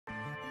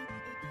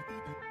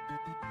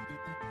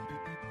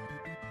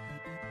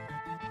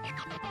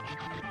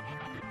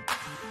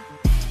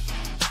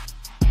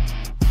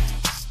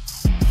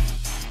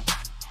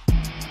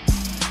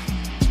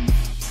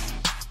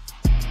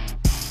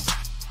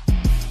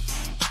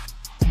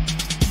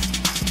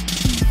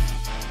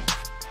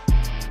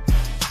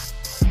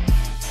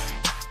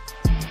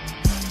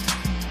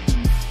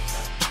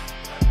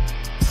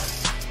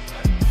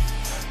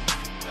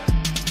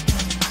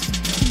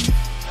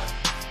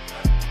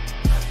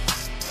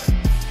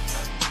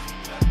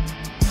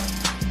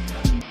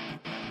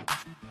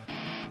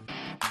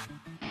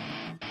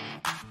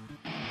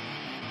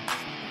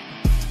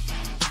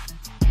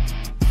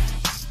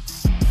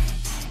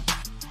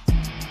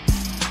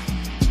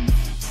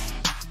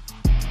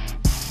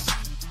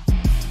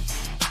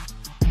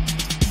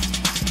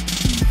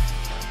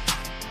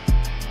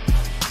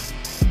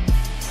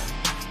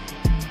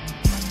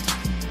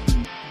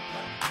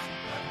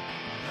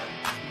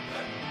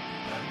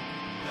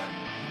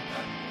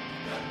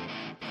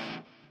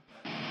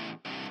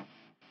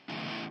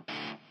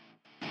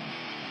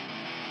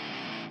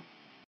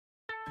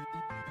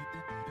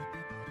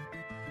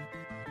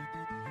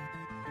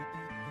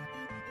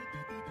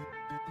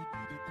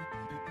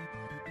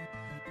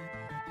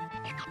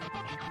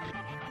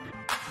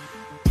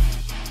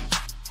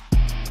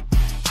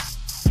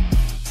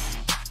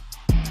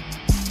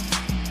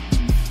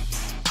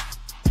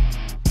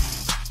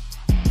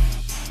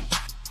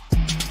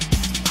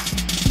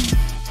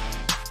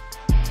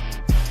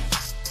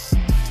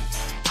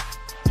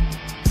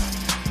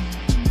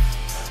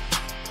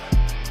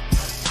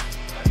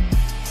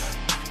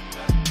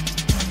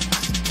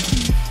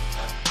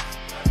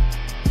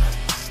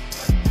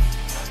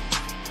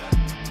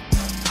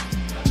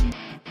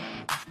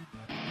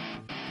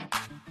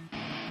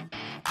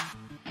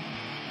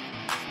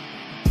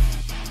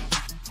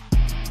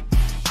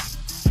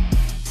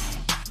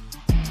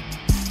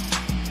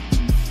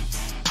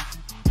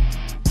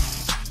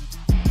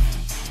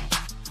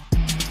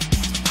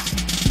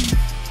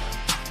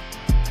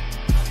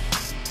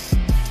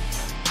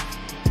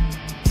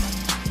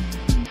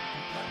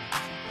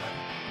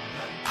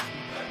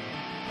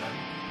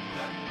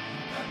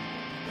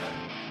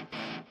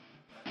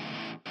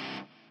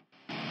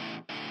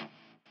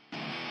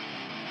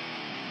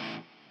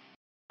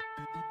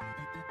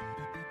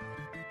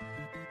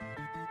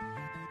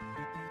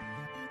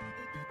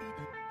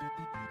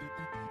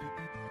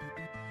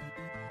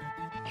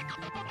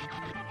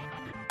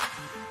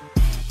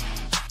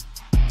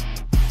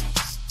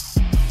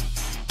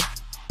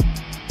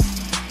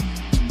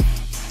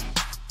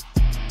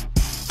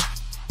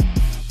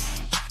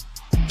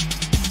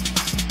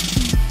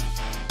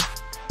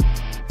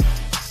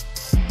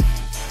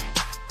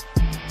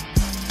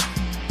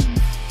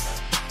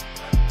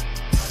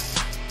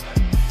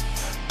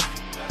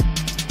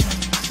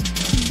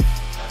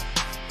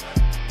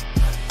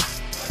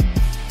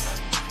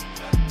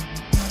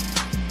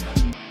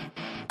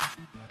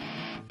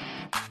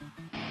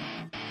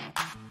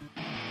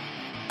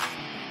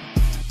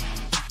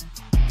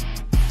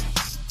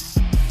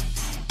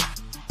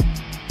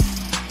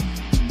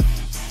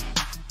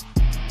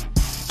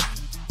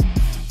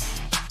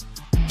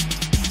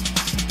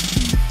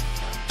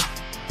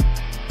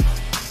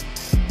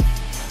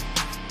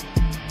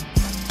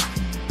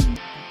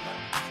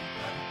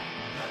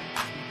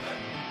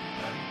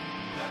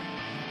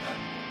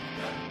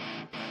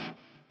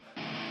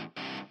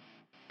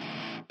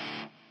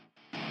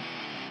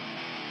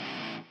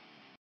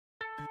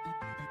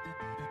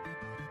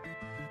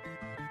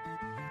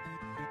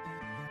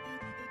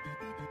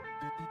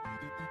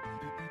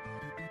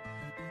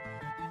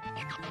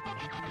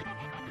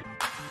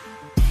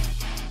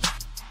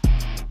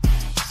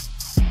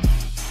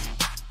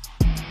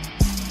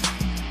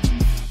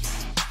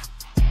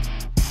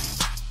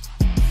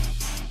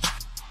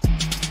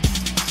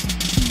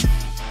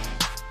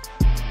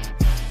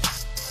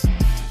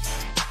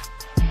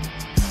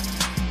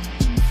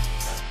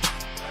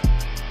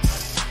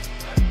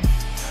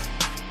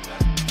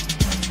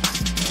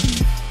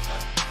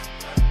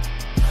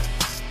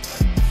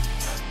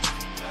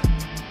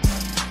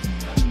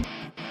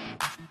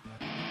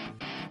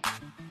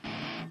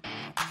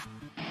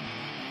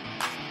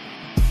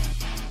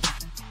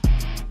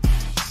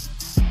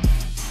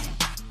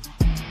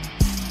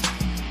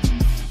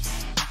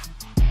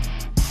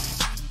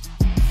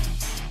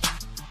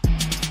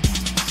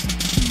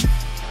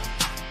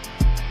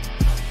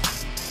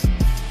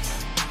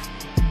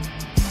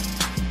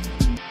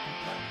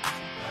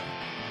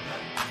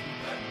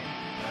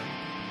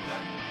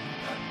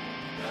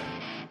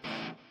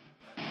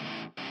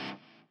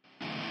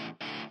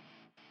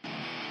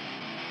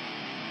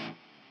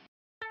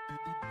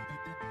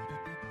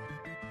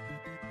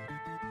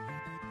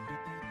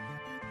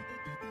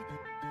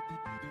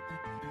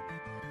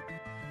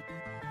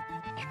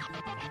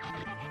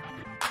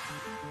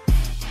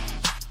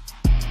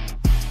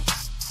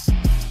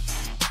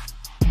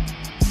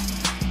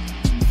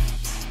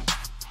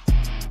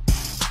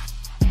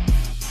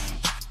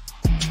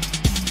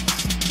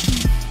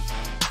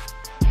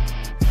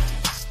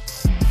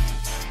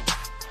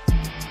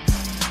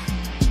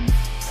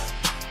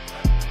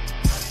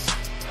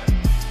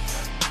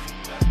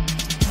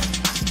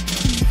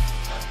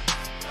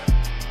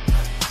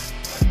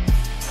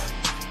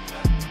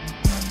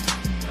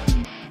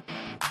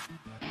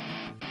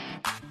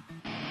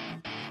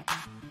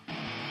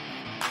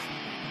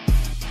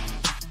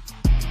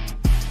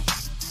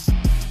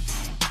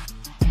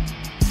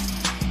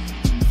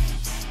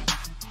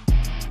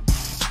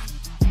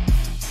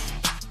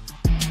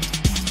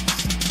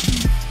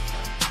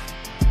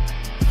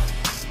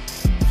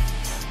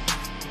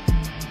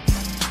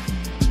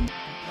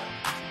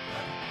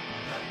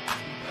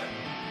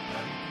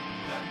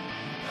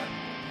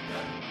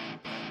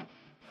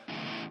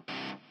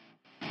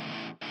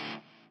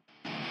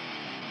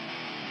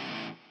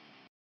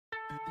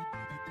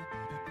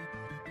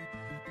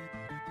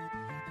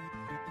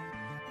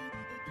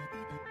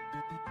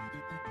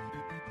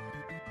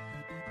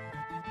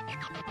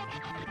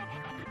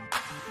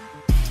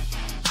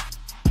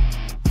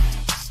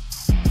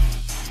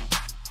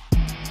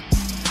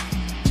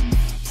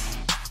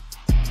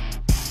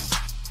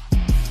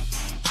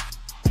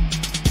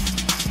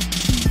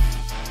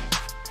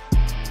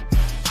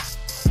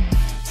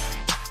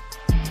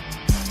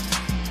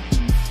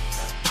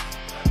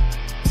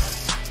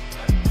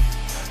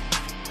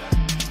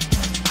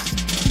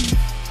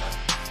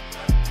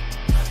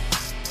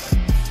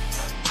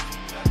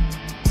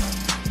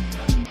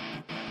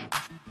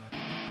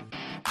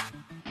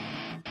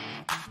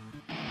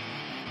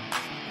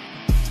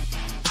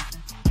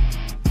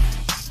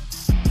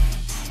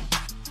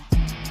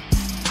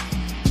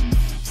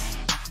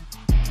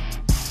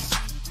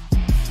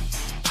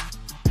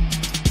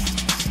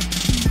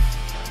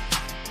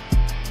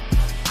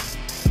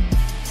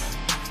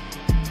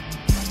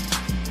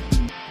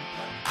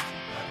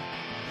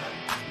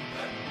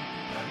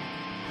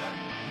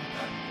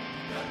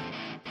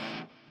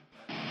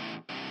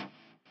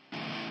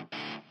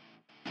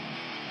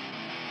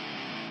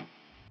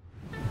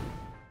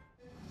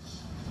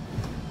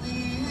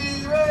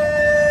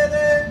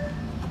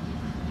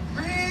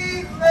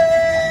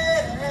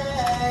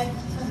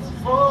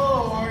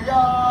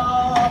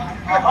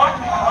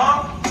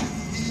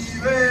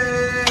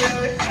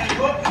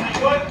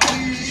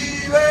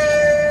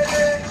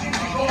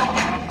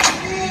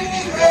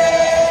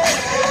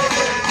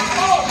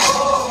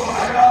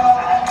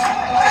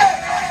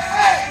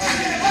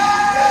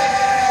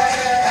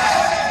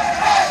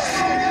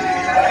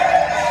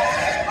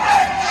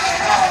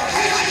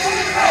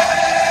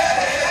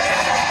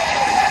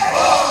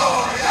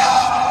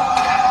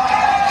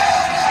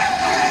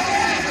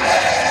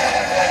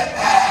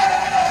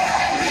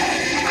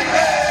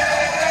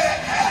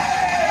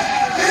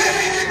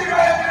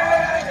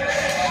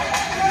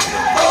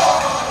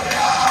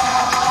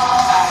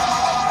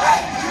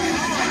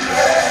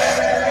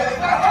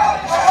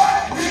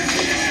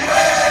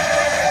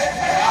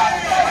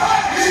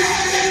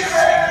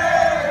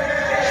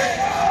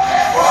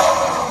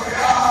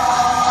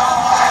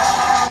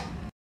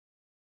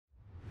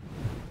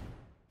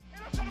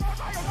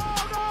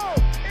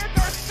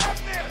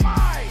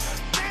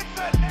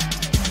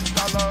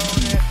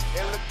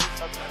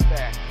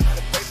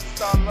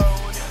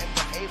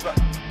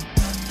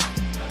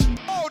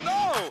Oh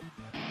no!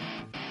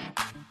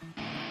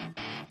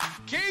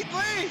 Keith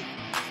Lee!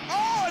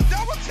 Oh, a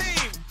double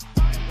team!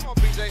 Come on,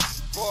 PJ.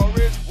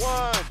 Forrest, 1.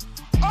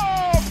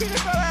 Oh, PJ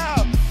fell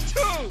out.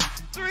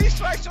 2, 3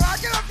 strikes. Should I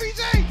get up,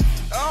 PJ?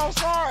 Oh, I'm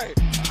sorry.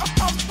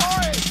 I'm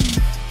sorry.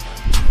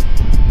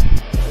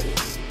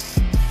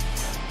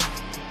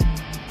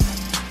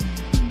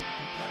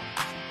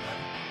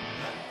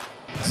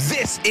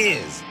 This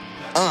is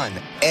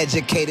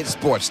Uneducated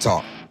Sports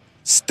Talk.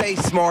 Stay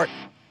smart,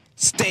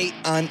 stay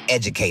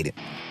uneducated.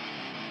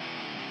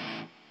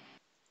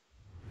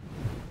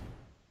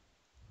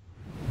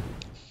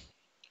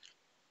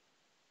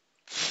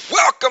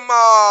 Welcome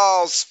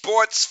all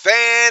sports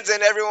fans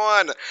and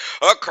everyone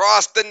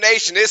across the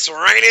nation. It's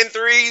raining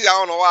threes. I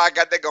don't know why I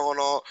got that going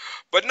on.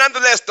 But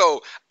nonetheless,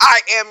 though,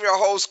 I am your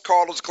host,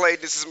 Carlos Clay.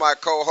 This is my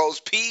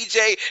co-host,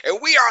 PJ, and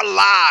we are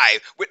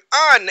live with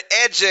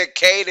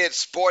Uneducated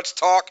Sports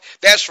Talk.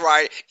 That's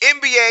right,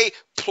 NBA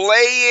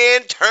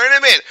play-in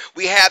tournament.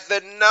 We have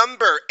the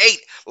number 8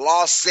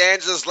 Los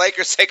Angeles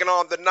Lakers taking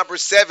on the number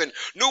 7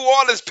 New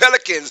Orleans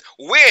Pelicans.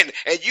 Win,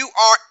 and you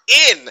are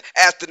in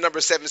as the number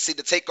 7 seed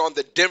to take on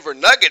the Denver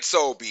Nuggets.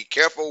 So be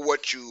careful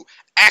what you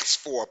ask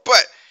for.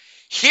 But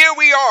here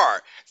we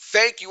are.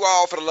 Thank you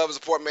all for the love and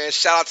support, man.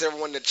 Shout out to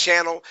everyone in the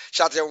channel.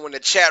 Shout out to everyone in the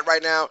chat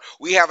right now.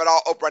 We have it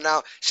all up right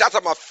now. Shout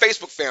out to my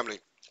Facebook family,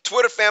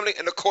 Twitter family,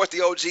 and of course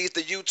the OGs,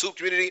 the YouTube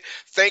community.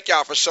 Thank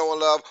y'all for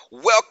showing love.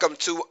 Welcome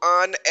to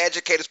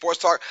Uneducated Sports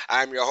Talk.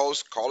 I'm your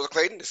host, Carlos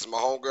Clayton. This is my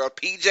homegirl,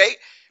 PJ,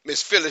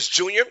 Miss Phyllis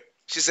Jr.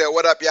 She said,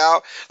 what up,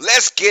 y'all?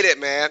 Let's get it,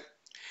 man.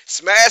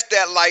 Smash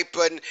that like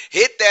button.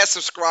 Hit that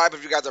subscribe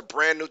if you guys are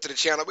brand new to the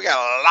channel. We got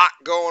a lot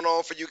going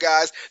on for you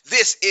guys.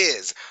 This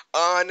is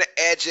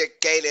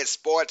Uneducated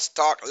Sports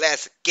Talk.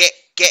 Let's get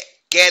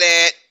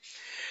it.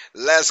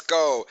 Let's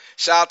go.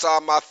 Shout out to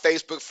all my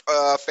Facebook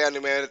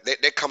family, man.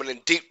 They're coming in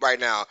deep right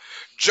now.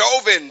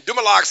 Joven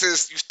Dumalox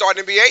says, you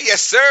starting NBA?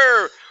 Yes,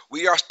 sir.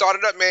 We are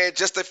starting up, man.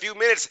 Just a few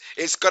minutes.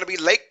 It's going to be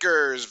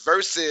Lakers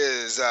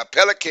versus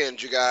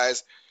Pelicans, you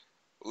guys.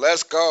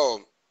 Let's go.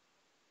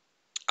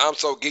 I'm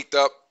so geeked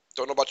up.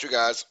 Don't know about you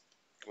guys.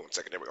 Give me 1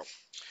 second. There we go.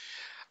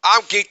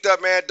 I'm geeked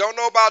up, man. Don't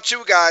know about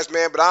you guys,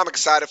 man, but I'm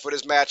excited for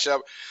this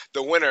matchup.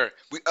 The winner.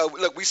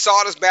 We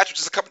saw this matchup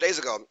just a couple days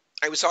ago,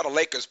 and we saw the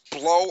Lakers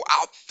blow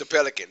out the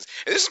Pelicans.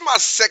 And this is my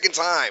second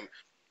time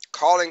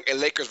calling a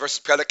Lakers versus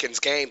Pelicans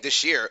game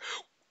this year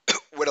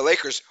where the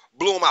Lakers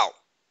blew them out.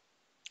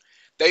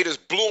 They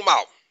just blew them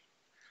out.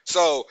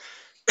 So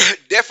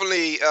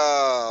definitely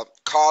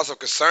cause of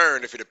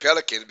concern if you're the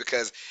Pelicans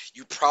because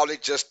you probably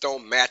just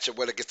don't match up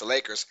well against the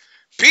Lakers.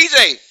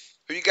 PJ,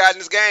 who you got in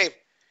this game?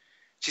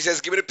 She says,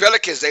 give me the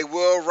Pelicans. They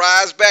will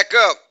rise back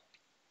up.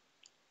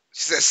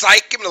 She says,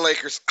 psych, give me the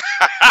Lakers.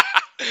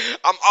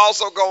 I'm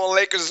also going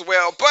Lakers as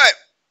well. But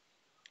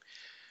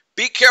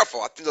Be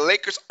careful. I think the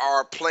Lakers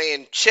are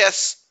playing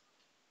chess,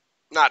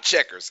 not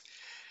checkers.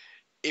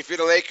 If you're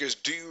the Lakers,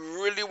 do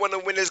you really want to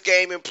win this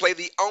game and play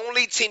the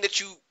only team that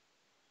you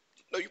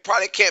know you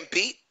probably can't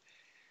beat?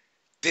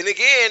 Then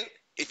again,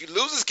 if you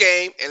lose this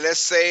game, and let's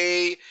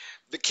say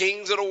the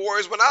Kings or the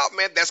Warriors went out,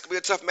 man, that's gonna be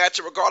a tough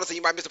matchup regardless, and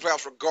you might miss the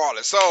playoffs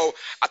regardless. So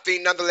I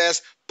think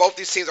nonetheless, both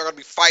these teams are gonna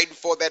be fighting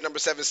for that number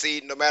 7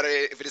 seed, no matter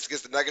if it is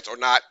against the Nuggets or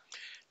not.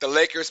 The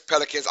Lakers,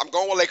 Pelicans. I'm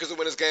going with Lakers to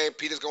win this game.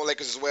 Peter's going with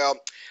Lakers as well.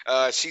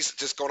 She's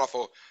just going off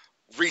of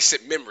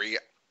recent memory.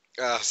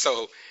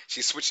 So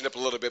she's switching up a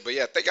little bit. But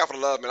yeah, thank y'all for the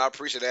love, man. I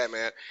appreciate that,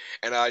 man.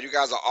 And you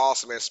guys are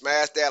awesome, man.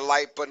 Smash that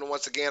like button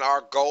once again.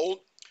 Our goal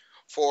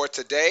for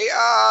today.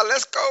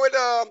 Let's go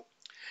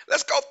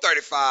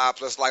 35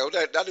 plus like.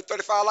 Did I do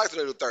 35 likes or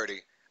did I do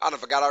 30? I don't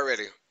forgot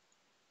already.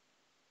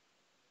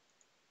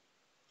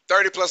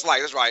 30 plus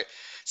likes. That's right.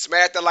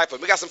 Smash that like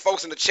button. We got some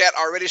folks in the chat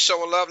already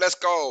showing love. Let's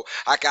go.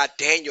 I got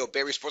Daniel,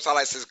 Barry Sports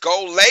Highlights says,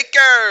 go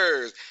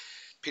Lakers.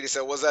 Peter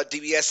said, what's up,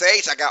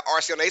 DBSH? I got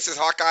RC on Aces,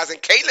 Hawkeyes, and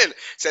Caitlin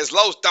says,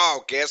 Lowe's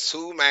dog. Guess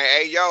who, man?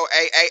 Hey, yo,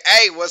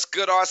 hey, what's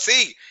good,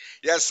 RC?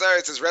 Yes, sir.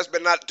 It says, rest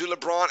better not do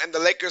LeBron and the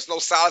Lakers. No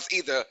silence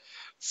either.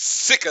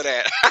 Sick of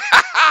that.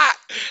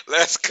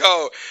 Let's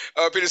go.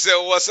 Peter said,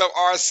 what's up,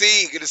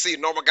 RC? Good to see you.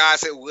 Normal guy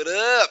said, what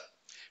up?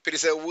 Peter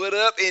said, what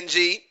up,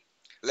 NG?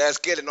 Let's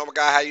get it. Normal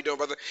guy, how you doing,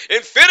 brother?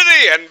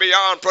 Infinity and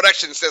Beyond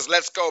Production says,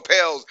 let's go,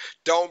 Pels.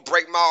 Don't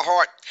break my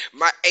heart.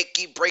 My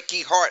achy,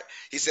 breaky heart.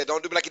 He said,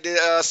 don't do me like you did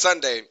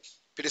Sunday.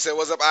 Peter said,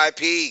 what's up,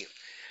 IP?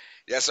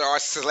 Yes, sir. RC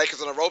says,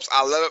 Lakers on the ropes.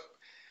 I love it.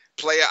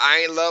 Player, I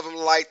ain't love him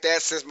like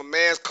that since my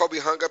man's Kobe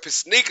hung up his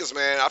sneakers,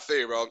 man. I feel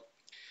you, bro.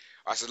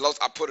 I said,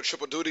 I put a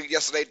triple duty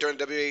yesterday during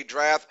the WA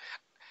draft.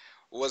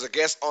 Was a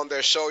guest on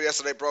their show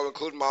yesterday, bro,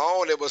 including my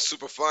own. It was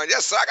super fun.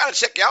 Yes, sir. I got to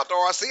check you out,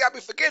 though, RC. I be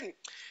forgetting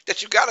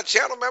that you got a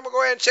channel, man. We'll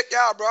go ahead and check you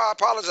out, bro. I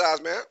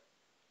apologize, man.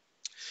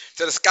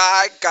 To the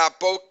sky, got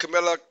both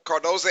Camila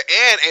Cardoza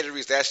and Angel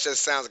Reese. That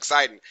just sounds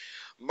exciting.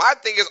 My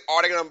thing is,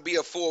 are they going to be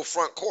a full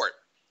front court?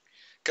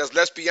 Because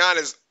let's be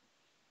honest,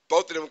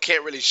 both of them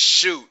can't really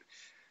shoot.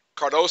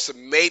 Cardoza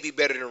may be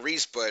better than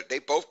Reese, but they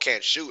both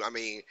can't shoot. I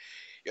mean,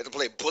 you have to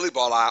play bully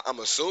ball, I'm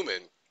assuming.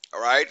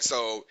 All right?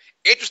 So,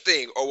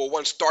 interesting. Or will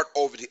one start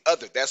over the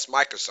other? That's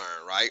my concern,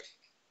 right?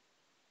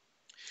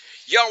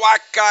 Yo, I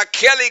got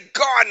Kelly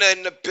Gardner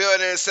in the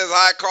building. It says,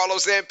 hi,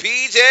 Carlos and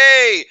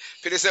PJ.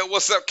 Peter said,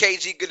 what's up,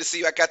 KG? Good to see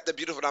you. I got the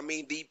beautiful,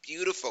 the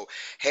beautiful.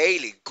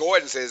 Haley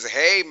Gordon says,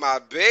 hey, my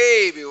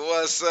baby,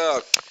 what's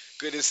up?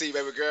 Good to see you,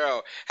 baby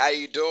girl. How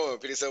you doing?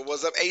 Peter said,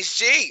 what's up,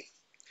 HG?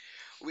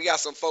 We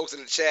got some folks in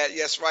the chat.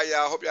 Yes, right,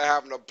 y'all. Hope y'all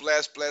having a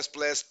blessed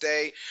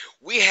day.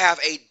 We have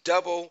a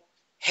double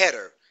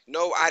header.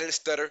 No, I didn't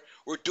stutter.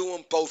 We're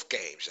doing both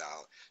games,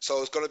 y'all.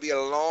 So it's going to be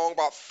a long,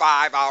 about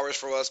 5 hours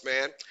for us,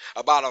 man.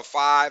 About a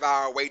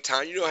 5-hour wait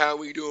time. You know how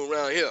we do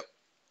around here.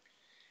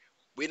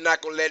 We're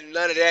not going to let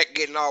none of that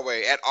get in our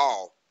way at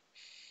all.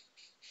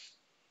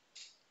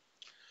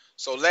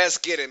 So let's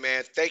get it,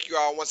 man. Thank you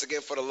all once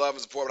again for the love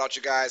and support. Without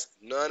you guys,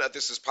 none of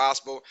this is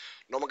possible.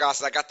 Normal guy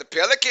said, I got the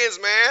Pelicans,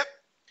 man.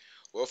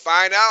 We'll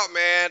find out,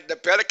 man. The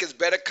Pelicans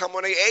better come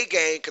on their A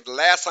game because the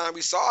last time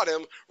we saw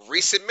them,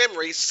 recent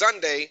memory,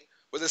 Sunday.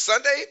 Was it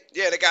Sunday?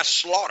 Yeah, they got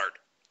slaughtered.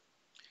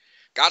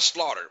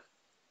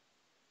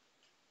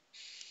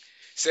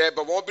 Said,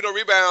 but won't be no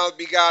rebounds.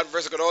 Be God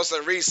versus Cardoso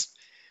and Reese.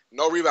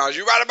 No rebounds.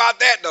 You right about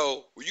that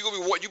though.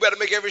 You better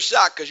make every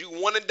shot because you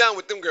one and done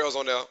with them girls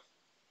on there.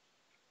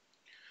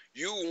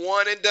 You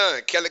one and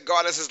done. Kelly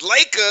Gardner says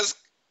Lakers.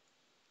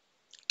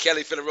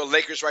 Kelly feeling real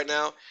Lakers right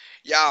now.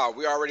 Yeah,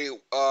 we already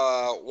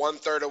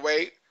 1/3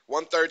 away.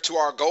 1/3 to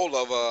our goal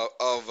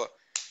of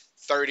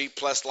 30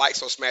 plus likes.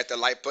 So smash that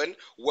like button.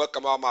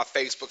 Welcome all my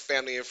Facebook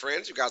family and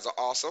friends. You guys are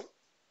awesome.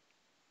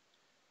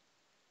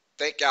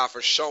 Thank y'all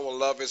for showing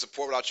love and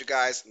support. Without you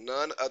guys,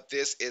 none of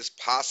this is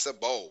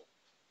possible.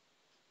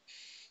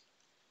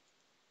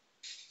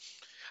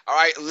 All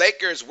right,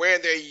 Lakers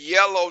wearing their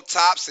yellow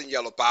tops and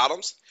yellow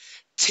bottoms.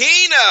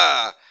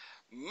 Tina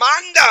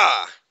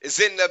Manda is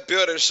in the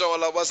building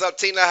showing love. What's up,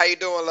 Tina? How you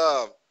doing,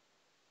 love?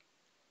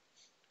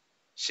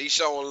 She's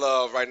showing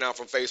love right now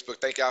from Facebook.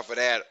 Thank y'all for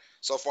that.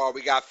 So far,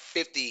 we got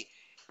 50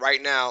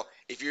 right now.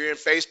 If you're in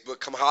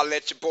Facebook, come holler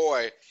at your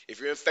boy. If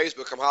you're in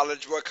Facebook, come holler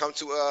at your boy. Come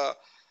to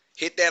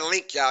hit that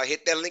link, y'all.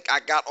 Hit that link I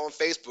got on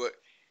Facebook.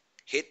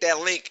 Hit that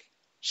link.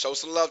 Show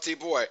some love to your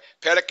boy.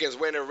 Pelicans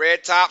wearing the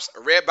red tops,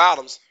 red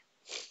bottoms.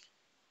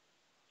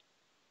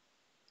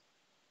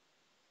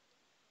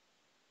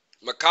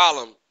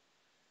 McCollum.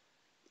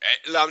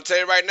 I'm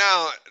telling you right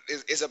now,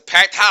 it's a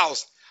packed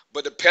house,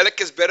 but the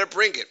Pelicans better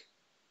bring it.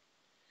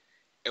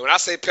 And when I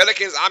say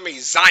Pelicans, I mean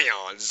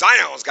Zion.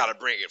 Zion's got to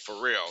bring it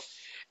for real.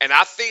 And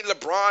I think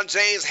LeBron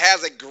James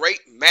has a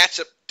great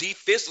matchup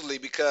defensively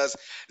because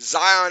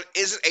Zion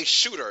isn't a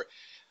shooter.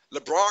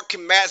 LeBron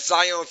can match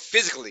Zion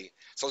physically.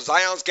 So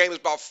Zion's game is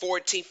about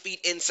 14 feet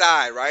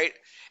inside, right?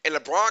 And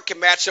LeBron can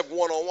match up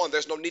one-on-one.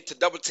 There's no need to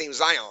double team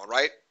Zion,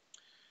 right?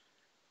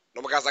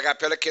 No, my guys, I got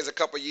Pelicans a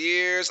couple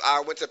years. I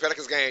went to the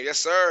Pelicans game. Yes,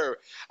 sir.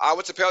 I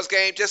went to Pelicans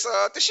game just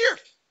this year.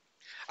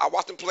 I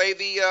watched them play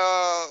the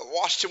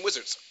Washington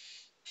Wizards.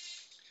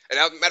 And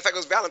as a matter of fact, it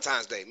was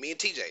Valentine's Day. Me and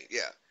TJ,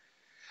 yeah.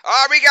 All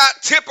right, we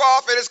got tip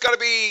off, and it's going to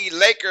be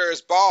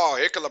Lakers ball.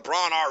 Here comes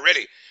LeBron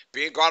already.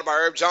 Being guarded by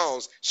Herb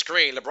Jones.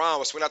 Screen. LeBron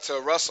will swing out to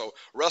Russell.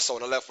 Russell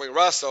on the left wing.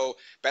 Russell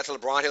back to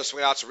LeBron. He'll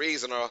swing out to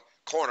Reeves in the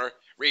corner.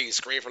 Reeves.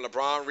 Screen from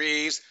LeBron.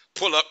 Reeves.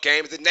 Pull up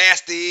game. Is it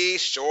nasty?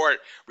 Short.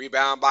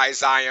 Rebound by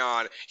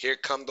Zion. Here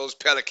come those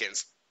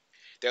Pelicans.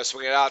 They'll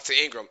swing it out to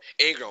Ingram.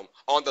 Ingram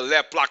on the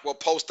left block will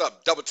post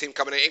up. Double team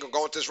coming in. Ingram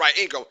going to his right.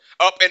 Ingram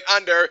up and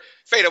under.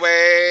 Fade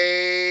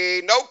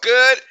away. No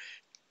good.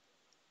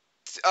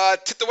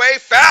 Tipped away.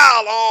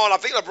 Foul on, I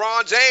think,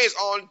 LeBron James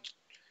on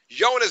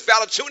Jonas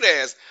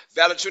Valanciunas.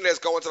 Valanciunas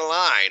going to the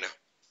line.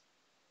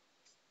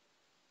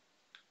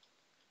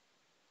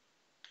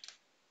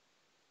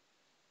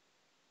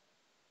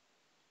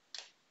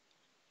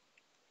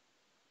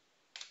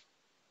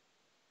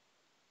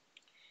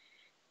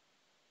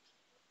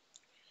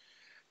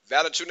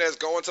 Valanciunas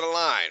going to the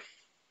line.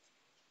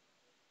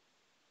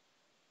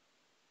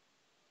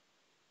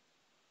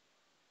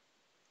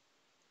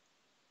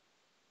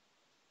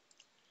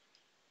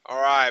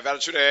 All right,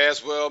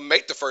 Valanciunas will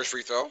make the first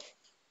free throw.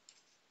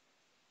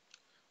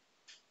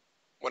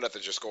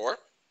 1-0 your score.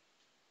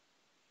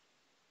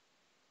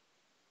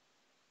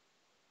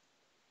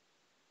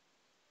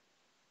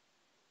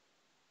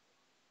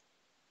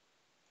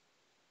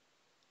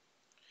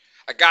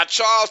 I got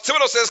Charles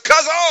Thibodeau says,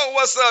 "Cuzzo,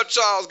 what's up,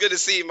 Charles? Good to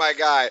see you, my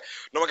guy."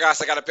 No, my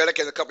gosh, I got a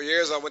Pelicans a couple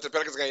years. I went to the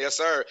Pelicans game, yes,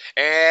 sir.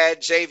 And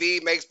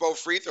JV makes both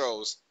free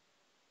throws.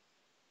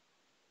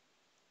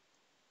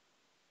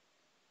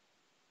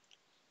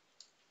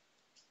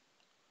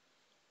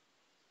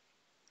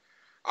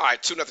 All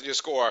right, 2-0 your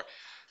score.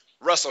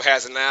 Russell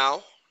has it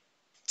now.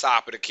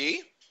 Top of the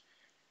key.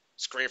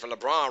 Screen from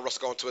LeBron.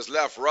 Russell going to his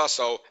left.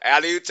 Russell.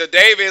 Alley to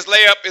Davis.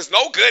 Layup is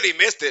no good. He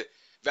missed it.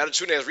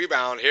 Valanciunas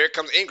rebound. Here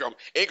comes Ingram.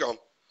 Ingram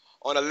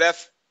on the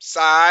left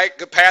side.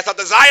 Good pass out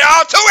to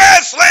Zion.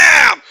 Two-hand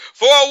slam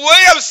for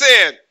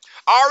Williamson.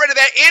 Already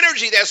that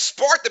energy, that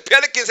spark the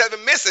Pelicans have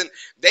been missing.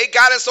 They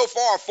got it so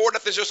far.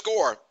 4-0 is your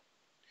score.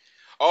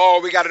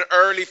 Oh, we got an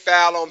early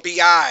foul on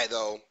BI,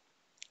 though.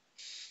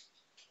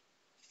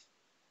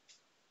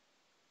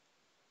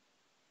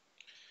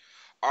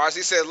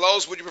 RC says,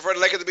 Lowe's, would you prefer the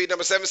Lakers to be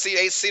number 7 seed,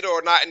 8 seed,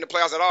 or not in the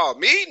playoffs at all?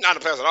 Me? Not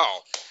in the playoffs at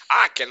all.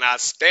 I cannot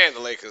stand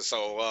the Lakers.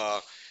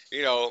 So,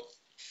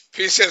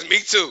 he says, me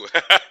too.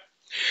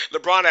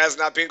 LeBron has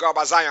not been guarded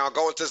by Zion.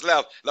 Going to his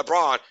left.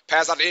 LeBron.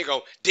 Pass out to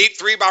Ingram. Deep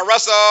three by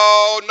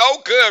Russell.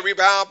 No good.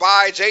 Rebound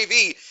by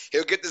JV.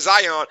 He'll get to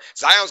Zion.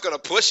 Zion's going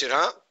to push it,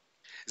 huh?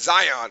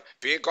 Zion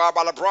being guarded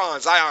by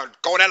LeBron. Zion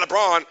going at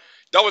LeBron.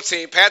 Double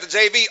team. Pass to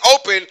JV.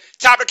 Open.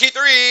 Top of the key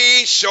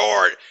three.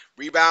 Short.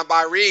 Rebound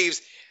by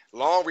Reeves.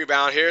 Long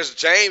rebound. Here's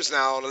James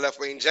now on the left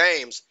wing.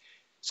 James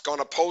is going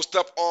to post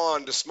up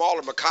on the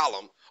smaller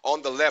McCollum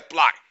on the left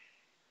block.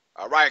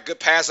 All right, good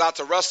pass out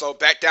to Russell.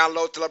 Back down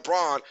low to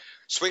LeBron.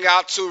 Swing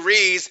out to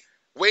Reeves.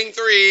 Wing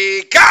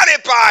three. Got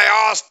it by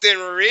Austin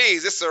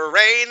Reeves. It's a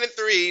rain in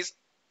threes.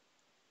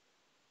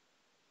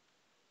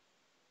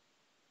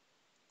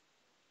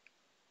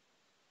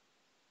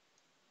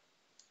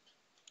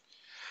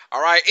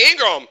 All right,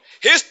 Ingram.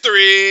 His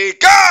three. Good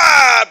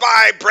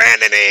by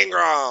Brandon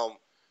Ingram.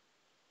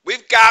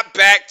 We've got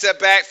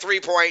back-to-back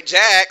three-point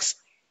jacks.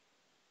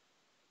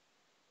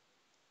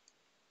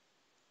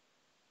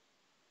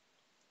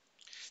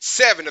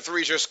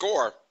 7-3 is your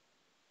score.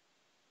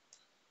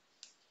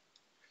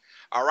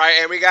 All right,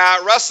 and we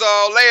got Russell.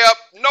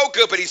 Layup. No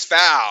good, but he's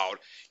fouled.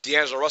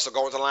 D'Angelo Russell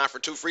going to the line for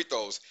 2 free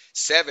throws.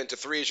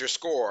 7-3 is your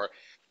score.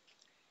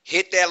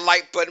 Hit that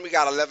like button. We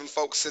got 11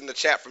 folks in the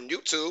chat from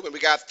YouTube, and we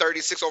got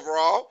 36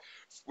 overall.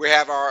 We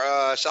have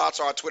our shout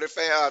out to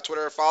our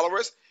Twitter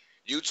followers,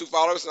 YouTube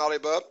followers, and all the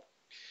above.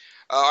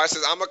 I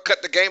says I'm gonna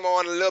cut the game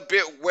on a little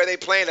bit where they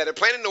playing at. They're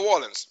playing in New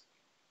Orleans.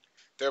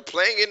 They're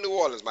playing in New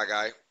Orleans, my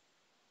guy.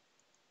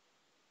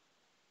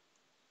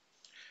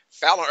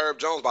 Foul on Herb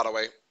Jones, by the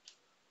way.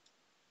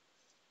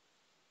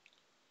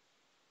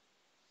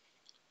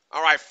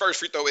 All right, first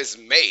free throw is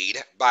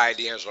made by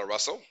D'Angelo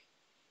Russell.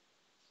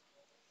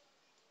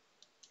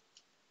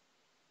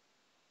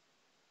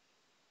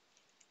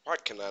 Why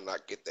can I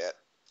not get that?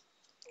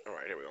 All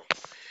right, here we go.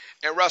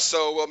 And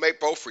Russell will make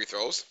both free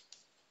throws.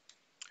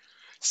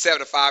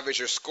 7-5 is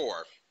your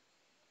score.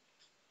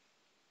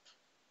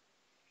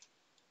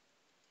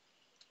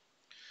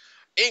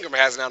 Ingram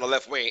has it on the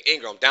left wing.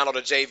 Ingram down on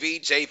the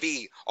JV.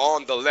 JV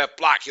on the left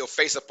block. He'll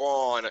face up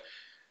on AD.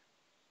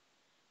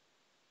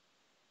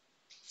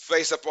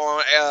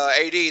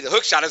 The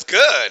hook shot is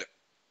good.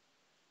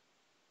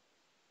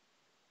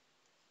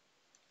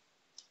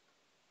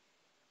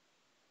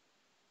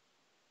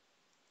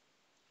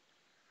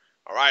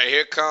 All right,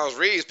 here comes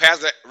Reeves. Pass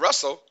to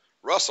Russell.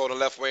 Russell on the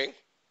left wing.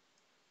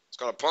 It's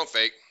going to pump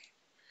fake.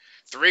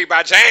 3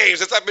 by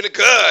James. It's up in the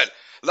good.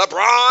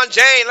 LeBron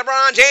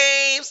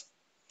James.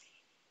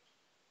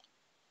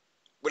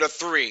 With a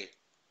 3.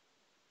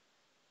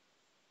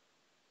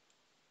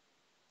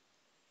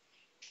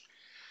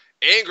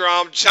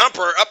 Ingram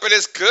jumper up and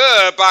it's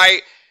good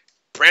by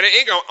Brandon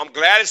Ingram, I'm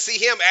glad to see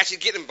him actually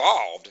get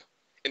involved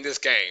in this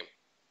game.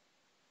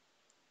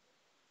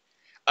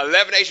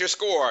 11-8 your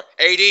score.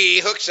 AD,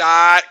 hook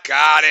shot,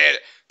 got it.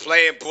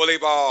 Playing bully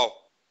ball.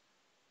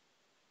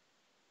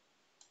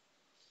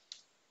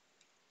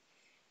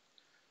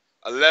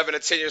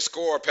 11-10 your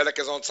score.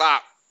 Pelicans on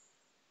top.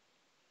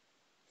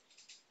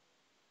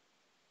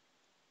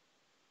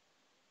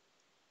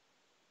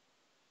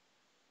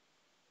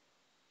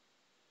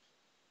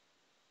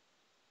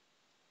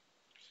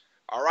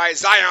 All right,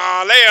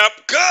 Zion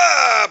layup.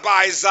 Good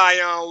by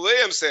Zion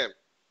Williamson.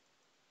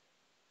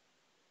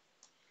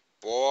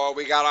 Boy,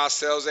 we got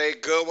ourselves a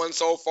good one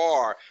so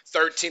far.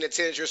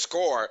 13-10 is your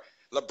score.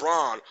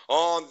 LeBron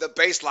on the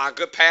baseline.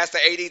 Good pass to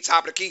AD,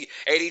 top of the key.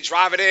 AD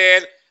drive it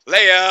in.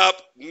 Layup.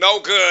 No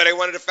good. They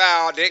wanted to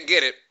foul. Didn't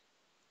get it.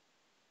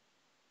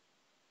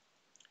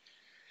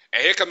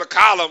 And here comes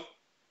McCollum.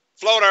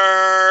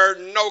 Floater.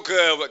 No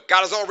good. But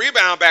got his own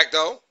rebound back,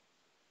 though.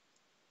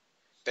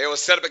 They will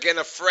set up again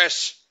a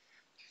fresh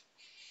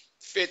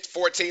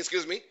 14,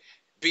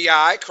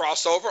 BI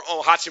crossover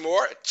on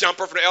Hachimura.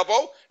 Jumper from the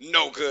elbow.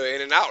 No good.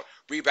 In and out.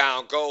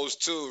 Rebound goes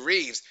to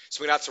Reeves.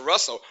 Swing out to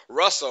Russell.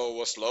 Russell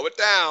will slow it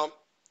down.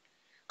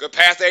 Good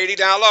pass to AD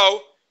down low.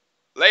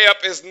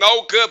 Layup is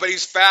no good, but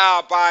he's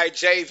fouled by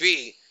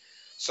JV.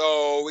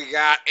 So we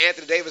got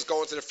Anthony Davis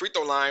going to the free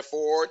throw line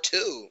for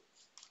 2.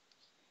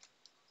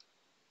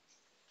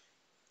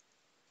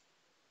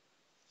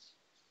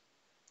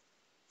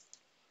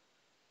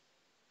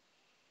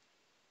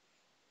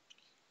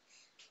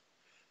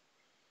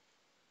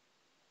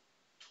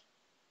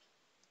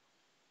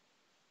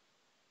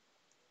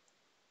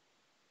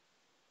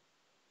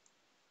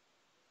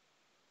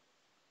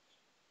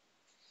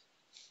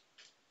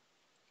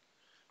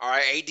 All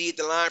right, AD at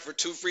the line for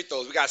 2 free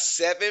throws. We got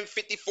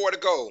 7:54 to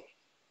go.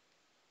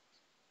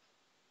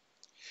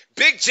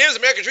 Big Jim's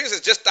American Dreams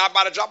has just stopped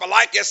by to drop a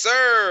like. Yes,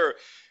 sir.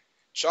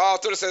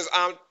 Charles Tudor says,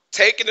 I'm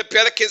taking the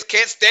Pelicans.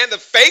 Can't stand the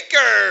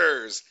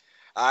fakers.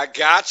 I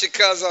got you,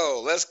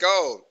 cuzzo. Let's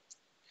go.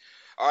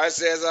 All right,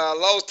 says,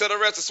 Lowe's to the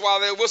rest to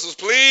swallow their whistles,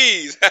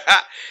 please.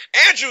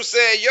 Andrew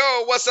said,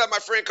 yo, what's up, my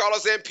friend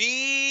Carlos and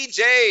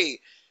PJ.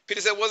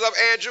 Peter said, what's up,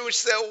 Andrew? She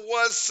said,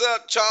 what's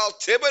up, Charles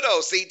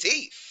Thibodeau, CT.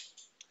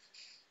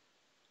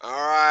 All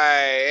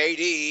right,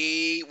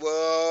 AD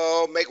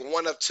will make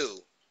 1 of 2.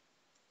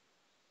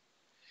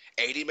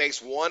 AD makes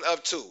 1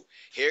 of 2.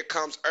 Here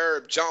comes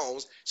Herb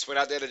Jones. Swing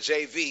out there to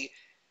JV.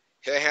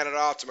 He'll hand it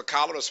off to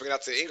McCollum. He'll swing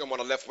out to Ingram on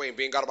the left wing,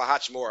 being guarded by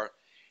Hachimura.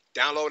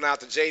 Down low now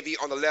to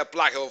JV on the left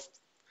block. He'll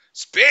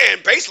spin,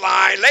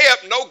 baseline,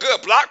 layup, no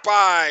good. Blocked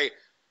by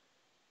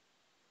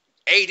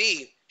AD.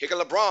 Here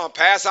comes LeBron.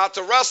 Pass out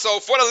to Russell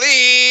for the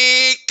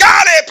lead.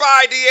 Got it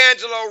by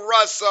D'Angelo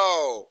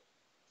Russell.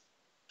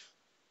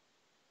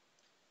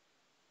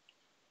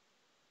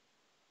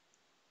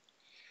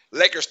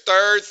 Lakers'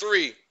 third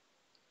 3.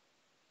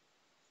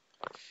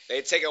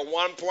 They take a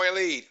 1-point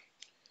lead.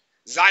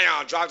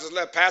 Zion drives his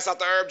left, pass out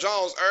to Herb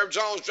Jones. Herb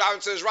Jones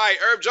driving to his right.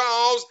 Herb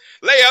Jones,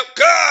 layup,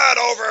 good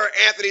over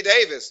Anthony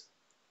Davis.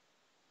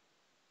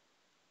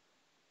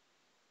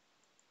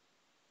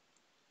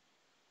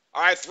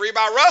 All right, 3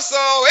 by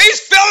Russell.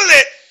 He's feeling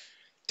it.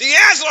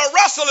 D'Angelo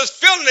Russell is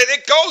feeling it.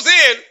 It goes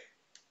in.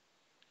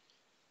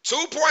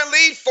 2-point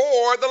lead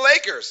for the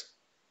Lakers.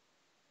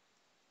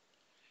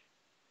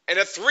 And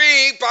a 3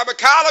 by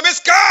McCollum. It's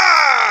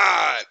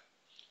good.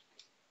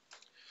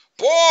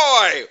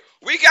 Boy,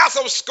 we got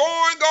some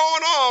scoring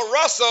going on.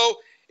 Russell,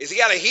 is he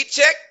got a heat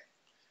check?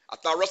 I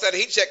thought Russell had a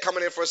heat check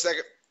coming in for a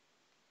second.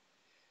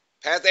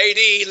 Pass to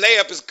AD,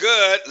 layup is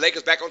good.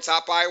 Lakers back on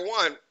top by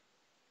 1.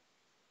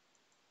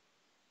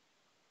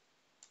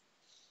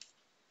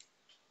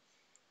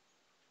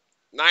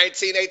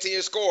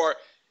 (19-18) score.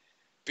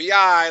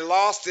 BI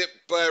lost it,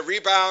 but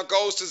rebound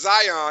goes to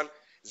Zion.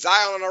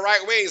 Zion on the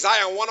right wing.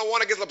 Zion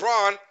 1-on-1 against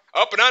LeBron.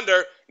 Up and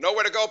under.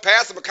 Nowhere to go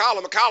past to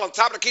McCollum. McCollum,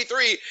 top of the key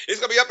 3. It's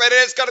going to be up and in.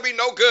 It's going to be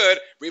no good.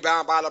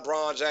 Rebound by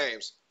LeBron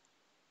James.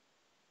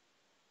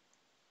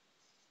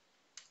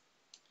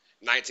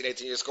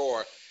 19-18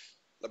 score.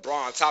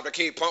 LeBron, top of the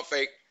key, pump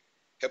fake.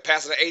 He'll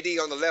pass it to AD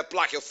on the left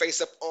block. He'll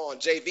face up on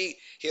JV.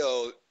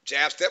 He'll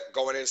jab step,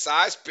 going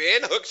inside.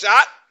 Spin, hook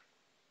shot.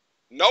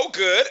 No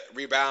good.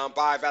 Rebound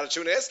by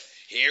Valanciunas.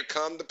 Here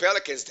come the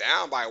Pelicans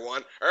down by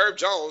 1. Herb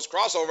Jones,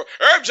 crossover.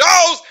 Herb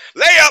Jones,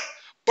 layup.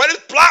 But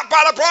it's blocked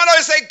by LeBron.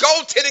 They say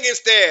goaltending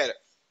instead.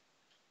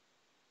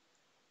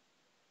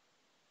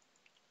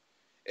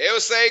 It will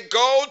say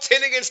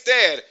goaltending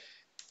instead.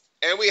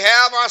 And we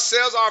have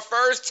ourselves our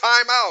first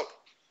timeout.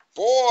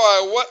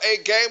 Boy, what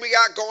a game we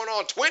got going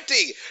on.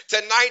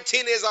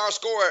 20-19 is our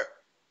score.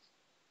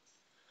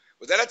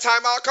 Was that a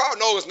timeout call?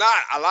 No, it's not.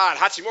 I lied.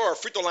 Hachimura,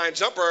 free throw line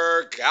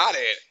jumper. Got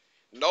it.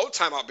 No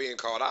timeout being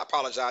called. I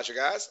apologize, you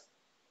guys.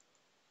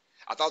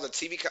 I thought it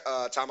was a TV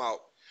timeout.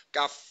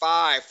 Got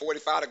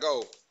 5:45 to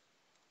go.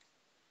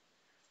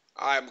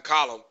 All right,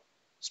 McCollum.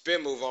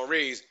 Spin move on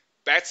Reeves.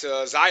 Back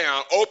to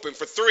Zion. Open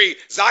for 3.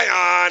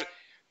 Zion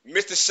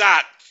missed the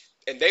shot.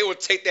 And they will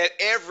take that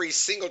every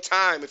single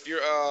time if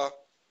you're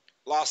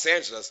Los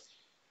Angeles.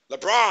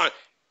 LeBron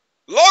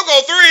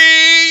Logo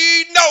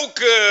three, no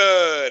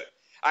good.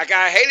 I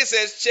got Hayden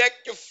says, check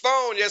your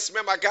phone. Yes,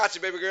 ma'am, I got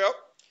you, baby girl.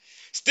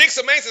 Sticks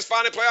and Mace is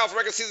finding playoff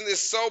regular season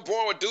is so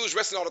boring with dudes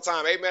resting all the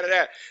time. Amen to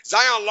that.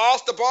 Zion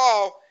lost the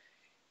ball.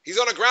 He's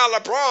on the ground.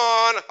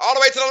 LeBron all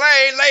the way to the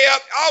lane. Layup.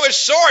 Oh, it's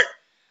short.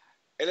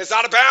 And it's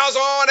out of bounds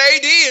on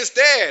AD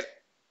instead.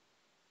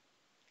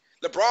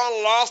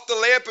 LeBron lost the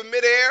layup in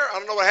midair. I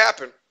don't know what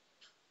happened.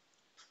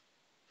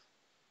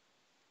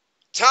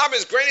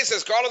 Thomas Granny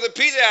says, Carlos and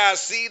PJ, I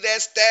see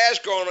that stash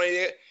going on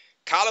here.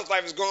 College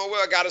life is going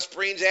well. Got a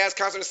spring jazz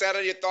concert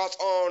Saturday. Your thoughts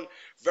on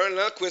Vernon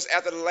Lundquist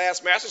after the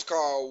last Masters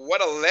call?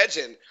 What a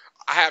legend.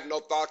 I have no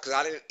thought because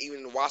I didn't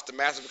even watch the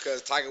Masters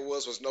because Tiger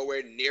Woods was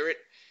nowhere near it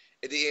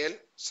at the end.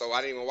 So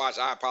I didn't even watch.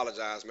 I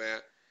apologize, man.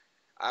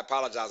 I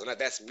apologize on that.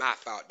 That's my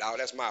fault, dog.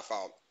 That's my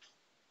fault.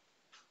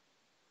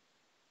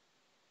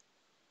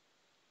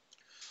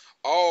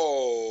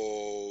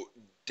 Oh,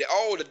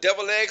 the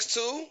devil eggs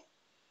too.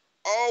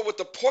 Oh, with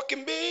the pork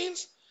and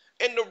beans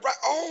and the right.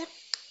 Oh,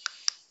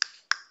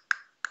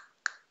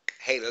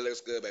 hey, that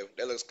looks good, baby.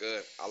 That looks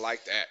good. I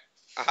like that.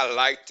 I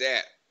like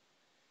that.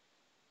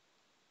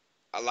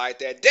 I like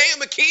that. Daniel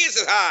McKee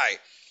says hi.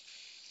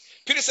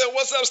 Peter said,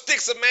 "What's up,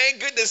 Stickser, man?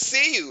 Good to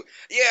see you."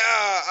 Yeah,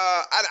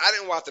 I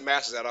didn't watch the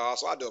Masters at all,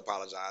 so I do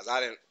apologize.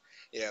 I didn't.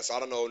 Yeah, so I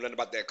don't know nothing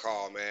about that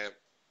call, man,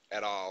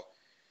 at all.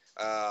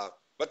 Uh,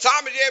 but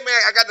Tommy, yeah, man,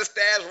 I got the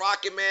stash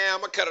rocking, man. I'm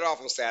gonna cut it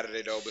off on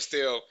Saturday though, but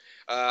still,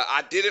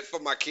 I did it for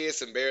my kids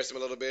to embarrass them a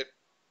little bit.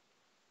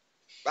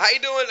 But how you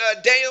doing,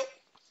 Daniel?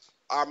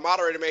 Our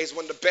moderator, man, he's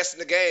one of the best in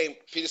the game.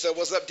 Peter said,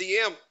 "What's up,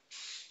 DM?"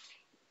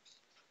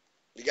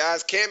 You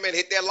guys can, man,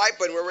 hit that like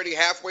button. We're already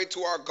halfway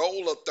to our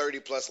goal of 30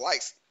 plus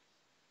likes.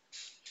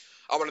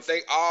 I want to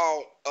thank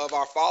all of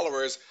our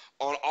followers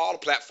on all the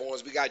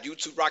platforms. We got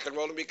YouTube rocking and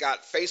rolling. We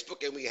got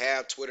Facebook and we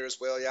have Twitter as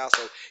well, y'all.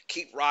 So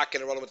keep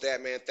rocking and rolling with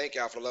that, man. Thank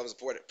y'all for the love and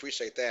support.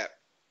 Appreciate that.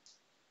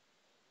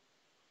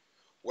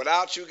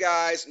 Without you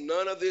guys,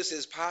 none of this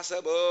is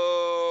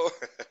possible.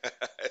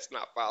 It's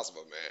not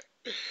possible,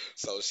 man.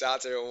 So shout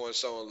out to everyone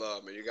showing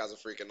love, man. You guys are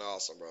freaking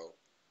awesome, bro.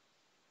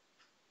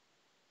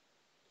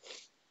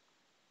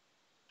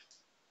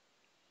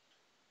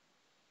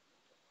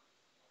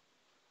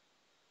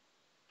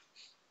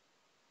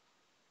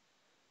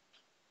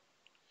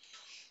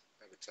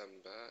 Every time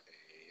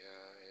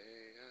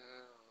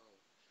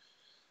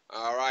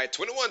all right,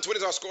 21-20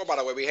 is our score, by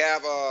the way. We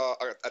have a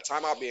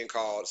timeout being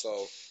called,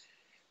 so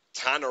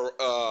time to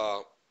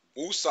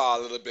woosah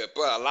a little bit,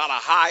 but a lot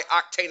of high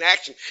octane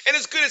action, and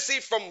it's good to see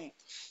from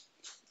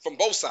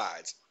both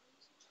sides.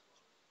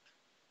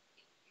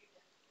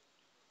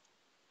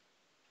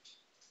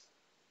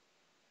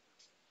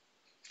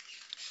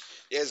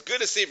 Yeah, it's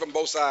good to see from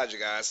both sides, you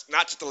guys.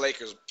 Not just the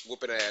Lakers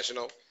whooping ass, you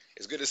know.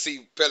 It's good to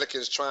see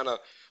Pelicans trying to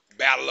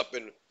battle up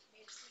in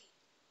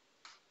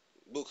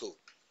Buku.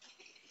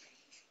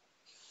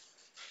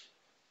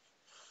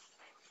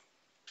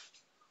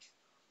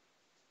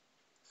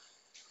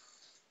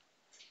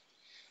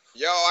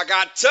 Yo, I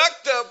got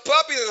tucked up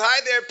puppies.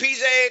 Hi there,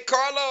 PJ and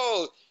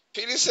Carlos.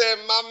 Peter said,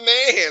 my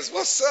mans,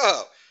 what's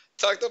up?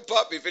 Tucked up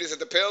puppy. Peter said,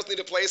 the Pels need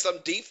to play some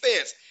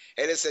defense.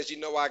 And it says, you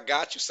know, I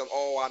got you some.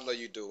 Oh, I know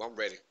you do. I'm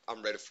ready.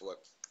 I'm ready for it.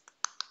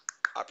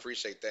 I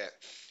appreciate that.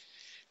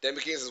 Dan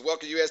McKean says,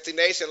 welcome UST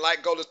Nation.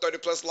 Like goal is 30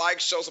 plus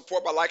likes. Show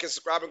support by liking,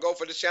 subscribing. Go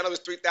for this channel.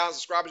 It's 3,000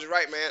 subscribers. You're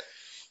right, man.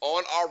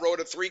 On our road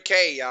to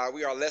 3K,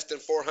 we are less than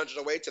 400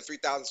 away to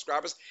 3,000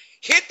 subscribers.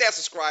 Hit that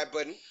subscribe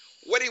button.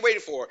 What are you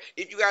waiting for?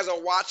 If you guys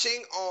are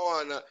watching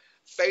on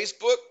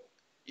Facebook,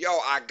 yo,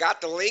 I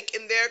got the link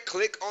in there.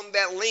 Click on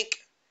that link.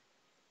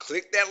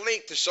 Click that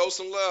link to show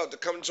some love to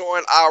come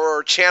join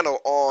our channel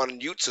on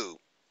YouTube.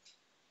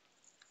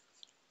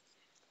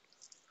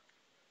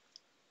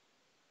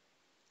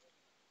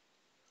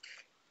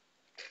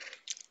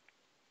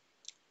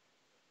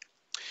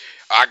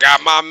 I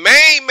got my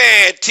main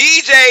man,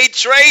 TJ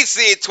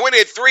Tracy,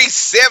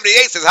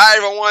 2378 says, hi,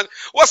 everyone.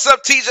 What's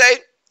up, TJ?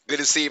 Good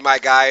to see you, my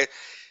guy.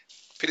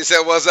 Peter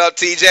said, what's up,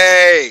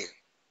 TJ?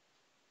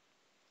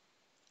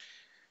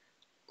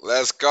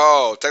 Let's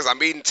go. Text,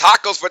 I'm eating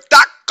tacos for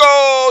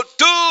Taco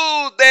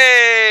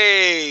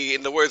Tuesday.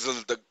 In the words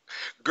of the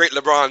great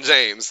LeBron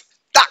James.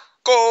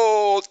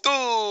 Taco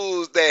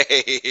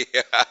Tuesday.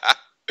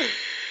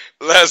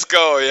 Let's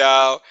go,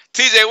 y'all.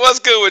 TJ, what's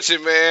good with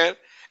you, man?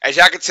 As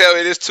y'all can tell,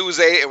 it is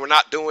Tuesday, and we're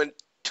not doing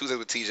Tuesday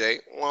with TJ.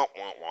 Wah,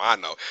 wah, wah, I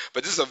know.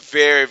 But this is a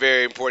very,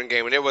 very important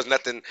game, and there was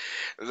nothing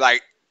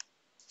like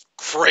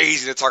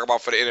crazy to talk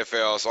about for the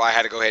NFL, so I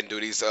had to go ahead and do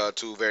these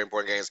two very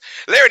important games.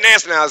 Larry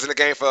Nance now is in the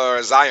game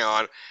for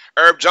Zion.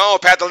 Herb Jones,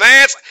 Patrick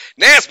Nance.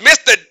 Nance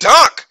missed the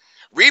dunk.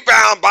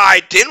 Rebound by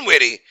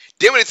Dinwiddie.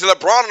 Dinwiddie to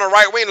LeBron on the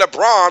right wing.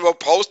 LeBron will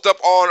post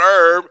up on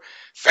Herb.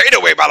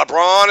 Fadeaway by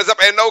LeBron is up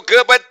and no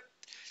good, but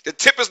the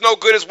tip is no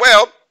good as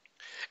well.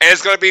 And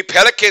it's going to be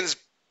Pelicans.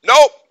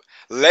 Nope.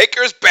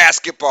 Lakers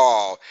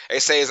basketball. They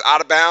say it's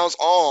out of bounds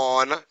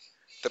on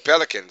the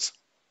Pelicans.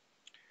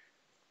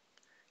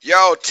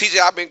 Yo,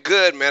 TJ, I've been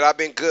good, man. I've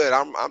been good.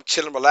 I'm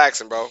chilling,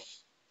 relaxing, bro.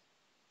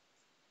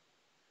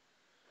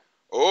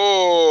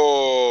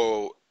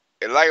 Oh,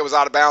 It like it was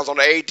out of bounds on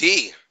the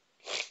AD.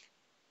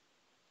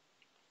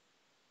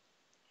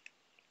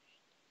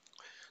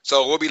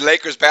 So it will be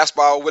Lakers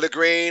basketball with a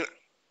green.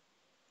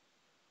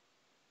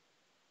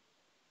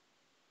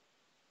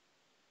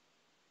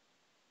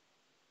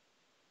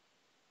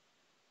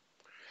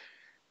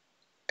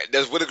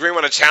 Does Willie Green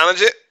want to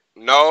challenge it?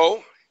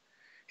 No,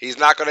 he's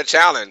not going to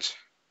challenge.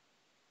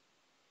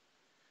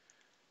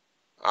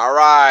 All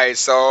right,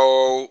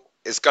 so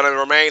it's going to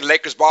remain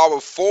Lakers ball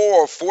with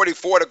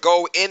 4:44 to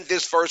go in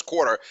this first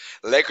quarter.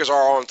 Lakers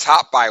are on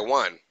top by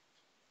one.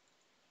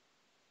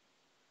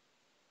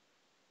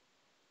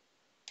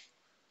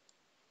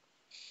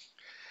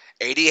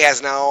 AD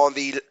has now on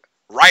the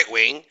right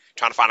wing,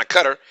 trying to find a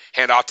cutter.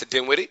 Hand off to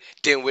Dinwiddie.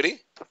 Dinwiddie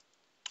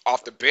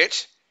off the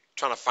bench,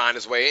 trying to find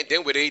his way in.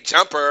 Dinwiddie,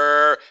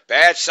 jumper.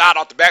 Bad shot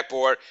off the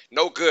backboard.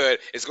 No good.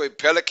 It's going to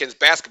be Pelicans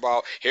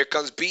basketball. Here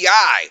comes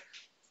B.I.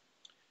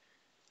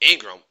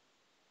 Ingram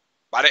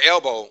by the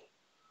elbow.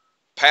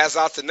 Pass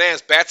out to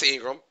Nance. Back to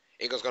Ingram.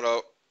 Ingram's going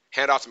to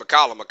hand off to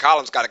McCollum.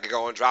 McCollum's got to get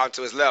going. Driving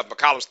to his left.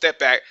 McCollum step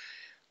back.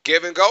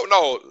 Give and go.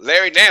 No.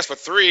 Larry Nance for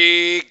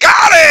three.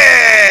 Got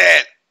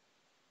it!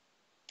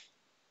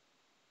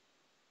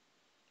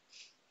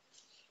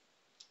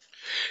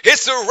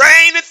 It's a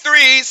rain of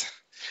threes.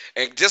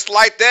 And just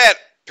like that,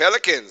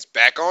 Pelicans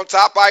back on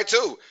top by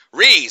two.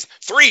 Reeves,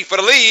 three for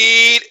the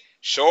lead.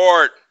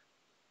 Short.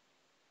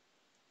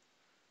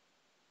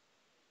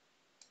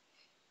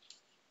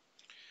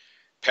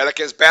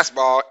 Pelicans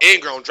basketball.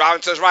 Ingram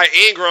driving to his right.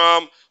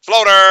 Ingram,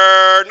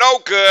 floater, no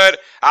good.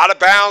 Out of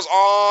bounds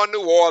on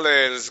New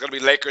Orleans. It's going to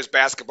be Lakers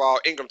basketball.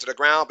 Ingram to the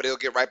ground, but he'll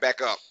get right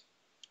back up.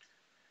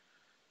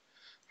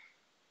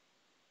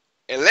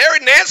 And Larry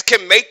Nance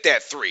can make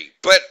that three,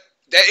 but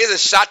that is a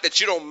shot that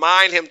you don't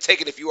mind him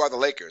taking if you are the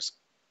Lakers.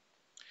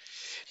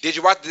 Did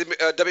you watch the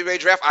WNBA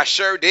draft? I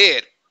sure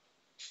did.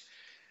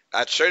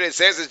 I sure did.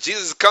 Says that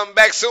Jesus is coming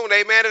back soon.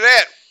 Amen to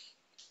that.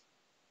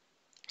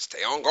 Stay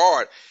on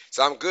guard.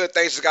 So I'm good.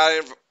 Thanks. Just got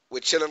in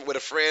with chilling with a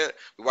friend.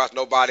 We watched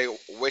Nobody,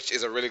 which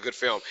is a really good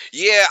film.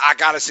 Yeah, I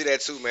gotta see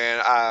that too,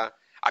 man.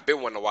 I've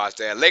been wanting to watch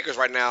that. Lakers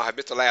right now have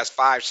missed the last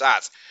 5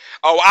 shots.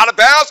 Oh, out of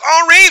bounds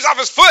on Reeves off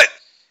his foot.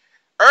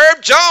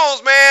 Herb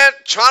Jones, man,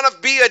 trying to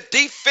be a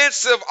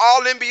defensive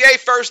All-NBA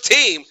first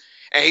team,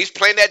 and he's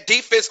playing that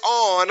defense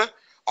on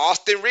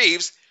Austin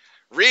Reeves.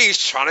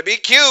 Reeves trying to be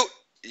cute.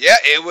 Yeah,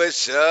 it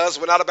was just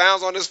went out of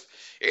bounds on this.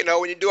 You know,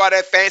 when you do all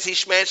that fancy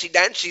schmancy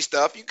dancey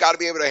stuff, you got to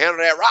be able to handle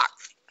that rock.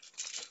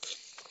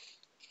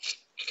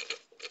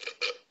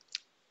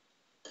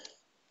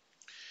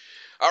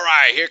 All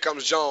right, here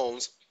comes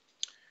Jones.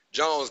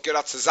 Jones get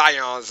up to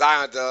Zion.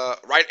 Zion, the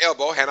right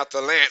elbow, hand up to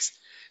Lance.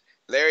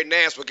 Larry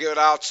Nance will give it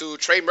out to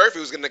Trey Murphy,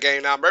 who's getting the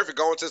game now. Murphy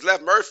going to his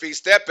left. Murphy,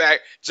 step back,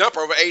 jump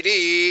over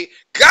AD.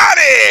 Got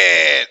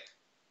it!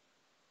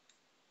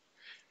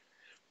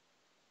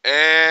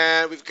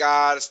 And we've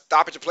got a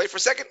stoppage of play for a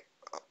second.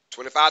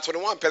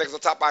 25-21. Pelicans on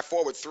top by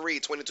 4 with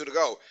 3:22 to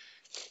go.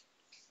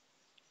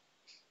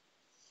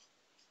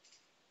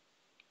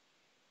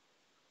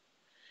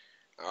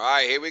 All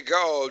right, here we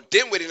go.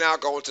 Dinwiddie now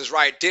going to his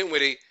right.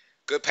 Dinwiddie,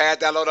 good pass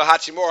down low to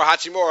Hachimura.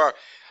 Hachimura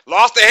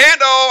lost the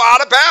handle,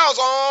 out of bounds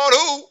on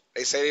who?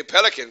 They say the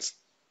Pelicans.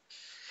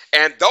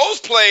 And those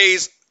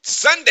plays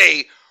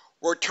Sunday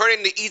were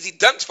turning to easy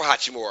dunks for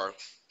Hachimura.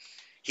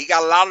 He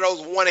got a lot of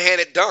those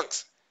one-handed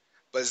dunks.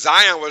 But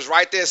Zion was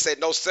right there, said,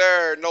 no,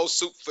 sir, no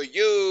soup for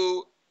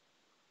you.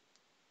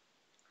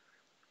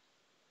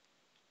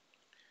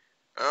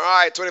 All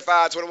right,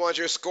 25-21 is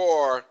your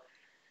score.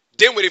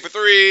 Dinwiddie for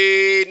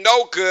three,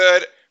 no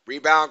good.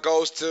 Rebound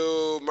goes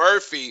to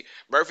Murphy.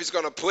 Murphy's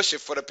going to push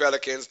it for the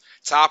Pelicans.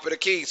 Top of the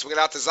key, swing it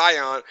out to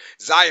Zion.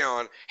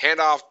 Zion,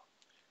 handoff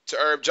to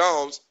Herb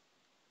Jones.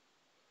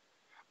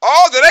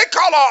 Oh, did they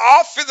call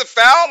an offensive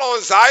foul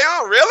on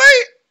Zion?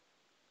 Really?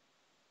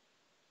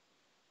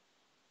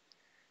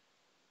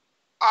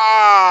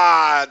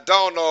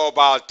 Don't know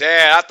about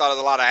that. I thought it was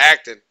a lot of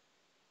acting.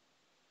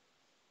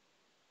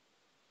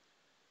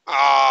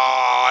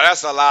 Oh,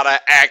 that's a lot of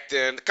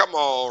acting. Come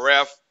on,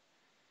 ref.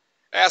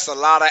 That's a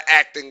lot of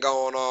acting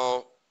going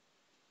on.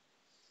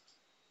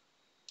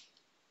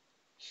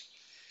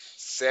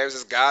 Sam's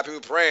just God,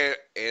 people praying.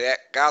 And that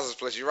Gaza's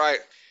place, you're right.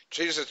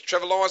 Trader says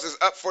Trevor Lawrence is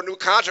up for a new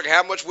contract.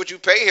 How much would you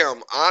pay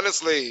him?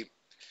 Honestly,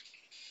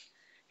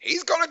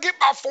 he's gonna get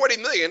about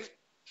 $40 million.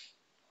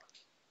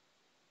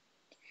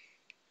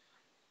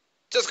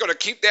 Just gonna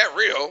keep that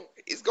real.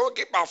 He's gonna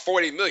get about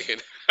 $40 million.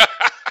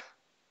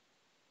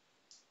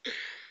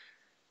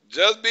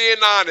 Just being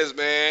honest,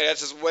 man.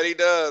 That's just what he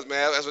does,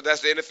 man.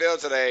 That's the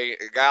NFL today.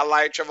 A guy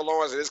like Trevor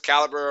Lawrence, this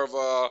caliber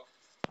of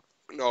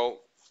you know,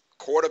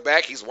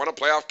 quarterback. He's won a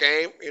playoff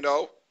game. You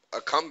know, a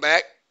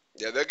comeback.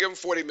 Yeah, they'll give him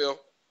 40 mil.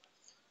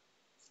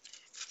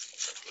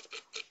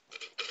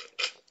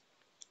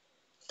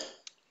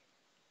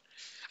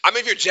 I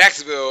mean, if you're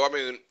Jacksonville, I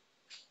mean,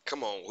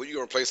 come on, who you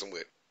gonna replace him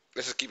with?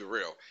 Let's just keep it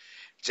real.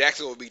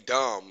 Jacksonville would be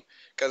dumb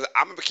because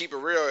I'm gonna keep it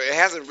real. It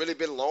hasn't really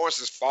been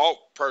Lawrence's fault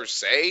per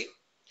se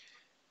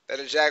that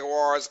the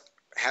Jaguars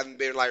haven't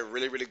been like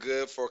really, really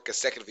good for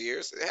consecutive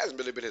years. It hasn't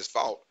really been his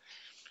fault.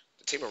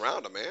 The team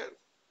around him, man.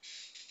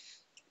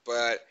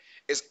 But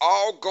it's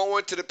all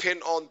going to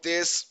depend on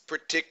this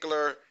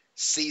particular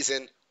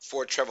season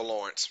for Trevor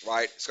Lawrence,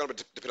 right? It's going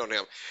to depend on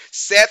him.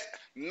 Seth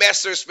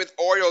Messersmith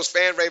Orioles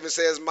fan Raven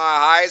says, my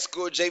high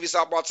school JV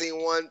softball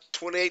team won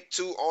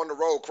 28-2 on the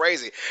road.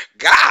 Crazy.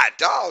 God,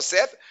 dog,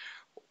 Seth.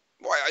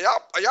 Boy,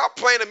 are y'all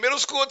playing a middle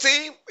school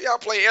team? Are y'all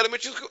playing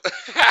elementary school?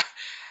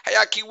 How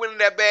y'all keep winning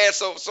that bad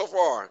so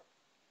far?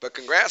 But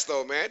congrats,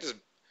 though, man. Just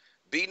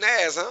beating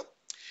ass, huh?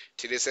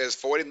 TD says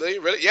 40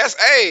 million. Really? Yes.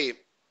 Hey,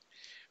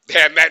 they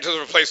had Mac Jones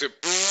replacement.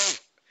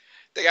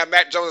 They got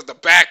Mac Jones as the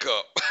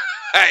backup.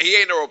 He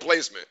ain't no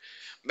replacement.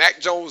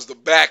 Mac Jones the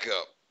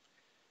backup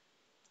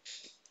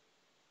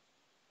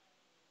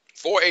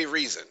for a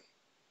reason.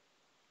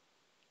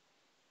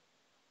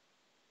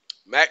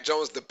 Mac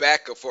Jones the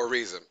backup for a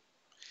reason.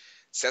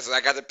 Says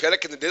I got the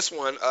Pelicans in this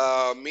one.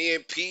 Me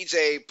and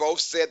PJ both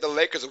said the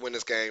Lakers will win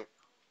this game.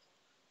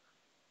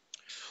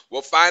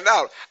 We'll find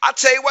out. I'll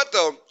tell you what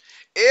though,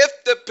 if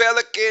the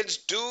Pelicans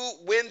do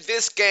win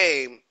this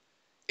game,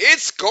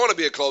 it's going to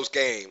be a close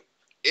game.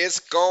 It's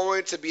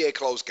going to be a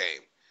close game.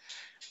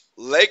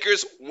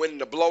 Lakers win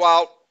the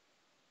blowout.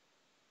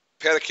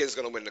 Pelicans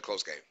going to win the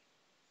close game.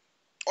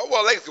 Oh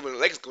well, Lakers can win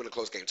the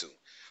close game too.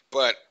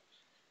 But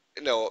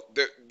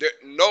there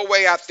no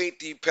way I think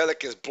the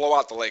Pelicans blow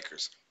out the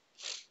Lakers.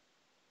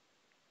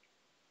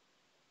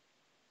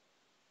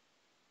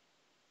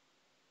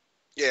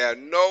 Yeah,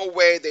 no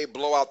way they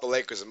blow out the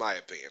Lakers in my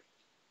opinion.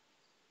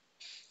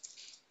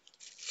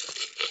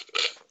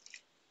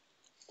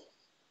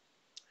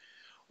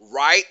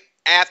 Right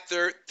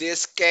after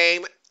this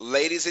game,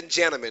 ladies and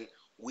gentlemen,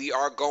 we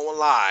are going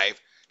live.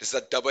 This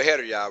is a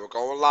doubleheader, y'all. We're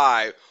going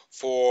live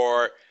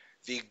for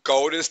the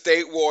Golden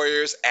State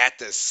Warriors at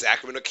the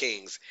Sacramento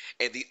Kings.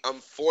 And the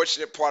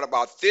unfortunate part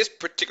about this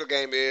particular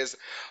game is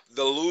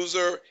the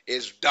loser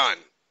is done.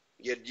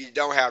 You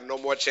don't have no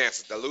more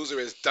chances. The loser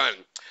is done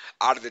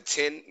out of the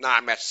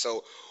 10-9 match.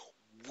 So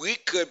we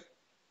could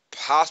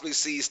possibly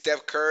see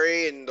Steph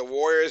Curry and the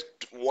Warriors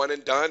one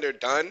and done. They're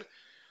done.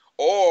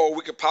 Or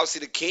we could probably see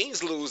the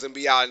Kings lose and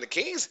be out. And the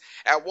Kings,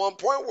 at one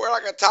point, were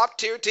like a top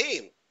tier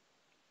team.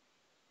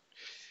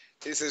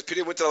 He says,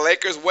 Peter went to the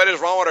Lakers. What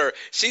is wrong with her?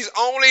 She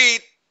only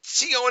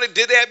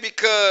did that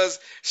because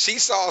she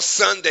saw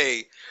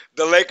Sunday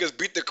the Lakers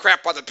beat the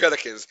crap out of the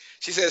Pelicans.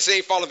 She said she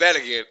ain't falling that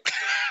again.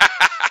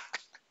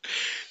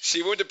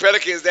 She went to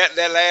Pelicans that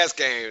last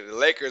game. The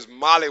Lakers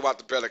mollywopped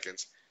the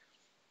Pelicans.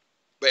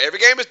 But every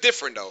game is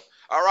different, though.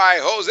 All right,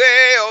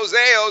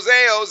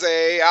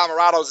 Jose.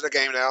 Alvarado's in the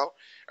game now.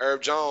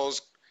 Herb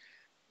Jones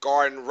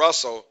guarding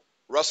Russell.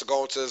 Russell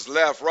going to his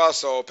left.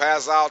 Russell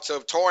pass out to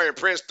Torian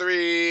Prince.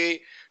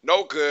 Three.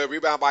 No good.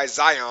 Rebound by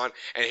Zion.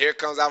 And here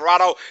comes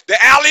Alvarado. The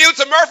alley-oop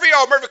to Murphy.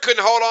 Oh, Murphy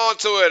couldn't hold on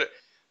to it.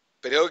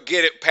 But he'll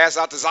get it. Pass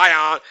out to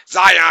Zion.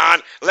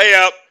 Zion.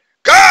 Layup.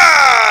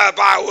 Good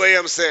by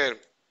Williamson.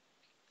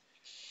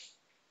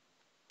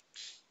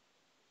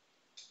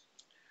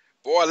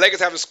 Boy, Lakers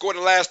haven't scored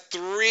in the last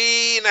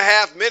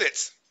 3.5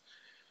 minutes.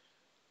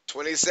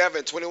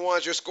 27-21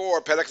 is your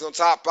score. Pelicans on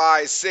top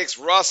by 6.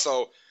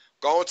 Russell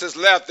going to his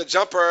left. The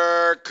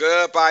jumper.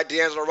 Good by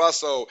D'Angelo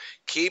Russell.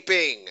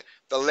 Keeping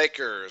the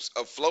Lakers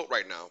afloat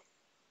right now.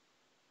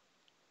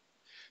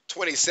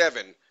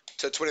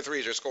 27-23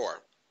 is your score.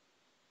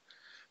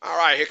 All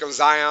right, here comes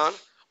Zion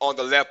on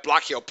the left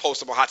block. He'll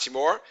post him on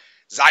Hachimura.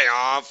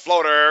 Zion,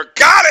 floater.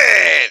 Got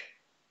it!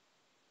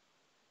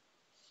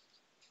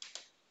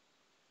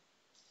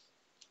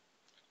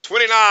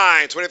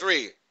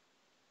 29-23.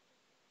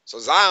 So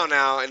Zion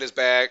now in his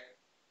bag.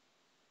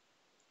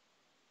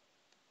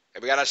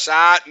 And we got a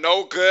shot.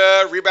 No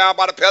good. Rebound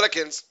by the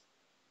Pelicans.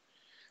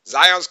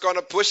 Zion's going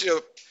to push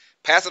it.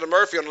 Pass it to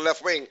Murphy on the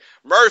left wing.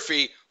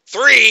 Murphy,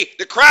 three.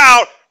 The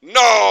crowd.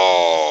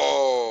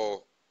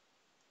 No.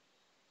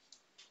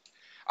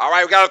 All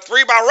right, we got a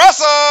three by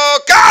Russell.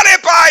 Got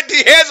it by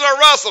D'Angelo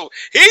Russell.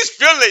 He's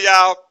feeling it,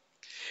 y'all.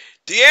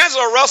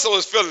 D'Angelo Russell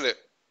is feeling it.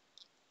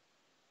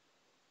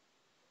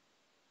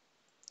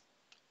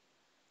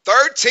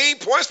 13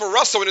 points for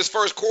Russell in his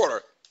first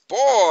quarter.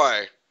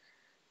 Boy.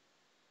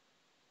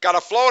 Got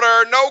a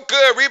floater. No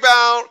good.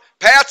 Rebound.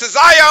 Pass to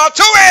Zion.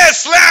 Two-in.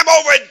 Slam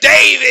over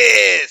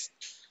Davis.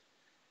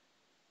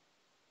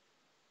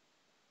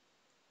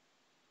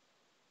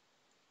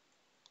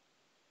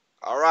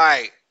 All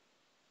right.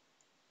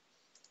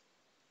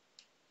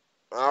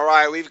 All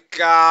right. We've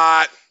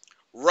got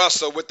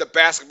Russell with the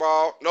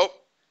basketball. Nope.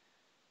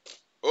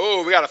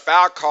 Oh, we got a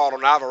foul called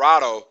on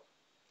Alvarado.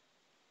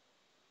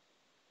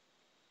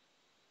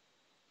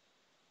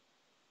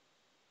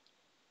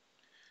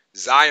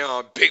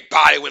 Zion, big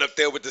body, went up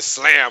there with the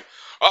slam.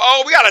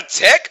 Uh-oh, we got a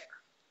tech?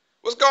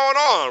 What's going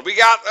on? We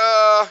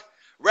got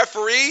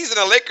referees and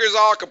the Lakers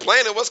all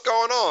complaining. What's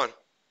going on?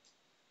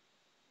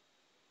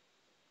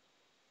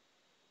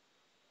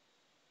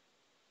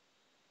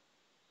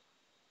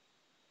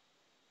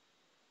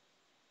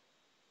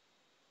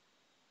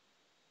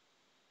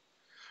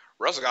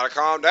 Russell got to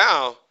calm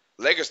down.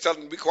 Lakers tell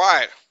him to be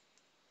quiet.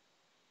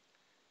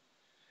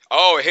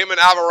 Oh, him and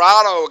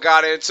Alvarado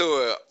got into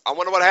it. I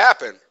wonder what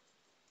happened.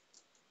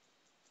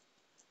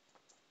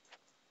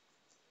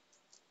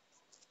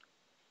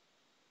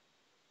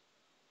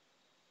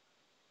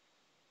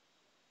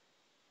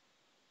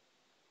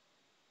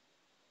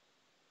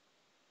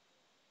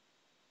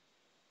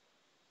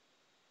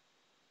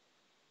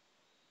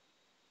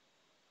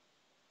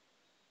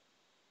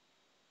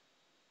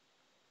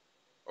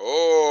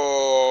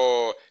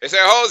 Oh, they said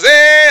Jose,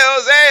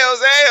 Jose,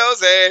 Jose,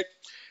 Jose.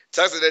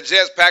 Texas, the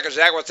Jets, Packers,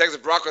 Jaguars, Texas,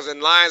 Broncos,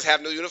 and Lions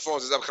have new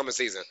uniforms this upcoming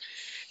season.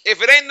 If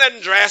it ain't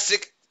nothing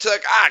drastic,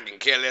 Tuck, I can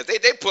care less. They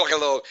put like a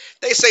little,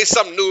 they say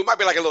something new. It might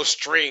be like a little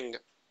string.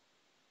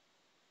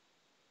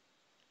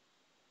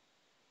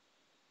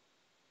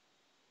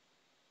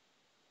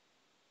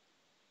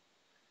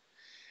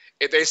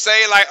 If they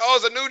say like, oh,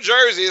 it's a new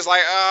jersey, it's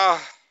like,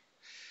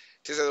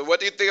 she said, what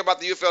do you think about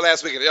the UFL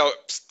last weekend? Yo,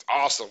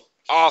 awesome,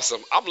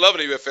 awesome. I'm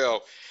loving the UFL.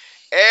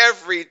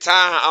 Every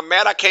time, I'm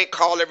mad I can't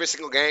call every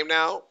single game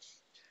now.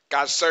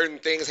 Got certain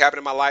things happening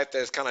in my life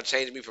that's kind of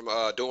changed me from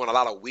doing a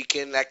lot of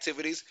weekend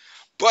activities.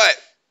 But,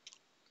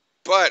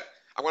 but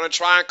I'm gonna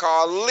try and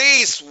call at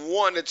least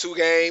 1 to 2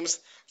 games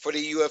for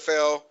the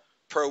UFL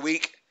per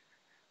week.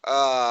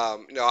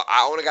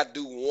 I only got to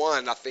do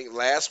one, I think,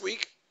 last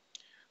week.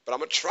 But I'm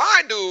gonna try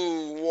and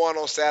do one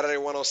on Saturday,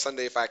 one on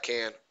Sunday if I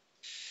can.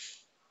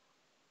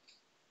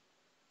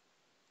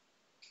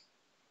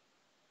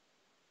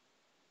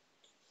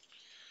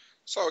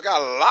 So we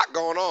got a lot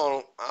going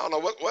on. I don't know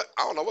what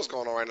I don't know what's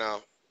going on right now.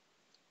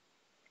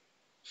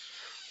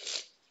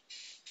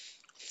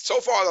 So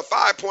far, the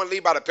 5 point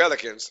lead by the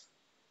Pelicans.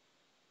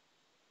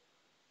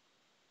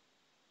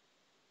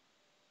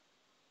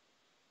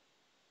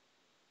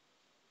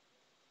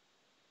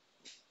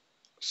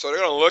 So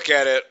they're gonna look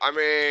at it. I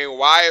mean,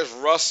 why is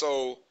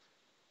Russell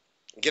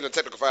getting a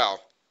technical foul?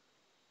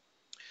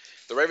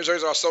 The Ravens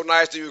jerseys are so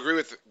nice. Do you agree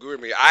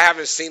with me? I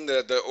haven't seen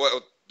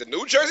the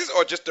new jerseys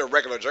or just the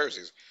regular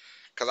jerseys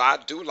because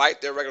I do like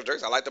their regular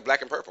jerseys. I like the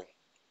black and purple.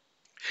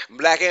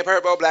 Black and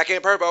purple, black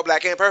and purple,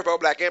 black and purple,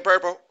 black and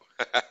purple.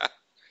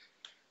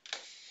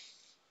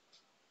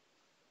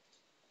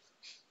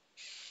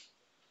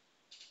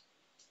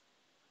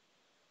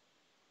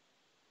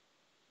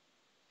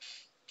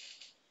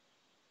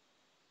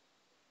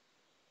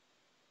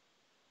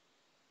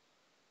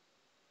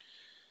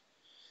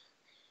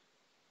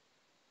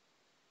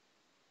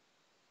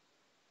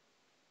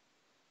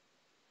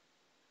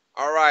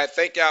 All right,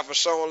 thank y'all for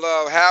showing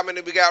love. How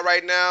many we got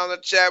right now in the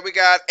chat? We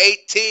got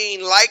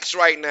 18 likes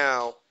right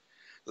now.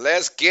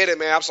 Let's get it,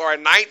 man. I'm sorry,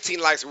 19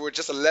 likes. We were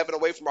just 11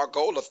 away from our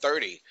goal of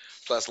 30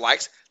 plus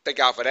likes. Thank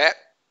y'all for that.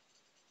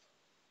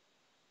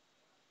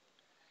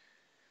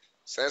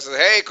 Sam says,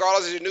 hey,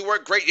 Carlos, is your new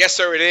work great? Yes,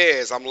 sir, it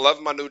is. I'm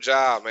loving my new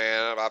job,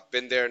 man. I've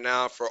been there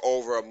now for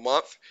over a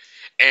month,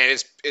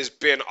 and it's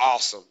been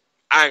awesome.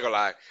 I ain't gonna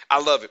lie. I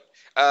love it.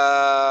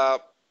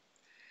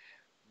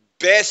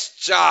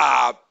 Best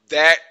job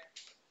that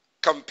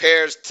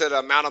compares to the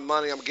amount of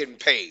money I'm getting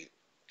paid.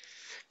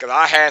 Because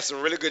I had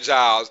some really good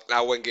jobs and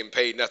I wasn't getting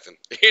paid nothing.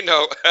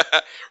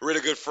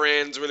 Really good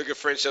friends, really good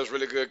friendships,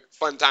 really good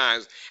fun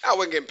times. I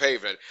wasn't getting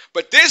paid for it.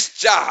 But this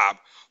job,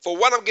 for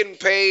what I'm getting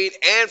paid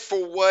and for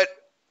what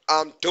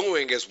I'm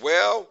doing as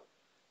well,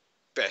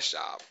 best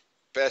job.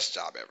 Best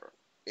job ever.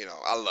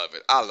 I love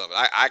it. I love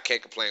it. I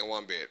can't complain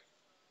one bit.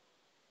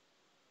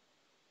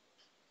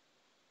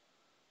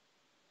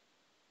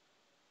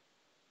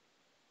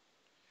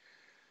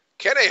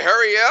 Can they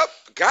hurry up?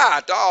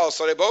 God, dog.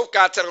 So they both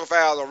got technical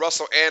fouls on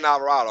Russell and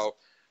Alvarado.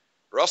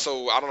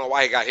 Russell, I don't know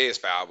why he got his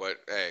foul, but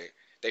hey,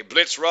 they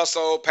blitz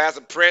Russell, pass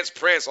to Prince,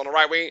 Prince on the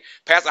right wing,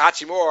 pass to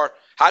Hachimura,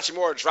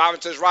 Hachimura driving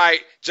to his right,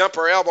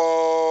 jumper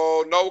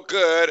elbow, no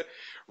good.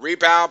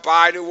 Rebound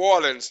by New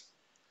Orleans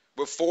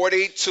with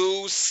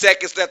 42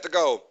 seconds left to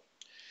go.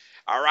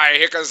 All right,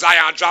 here comes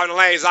Zion driving the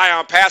lane.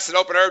 Zion passing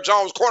open. Herb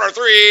Jones, corner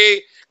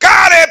three.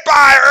 Got it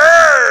by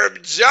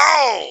Herb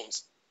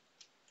Jones.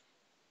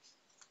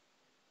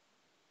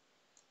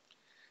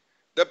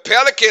 The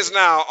Pelicans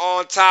now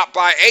on top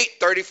by 8,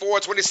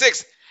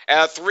 34-26.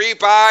 And a three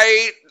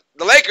by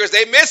the Lakers.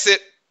 They miss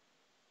it.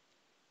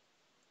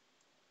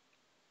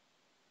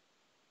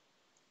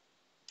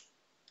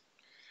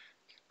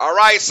 All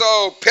right,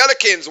 so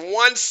Pelicans,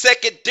 1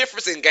 second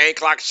difference in game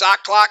clock,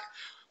 shot clock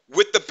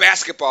with the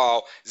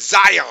basketball.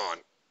 Zion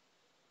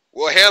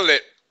will handle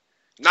it.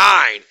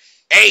 9,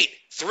 8,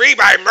 3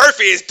 by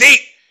Murphy is deep.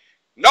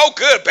 No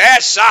good,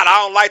 bad shot.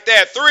 I don't like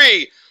that.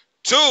 3,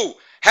 2,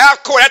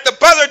 half court at the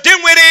buzzer.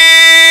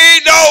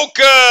 Dinwiddie, no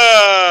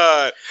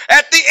good.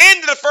 At the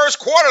end of the first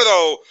quarter,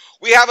 though,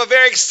 we have a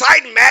very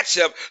exciting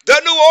matchup. The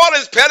New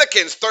Orleans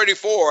Pelicans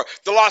 34,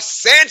 the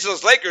Los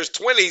Angeles Lakers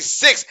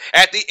 26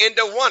 at the end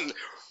of one.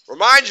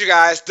 Remind you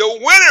guys, the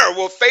winner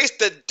will face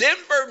the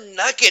Denver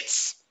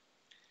Nuggets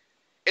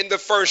in the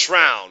first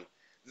round.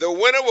 The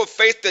winner will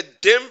face the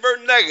Denver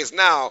Nuggets.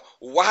 Now,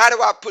 why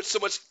do I put so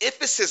much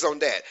emphasis on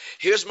that?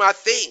 Here's my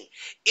thing.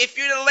 If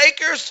you're the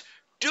Lakers,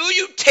 do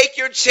you take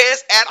your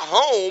chance at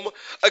home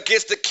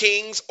against the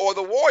Kings or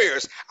the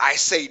Warriors? I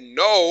say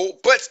no,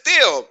 but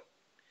still,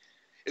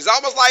 It's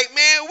almost like,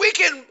 man, we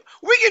can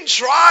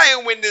try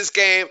and win this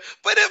game,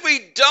 but if we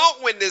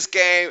don't win this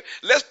game,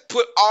 let's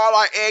put all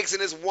our eggs in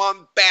this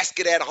one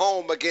basket at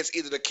home against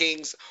either the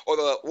Kings or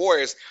the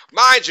Warriors.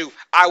 Mind you,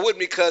 I wouldn't,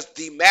 because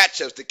the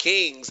matchups, the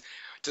Kings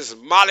just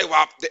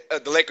mollywop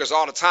the Lakers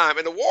all the time,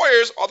 and the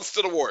Warriors are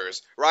still the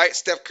Warriors, right?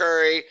 Steph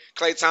Curry,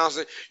 Klay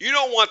Thompson. You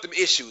don't want them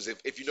issues,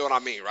 if you know what I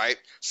mean, right?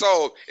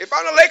 So if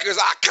I'm the Lakers,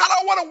 I kind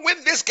of want to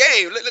win this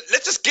game.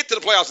 Let's just get to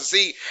the playoffs and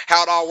see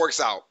how it all works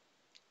out.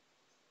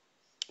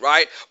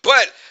 Right?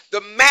 But the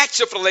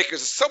matchup for the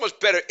Lakers is so much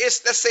better.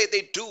 Let's say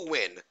they do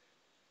win.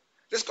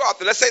 Let's go out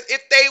there. Let's say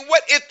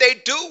what if they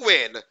do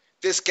win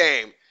this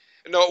game?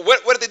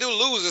 What if they do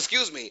lose,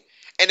 excuse me,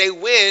 and they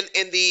win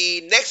in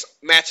the next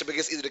matchup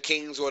against either the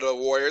Kings or the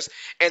Warriors,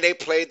 and they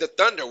play the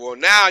Thunder. Well,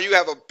 now you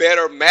have a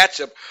better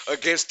matchup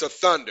against the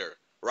Thunder,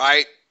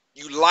 right?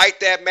 You like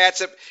that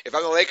matchup. If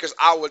I'm the Lakers,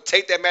 I would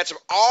take that matchup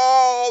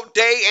all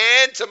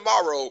day and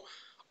tomorrow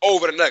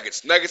over the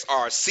Nuggets. Nuggets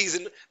are a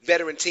seasoned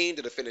veteran team,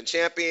 the defending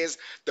champions,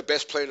 the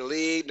best player in the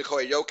league,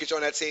 Nikola Jokic on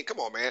that team. Come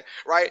on, man,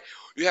 right?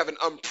 You have an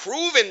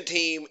unproven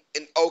team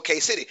in OK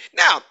City.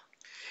 Now,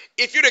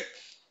 if you're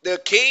the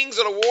Kings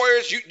or the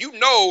Warriors, you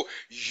know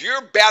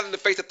you're battling to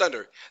face the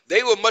Thunder.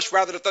 They would much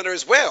rather the Thunder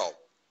as well.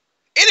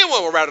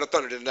 Anyone would rather the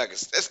Thunder than the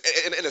Nuggets.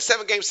 In a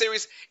 7-game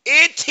series,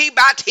 T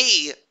by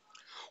T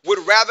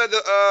would rather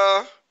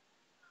the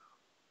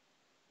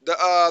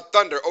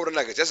Thunder over the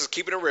Nuggets. That's just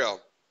keeping it real.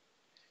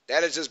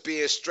 That is just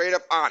being straight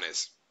up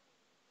honest.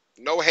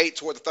 No hate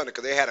toward the Thunder,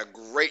 because they had a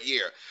great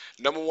year.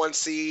 Number 1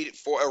 seed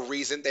for a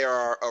reason. They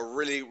are a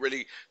really,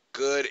 really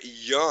good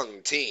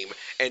young team.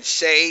 And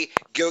Shai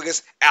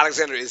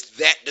Gilgeous-Alexander is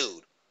that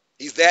dude.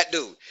 He's that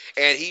dude.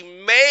 And he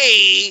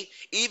may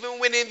even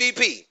win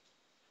MVP.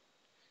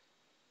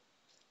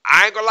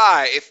 I ain't gonna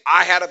lie. If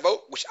I had a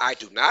vote, which I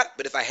do not,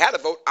 but if I had a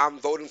vote, I'm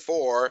voting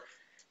for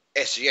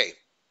SGA.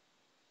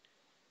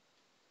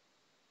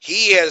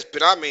 He has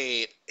been,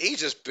 he's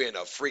just been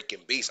a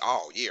freaking beast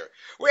all year.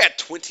 We're at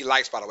 20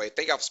 likes, by the way.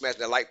 Thank y'all for smashing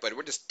that like button.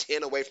 We're just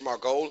 10 away from our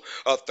goal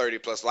of 30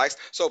 plus likes.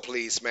 So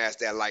please smash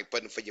that like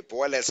button for your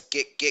boy. Let's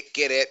get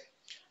it.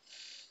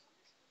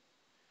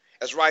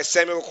 That's right,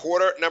 Samuel,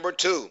 quarter number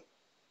 2.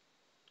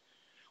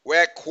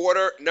 We're at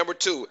quarter number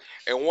 2.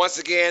 And once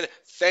again,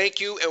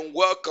 thank you and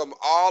welcome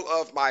all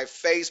of my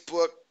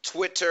Facebook,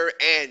 Twitter,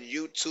 and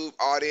YouTube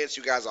audience.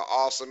 You guys are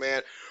awesome,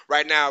 man.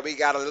 Right now, we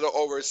got a little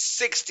over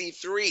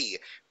 63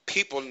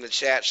 people in the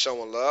chat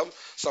showing love,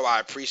 so I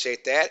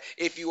appreciate that.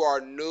 If you are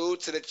new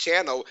to the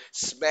channel,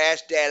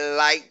 smash that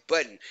like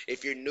button.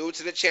 If you're new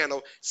to the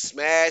channel,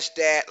 smash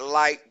that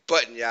like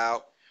button,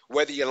 y'all.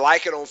 Whether you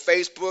like it on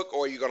Facebook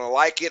or you're going to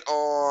like it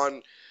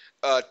on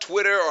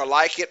Twitter or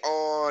like it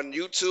on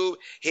YouTube,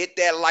 hit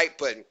that like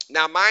button.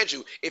 Now, mind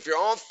you, if you're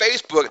on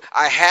Facebook,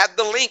 I have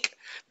the link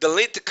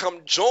to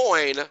come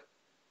join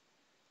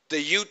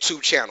the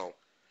YouTube channel.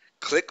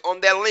 Click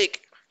on that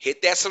link,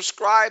 hit that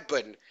subscribe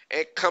button,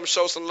 and come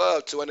show some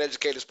love to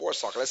Uneducated Sports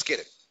Talk. Let's get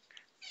it.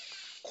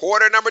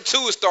 Quarter number 2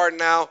 is starting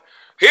now.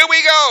 Here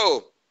we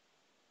go.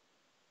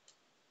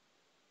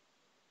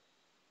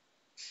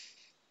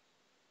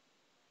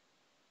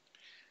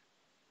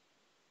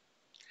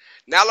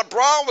 Now,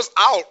 LeBron was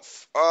out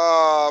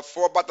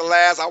for about the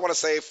last, I want to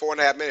say,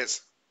 4.5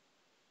 minutes.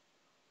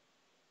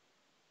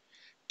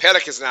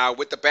 Pelicans now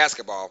with the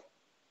basketball.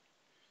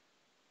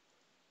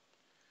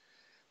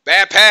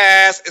 Bad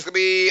pass. It's going to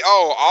be,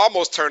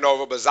 almost turned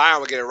over, but Zion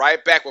will get it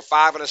right back with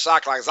 5 on the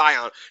shot clock.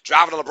 Zion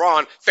driving to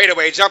LeBron.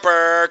 Fadeaway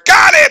jumper.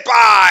 Got it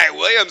by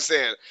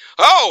Williamson.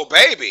 Oh,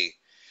 baby.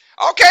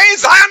 Okay,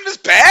 Zion in his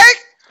bag?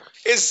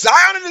 Is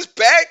Zion in his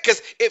bag?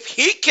 Because if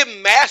he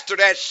can master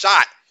that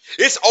shot,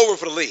 it's over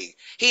for the league.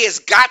 He has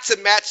got to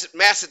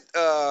master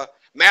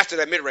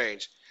that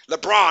mid-range.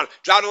 LeBron,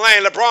 driving the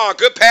lane. LeBron,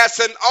 good pass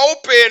and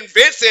open.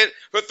 Vincent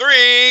for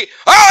 3.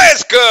 Oh,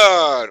 it's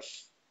good.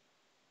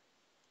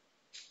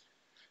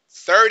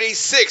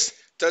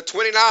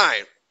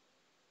 36-29.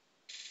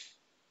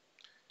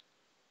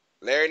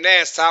 Larry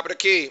Nance, top of the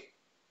key.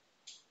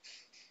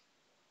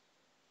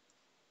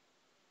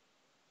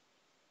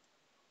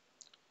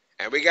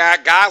 And we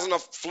got guys on the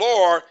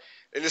floor,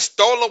 and it's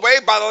stolen away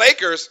by the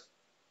Lakers.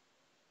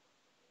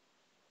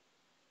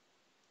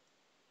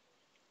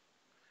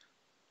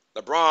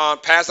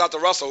 LeBron passed out to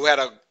Russell, who had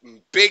a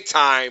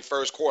big-time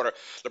first quarter.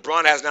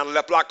 LeBron has now the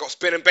left block,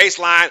 spinning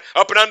baseline,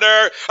 up and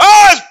under.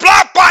 Oh, it's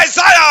blocked by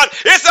Zion.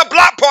 It's a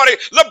block party.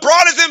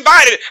 LeBron is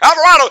invited.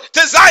 Alvarado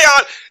to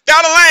Zion,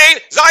 down the lane.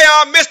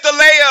 Zion missed the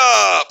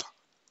layup.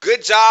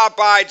 Good job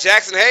by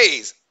Jackson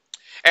Hayes.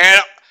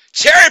 And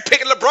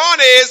cherry-picking LeBron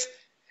is,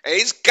 and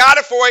he's got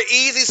it for an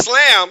easy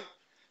slam,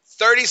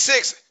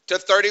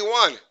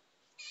 36-31.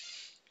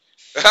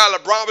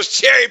 LeBron was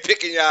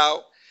cherry-picking,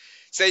 y'all.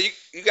 Say,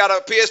 you got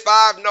a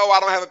PS5? No,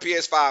 I don't have a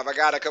PS5. I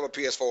got a couple of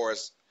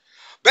PS4s.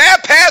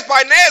 Bad pass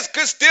by Nance.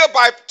 Good steal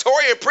by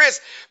Torian Prince.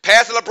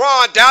 Pass to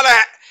LeBron. Down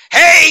to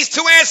Hayes.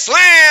 2-hand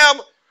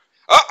slam.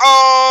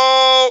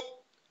 Uh-oh.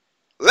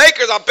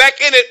 Lakers are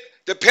back in it.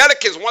 The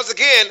Pelicans, once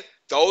again,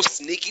 those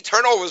sneaky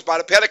turnovers by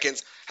the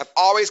Pelicans have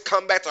always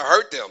come back to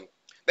hurt them.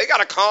 They got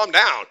to calm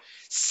down.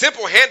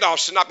 Simple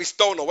handoffs should not be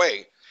stolen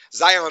away.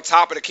 Zion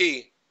top of the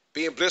key,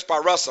 being blitzed by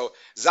Russell.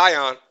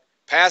 Zion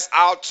pass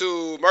out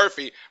to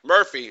Murphy.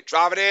 Murphy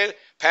drive it in.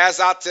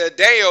 Pass out to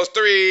Daniels.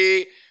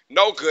 Three.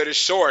 No good. It's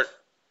short.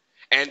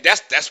 And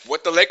that's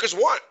what the Lakers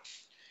want.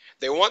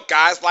 They want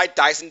guys like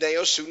Dyson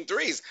Daniels shooting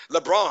threes.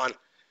 LeBron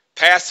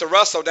pass to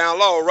Russell down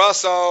low.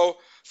 Russell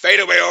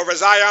fadeaway over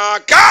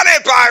Zion. Got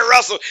it by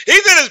Russell.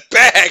 He's in his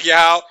bag,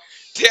 y'all.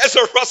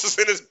 D'Angelo Russell's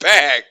in his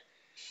bag.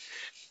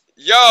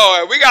 Yo,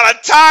 and we got a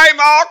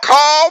timeout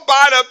call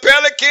by the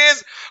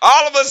Pelicans.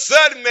 All of a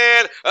sudden,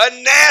 man,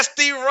 a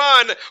nasty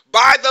run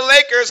by the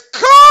Lakers.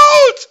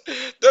 Coach!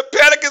 The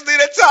Pelicans need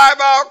a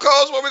timeout,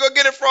 coach. Where we going to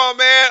get it from,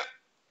 man?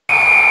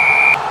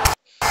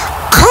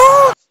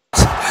 Coach!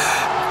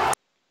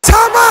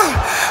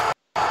 Timeout!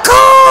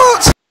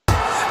 Coach!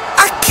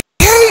 I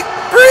can't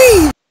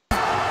breathe!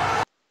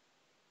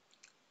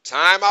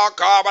 Timeout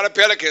call by the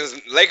Pelicans.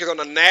 Lakers on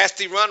a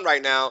nasty run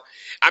right now.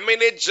 I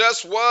mean, it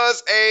just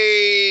was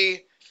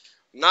a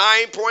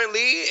 9-point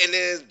lead, and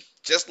then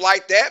just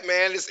like that,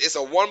 man, it's a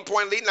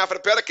 1-point lead now for the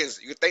Pelicans.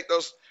 You think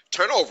those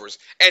turnovers.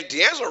 And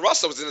D'Angelo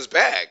Russell was in his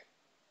bag.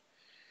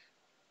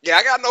 Yeah,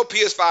 I got no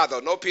PS5, though.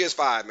 No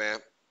PS5, man.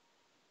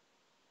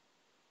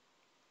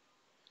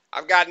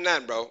 I've got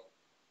none, bro.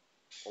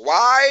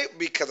 Why?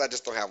 Because I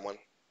just don't have one.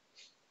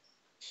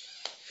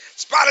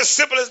 It's about as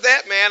simple as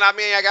that, man. I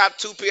mean, I got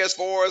two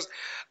PS4s.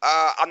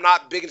 I'm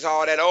not big into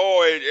all that.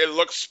 Oh, it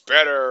looks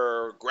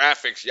better,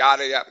 graphics,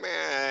 yada yada.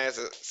 Man,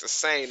 it's the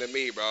same to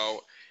me,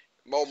 bro.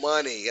 More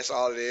money. That's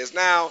all it is.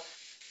 Now,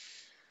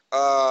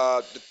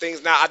 the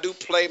things now I do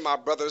play my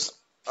brother's.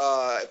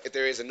 If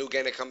there is a new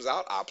game that comes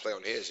out, I'll play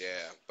on his. Yeah,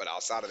 but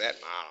outside of that,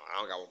 nah, I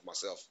don't got one for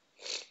myself.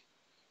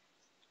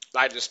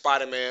 Like the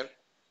Spider-Man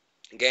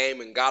game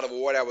and God of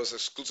War that was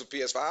exclusive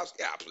PS5s.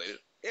 Yeah, I played it.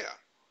 Yeah,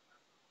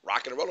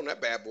 rock and roll on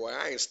that bad boy.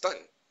 I ain't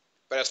stunting.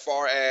 But as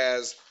far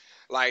as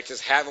like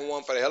just having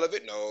one for the hell of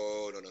it,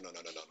 no, no, no, no, no,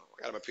 no, no.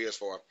 I got my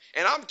PS4,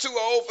 and I'm too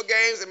old for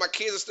games, and my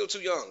kids are still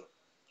too young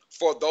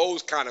for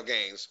those kind of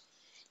games.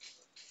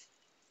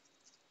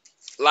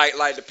 Like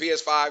the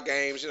PS5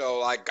 games,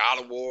 like God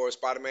of War,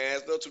 Spider Man,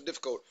 it's a little too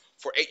difficult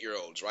for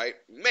 8-year-olds, right?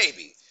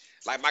 Maybe.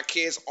 Like my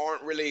kids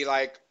aren't really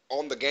like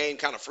on the game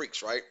kind of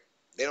freaks, right?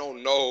 They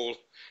don't know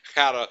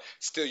how to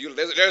still use.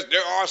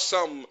 There are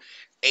some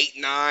 8,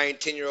 9,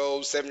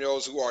 10-year-olds,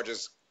 7-year-olds who are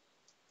just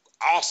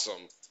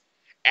awesome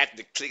at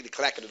the click the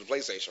clack of the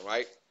PlayStation,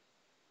 right?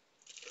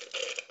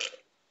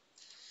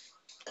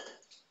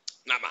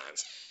 Not mine.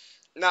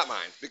 Not mine.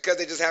 Because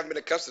they just haven't been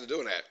accustomed to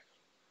doing that.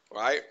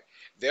 Right?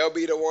 They'll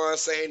be the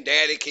ones saying,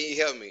 Daddy, can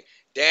you help me?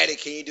 Daddy,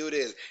 can you do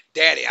this?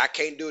 Daddy, I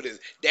can't do this.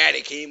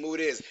 Daddy, can you move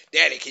this?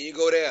 Daddy, can you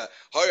go there?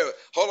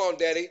 Hold on,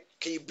 Daddy.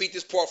 Can you beat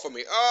this part for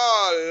me?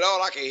 Oh,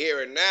 Lord, I can hear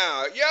it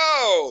now.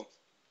 Yo,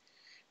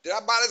 did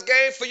I buy this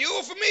game for you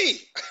or for me?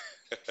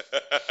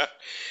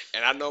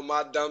 And I know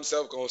my dumb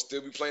self gonna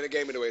still be playing the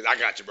game anyways. I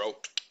got you, bro.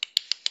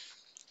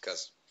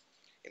 Because,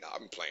 I've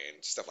been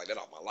playing stuff like that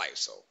all my life,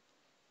 so.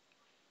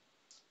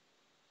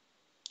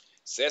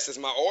 Since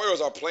my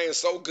Orioles are playing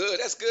so good,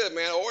 that's good,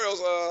 man.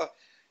 Orioles,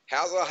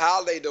 how's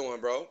Holiday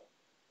doing, bro?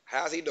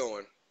 How's he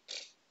doing?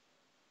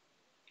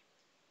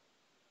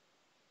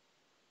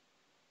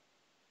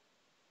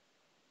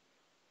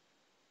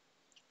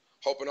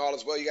 Hoping all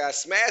is well. You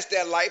guys smash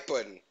that like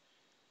button.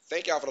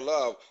 Thank y'all for the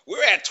love.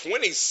 We're at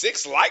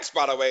 26 likes,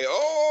 by the way.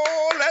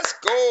 Oh, let's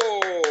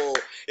go.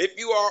 If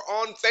you are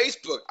on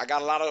Facebook, I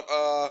got a lot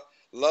of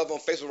love on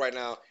Facebook right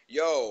now.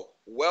 Yo,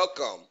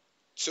 welcome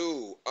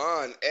to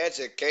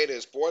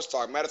Uneducated Sports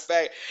Talk. Matter of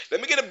fact, let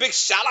me get a big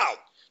shout out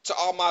to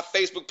all my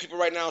Facebook people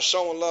right now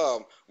showing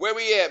love. Where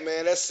we at,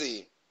 man? Let's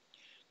see.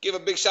 Give a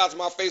big shout out to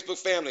my Facebook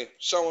family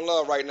showing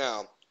love right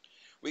now.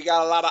 We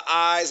got a lot of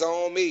eyes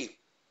on me.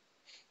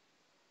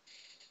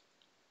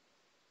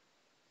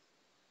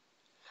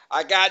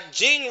 I got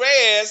Gene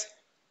Reyes,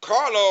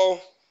 Carlo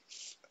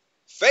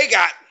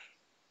Fagot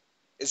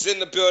is in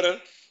the building.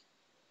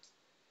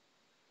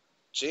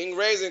 Gene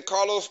Reyes and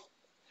Carlos.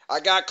 I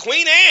got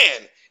Queen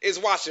Anne is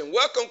watching.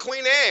 Welcome,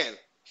 Queen Anne.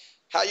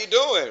 How you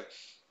doing?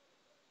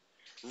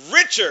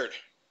 Richard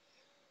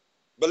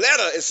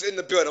Belletta is in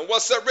the building.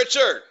 What's up,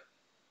 Richard?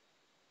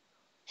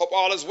 Hope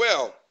all is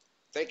well.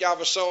 Thank y'all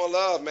for showing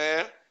love,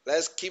 man.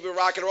 Let's keep it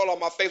rock and roll on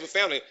my Facebook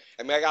family.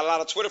 I mean, I got a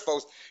lot of Twitter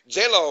folks.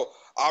 J-Lo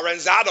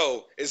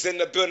Arenzado is in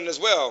the building as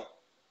well.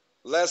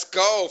 Let's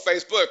go.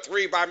 Facebook,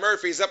 3 by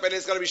Murphy's up, and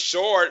it's going to be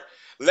short.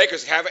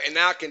 Lakers have it and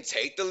now can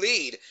take the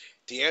lead.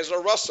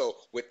 D'Angelo Russell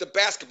with the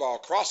basketball.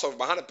 Crossover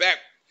behind the back.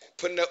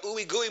 Putting the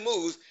ooey gooey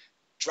moves.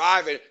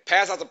 Driving.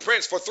 Pass out to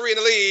Prince for 3 in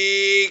the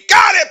lead.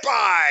 Got it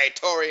by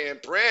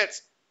Taurean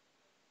Prince.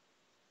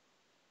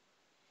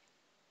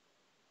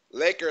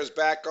 Lakers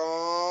back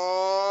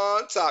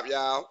on top,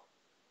 y'all.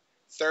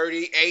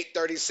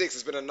 38-36.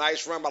 It's been a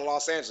nice run by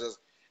Los Angeles.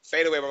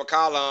 Fadeaway by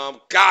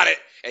McCollum. Got it.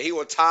 And he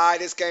will tie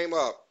this game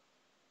up.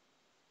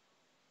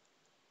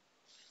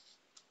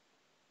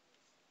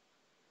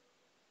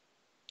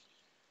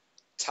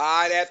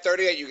 Tied at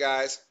 38, you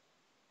guys.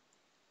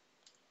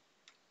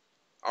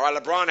 All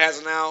right, LeBron has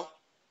it now.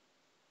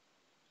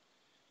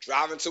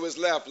 Driving to his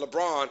left.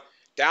 LeBron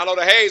down low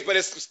to Hayes, but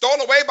it's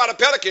stolen away by the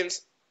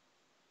Pelicans.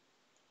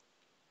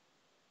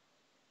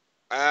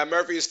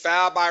 Murphy is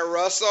fouled by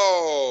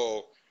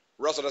Russell.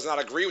 Russell does not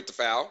agree with the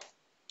foul.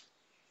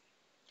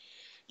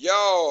 Yo,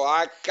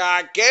 I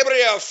got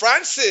Gabriel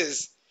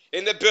Francis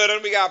in the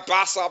building. We got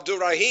Boss Abdul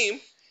Rahim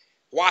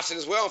watching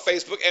as well on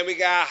Facebook. And we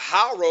got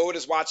How Road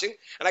is watching.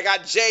 And I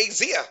got Jay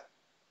Zia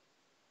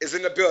is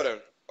in the building.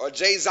 Or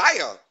Jay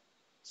Zia.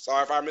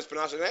 Sorry if I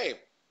mispronounced your name.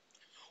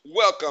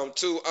 Welcome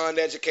to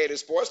Uneducated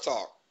Sports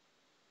Talk.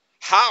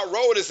 How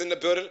Road is in the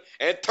building.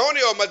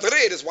 Antonio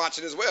Madrid is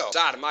watching as well.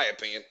 Shot, in my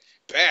opinion.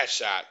 Bad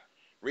shot.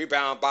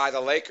 Rebound by the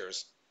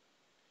Lakers.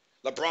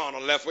 LeBron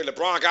on the left wing.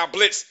 LeBron got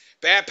blitz.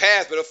 Bad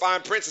pass, but he'll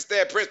find Prince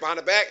instead. Prince behind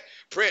the back.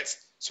 Prince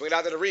swing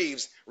out to the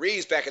Reeves.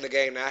 Reeves back in the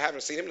game now. I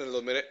haven't seen him in a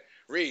little minute.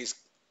 Reeves,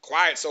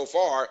 quiet so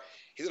far.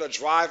 He's going to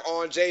drive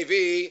on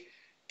JV.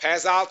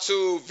 Pass out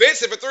to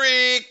Vincent for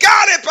three.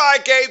 Got it by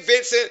Gabe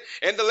Vincent.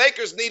 And the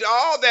Lakers need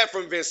all that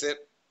from Vincent.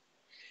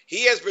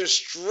 He has been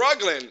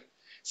struggling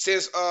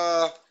since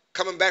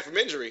coming back from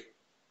injury.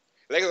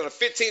 Lakers on a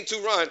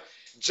 15-2 run.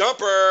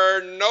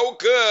 Jumper, no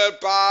good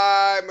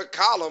by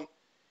McCollum.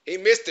 He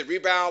missed it.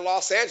 Rebound,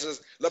 Los Angeles.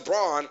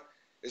 LeBron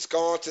is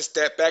going to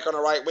step back on the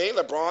right wing.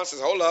 LeBron says,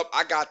 hold up,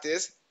 I got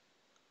this.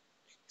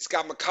 He's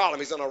got McCollum.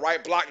 He's on the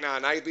right block now.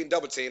 Now he's being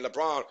double teamed.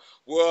 LeBron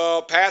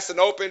will pass an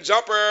open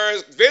jumper.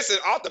 Vincent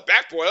off the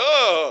backboard.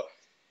 Oh,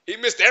 he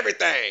missed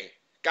everything.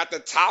 Got the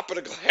top of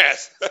the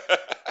glass.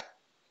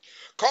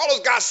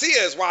 Carlos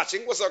Garcia is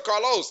watching. What's up,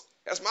 Carlos?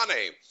 That's my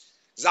name.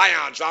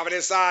 Zion driving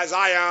inside.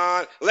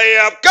 Zion.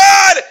 Layup.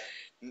 Good!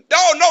 No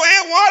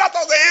and one. I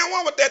thought they and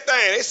one with that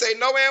thing. They say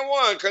no and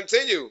one.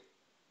 Continue.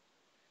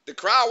 The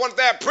crowd wants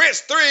that. Prince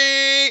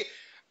three.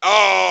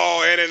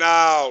 Oh, in and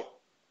out.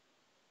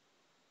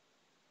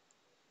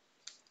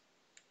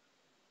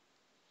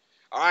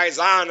 All right,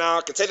 Zion now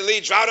can take the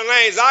lead. Driving the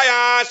lane.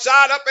 Zion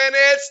shot up and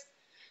it's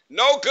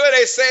no good.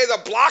 They say the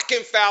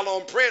blocking foul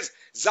on Prince.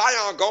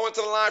 Zion going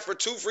to the line for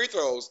 2 free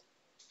throws.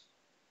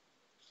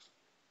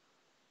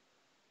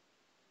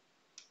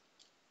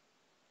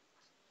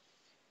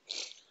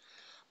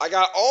 I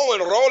got Owen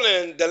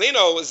Roland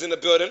Delino is in the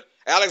building.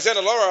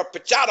 Alexander Laura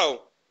Pachado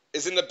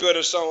is in the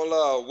building showing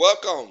love.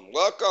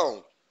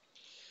 Welcome.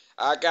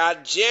 I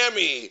got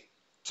Jeremy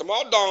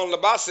Tamaldon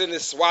Labasin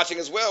is watching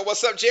as well.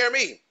 What's up,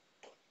 Jeremy?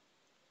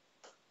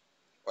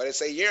 Or they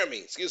say Jeremy,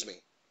 excuse me.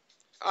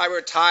 All right,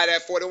 we're tied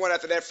at 41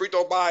 after that free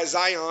throw by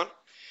Zion.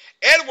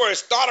 Edward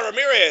Starter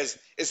Ramirez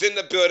is in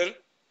the building.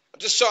 I'm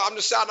just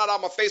shouting out all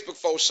my Facebook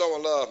folks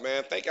showing love,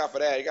 man. Thank y'all for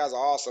that. You guys are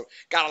awesome.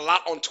 Got a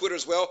lot on Twitter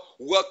as well.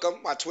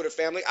 Welcome, my Twitter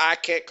family. I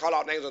can't call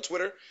out names on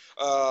Twitter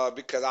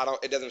because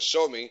it doesn't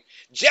show me.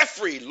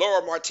 Jeffrey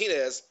Laura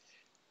Martinez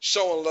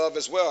showing love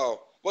as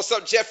well. What's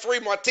up, Jeffrey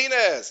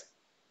Martinez?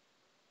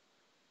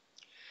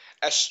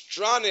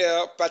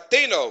 Estrania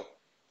Patino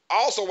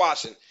also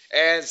watching.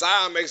 And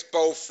Zion makes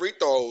both free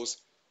throws.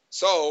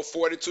 So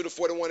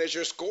 42-41 is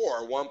your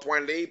score.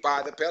 1-point lead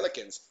by the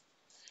Pelicans.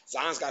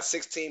 Zion's got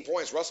 16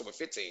 points. Russell with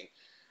 15.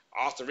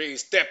 Austin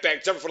Reeves, step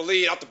back, jumper for the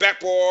lead, off the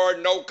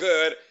backboard, no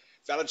good.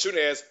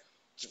 Valanciunas,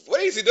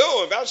 what is he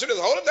doing? Valanciunas,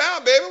 hold it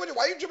down, baby.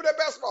 Why are you dribbling that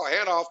basketball?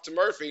 Hand off to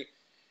Murphy.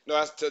 No,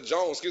 that's to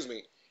Jones, excuse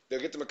me.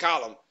 They'll get to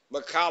McCollum.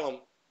 McCollum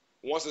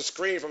wants a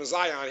screen from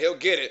Zion. He'll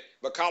get it.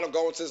 McCollum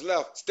going to his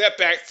left. Step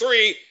back,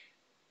 three.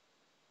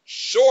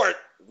 Short.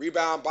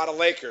 Rebound by the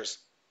Lakers.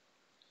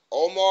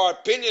 Omar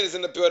Pinion is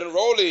in the building.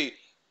 Rolly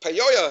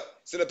Payoya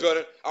is in the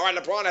building. All right,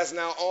 LeBron has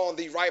now on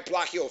the right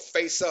block. He'll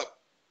face up.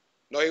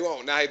 No, he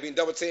won't. Now he's being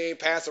double teamed.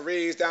 Pass to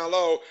Reeves down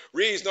low.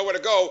 Reeves nowhere to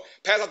go.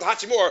 Pass out to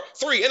Hachimura.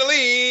 3 in the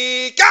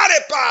lead. Got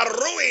it by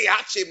Rui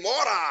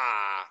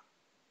Hachimura.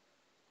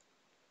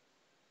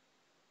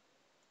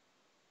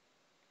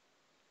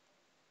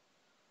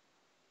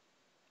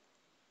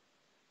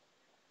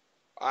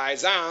 All right,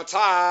 Zion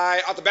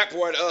tie out the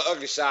backboard.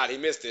 Ugly shot. He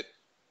missed it.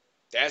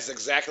 That's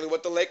exactly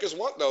what the Lakers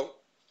want, though.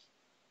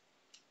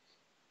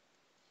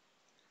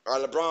 All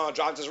right, LeBron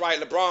dropping to his right.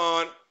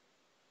 LeBron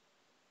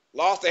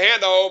lost the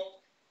handle.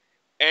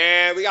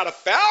 And we got a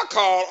foul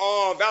call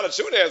on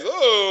Valanciunas.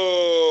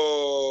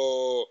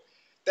 Ooh,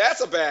 that's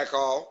a bad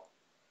call.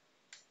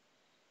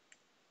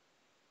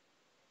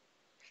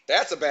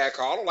 That's a bad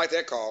call. I don't like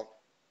that call.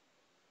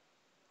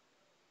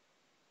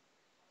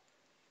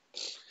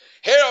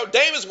 Harold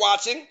Dame is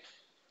watching.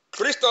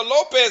 Cristo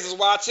Lopez is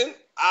watching.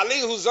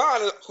 Ali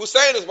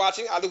Hussein is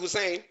watching. Ali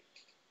Hussein.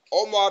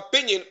 Omar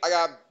Pinion. I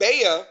got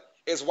Baya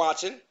is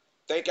watching.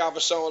 Thank y'all for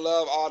showing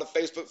love, all the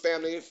Facebook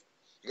family.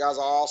 You guys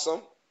are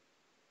awesome.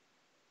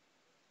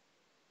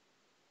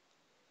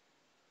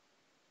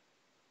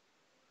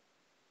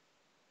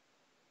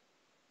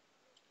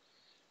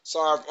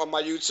 Sorry on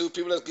my YouTube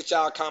people. Let's get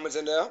y'all comments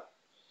in there.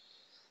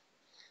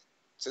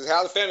 Says,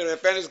 how's the family, man?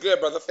 Family is good,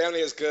 brother. Family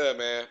is good,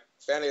 man.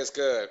 Family is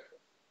good.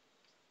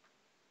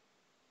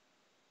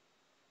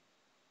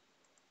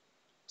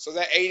 So is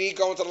that AD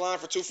going to the line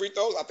for 2 free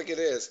throws? I think it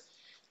is.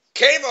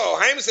 Cavo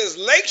Heyman says,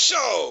 Lake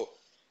Show.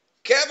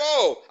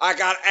 Kevo, I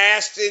got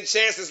Ashton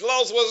Chances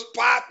Los was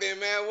popping,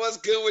 man. What's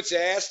good with you,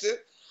 Ashton?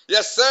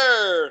 Yes,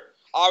 sir.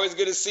 Always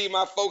good to see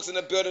my folks in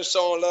the building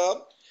showing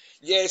love.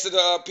 Yeah, so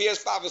the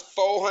PS5 is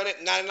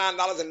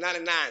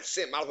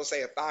 $499.99. Might as well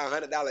say a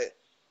 $500.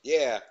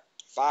 Yeah,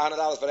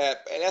 $500 for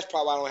that. And that's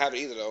probably why I don't have it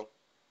either, though.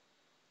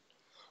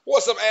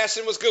 What's up,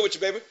 Ashton? What's good with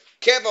you, baby?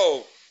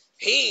 Kevo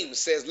Heem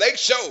says Lake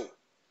Show.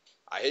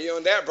 I hear you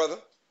on that, brother.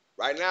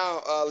 Right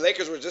now,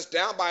 Lakers were just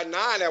down by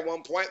 9 at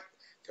one point.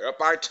 They're up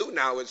by 2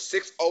 now with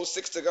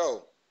 6:06 to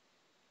go.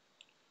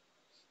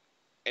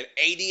 And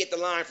AD at the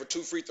line for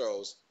 2 free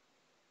throws.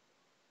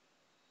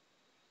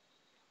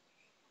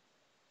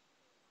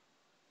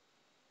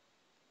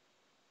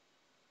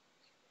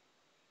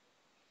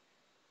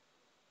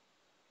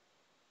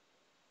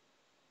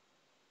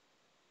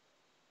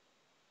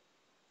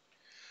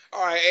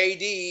 All right,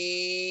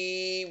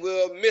 AD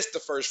will miss the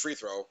first free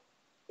throw.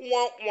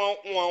 Womp, womp,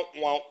 womp,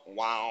 womp,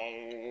 wow.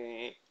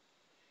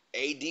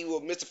 AD will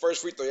miss the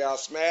first free throw, y'all.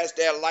 Smash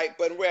that like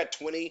button. We're at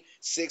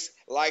 26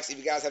 likes. If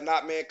you guys have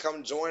not, man,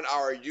 come join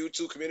our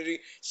YouTube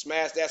community.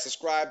 Smash that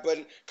subscribe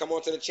button. Come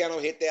on to the channel.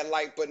 Hit that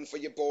like button for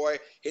your boy.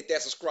 Hit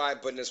that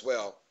subscribe button as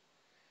well.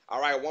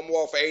 All right, one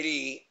more for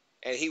AD,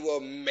 and he will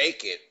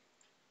make it.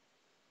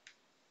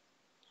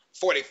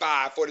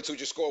 45-42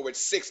 your score with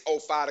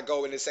 6:05 to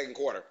go in the second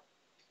quarter.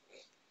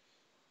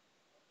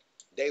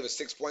 Davis,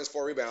 6 points,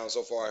 4 rebounds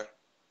so far.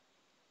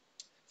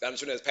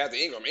 Valanciunas has passed to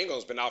Ingram.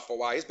 Ingram's been out for a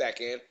while. He's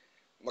back in.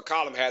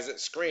 McCollum has it.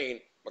 Screen.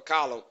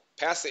 McCollum.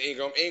 Pass to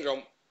Ingram.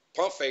 Ingram.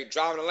 Pump fake.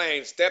 Driving the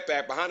lane. Step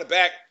back. Behind the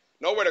back.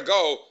 Nowhere to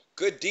go.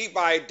 Good deep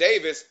by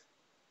Davis.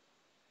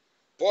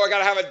 Boy, got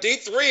to have a deep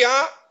three,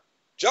 huh?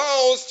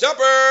 Jones.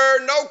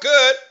 Jumper. No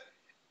good.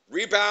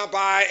 Rebound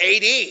by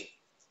AD.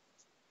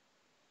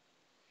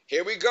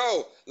 Here we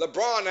go.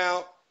 LeBron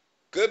now.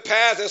 Good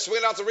pass. They're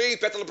swinging out to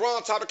Reeves. Back to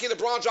LeBron. Top of the key.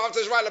 LeBron drops to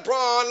his right.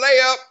 LeBron.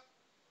 Layup.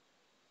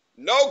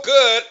 No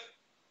good.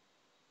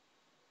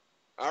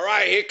 All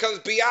right, here comes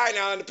B.I.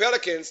 now in the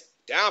Pelicans.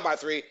 Down by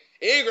 3.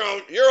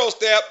 Ingram, Euro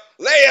step,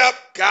 layup,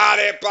 got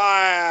it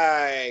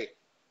by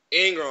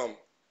Ingram.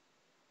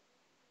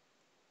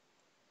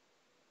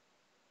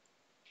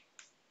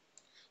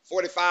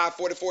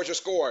 45-44 is your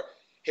score.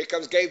 Here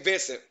comes Gabe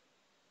Vincent.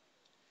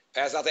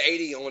 Pass out to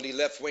AD on the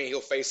left wing.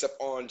 He'll face up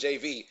on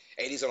JV.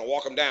 AD's going to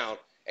walk him down.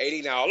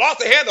 AD now lost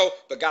the handle,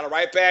 but got it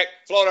right back.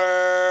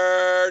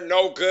 Floater,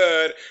 no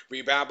good.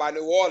 Rebound by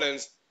New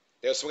Orleans.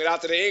 They'll swing it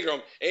out to the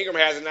Ingram. Ingram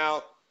has it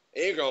now.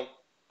 Ingram,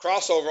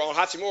 crossover on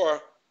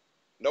Hachimura.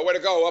 Nowhere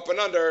to go, up and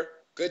under.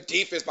 Good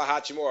defense by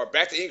Hachimura.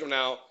 Back to Ingram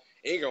now.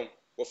 Ingram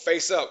will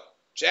face up.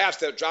 Jab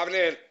step, driving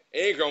in.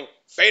 Ingram,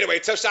 fadeaway,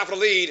 tough shot for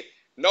the lead.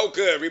 No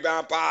good.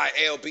 Rebound by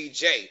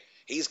LBJ.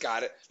 He's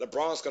got it.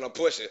 LeBron's going to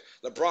push it.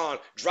 LeBron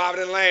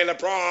driving in lane.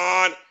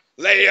 LeBron,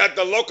 layup,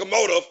 the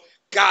locomotive.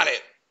 Got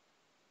it.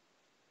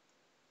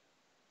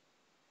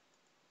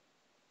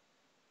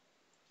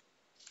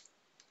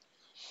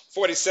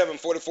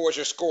 $47-44 is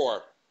your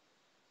score.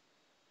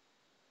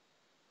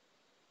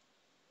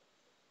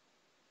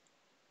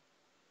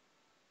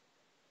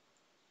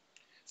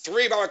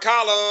 3 by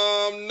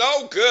McCollum.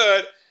 No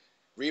good.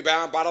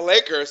 Rebound by the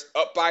Lakers.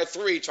 Up by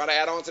 3. Trying to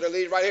add on to the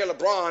lead right here.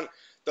 LeBron,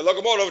 the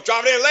locomotive,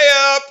 driving in.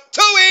 Layup.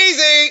 Too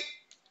easy.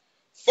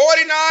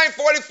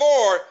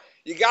 49-44.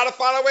 You got to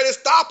find a way to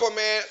stop him,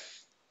 man.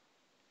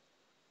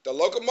 The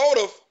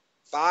locomotive.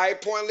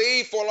 5-point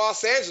lead for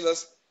Los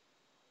Angeles.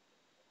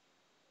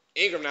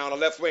 Ingram now on the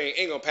left wing.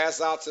 Ingram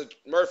passes out to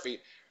Murphy.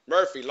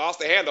 Murphy lost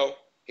the handle.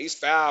 He's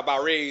fouled by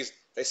Reeves.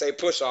 They say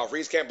push off.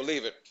 Reeves can't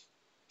believe it.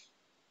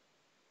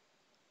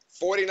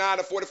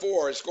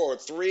 49-44. It scored.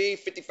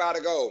 3:55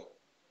 to go.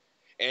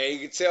 And you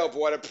can tell,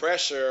 boy, the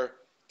pressure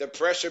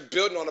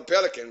building on the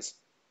Pelicans.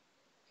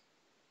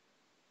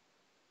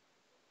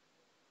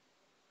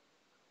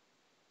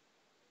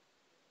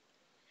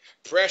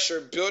 Pressure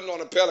building on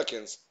the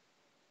Pelicans.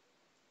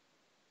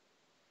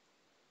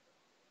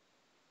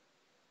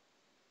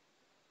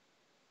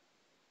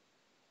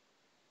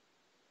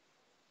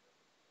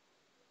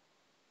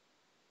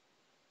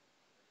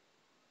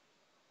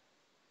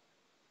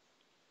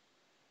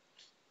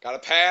 Got a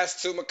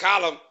pass to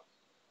McCollum.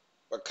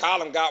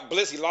 McCollum got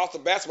blitzed. He lost the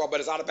basketball, but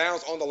it's out of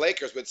bounds on the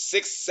Lakers with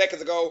 6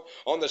 seconds to go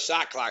on the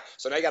shot clock.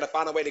 So now you got to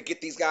find a way to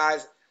get these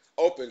guys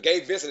open.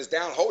 Gabe Vincent is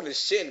down holding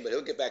his shin, but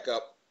he'll get back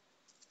up.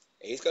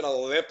 And he's going to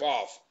limp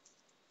off.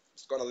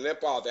 He's going to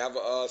limp off. They have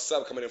a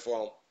sub coming in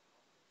for him.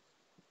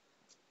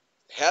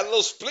 Had a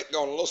little split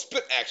going, a little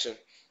split action.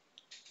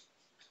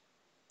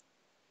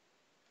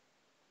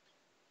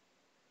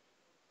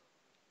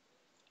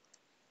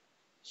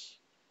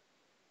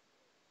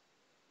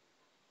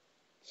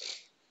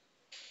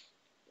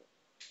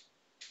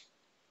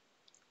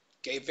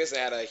 Gabe Vincent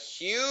had a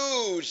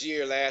huge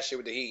year last year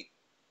with the Heat.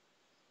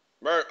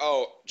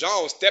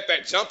 Jones, step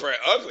back jumper,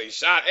 ugly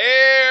shot,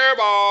 air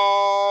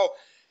ball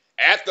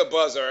at the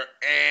buzzer,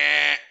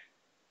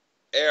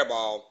 air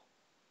ball.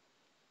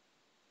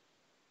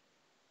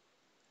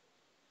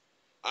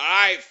 All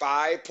right,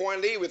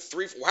 5-point lead with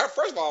 3.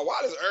 First of all,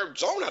 why does Herb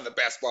Jones have the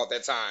basketball at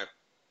that time?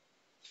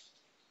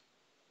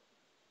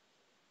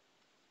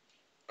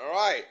 All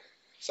right.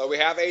 So we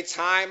have a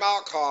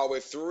timeout call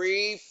with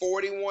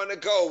 3:41 to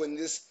go in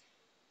this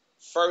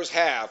first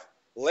half.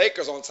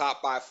 Lakers on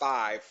top by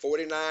 5.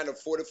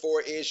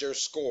 49-44 is your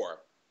score.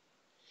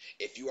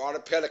 If you are the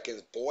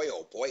Pelicans, boy,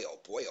 oh boy, oh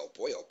boy, oh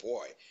boy, oh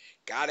boy.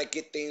 Gotta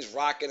get things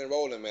rocking and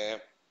rolling,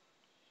 man.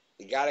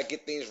 You gotta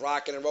get things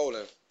rocking and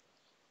rolling.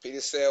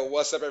 Peter said,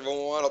 "What's up,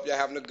 everyone? Hope y'all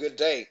having a good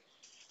day."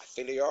 I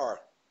think they are. I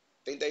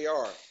think they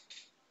are.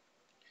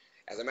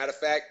 As a matter of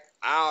fact,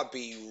 I'll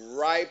be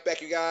right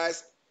back, you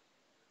guys.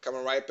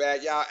 Coming right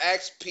back. Y'all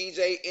ask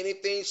PJ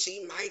anything,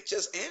 she might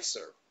just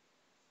answer.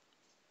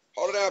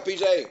 Hold it down,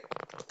 PJ.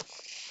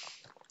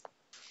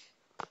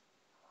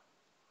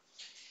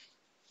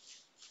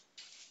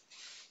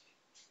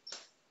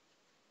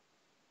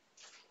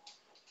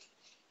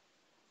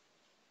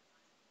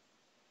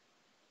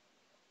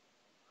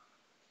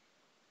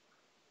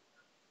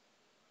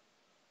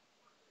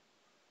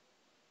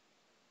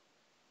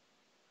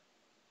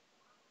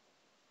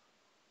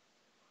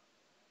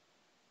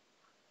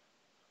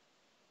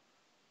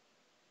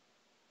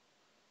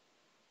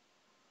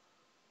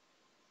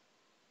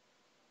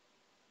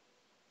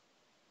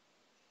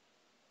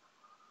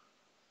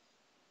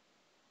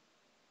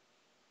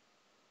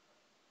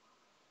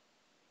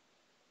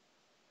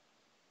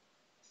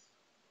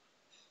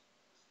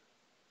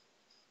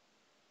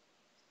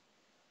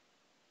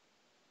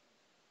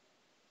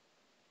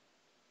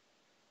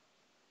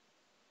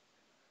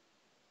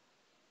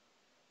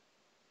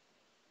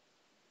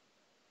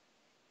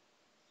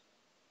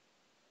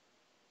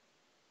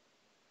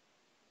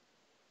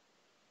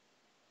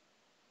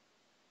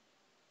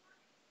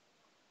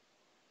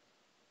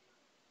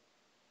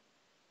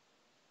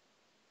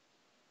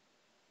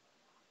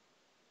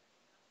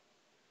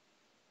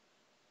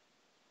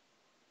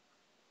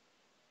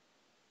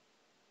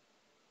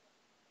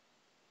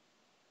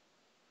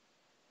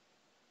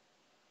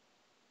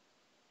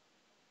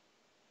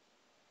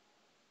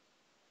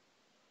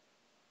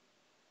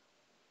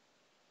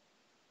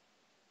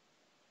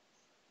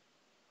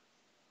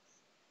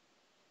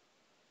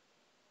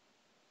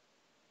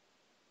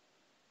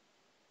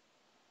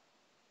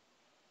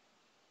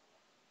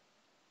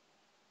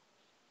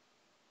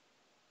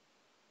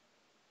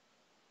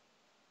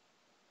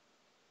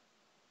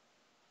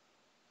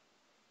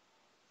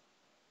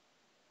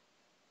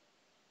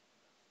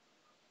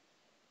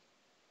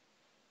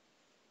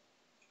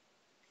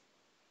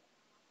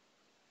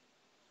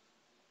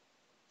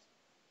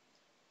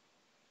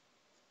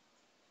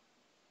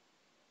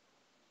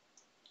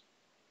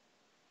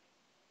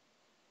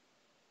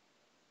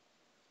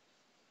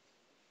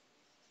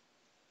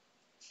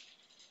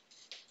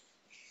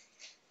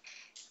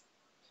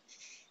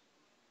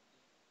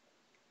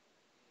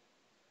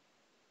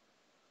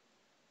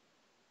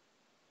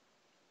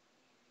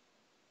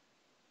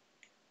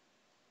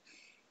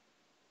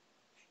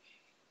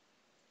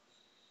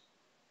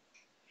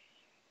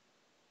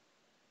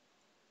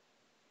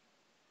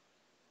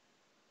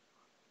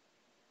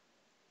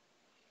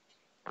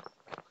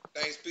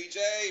 Thanks, PJ.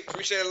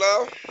 Appreciate it,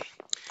 love.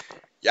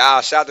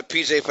 Y'all, shout out to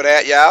PJ for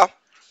that, y'all.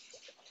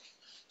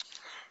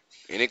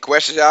 Any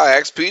questions, y'all,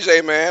 ask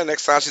PJ, man.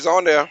 Next time she's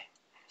on there,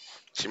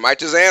 she might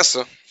just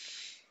answer.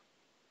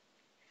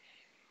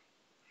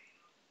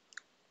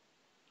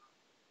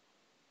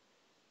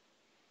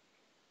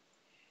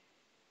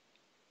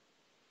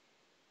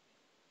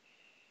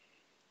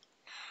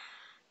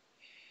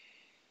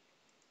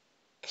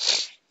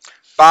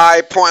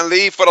 Five-point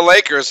lead for the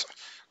Lakers.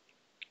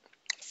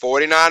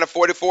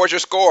 49-44 is your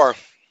score.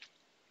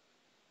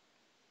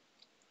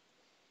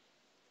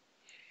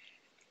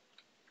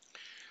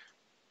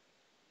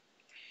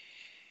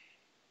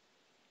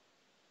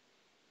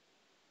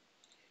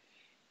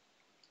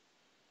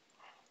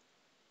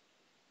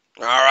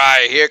 All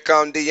right, here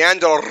come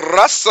D'Angelo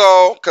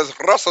Russell, because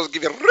Russell's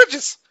giving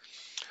ridges.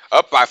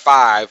 Up by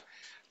 5.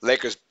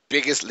 Lakers'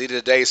 biggest lead of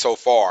the day so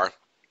far.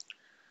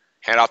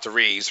 Hand out to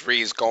Reeves.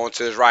 Reeves going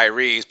to his right.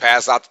 Reeves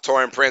pass out to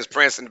Torian Prince.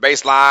 Prince in the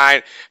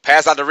baseline.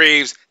 Pass out to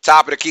Reeves.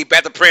 Top of the key.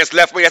 Back to Prince.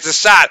 Left wing. That's a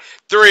shot.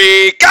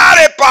 3. Got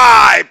it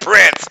by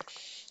Prince.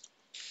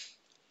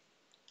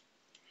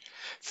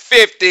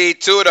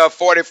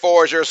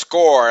 52-44 is your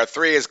score.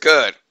 3 is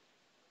good.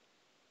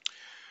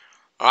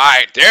 All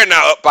right, they're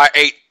now up by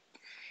 8.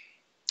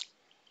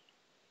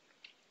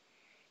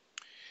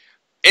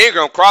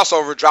 Ingram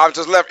crossover driving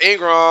to his left.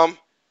 Ingram.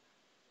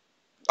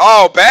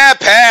 Oh,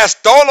 bad pass.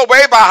 Stolen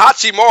away by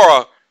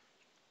Hachimura.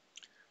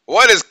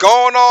 What is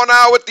going on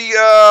now with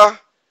the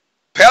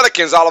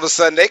Pelicans all of a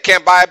sudden? They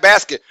can't buy a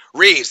basket.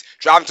 Reeves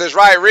driving to his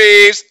right.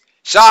 Reeves.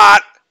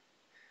 Shot.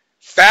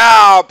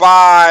 Foul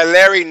by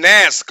Larry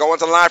Nance. Going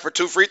to the line for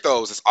 2 free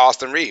throws. It's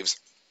Austin Reeves.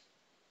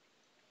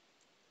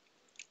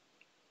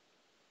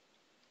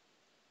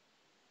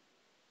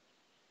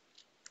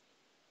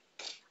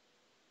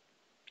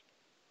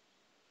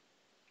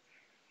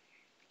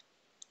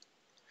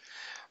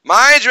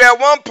 Mind you, at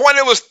one point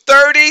it was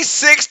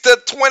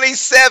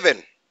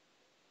 36-27.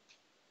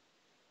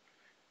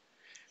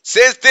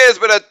 Since then, it's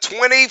been a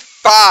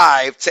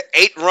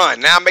 25-8 run.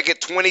 Now make it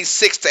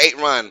 26-8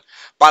 run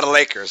by the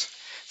Lakers.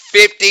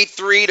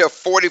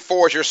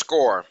 53-44 is your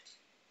score.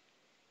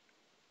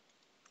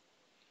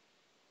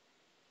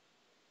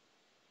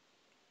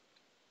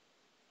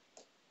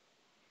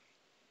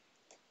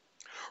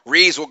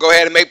 Reeves will go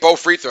ahead and make both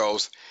free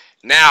throws.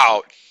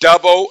 Now,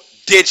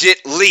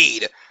 double-digit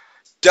lead.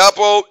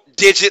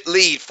 Double-digit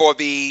lead for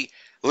the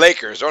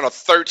Lakers. They're on a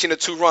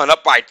 13-2 run,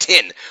 up by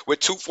 10 with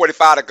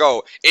 2:45 to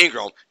go.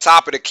 Ingram,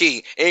 top of the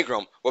key.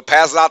 Ingram will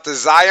pass it out to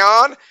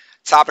Zion.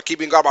 Top of the key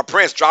being guarded by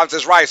Prince. Drives to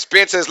his right,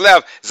 spins to his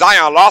left.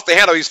 Zion lost the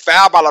handle. He's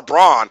fouled by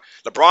LeBron.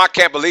 LeBron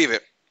can't believe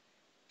it.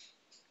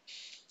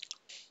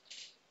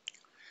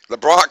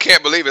 LeBron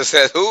can't believe it.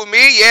 Says, who,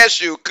 me?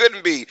 Yes, you.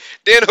 Couldn't be.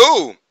 Then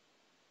who?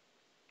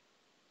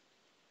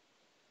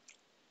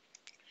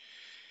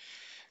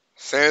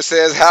 Sam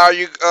says, how are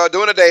you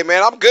doing today,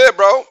 man? I'm good,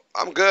 bro.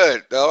 I'm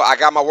good, though. I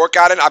got my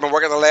workout in. I've been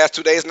working the last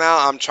 2 days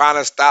now. I'm trying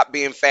to stop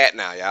being fat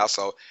now, y'all.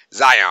 So,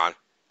 Zion,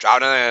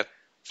 driving in.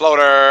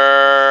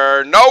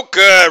 Floater. No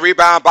good.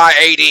 Rebound by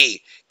AD.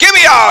 Give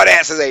me all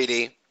that, says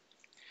AD.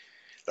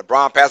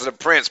 LeBron passes to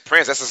Prince.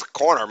 Prince, that's his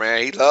corner,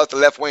 man. He loves the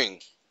left wing.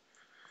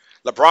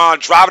 LeBron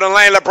driving the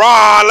lane.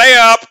 LeBron,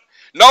 layup.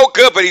 No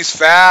good, but he's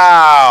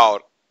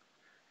fouled.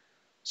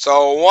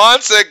 So,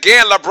 once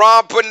again,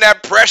 LeBron putting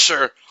that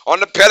pressure on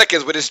the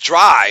Pelicans with his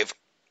drive.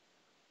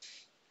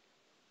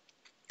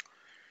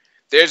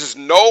 There's just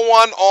no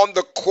one on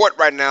the court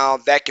right now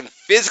that can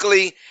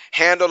physically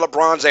handle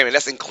LeBron James.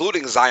 That's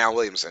including Zion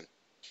Williamson.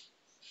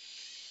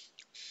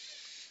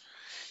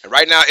 And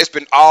right now, it's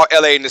been all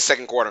LA in the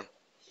second quarter.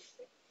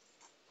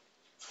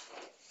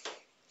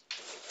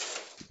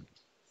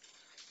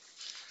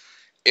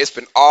 It's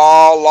been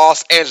all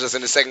Los Angeles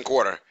in the second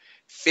quarter.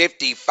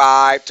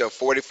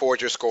 55-44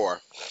 is your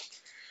score.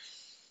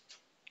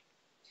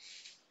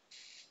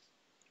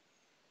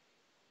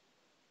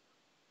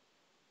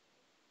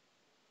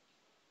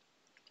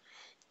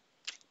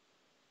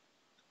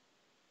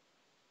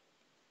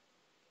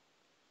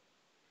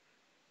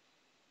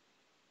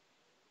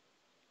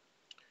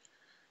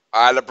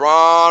 All right,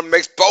 LeBron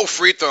makes both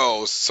free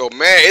throws. So,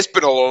 man, it's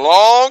been a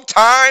long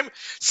time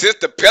since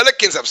the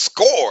Pelicans have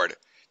scored.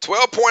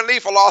 12-point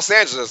lead for Los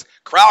Angeles.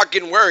 Crowd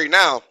getting worried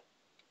now.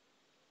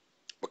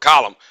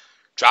 McCollum,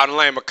 driving the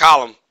lane.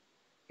 McCollum,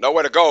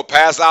 nowhere to go.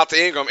 Pass out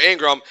to Ingram.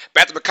 Ingram,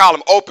 back to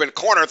McCollum. Open,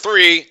 corner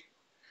three.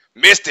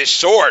 Missed it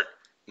short.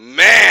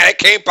 Man, they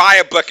can't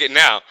buy a bucket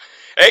now.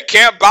 They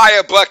can't buy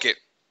a bucket.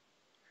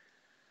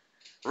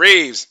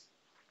 Reeves.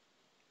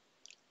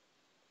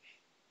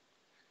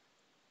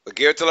 We'll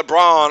give it to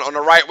LeBron on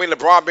the right wing.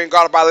 LeBron being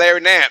guarded by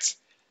Larry Nance.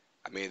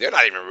 I mean, they're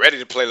not even ready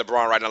to play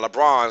LeBron right now.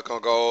 LeBron's going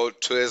to go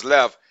to his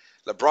left.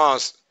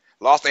 LeBron's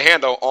lost the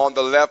handle on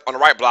the left, on the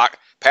right block.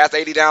 Pass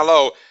AD down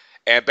low.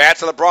 And back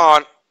to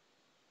LeBron.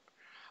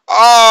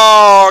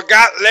 Oh,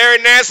 got Larry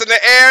Nance in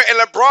the air. And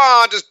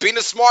LeBron, just being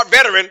a smart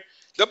veteran,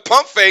 the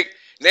pump fake.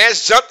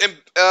 Nance jumped and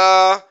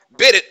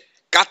bit it.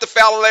 Got the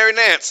foul on Larry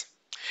Nance.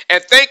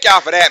 And thank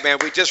y'all for that, man.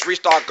 We just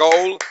reached our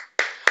goal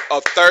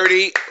of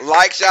 30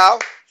 likes,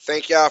 y'all.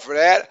 Thank y'all for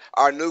that.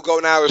 Our new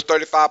goal now is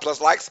 35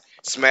 plus likes.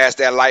 Smash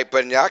that like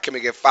button, y'all. Can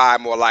we get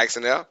 5 more likes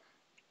in there?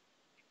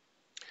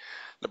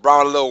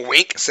 LeBron, a little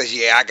wink, says,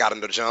 yeah, I got him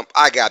to jump.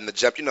 I got him to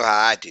jump. You know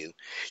how I do.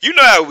 You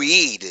know how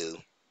we do.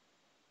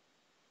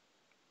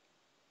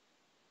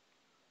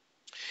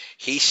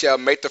 He shall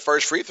make the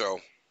first free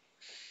throw.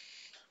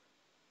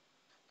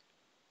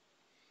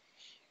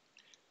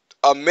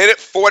 A minute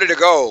 40 to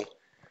go.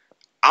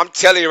 I'm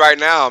telling you right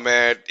now,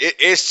 man,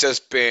 it's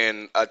just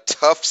been a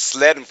tough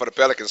sledding for the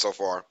Pelicans so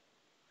far.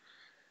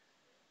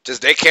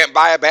 Just they can't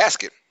buy a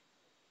basket.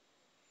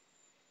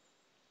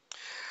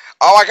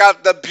 Oh, I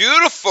got the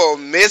beautiful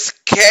Miss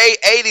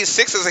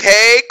K86 says,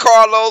 hey,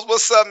 Carlos,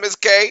 what's up, Miss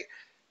K?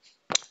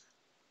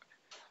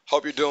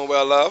 Hope you're doing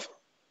well, love.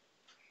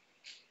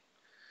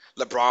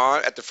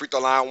 LeBron at the free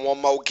throw line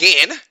one more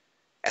again.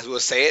 As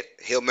we'll say it,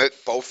 he'll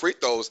make both free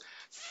throws.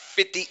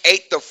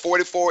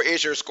 58-44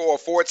 is your score,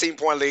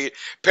 14-point lead.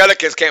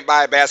 Pelicans can't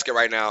buy a basket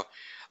right now.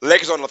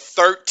 Lakers on a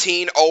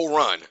 13-0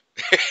 run.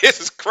 This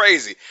is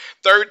crazy.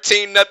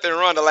 13-0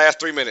 run the last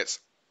 3 minutes.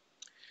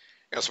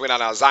 Gonna swing out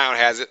now. Zion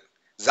has it.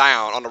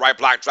 Zion on the right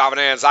block, driving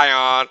in.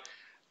 Zion,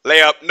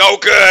 layup, no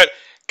good.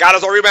 Got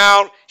his own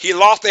rebound. He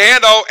lost the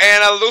handle,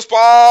 and a loose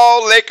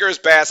ball. Lakers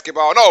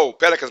basketball. No,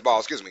 Pelicans ball,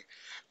 excuse me.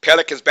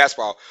 Pelicans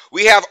basketball.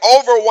 We have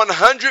over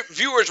 100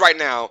 viewers right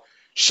now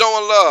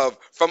showing love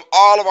from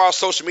all of our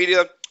social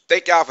media.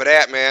 Thank y'all for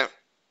that, man.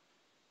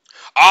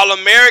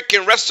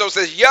 All-American Wrestler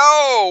says,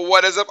 yo,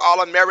 what is up,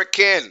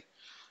 All-American?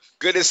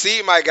 Good to see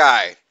you, my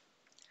guy.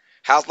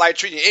 How's life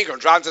treating you? Ingram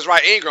drives his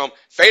right. Ingram,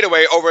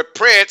 fadeaway over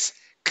Prince.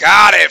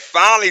 Got it.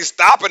 Finally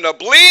stopping the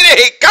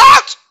bleeding.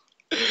 Coach,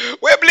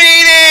 we're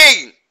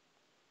bleeding.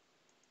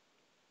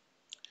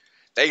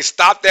 They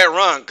stopped that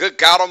run. Good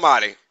God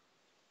almighty.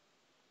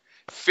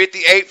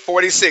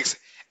 58-46.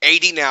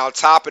 AD now,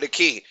 top of the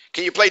key.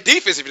 Can you play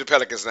defense if you're the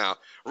Pelicans now?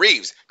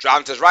 Reeves,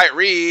 driving to his right.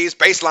 Reeves,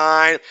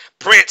 baseline.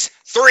 Prince,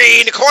 three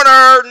in the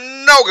corner.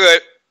 No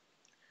good.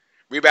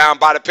 Rebound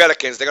by the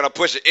Pelicans. They're going to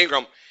push it.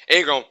 Ingram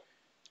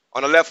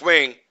on the left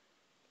wing.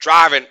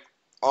 Driving.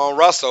 on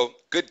Russell.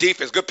 Good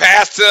defense. Good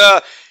pass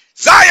to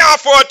Zion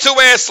for a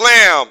two-hand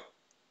slam.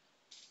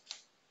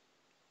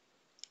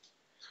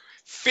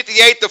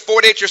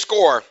 58-48 your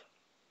score.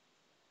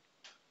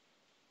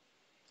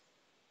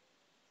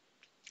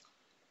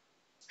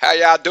 How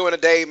y'all doing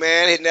today,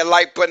 man? Hitting that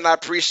like button. I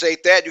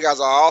appreciate that. You guys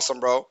are awesome,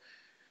 bro.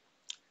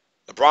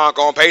 LeBron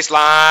going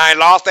baseline.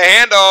 Lost the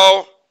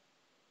handle.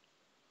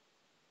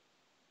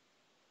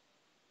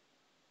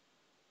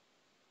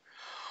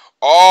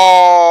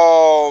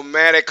 Oh,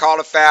 man, they called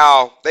a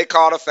foul. They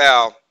called a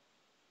foul.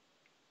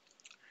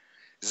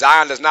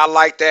 Zion does not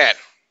like that.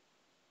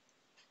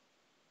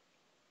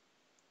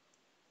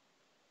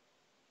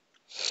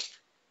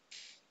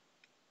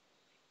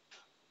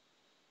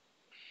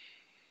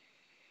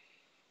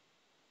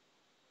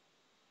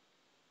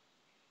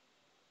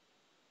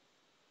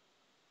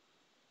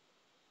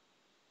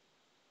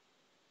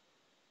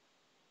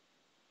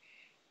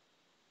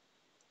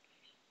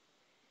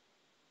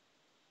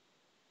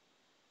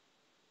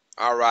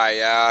 All right,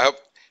 yeah.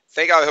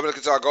 Think I'll help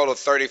us go to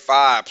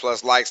 35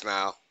 plus likes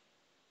now.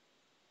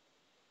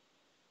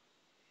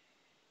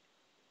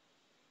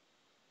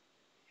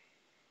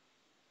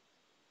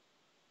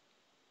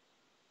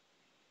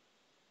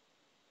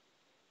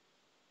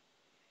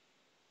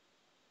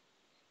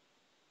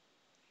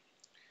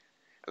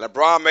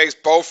 LeBron makes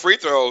both free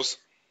throws.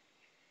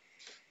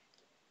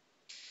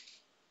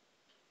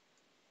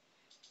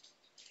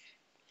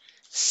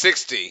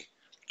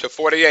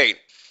 $60-48.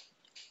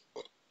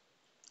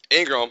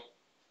 Ingram.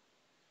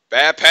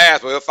 Bad pass,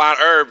 but he'll find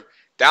Herb.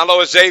 Down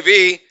low is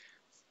JV.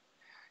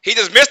 He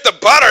just missed the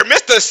butter,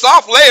 missed the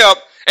soft layup,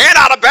 and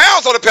out of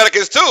bounds on the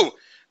Pelicans, too.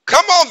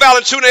 Come on,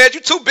 Valanciunas.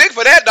 You're too big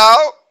for that,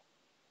 dog.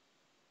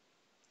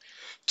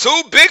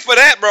 Too big for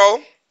that, bro.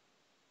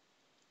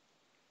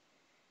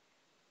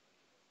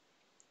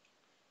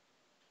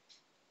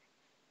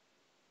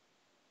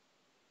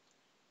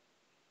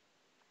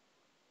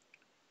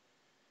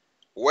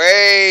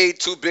 Way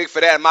too big for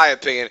that, in my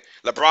opinion.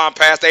 LeBron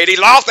passed 80,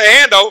 lost the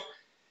handle.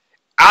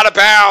 Out of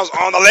bounds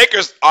on the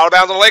Lakers. Out of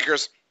bounds on the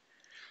Lakers.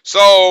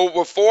 So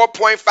with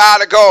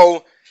 4.5 to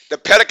go, the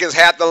Pelicans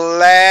had the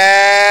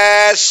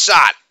last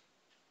shot.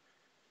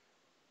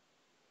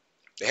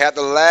 They had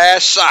the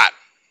last shot.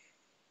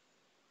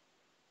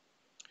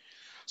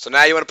 So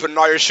now you want to put in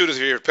all your shooters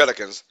if you're the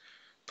Pelicans.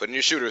 Put in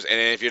your shooters. And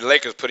if you're the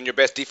Lakers, put in your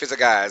best defensive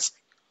guys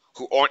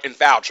who aren't in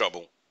foul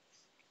trouble.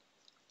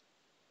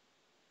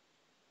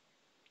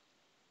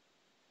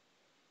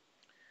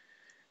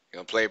 You're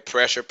going to play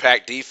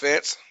pressure-packed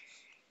defense.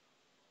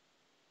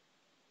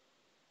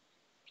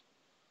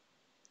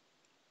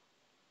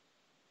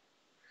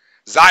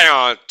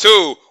 Zion,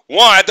 2-1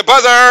 at the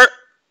buzzer.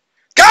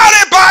 Got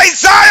it by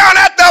Zion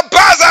at the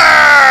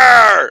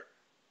buzzer.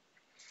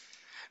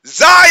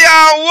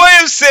 Zion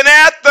Williamson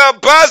at the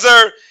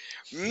buzzer.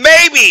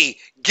 Maybe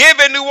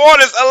giving New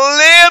Orleans a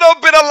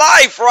little bit of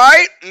life,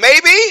 right?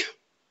 Maybe.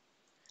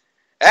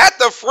 At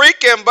the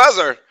freaking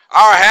buzzer.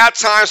 Our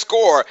halftime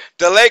score,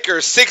 the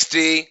Lakers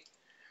 60,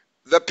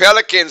 the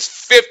Pelicans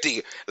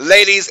 50.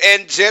 Ladies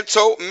and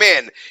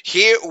gentlemen,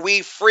 here we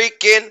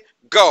freaking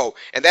go.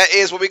 And that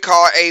is what we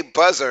call a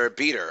buzzer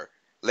beater,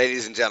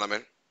 ladies and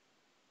gentlemen.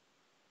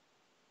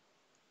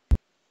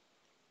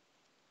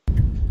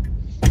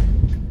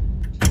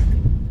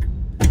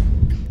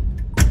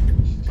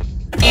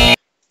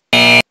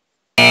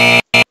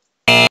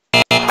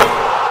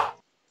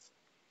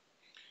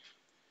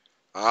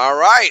 All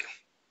right.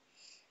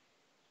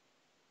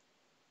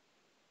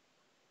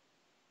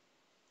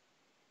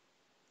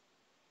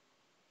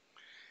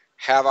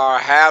 Have our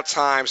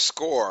halftime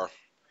score.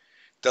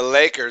 The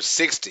Lakers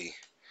 60,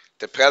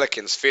 the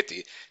Pelicans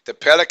 50. The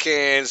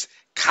Pelicans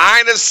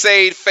kind of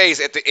saved face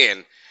at the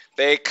end.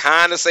 They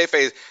kind of saved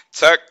face.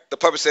 Tuck, the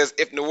puppet says,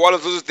 if New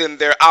Orleans loses, then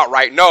they're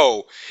outright.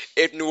 No.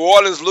 If New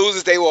Orleans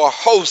loses, they will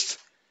host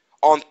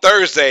on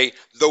Thursday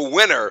the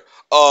winner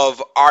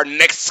of our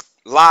next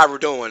live we're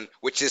doing,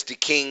 which is the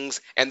Kings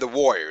and the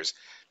Warriors.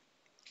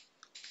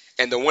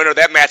 And the winner of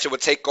that matchup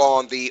would take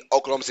on the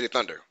Oklahoma City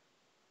Thunder.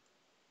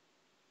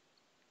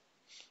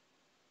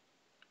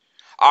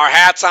 Our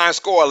halftime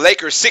score,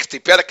 Lakers 60,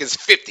 Pelicans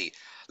 50.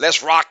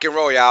 Let's rock and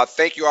roll, y'all.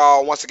 Thank you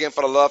all once again for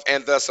the love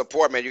and the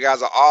support, man. You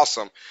guys are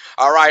awesome.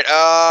 All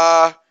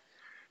right,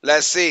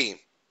 let's see.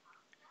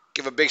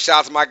 Give a big shout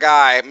out to my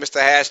guy,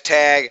 Mr.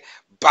 Hashtag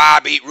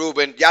Bobby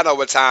Rubin. Y'all know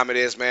what time it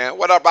is, man.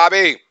 What up,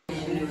 Bobby?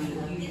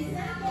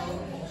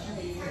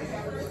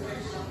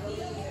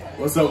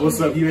 What's up,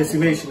 USC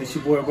Nation? It's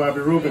your boy, Bobby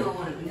Rubin.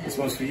 This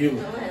one's for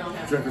you.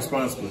 Drink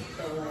responsibly.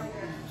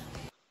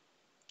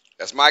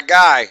 That's my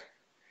guy.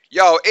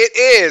 Yo,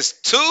 it is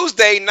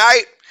Tuesday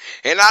night,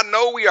 and I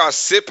know we are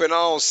sipping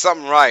on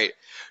something right.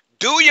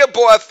 Do your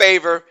boy a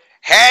favor,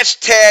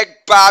 hashtag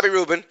Bobby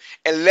Rubin,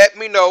 and let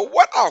me know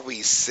what are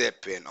we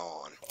sipping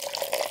on.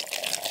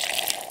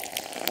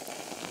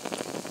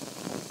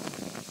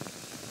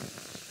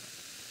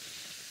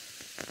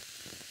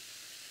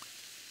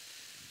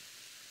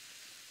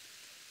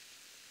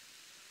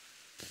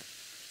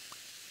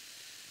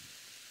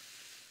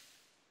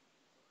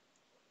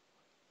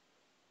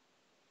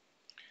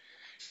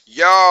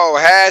 Yo,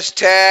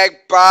 hashtag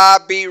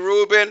Bobby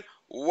Rubin.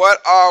 What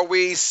are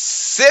we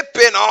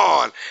sipping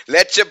on?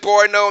 Let your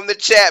boy know in the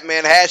chat,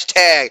 man.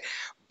 Hashtag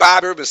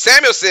Bobby Rubin.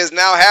 Samuel says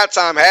now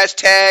halftime.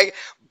 Hashtag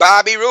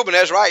Bobby Rubin.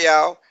 That's right,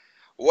 y'all.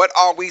 What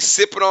are we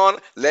sipping on?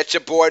 Let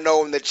your boy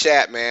know in the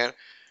chat, man.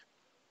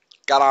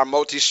 Got our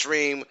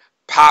multi-stream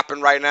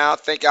popping right now.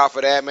 Thank y'all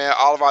for that, man.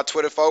 All of our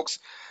Twitter folks.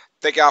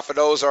 Thank y'all for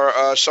those who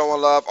are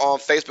showing love on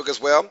Facebook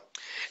as well.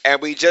 And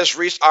we just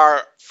reached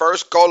our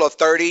first goal of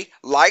 30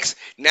 likes.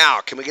 Now,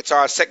 can we get to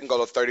our second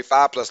goal of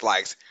 35 plus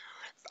likes?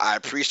 I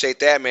appreciate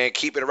that, man.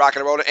 Keep it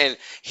rocking and rolling. And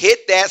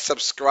hit that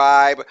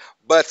subscribe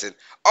button.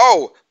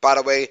 Oh, by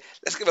the way,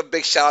 let's give a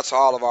big shout out to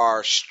all of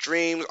our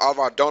streams, all of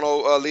our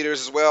dono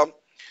leaders as well.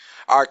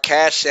 Our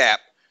Cash App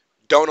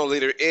dono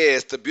leader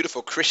is the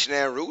beautiful Christian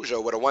Ann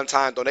Rougeau with a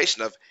one-time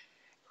donation of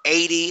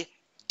 $80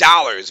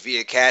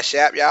 via Cash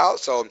App, y'all.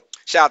 So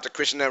shout out to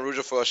Christian Ann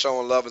Rougeau for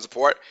showing love and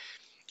support.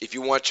 If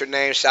you want your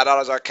name shout out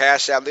as our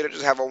Cash App leader,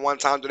 just have a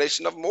one-time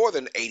donation of more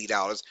than $80,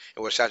 and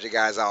we'll shout you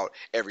guys out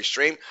every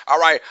stream. All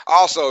right.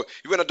 Also,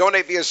 if you want to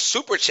donate via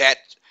Super Chat,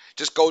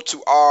 just go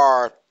to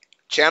our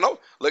channel.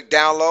 Look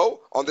down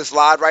low on this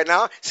live right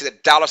now. See the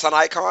dollar sign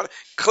icon?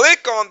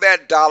 Click on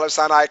that dollar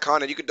sign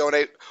icon, and you can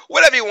donate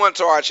whatever you want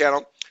to our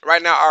channel.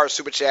 Right now, our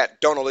Super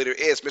Chat donor leader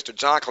is Mr.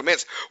 John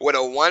Clements with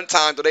a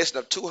one-time donation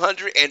of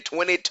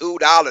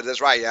 $222. That's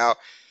right, y'all.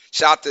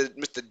 Shout out to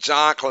Mr.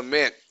 John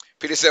Clement.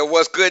 Peter said,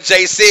 what's good,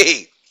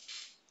 JC?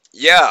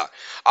 Yeah.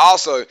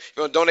 Also, if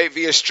you want to donate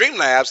via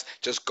Streamlabs,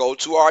 just go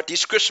to our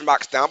description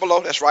box down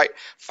below. That's right.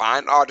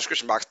 Find our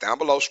description box down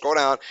below. Scroll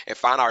down and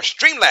find our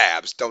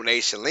Streamlabs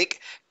donation link.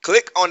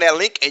 Click on that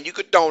link and you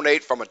could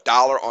donate from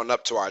 $1 on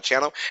up to our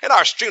channel. And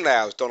our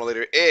Streamlabs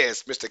donator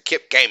is Mr.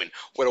 Kip Gaiman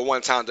with a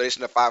one-time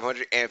donation of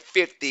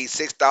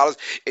 $556.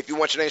 If you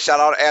want your name shout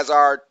out as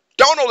our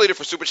donor leader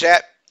for Super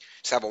Chat,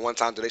 just have a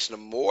one-time donation of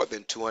more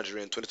than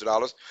 $222. If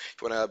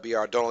you want to be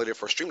our donor leader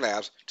for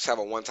Streamlabs, just have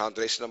a one-time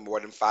donation of more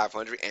than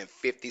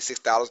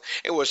 $556.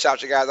 And we'll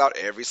shout you guys out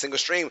every single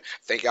stream.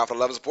 Thank y'all for the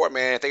love and support,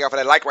 man. Thank y'all for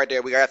that like right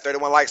there. We got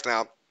 31 likes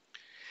now.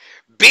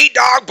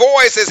 B-Dog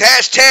Boy says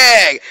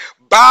hashtag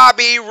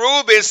Bobby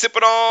Rubin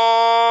sipping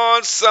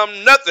on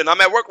some nothing.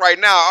 I'm at work right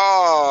now.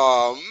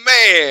 Oh,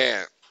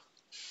 man.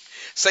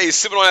 Say you're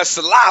sipping on that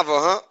saliva,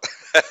 huh?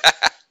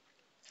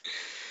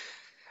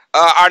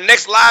 Our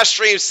next live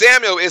stream,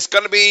 Samuel, is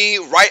going to be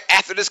right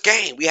after this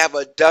game. We have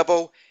a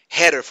double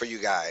header for you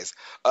guys.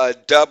 A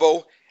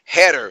double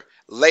header,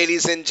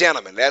 ladies and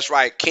gentlemen. That's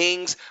right,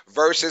 Kings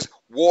versus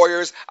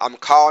Warriors. I'm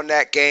calling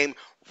that game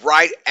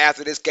right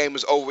after this game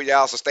is over,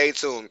 y'all, so stay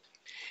tuned.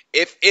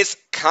 If it's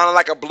kind of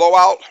like a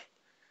blowout,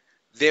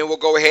 then we'll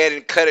go ahead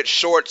and cut it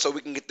short so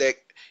we can get the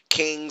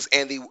Kings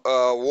and the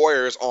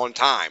Warriors on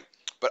time.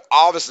 But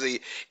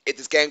obviously, if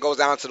this game goes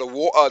down to the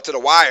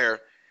wire,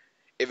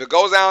 if it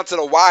goes down to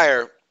the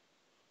wire,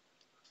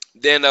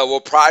 then we'll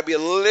probably be a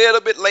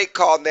little bit late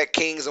calling that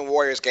Kings and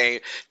Warriors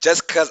game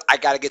just because I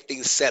got to get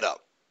things set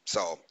up.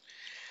 So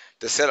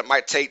the setup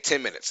might take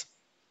 10 minutes.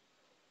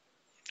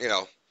 You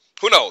know,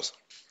 who knows?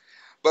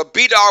 But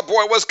B-Dog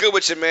Boy, what's good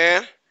with you,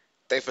 man?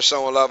 Thanks for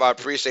showing love. I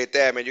appreciate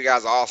that, man. You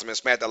guys are awesome, and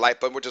smash that like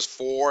button. We're just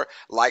 4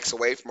 likes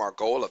away from our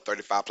goal of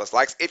 35 plus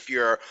likes. If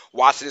you're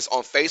watching this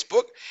on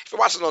Facebook, if you're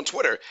watching on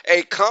Twitter,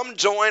 hey, come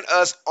join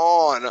us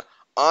on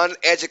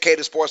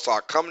UNeducated Sports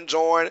Talk. Come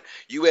join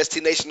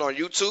UST Nation on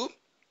YouTube.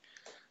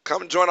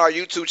 Come join our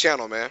YouTube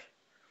channel, man.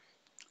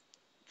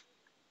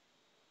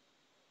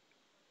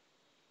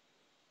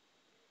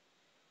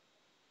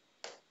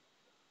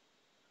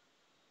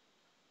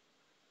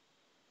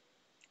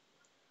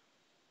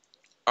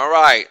 All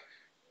right.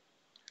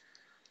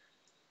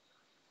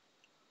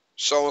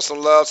 Showing some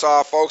love to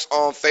our folks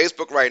on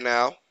Facebook right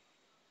now.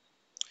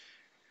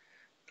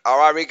 All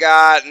right, we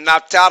got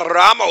Natal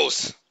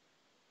Ramos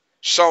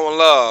showing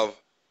love.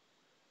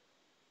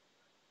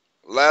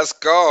 Let's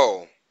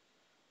go.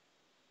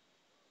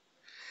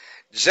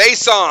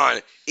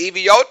 Jason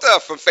Iviota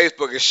from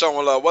Facebook is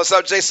showing love. What's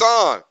up, Jason?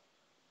 Hope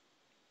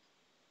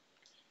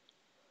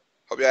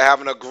y'all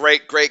having a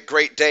great, great,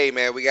 great day,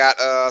 man. We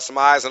got some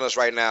eyes on us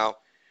right now.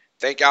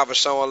 Thank y'all for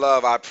showing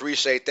love. I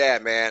appreciate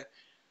that, man.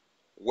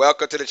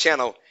 Welcome to the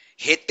channel.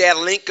 Hit that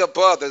link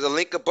above. There's a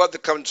link above to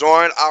come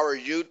join our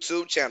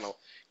YouTube channel.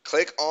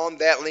 Click on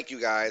that link,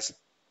 you guys.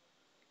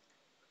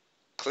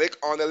 Click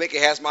on the link.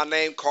 It has my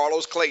name,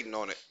 Carlos Clayton,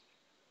 on it.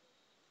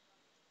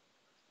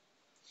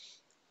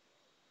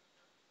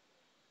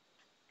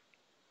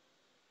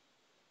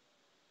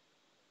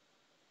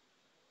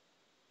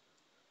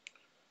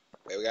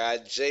 We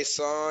got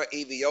Jason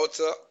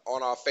Iviota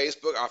on our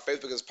Facebook. Our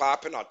Facebook is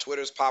popping. Our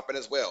Twitter is popping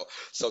as well.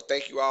 So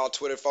thank you all,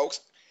 Twitter folks.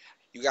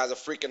 You guys are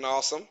freaking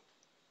awesome.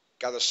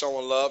 Guys are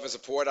showing love and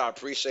support. I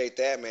appreciate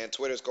that, man.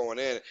 Twitter's going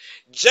in.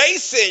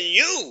 Jason,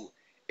 you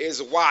is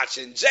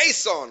watching.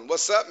 Jason,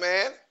 what's up,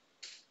 man?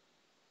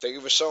 Thank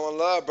you for showing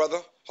love, brother.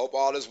 Hope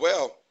all is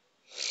well.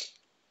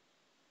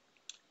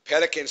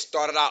 Pelicans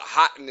started out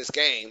hot in this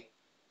game,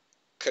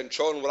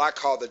 controlling what I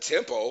call the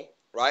tempo,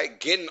 right?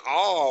 Getting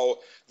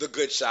all the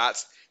good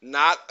shots,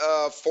 not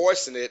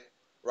forcing it,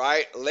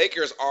 right?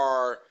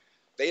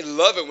 They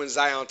love it when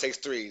Zion takes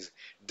threes.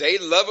 They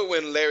love it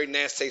when Larry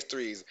Nance takes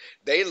threes.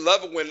 They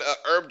love it when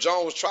Herb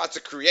Jones tries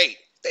to create.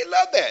 They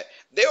love that.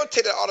 They'll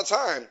take that all the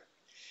time.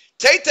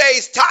 Tay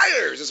Tay's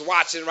Tires is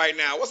watching right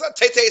now. What's up,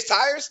 Tay Tay's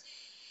Tires?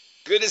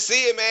 Good to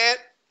see you, man.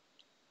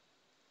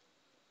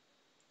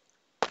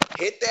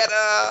 Hit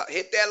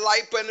that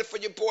like button for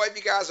your boy. If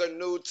you guys are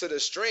new to the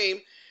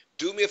stream,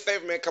 do me a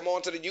favor, man. Come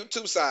on to the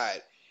YouTube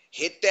side.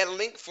 Hit that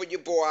link for your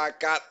boy I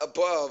got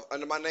above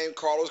under my name,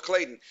 Carlos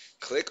Clayton.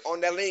 Click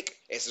on that link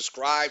and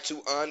subscribe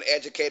to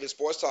Uneducated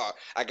Sports Talk.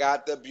 I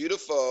got the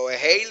beautiful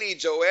Haley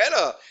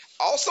Joetta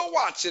also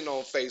watching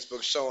on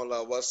Facebook, showing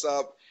love. What's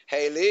up,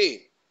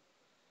 Haley?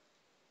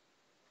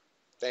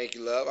 Thank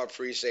you, love. I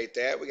appreciate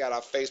that. We got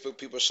our Facebook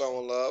people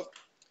showing love.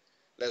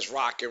 Let's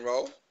rock and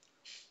roll.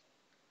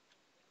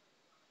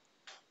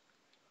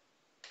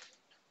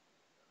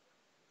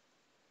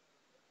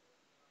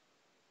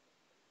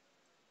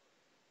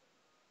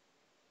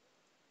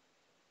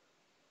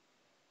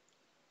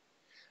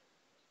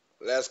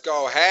 Let's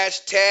go.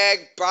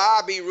 Hashtag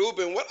Bobby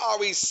Rubin. What are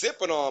we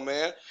sipping on,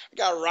 man? We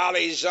got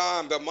Raleigh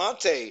Jean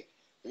Belmonte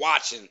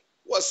watching.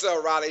 What's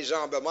up, Raleigh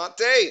Jean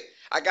Belmonte?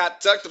 I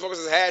got Tuck the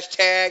Focus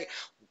hashtag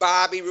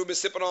Bobby Rubin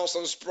sipping on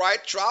some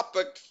Sprite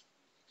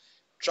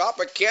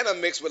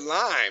Tropicana mixed with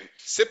lime.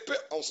 Sip it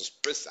on some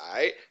spritz,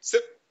 alright?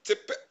 Sip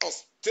it on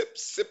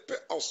sip it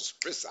on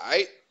some spritz,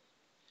 alright?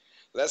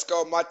 Let's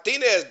go.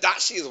 Martinez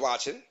Dashi is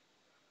watching.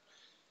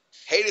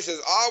 Haiti says,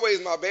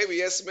 always my baby.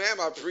 Yes, ma'am.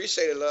 I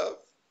appreciate it, love.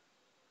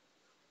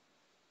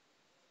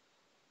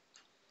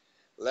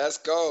 Let's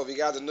go. If you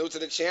guys are new to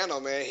the channel,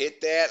 man,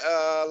 hit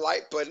that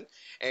like button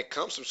and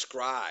come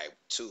subscribe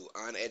to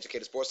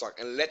Uneducated Sports Talk.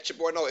 And let your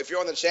boy know, if you're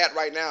on the chat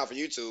right now for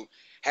YouTube,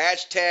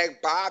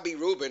 hashtag Bobby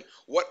Rubin,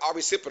 what are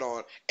we sipping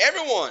on?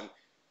 Everyone,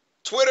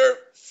 Twitter,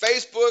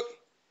 Facebook,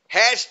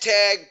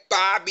 hashtag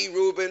Bobby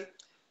Rubin,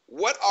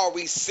 what are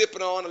we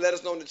sipping on? And let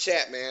us know in the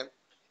chat, man.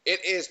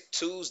 It is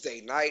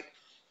Tuesday night,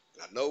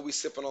 and I know we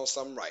sipping on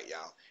something right,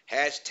 y'all.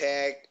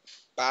 Hashtag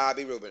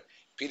Bobby Rubin.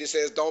 Peter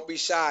says, don't be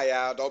shy,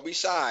 y'all. Don't be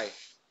shy.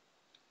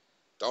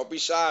 Don't be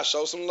shy.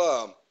 Show some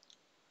love.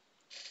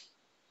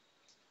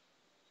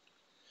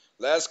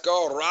 Let's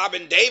go.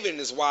 Robin David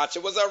is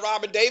watching. What's up,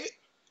 Robin David?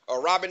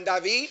 Or Robin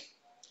David?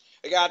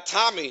 We got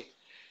Tommy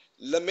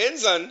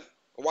Lemenzon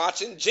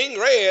watching. Jing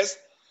Reyes.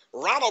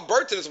 Ronald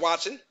Burton is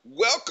watching.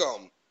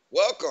 Welcome.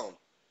 Welcome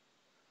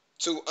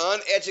to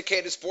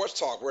Uneducated Sports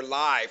Talk. We're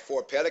live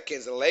for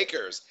Pelicans and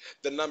Lakers.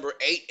 The number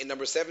 8 and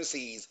number 7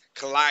 seeds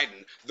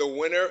colliding. The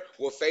winner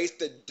will face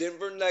the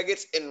Denver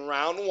Nuggets in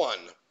round 1.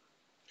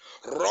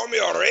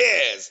 Romeo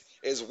Reyes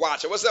is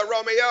watching. What's up,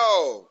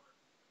 Romeo?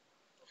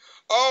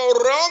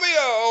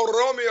 Oh,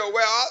 Romeo,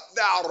 where art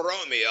thou,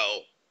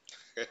 Romeo?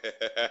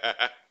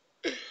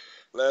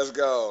 Let's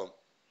go.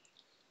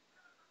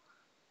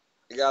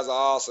 You guys are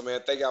awesome, man.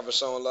 Thank y'all for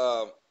showing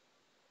love.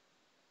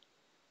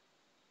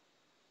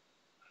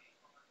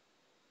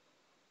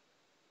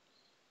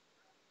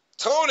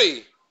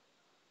 Tony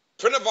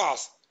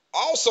Prenavos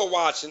also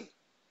watching.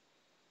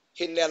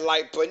 Hitting that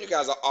like button. You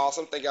guys are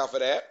awesome. Thank y'all for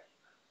that.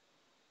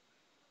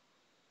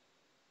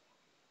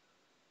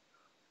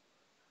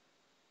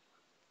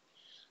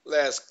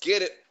 Let's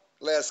get it.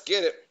 Let's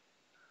get it.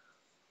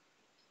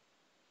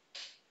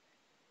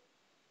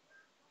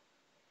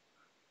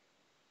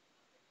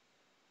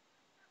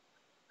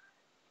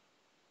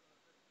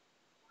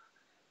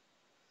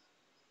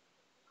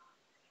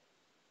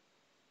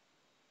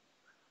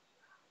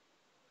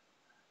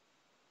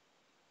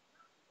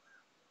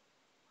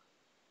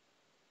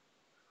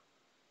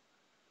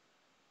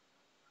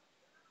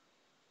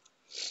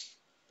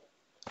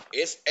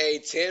 It's a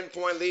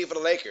 10-point lead for the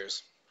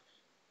Lakers.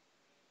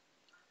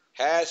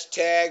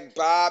 Hashtag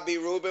Bobby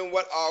Rubin.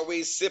 What are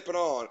we sipping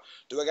on?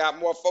 Do I got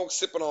more folks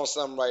sipping on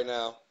something right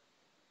now?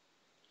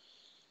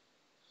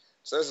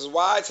 So this is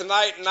why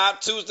tonight,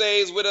 not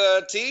Tuesdays with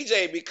a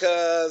TJ,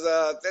 because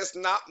there's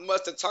not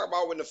much to talk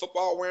about in the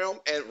football realm,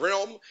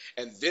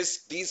 and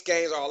these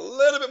games are a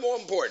little bit more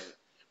important,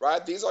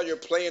 right? These are your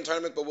playing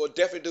tournaments, but we'll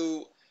definitely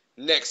do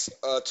next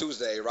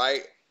Tuesday,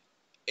 right?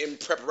 In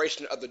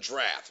preparation of the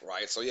draft,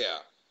 right? So yeah,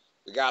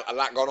 we got a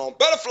lot going on.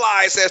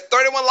 Butterfly says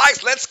 31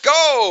 likes. Let's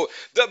go.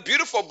 The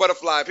beautiful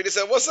Butterfly. Peter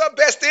said, "What's up,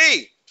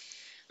 bestie?"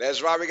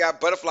 That's right. We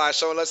got Butterfly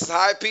showing us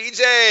hi,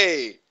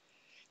 PJ.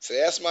 Say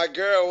that's my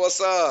girl.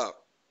 What's up?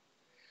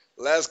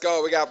 Let's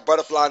go. We got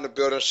Butterfly in the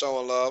building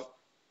showing love.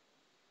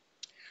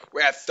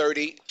 We're at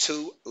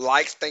 32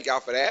 likes. Thank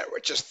y'all for that. We're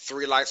just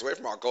 3 likes away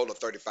from our goal of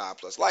 35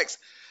 plus likes.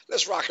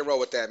 Let's rock and roll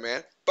with that,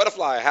 man.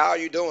 Butterfly, how are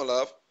you doing,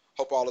 love?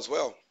 Hope all is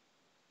well.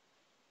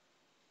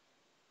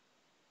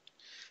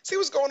 See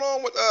what's going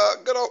on with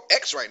good old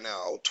X right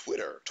now. Oh,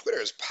 Twitter.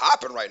 Twitter is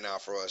popping right now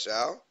for us,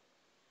 y'all.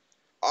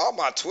 All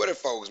my Twitter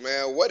folks,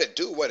 man. What it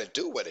do, what it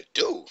do, what it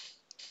do.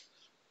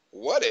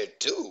 What it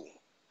do.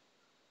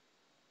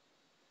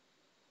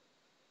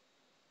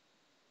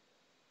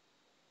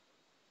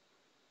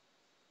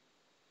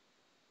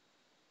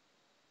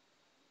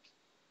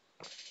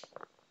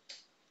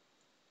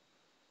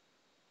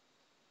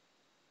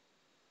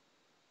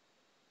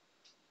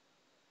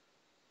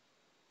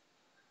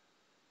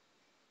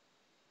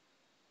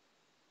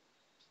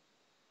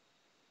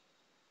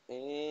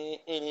 Mm,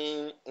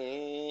 mm,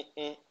 mm,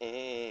 mm,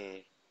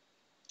 mm.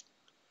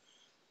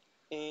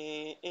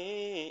 Mm,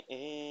 mm,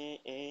 mm,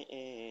 mm,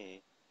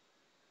 mm.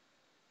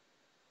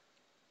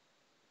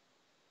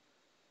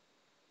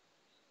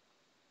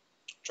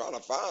 Trying to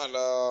find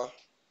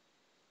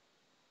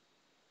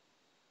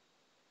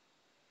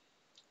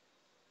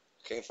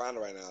can't find it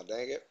right now.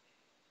 Dang it.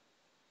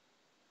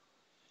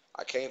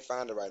 I can't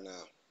find it right now.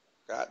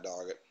 God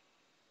dog it.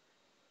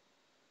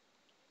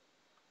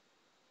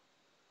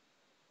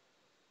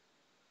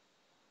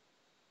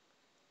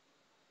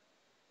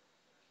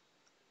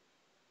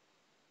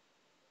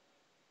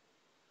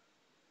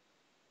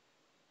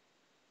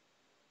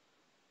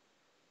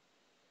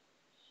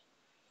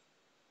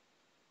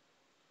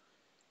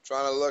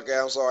 Trying to look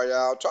at. I'm sorry,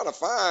 y'all. Trying to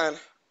find.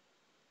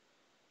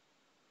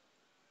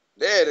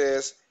 There it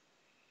is.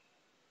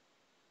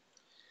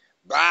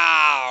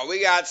 Wow,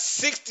 we got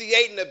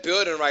 68 in the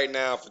building right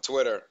now for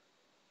Twitter.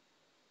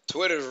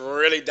 Twitter's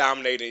really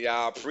dominating,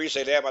 y'all.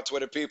 Appreciate that, my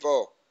Twitter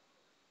people.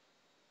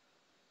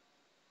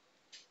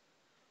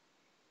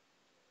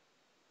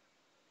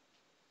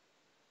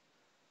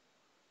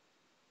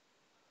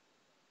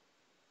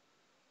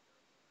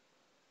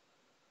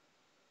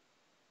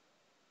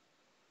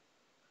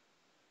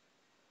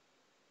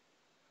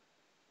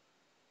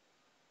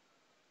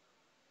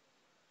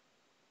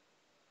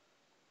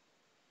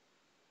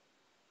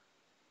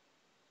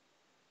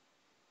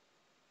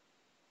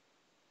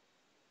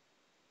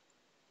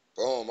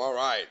 Boom. All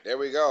right, there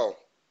we go.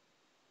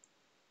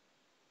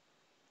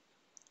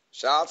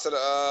 Shout out to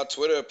the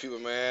Twitter people,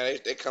 man.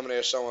 They coming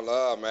there showing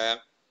love, man.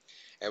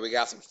 And we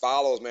got some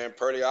follows, man.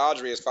 Pearly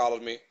Audrey has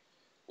followed me.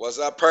 What's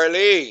up,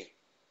 Pearly?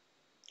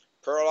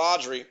 Pearl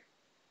Audrey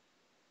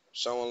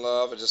showing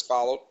love and just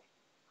followed.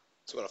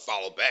 So I'm gonna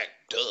follow back.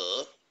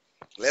 Duh.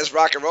 Let's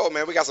rock and roll,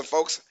 man. We got some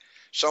folks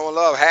showing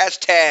love.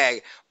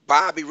 Hashtag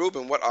Bobby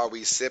Rubin. What are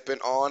we sipping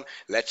on?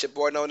 Let your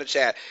boy know in the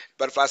chat.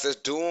 Butterfly says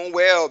doing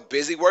well.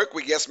 Busy work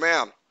week. Yes,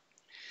 ma'am.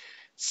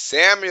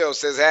 Samuel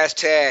says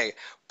hashtag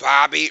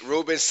Bobby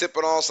Rubin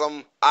sipping on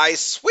some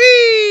ice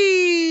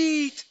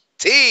sweet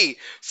tea.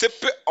 Sip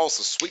it on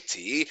some sweet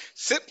tea.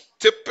 Tip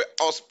it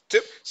on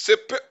some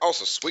sip it on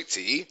some sweet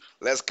tea.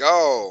 Let's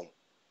go.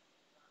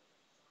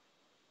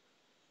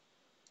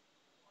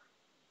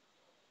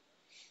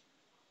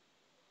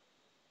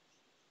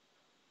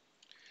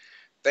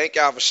 Thank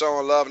y'all for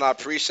showing love, and I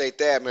appreciate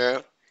that,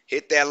 man.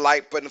 Hit that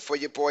like button for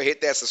your boy.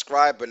 Hit that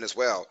subscribe button as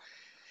well.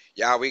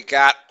 Y'all, we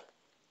got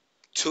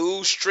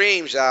 2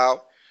 streams,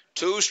 y'all.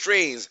 2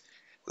 streams.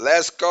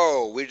 Let's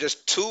go. We're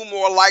just 2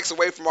 more likes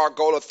away from our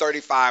goal of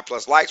 35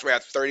 plus likes. We're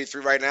at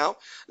 33 right now.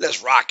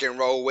 Let's rock and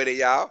roll with it,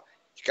 y'all.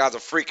 You guys are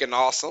freaking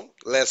awesome.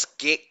 Let's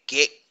get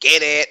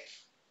it.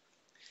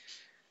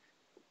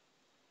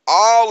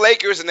 All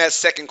Lakers in that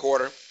second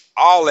quarter.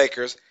 All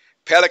Lakers.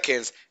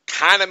 Pelicans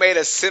kind of made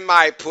a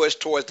semi push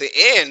towards the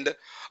end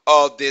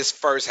of this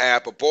first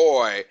half. But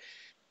boy,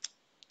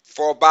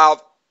 for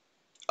about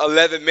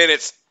 11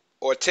 minutes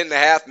or 10 and a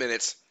half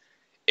minutes,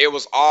 it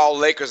was all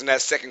Lakers in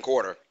that second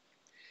quarter.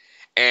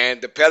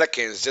 And the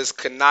Pelicans just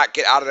could not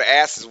get out of their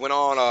asses. Went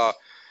on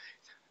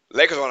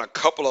Lakers on a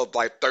couple of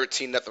like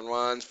 13-0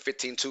 runs,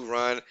 15-2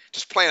 run,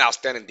 just playing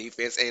outstanding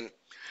defense. And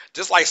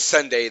just like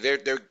Sunday, they're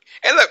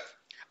and look,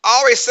 I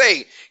always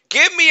say,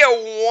 give me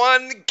a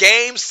 1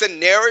 game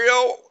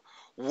scenario.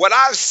 What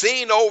I've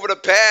seen over the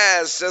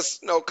past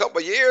just couple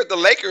of years, the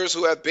Lakers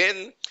who have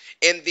been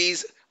in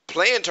these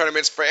playing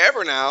tournaments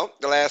forever now,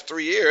 the last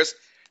 3 years,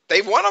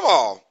 they've won them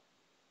all.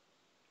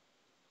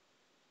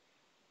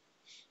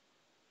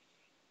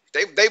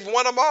 They've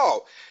won them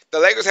all. The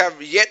Lakers have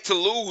yet to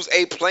lose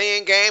a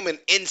playing game, an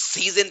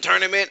in-season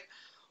tournament,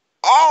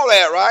 all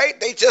that, right?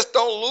 They just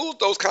don't lose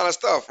those kind of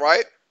stuff,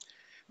 right?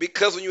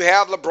 Because when you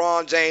have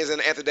LeBron James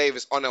and Anthony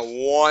Davis on a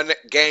 1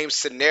 game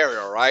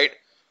scenario, right?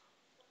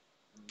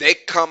 They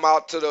come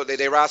out to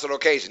they rise to the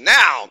occasion.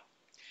 Now,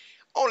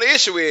 only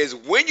issue is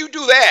when you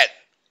do that,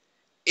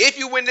 if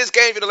you win this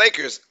game for the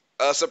Lakers,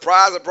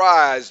 surprise,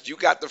 surprise, you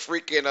got the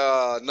freaking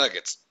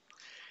Nuggets.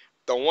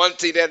 The one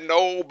team that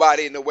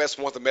nobody in the West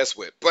wants to mess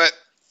with. But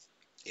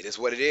it is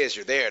what it is.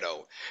 You're there,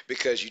 though,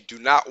 because you do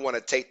not want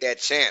to take that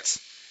chance.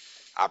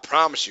 I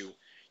promise you,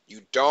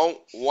 you don't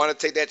want to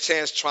take that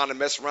chance trying to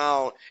mess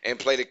around and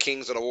play the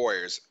Kings or the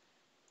Warriors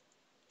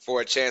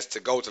for a chance to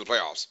go to the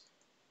playoffs.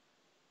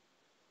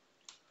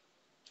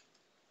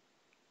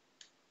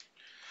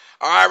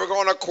 All right, we're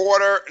going to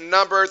quarter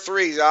number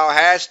 3, y'all.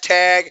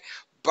 Hashtag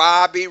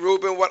Bobby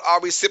Rubin. What are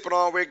we sipping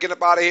on? We're getting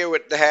up out of here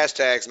with the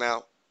hashtags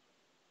now.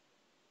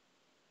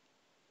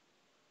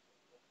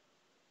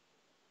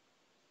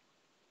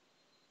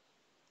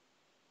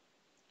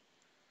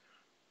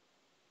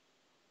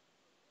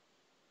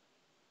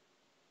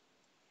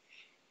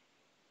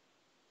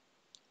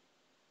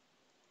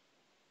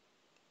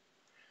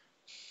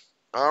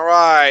 All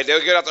right, they'll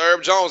get out to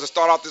Herb Jones to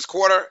start off this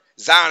quarter.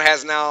 Zion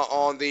has now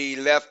on the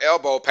left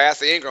elbow, pass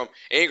to Ingram.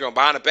 Ingram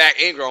behind the back.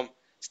 Ingram,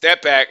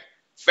 step back,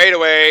 fade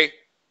away,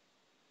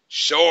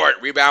 short,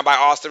 rebound by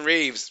Austin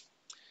Reeves.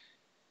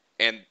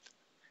 And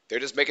They're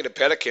just making the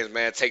Pelicans,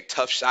 man, take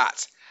tough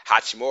shots.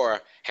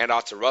 Hachimura, hand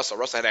off to Russell.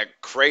 Russell had that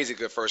crazy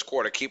good first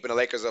quarter, keeping the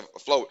Lakers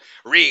afloat.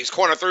 Reeves,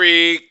 corner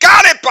three.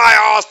 Got it by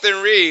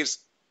Austin Reeves.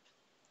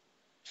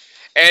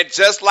 And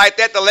just like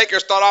that, the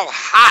Lakers start off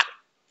hot.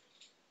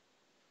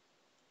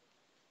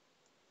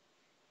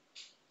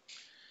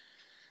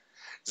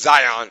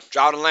 Zion,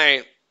 driving the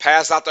lane.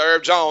 Pass out to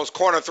Herb Jones.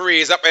 Corner three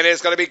is up, and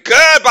it's going to be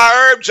good by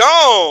Herb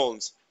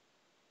Jones.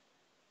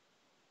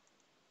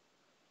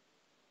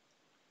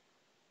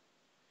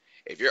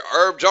 If you're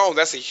Herb Jones,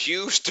 that's a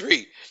huge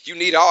three. You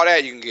need all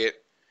that you can get.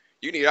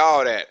 You need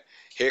all that.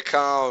 Here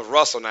comes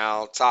Russell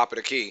now, top of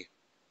the key.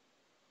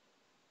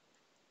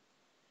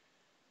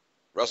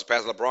 Russell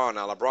passes LeBron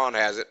now. LeBron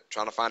has it,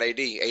 trying to find AD.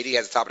 AD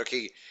has the top of the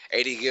key.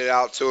 AD get it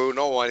out to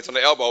no one. He's on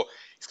the elbow.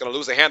 He's going to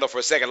lose the handle for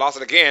a second. Lost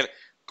it again.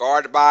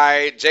 Guarded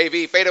by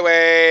JV.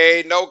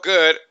 Fadeaway. No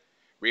good.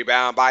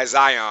 Rebound by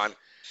Zion.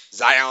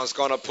 Zion's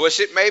going to push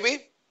it, maybe.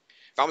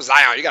 If I'm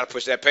Zion, you got to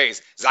push that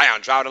pace.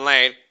 Zion driving the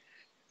lane.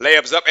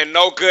 Layups up and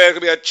no good. It's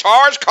going to be a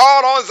charge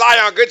called on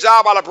Zion. Good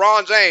job by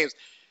LeBron James.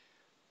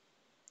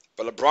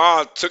 But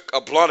LeBron took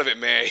a blunt of it,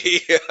 man.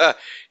 He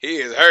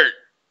is hurt.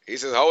 He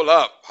says, hold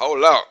up.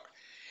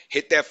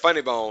 Hit that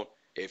funny bone.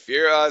 If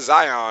you're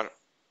Zion,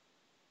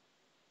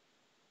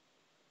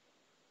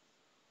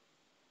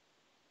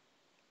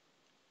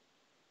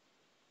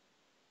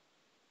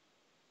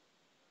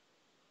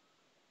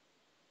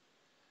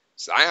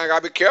 Zion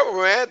gotta be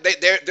careful, man.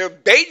 They're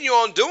baiting you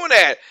on doing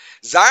that.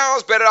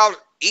 Zion's better off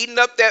eating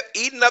up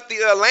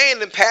the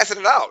lane and passing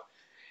it out.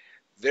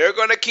 They're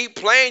gonna keep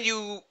playing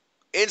you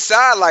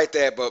inside like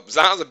that, but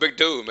Zion's a big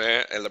dude,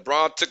 man. And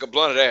LeBron took a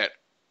blunt of that.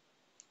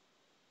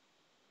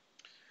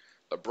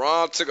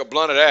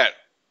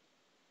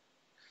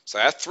 So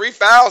that's 3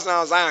 fouls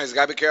now on Zion. He's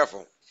got to be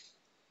careful.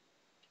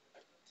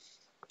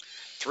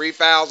 3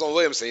 fouls on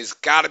Williamson. He's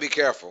got to be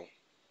careful.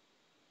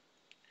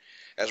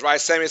 That's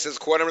right. Samuel says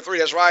quarter number 3.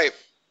 That's right.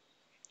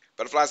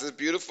 Butterfly says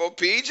beautiful.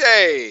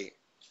 PJ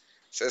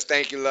says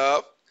thank you,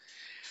 love.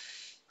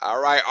 All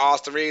right.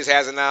 Austin Reeves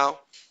has it now.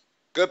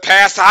 Good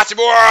pass to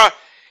Hachimura.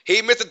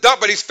 He missed the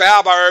dunk, but he's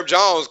fouled by Herb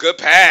Jones. Good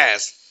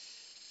pass.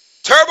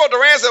 Turbo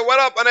Duran said, what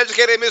up,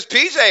 uneducated Miss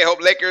PJ?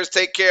 Hope Lakers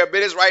take care of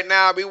business right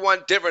now. We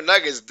want different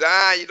Nuggets.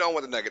 Nah, you don't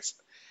want the Nuggets.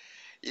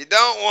 You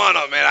don't want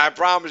them, man. I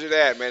promise you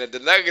that, man. The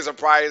Nuggets are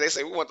probably, they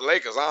say we want the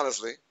Lakers,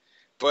 honestly.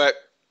 But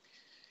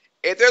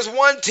if there's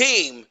one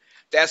team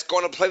that's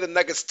going to play the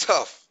Nuggets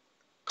tough,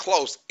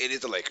 close, it is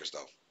the Lakers,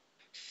 though.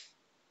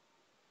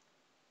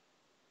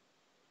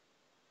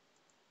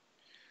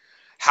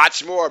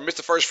 Hachimura missed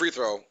the first free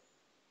throw.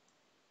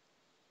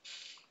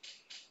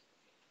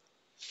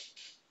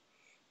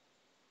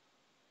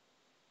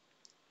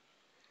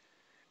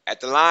 At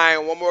the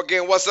line, one more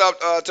again. What's up,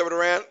 Turbo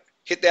Duran?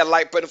 Hit that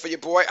like button for your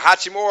boy.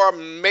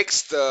 Hachimura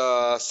makes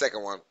the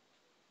second one.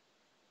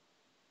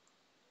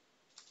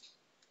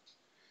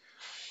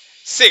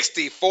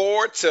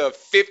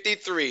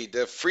 64-53.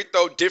 The free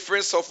throw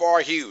difference so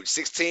far huge.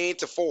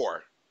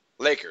 16-4.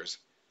 Lakers.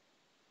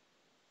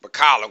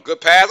 McCollum,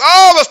 good pass.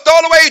 Oh, it was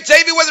stolen away.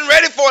 JV wasn't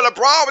ready for it.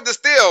 LeBron with the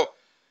steal.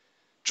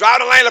 Drive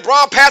the lane.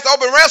 LeBron pass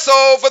open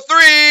wrestle for 3.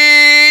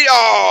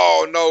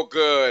 Oh, no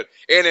good.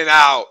 In and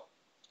out.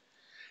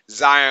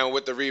 Zion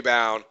with the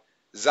rebound.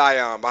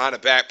 Zion behind the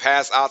back.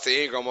 Pass out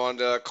to Ingram on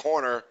the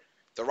corner.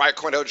 The right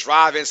corner. He'll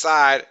drive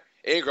inside.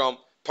 Ingram.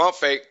 Pump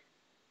fake.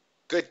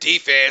 Good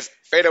defense.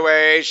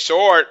 Fadeaway.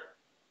 Short.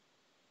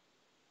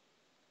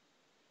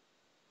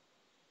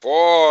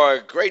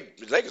 Boy,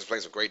 great. Lakers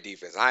playing some great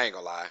defense. I ain't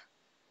going to lie.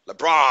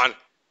 LeBron.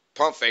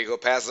 Pump fake. He'll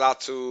pass it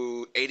out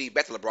to AD.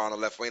 Back to LeBron on the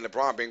left wing.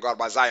 LeBron being guarded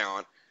by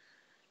Zion.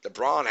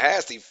 LeBron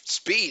has the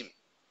speed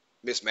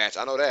mismatch.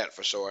 I know that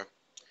for sure.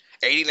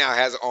 80 now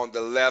has it on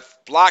the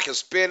left block. He'll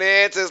spin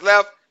in to his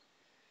left.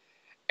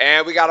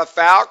 And we got a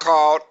foul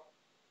called.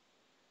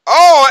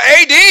 Oh,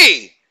 AD.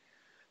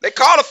 They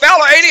called a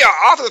foul on AD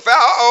after the foul.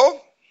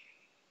 Uh-oh.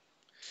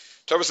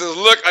 Turbo says,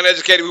 look,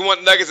 uneducated. We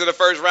want Nuggets in the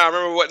first round.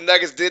 Remember what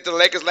Nuggets did to the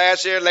Lakers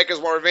last year? Lakers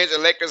want revenge,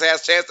 and Lakers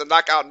has a chance to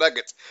knock out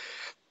Nuggets.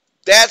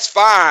 That's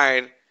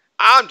fine.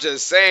 I'm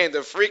just saying the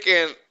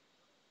freaking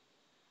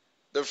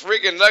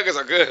Nuggets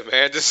are good,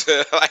 man. Just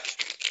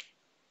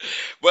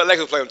but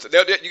Lakers play them tough.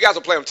 You guys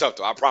will play them tough,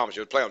 though. I promise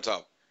you. Play them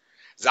tough.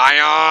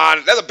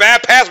 Zion. That's a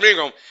bad pass from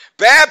Ingram.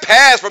 Bad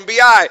pass from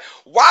B.I.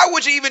 Why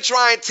would you even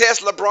try and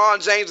test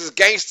LeBron James'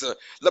 gangster?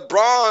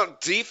 LeBron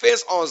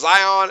defense on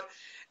Zion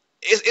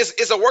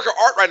is a work of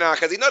art right now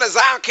because he know that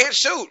Zion can't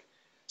shoot.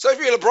 So if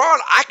you're LeBron,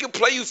 I can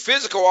play you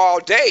physical all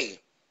day,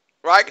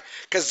 right?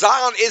 Because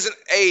Zion isn't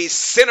a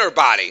center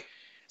body.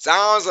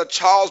 Zion's a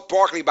Charles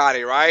Barkley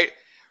body, right?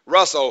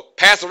 Russell,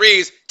 pass to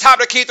Reeves, top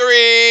of the key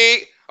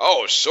 3.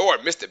 Oh,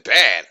 short. Missed it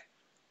bad.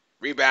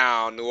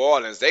 Rebound, New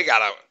Orleans. They got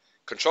to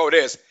control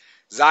this.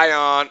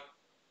 Zion.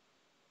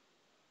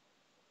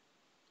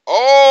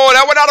 Oh,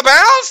 that went out of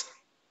bounds?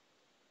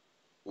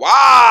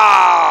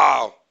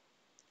 Wow.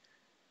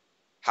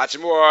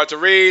 Hachimura to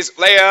Reeves.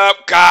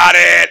 Layup. Got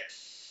it.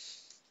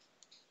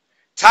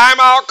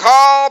 Timeout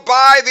call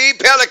by the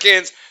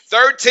Pelicans.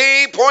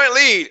 13-point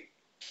lead.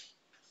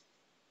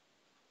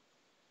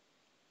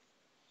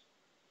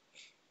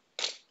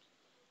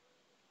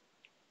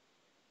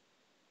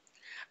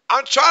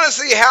 I'm trying to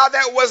see how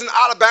that wasn't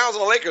out of bounds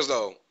on the Lakers,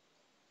 though.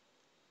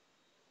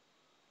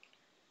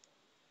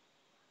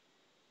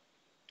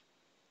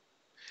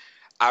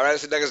 I'd rather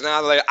see Nuggets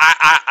now than later.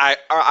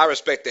 I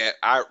respect that.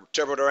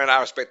 Turbo Durant,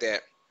 I respect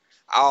that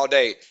all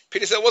day.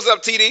 Peter said, "What's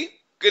up, TD?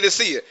 Good to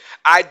see you."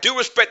 I do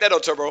respect that, though,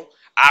 Turbo.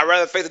 I'd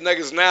rather face the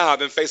Nuggets now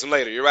than face them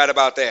later. You're right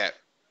about that.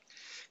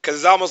 Because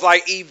it's almost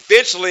like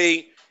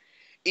eventually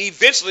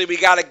we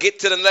got to get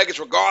to the Nuggets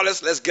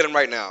regardless. Let's get them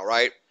right now,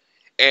 right?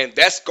 And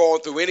that's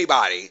going through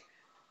anybody.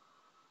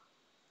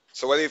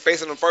 So whether you're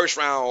facing them first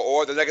round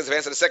or the Nuggets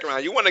advance to the second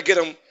round, you want to get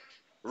them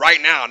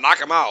right now, knock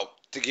them out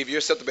to give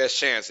yourself the best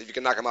chance if you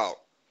can knock them out.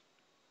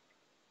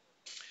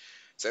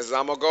 Says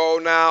I'm gonna go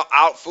now.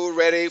 Out food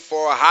ready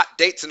for a hot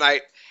date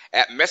tonight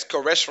at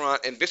Mexico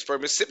restaurant in Vicksburg,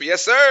 Mississippi.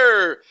 Yes,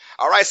 sir.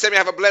 All right, Sammy,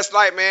 have a blessed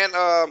night, man.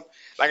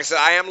 Like I said,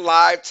 I am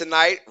live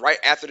tonight right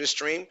after the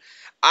stream.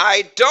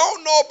 I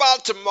don't know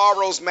about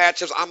tomorrow's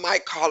matchups. I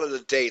might call it a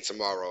day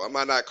tomorrow. I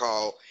might not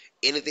call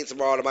anything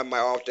tomorrow. It might be my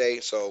off day,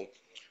 so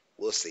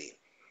we'll see.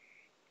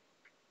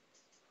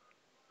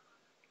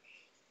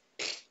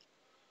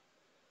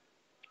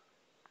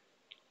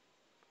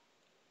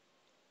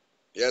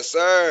 Yes,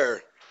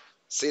 sir.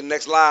 See you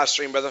next live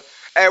stream, brother.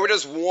 Hey, we're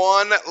just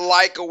one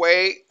like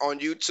away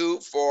on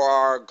YouTube for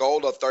our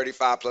goal of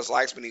 35 plus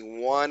likes. We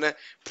need one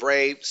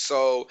brave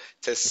soul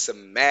to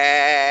smash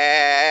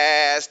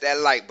that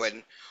like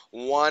button.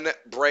 One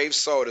brave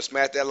soul to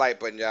smash that like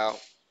button, y'all.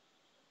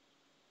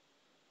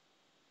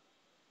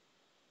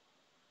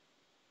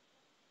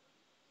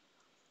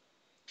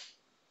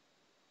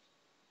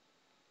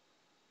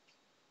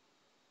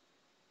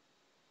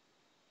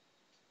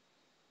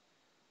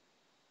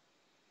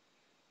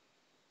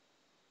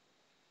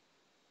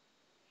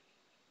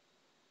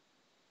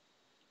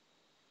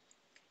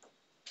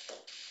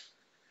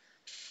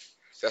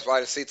 That's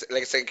why I see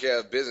Lakers taking care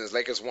of business.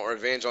 Lakers want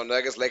revenge on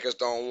Nuggets. Lakers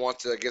don't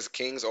want to against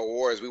Kings or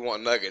Warriors. We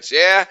want Nuggets.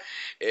 Yeah,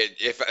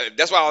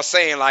 that's why I was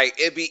saying like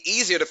it'd be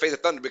easier to face the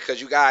Thunder because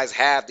you guys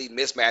have the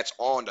mismatch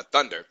on the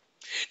Thunder.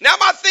 Now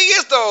my thing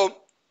is though,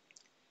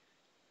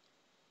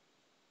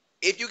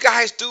 if you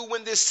guys do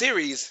win this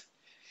series,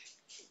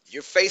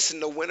 you're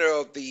facing the winner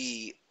of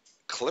the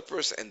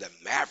Clippers and the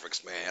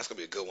Mavericks, man. That's gonna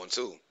be a good one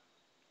too.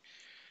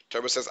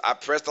 Turbo says I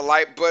pressed the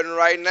like button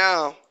right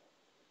now.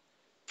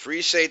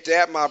 Appreciate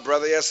that, my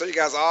brother. Yes, sir. You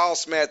guys all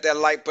smash that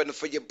like button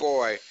for your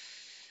boy.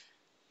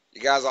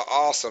 You guys are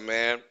awesome,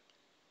 man.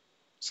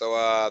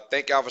 So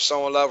thank y'all for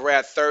showing love. We're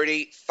at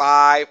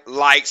 35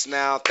 likes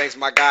now. Thanks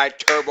my guy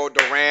Turbo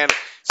Duran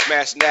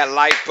smashing that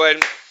like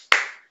button.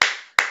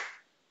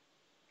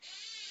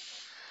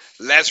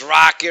 Let's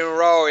rock and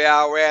roll,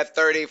 y'all. We're at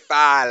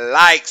 35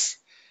 likes.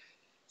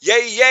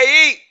 Yay,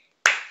 yay.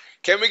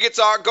 Can we get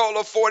to our goal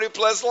of 40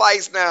 plus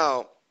likes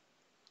now?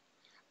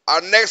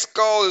 Our next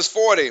goal is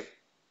 40.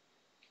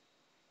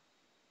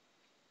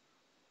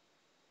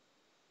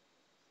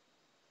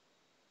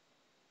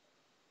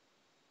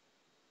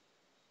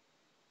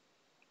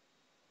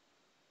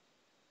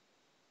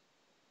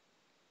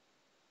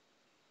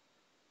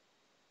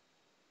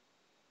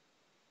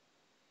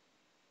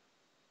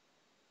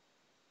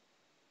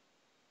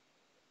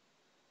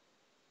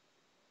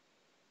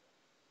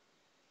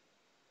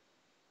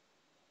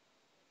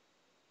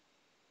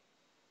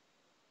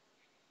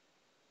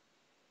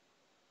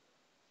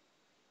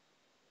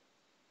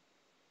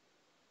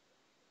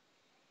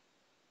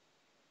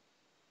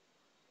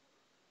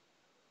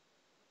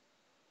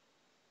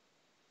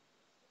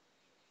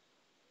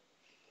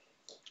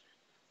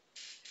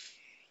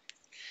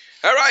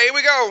 All right, here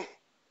we go.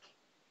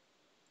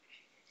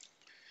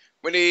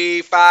 We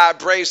need 5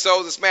 brave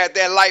souls to smash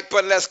that like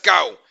button. Let's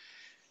go.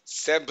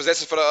 7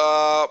 possessions for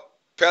the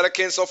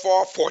Pelicans so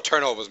far. 4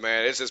 turnovers,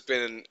 man. It's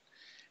been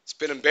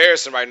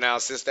embarrassing right now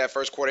since that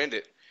first quarter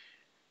ended.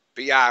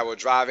 P.I. will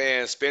drive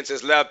in. Spins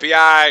his left.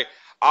 P.I.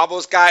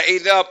 almost got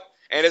eaten up.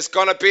 And it's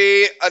going to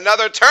be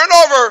another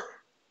turnover.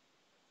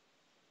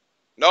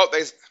 Nope.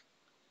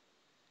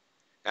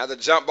 Now the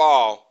jump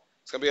ball.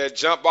 It's going to be a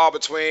jump ball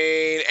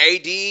between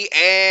AD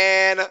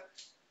and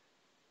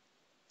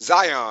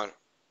Zion.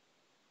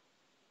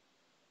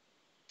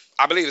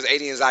 I believe it's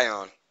AD and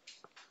Zion.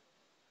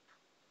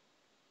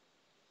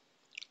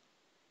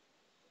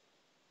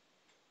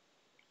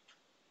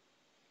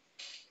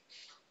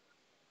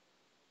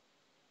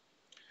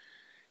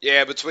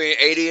 Yeah, between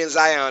AD and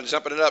Zion,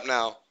 jumping it up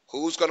now.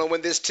 Who's going to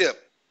win this tip?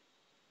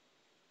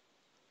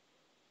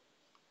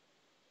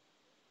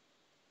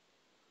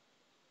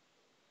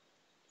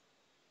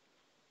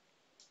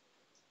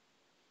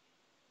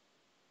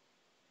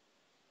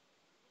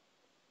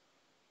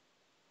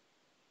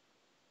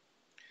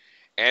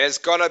 And it's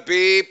going to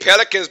be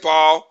Pelicans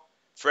ball.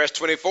 Fresh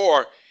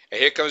 24. And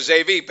here comes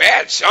JV.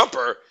 Bad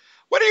jumper.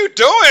 What are you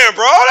doing,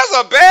 bro?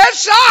 That's a bad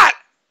shot.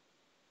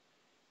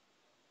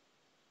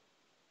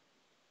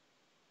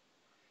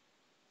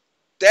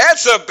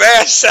 That's a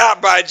bad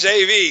shot by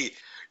JV.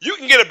 You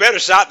can get a better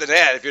shot than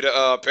that if you're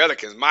the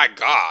Pelicans. My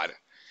God.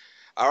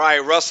 All right,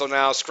 Russell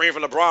now. Screen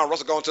from LeBron.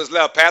 Russell going to his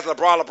left. Pass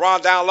LeBron.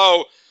 LeBron down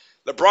low.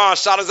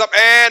 LeBron shot is up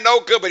and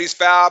no good, but he's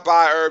fouled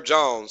by Herb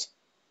Jones.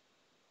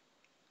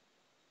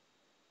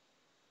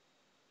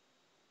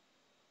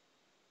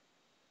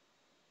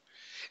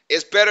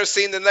 It's better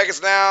seen the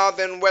Nuggets now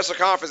than Western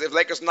Conference. If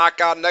Lakers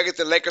knock out Nuggets,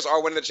 the Lakers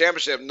are winning the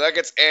championship.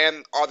 Nuggets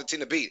and are the team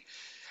to beat.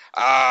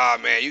 Ah,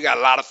 man, you got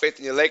a lot of faith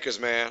in your Lakers,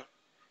 man.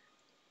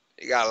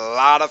 You got a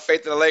lot of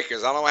faith in the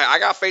Lakers. I don't know. I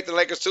got faith in the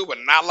Lakers too, but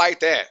not like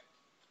that.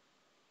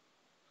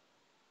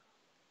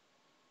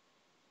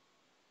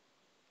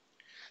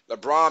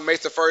 LeBron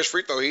makes the first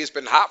free throw. He's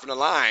been hot from the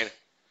line,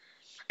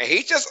 and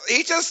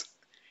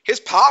his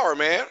power,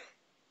 man.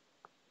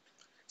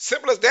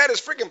 Simple as that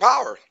is freaking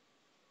power.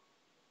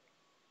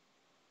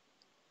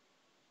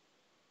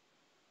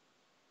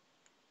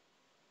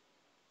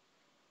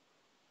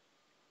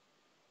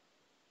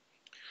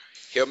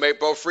 He'll make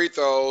both free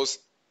throws.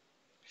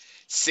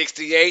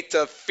 68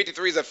 to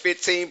 53 is a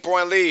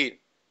 15-point lead.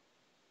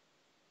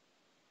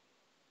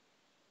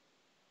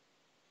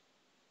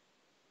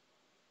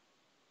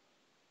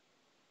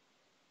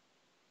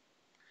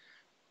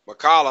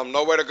 McCollum,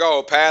 nowhere to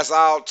go. Pass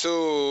out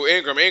to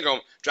Ingram. Ingram,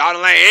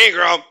 driving the lane.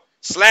 Ingram,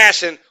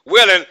 slashing,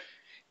 willing.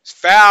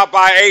 Fouled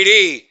by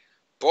AD.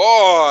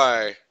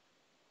 Boy.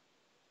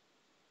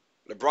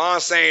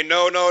 LeBron saying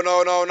no, no,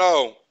 no, no,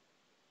 no.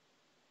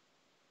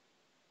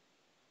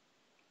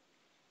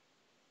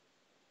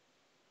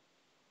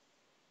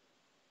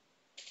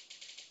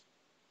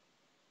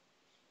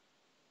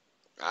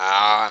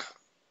 I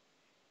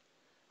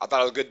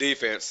thought it was good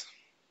defense.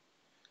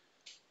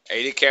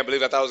 AD can't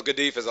believe I thought it was good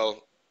defense, though.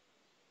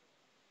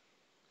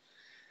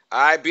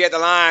 All right, be at the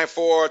line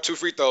for 2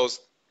 free throws.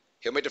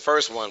 He'll make the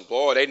first one.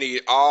 Boy, they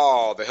need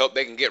all the help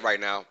they can get right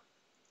now.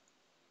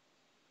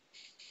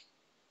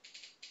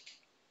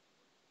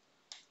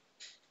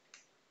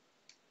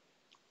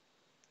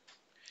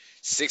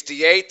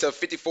 $68 to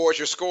 54 is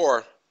your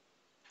score.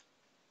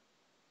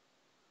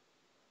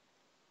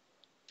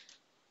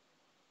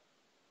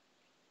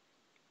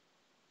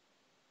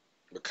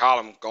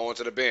 McCollum going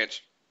to the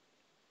bench.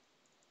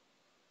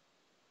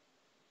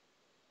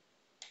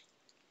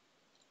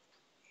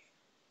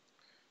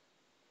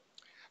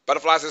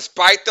 Butterflies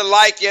despite the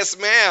like, yes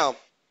ma'am.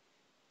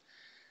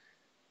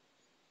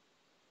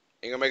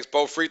 Ingram makes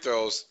both free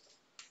throws.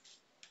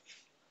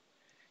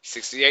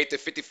 68 to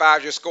 55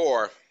 is your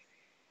score.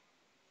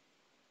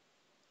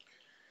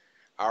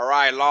 All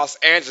right, Los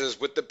Angeles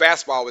with the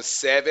basketball with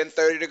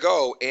 7:30 to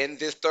go in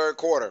this third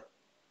quarter.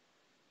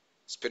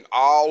 It's been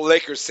all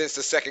Lakers since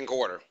the second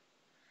quarter.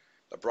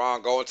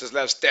 LeBron going to his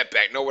left, step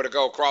back, nowhere to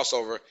go,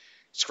 crossover.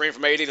 Screen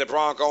from AD,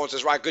 LeBron going to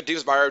his right. Good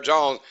defense by Herb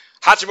Jones.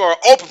 Hachimura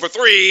open for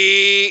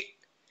 3.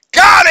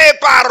 Got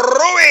it by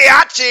Rui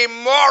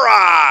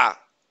Hachimura.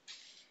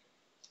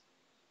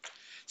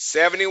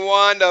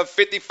 71 to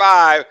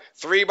 55.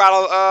 3 by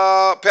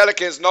the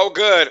Pelicans, no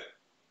good.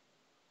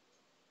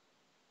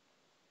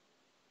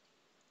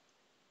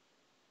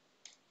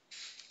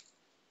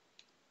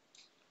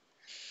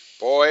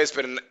 Boy, it's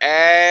been an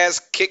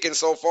ass kicking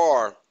so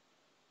far.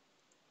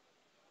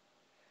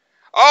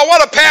 Oh,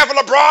 what a pass for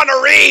LeBron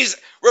to Reeves.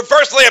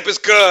 Reverse layup is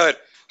good.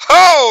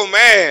 Oh,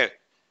 man.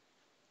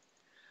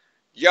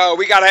 Yo,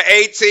 we got an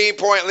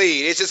 18-point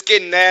lead. It's just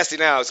getting nasty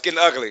now. It's getting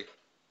ugly.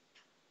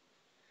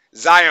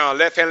 Zion,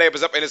 left-hand layup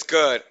is up, and it's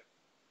good.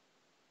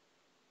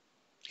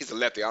 He's a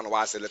lefty. I don't know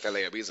why I said left-hand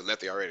layup. He's a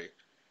lefty already.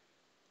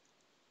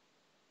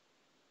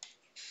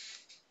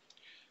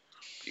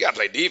 You got to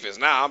play defense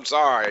now. I'm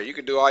sorry. You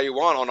can do all you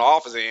want on the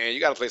offensive end. You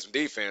got to play some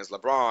defense.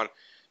 LeBron,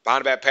 behind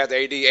the back pass to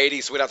AD.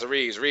 AD switch out to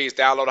Reeves. Reeves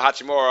down low to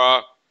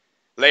Hachimura.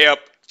 Layup.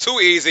 Too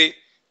easy.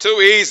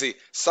 Too easy.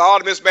 Saw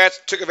the mismatch.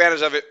 Took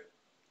advantage of it.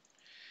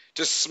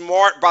 Just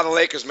smart by the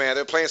Lakers, man.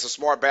 They're playing some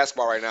smart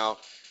basketball right now.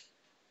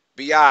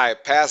 B.I.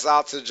 pass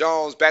out to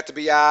Jones. Back to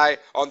B.I.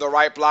 on the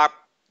right block.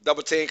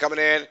 Double team coming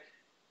in.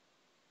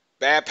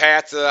 Bad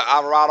pass to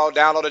Alvarado.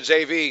 Down low to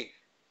JV.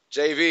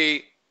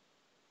 JV.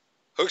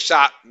 Hook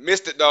shot.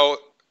 Missed it, though.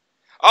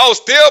 Oh,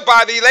 still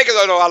by the Lakers.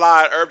 Oh, no, I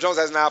lied. Herb Jones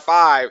has now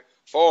 5,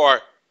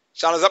 4.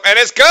 Shot is up, and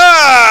it's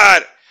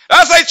good.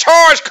 That's a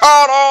charge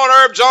called on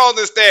Herb Jones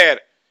instead.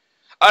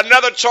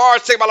 Another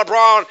charge taken by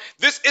LeBron.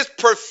 This is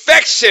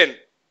perfection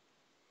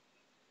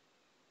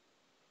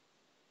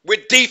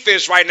with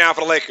defense right now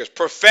for the Lakers.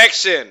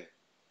 Perfection.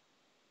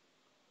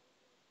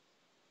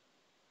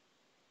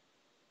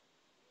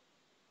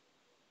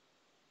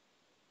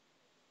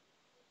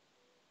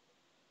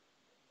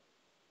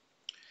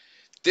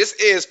 This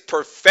is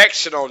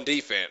perfection on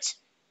defense.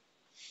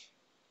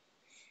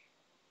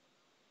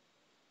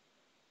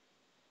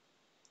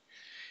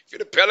 If you're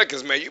the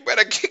Pelicans, man, you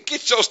better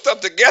get your stuff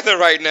together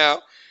right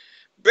now.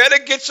 Better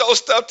get your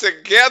stuff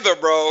together,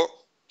 bro.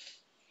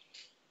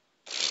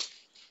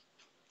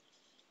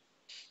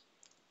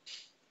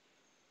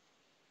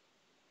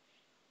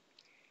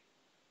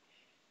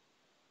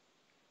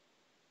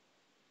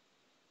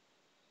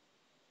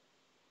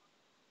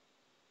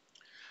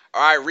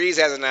 All right, Reeves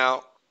has it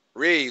now.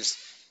 Reeves.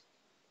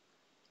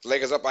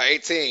 Lakers up by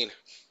 18.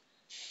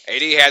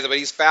 AD has it, but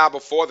he's fouled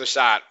before the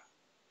shot.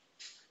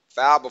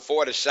 Fouled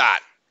before the shot.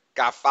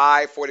 Got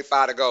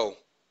 5:45 to go.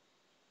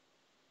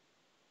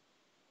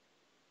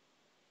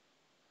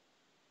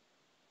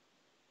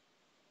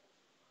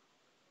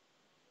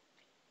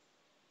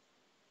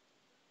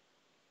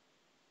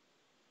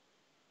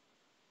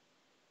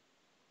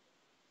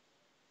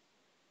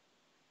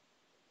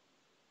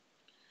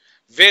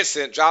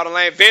 Vincent, draw the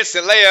lane.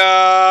 Vincent,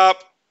 layup.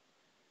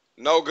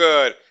 No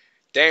good.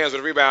 Daniels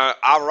with the rebound.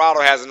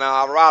 Alvarado has it now.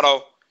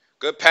 Alvarado.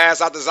 Good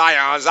pass out to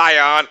Zion.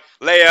 Zion,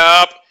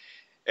 layup.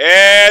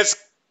 It's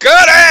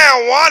good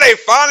and one. They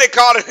finally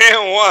called it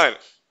and one.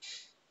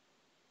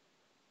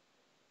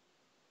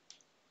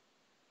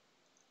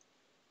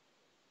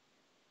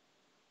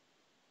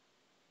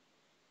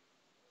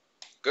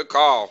 Good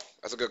call.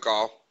 That's a good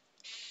call.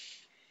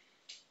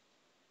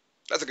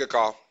 That's a good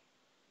call.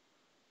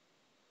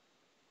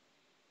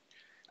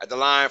 At the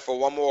line for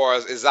one more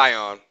is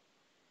Zion.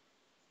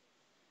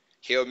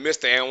 He'll miss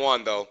the and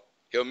one though.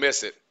 He'll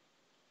miss it.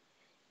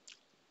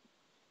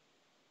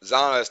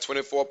 Zion has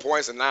 24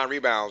 points and 9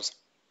 rebounds.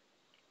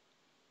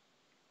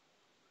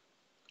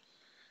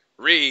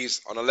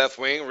 Reeves on the left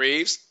wing.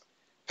 Reeves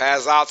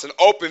pass out to an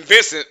open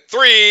Vincent.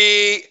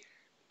 Three.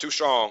 Too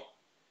strong.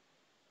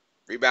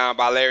 Rebound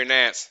by Larry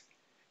Nance.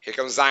 Here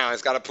comes Zion.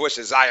 He's got to push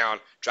it. Zion.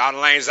 Driving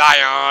the lane.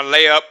 Zion.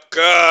 Layup.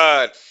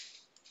 Good.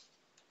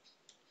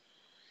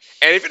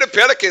 And if you're the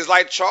Pelicans,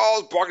 like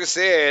Charles Barkley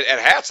said at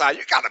halftime,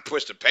 you got to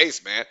push the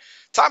pace, man.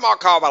 Timeout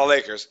called by the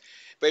Lakers.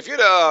 But if you're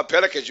the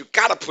Pelicans, you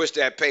got to push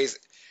that pace.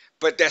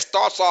 But that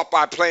starts off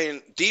by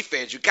playing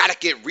defense. You got to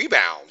get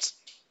rebounds.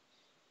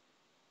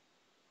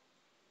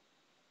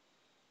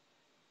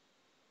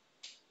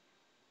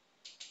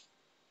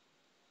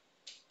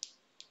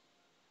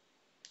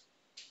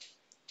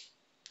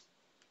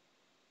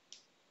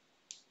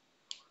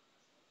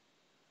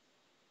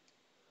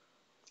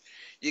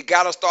 You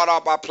got to start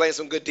off by playing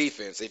some good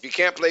defense. If you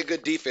can't play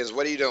good defense,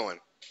 what are you doing?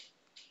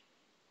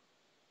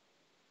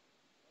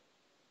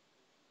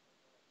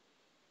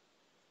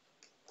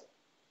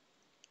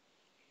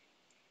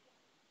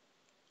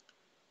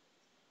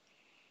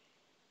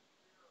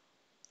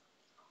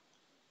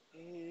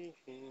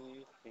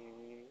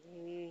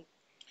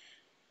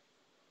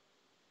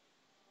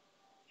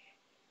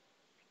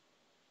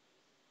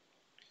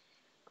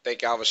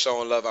 Thank y'all for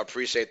showing love. I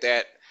appreciate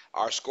that.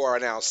 Our score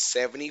right now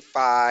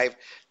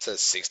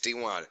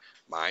 75-61.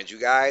 Mind you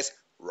guys,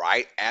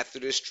 right after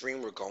this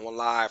stream, we're going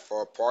live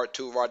for part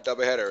 2 of our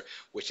doubleheader,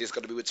 which is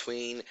going to be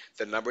between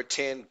the number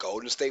 10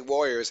 Golden State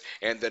Warriors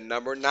and the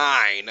number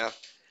 9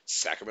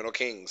 Sacramento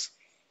Kings.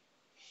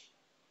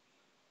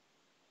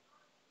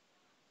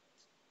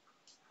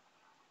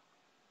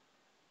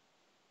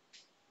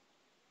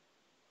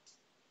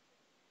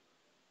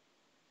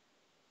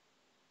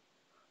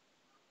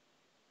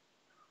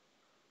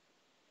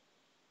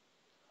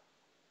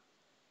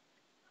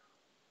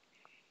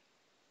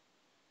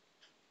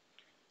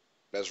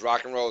 Let's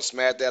rock and roll.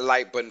 Smash that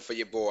like button for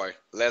your boy.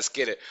 Let's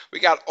get it. We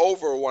got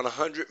over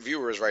 100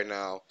 viewers right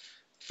now.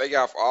 Thank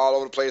y'all for all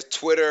over the place.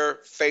 Twitter,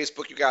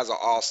 Facebook. You guys are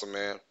awesome,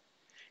 man.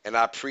 And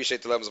I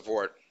appreciate the love and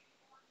support.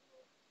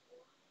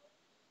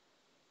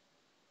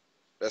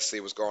 Let's see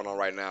what's going on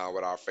right now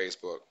with our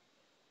Facebook.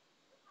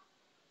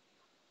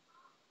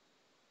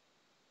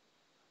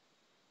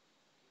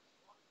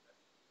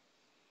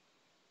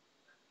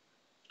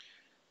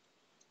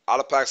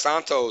 Alapac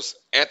Santos,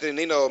 Anthony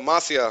Nino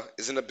Macia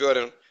is in the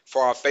building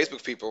for our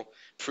Facebook people.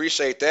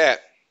 Appreciate that.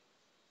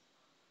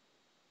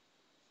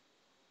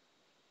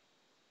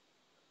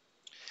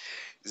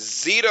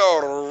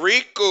 Zito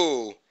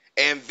Riku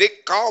and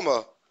Vic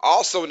Kalma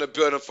also in the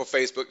building for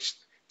Facebook.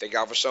 Thank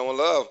y'all for showing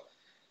love.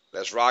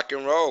 Let's rock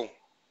and roll.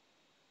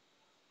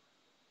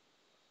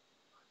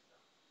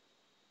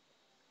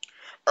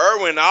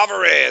 Erwin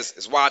Alvarez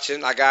is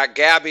watching. I got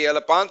Gabby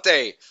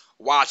Elapante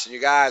watching. You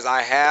guys,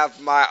 I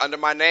have my under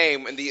my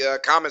name in the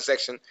comment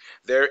section.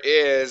 There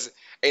is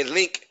a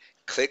link.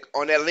 Click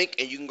on that link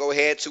and you can go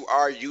ahead to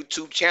our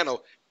YouTube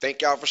channel.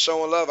 Thank y'all for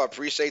showing love. I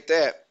appreciate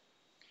that.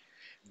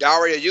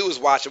 Daria U is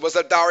watching. What's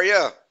up,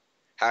 Daria?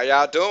 How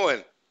y'all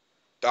doing?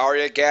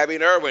 Daria, Gabby,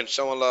 and Erwin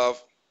showing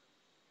love.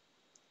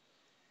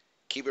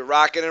 Keep it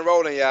rocking and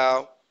rolling,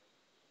 y'all.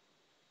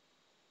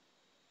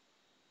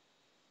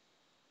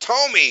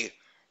 Tommy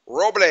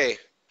Roble.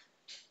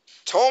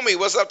 Tommy,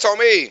 what's up,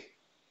 Tommy?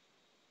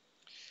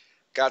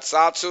 Got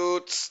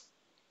Satu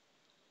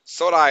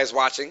Sodai is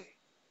watching.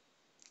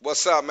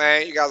 What's up,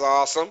 man? You guys are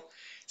awesome.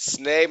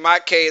 Snake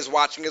Mike K is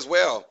watching as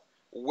well.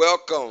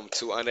 Welcome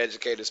to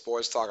Uneducated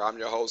Sports Talk. I'm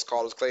your host,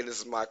 Carlos Clay. This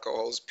is my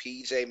co-host,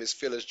 PJ Miss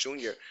Phyllis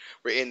Jr.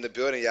 We're in the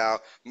building,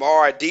 y'all.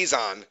 Mara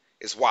Dizon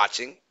is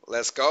watching.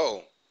 Let's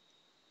go.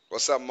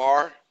 What's up,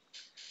 Mar?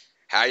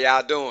 How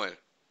y'all doing?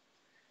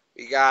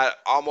 We got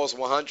almost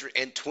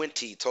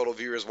 120 total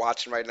viewers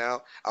watching right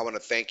now. I want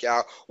to thank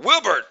y'all.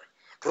 Wilbert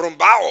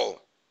Rumbao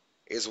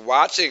is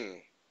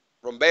watching.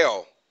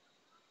 Rumbeo.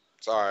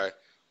 Sorry.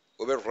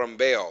 Wilbert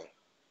Rumbeo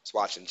is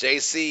watching.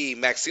 JC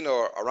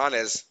Maxino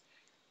Aranes.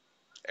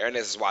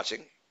 Ernest is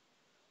watching.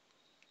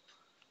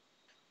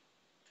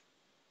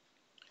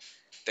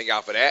 Thank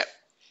y'all for that.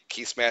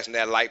 Keep smashing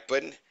that like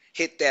button.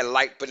 hit that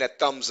like button, that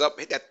thumbs up.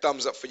 Hit that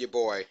thumbs up for your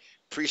boy.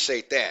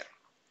 Appreciate that.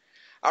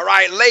 All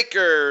right,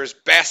 Lakers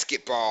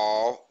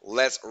basketball.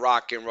 Let's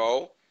rock and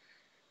roll.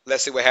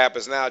 Let's see what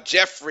happens now.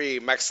 Jeffrey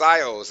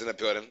Maxios in the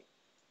building.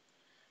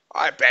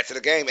 All right, back to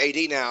the game.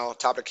 AD now.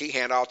 Top of the key.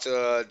 Hand off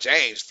to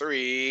James.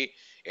 Three.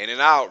 In and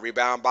out.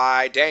 Rebound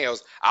by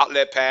Daniels.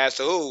 Outlet pass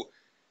to who?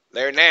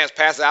 Larry Nance.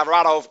 Pass to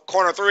Alvarado.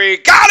 Corner three.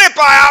 Got it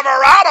by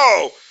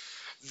Alvarado.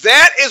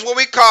 That is what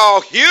we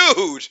call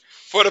huge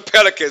for the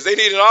Pelicans. They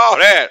needed all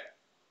that.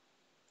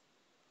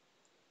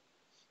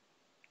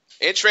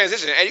 In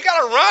transition. And you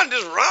got to run.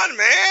 Just run,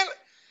 man.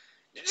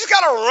 You just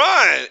got to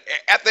run.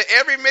 After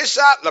every missed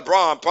shot,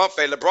 LeBron, pump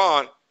fake,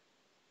 LeBron.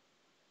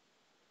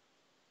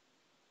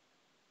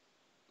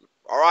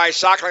 All right,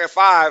 shot clock at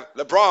 5.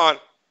 LeBron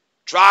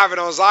driving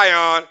on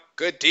Zion.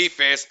 Good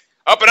defense.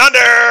 Up and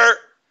under.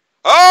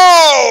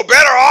 Oh,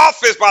 better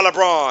offense by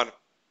LeBron.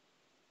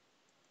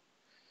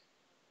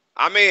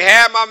 I mean,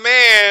 had my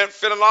man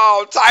feeling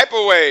all type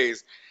of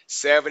ways.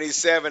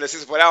 77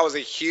 assists, but that was a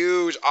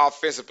huge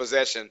offensive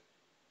possession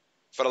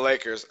for the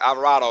Lakers.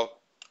 Alvarado,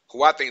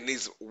 who I think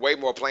needs way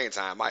more playing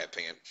time, in my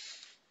opinion.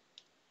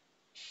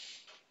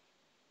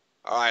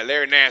 All right,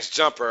 Larry Nance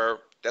jumper.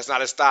 That's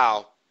not his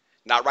style.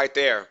 Not right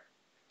there.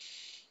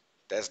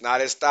 That's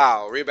not his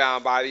style.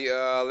 Rebound by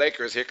the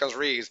Lakers. Here comes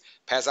Reeves.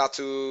 Pass out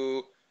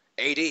to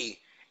AD.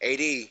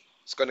 AD is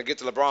going to get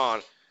to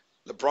LeBron.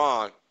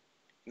 LeBron.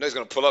 You know he's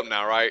going to pull up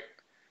now, right?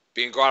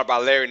 Being guarded by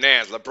Larry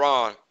Nance.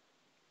 LeBron.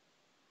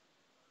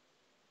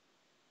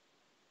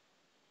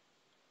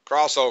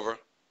 Crossover.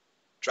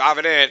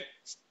 Driving in.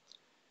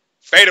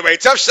 Fadeaway.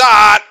 Tough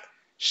shot.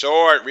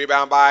 Short.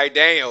 Rebound by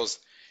Daniels.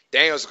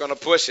 Daniels is going to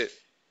push it.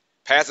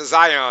 Pass to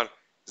Zion.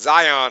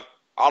 Zion.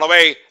 All the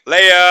way.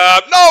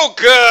 Layup. No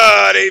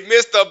good. He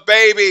missed the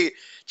baby.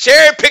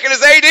 Cherry picking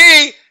his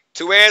AD.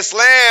 Two-hand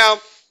slam.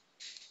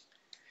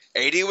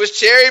 AD was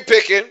cherry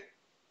picking.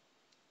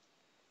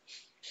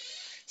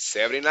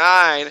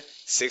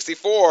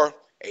 79-64.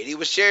 AD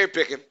was cherry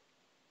picking.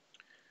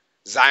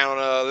 Zion on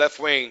the left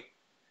wing.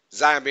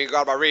 Zion being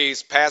guarded by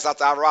Reeves. Pass out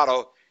to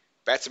Alvarado.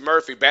 Back to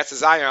Murphy. Back to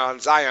Zion.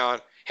 Zion.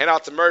 Hand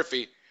out to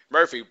Murphy.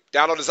 Murphy.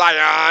 Down low to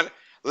Zion.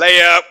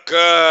 Layup.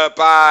 Good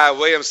by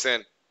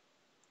Williamson.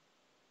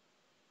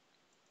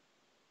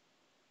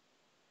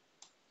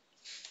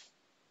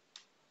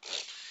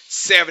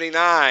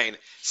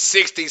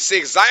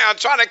 $79-66. Zion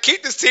trying to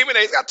keep this team in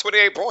there. He's got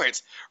 28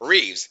 points.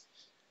 Reeves.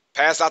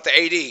 Pass out to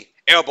AD.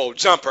 Elbow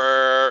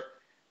jumper.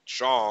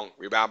 Strong.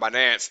 Rebound by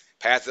Nance.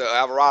 Pass to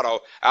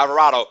Alvarado.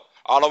 Alvarado.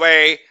 All the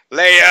way.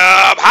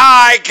 Layup.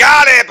 High.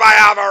 Got it by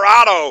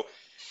Alvarado.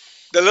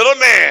 The little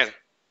man.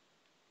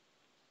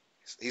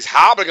 He's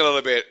hobbling a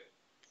little bit.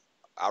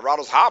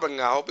 Alvarado's hobbling.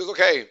 I hope he's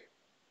okay.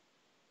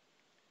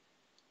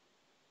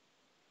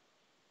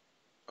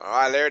 All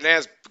right, Larry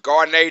Nance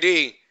guarding AD.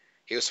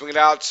 He was swinging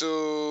out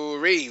to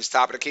Reeves,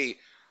 top of the key.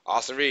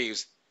 Austin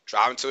Reeves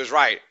driving to his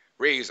right.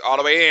 Reeves all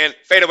the way in.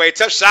 Fadeaway,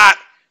 tough shot.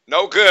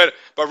 No good.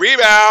 But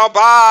rebound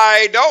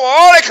by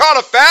oh, they called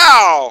a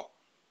foul.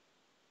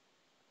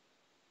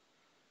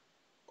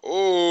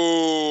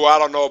 Ooh, I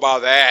don't know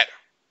about that.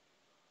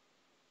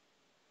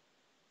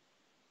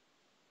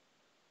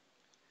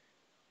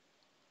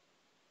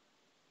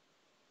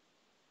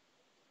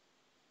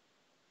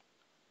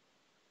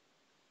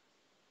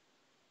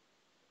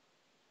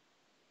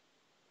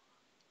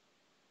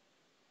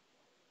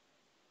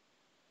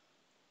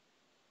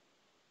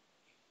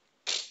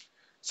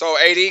 So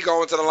AD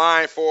going to the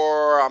line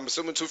for, I'm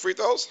assuming, 2 free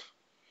throws?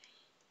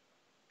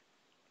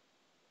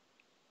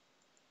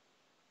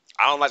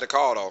 I don't like the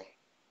call, though.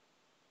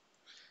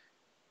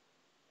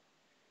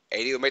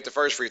 AD will make the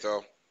first free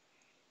throw.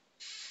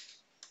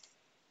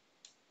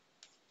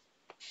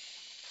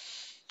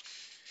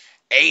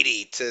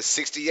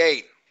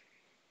 $80-68.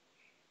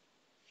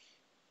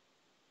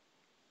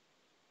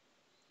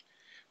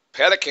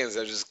 Pelicans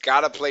have just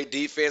got to play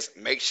defense,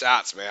 make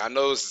shots, man. I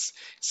know it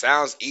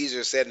sounds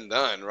easier said than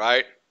done,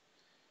 right?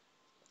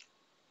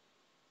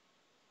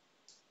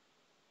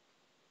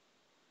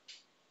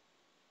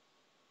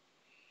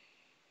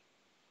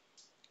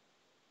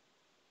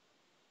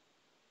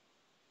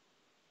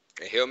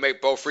 And he'll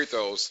make both free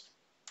throws.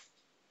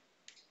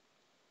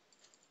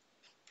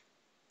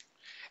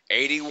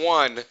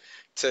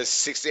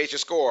 81-68 your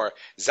score.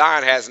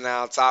 Zion has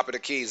now top of the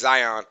key.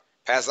 Zion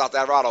passes out to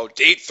Alvarado.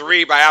 Deep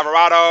three by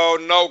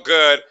Alvarado. No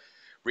good.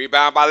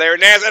 Rebound by Larry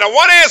Nance. And a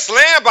one-hand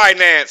slam by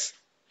Nance.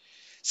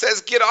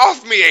 Says, get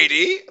off me, AD,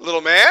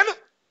 little man.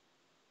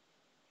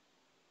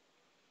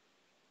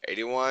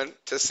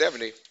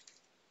 81-70.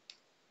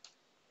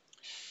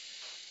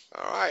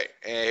 All right.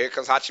 And here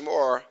comes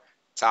Hachimura.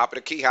 Top of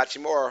the key,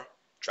 Hachimura.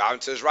 Driving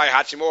to his right,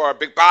 Hachimura.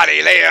 Big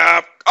body,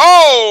 layup.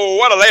 Oh,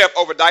 what a layup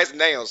over Dyson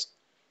Daniels.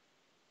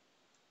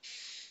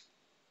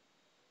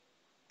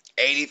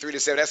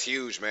 83-7. That's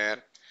huge,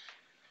 man.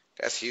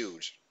 That's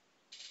huge.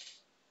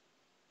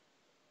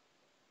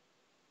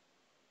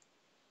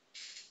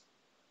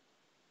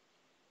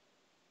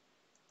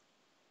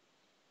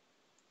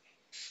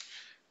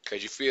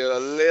 Because you feel a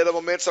little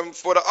momentum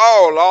for the.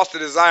 Oh, lost it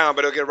to Zion,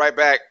 but he'll get right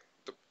back.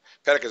 The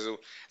Pelicans.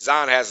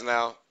 Zion has it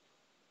now.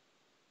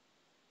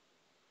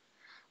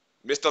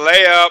 Missed the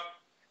layup.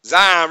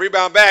 Zion,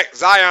 rebound back.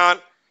 Zion.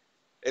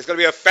 It's going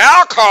to be a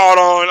foul called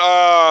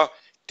on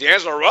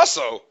D'Angelo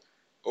Russell.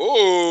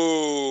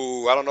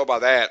 Ooh, I don't know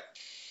about that.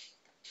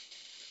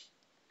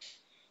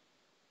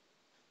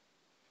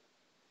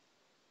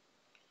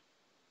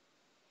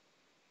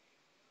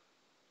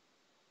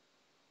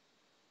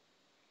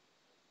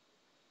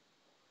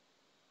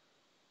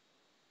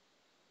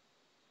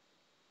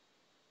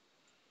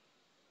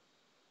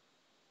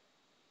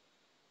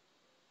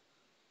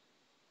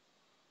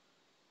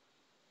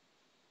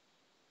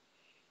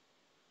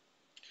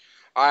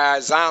 All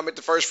right, Zion made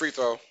the first free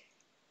throw.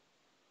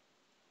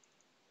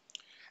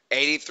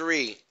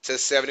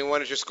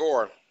 83-71 is your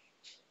score.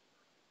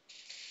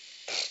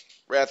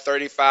 We're at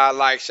 35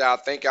 likes, y'all.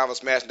 Thank y'all for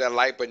smashing that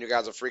like button. You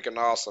guys are freaking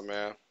awesome,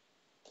 man.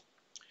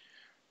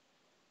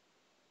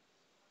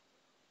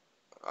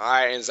 All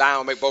right, and Zion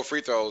will make both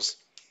free throws.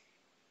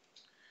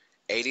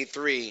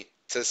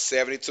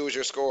 83-72 is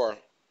your score.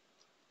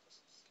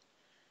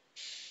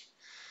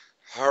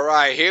 All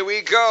right, here we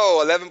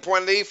go.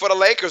 11-point lead for the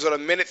Lakers with a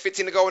minute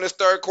 15 to go in this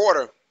third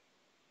quarter.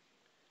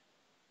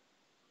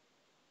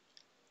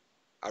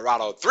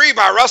 Arado, three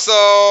by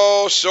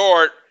Russell,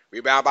 short.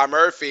 Rebound by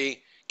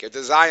Murphy. Give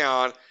to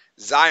Zion.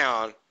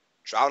 Zion,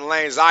 driving the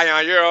lane.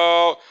 Zion,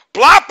 Euro.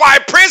 Blocked by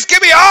Prince.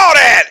 Give me all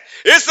that.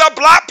 It's a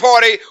block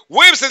party.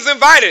 Williamson's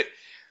invited.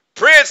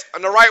 Prince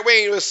on the right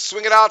wing was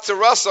swinging out to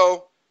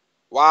Russell.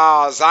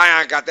 Wow,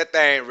 Zion got that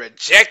thing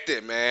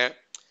rejected, man.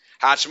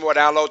 Hachimura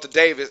down low to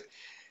Davis.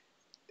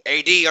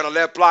 AD on the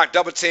left block,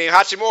 double team.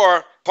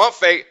 Hachimura, pump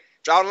fake,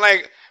 driving the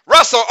lane.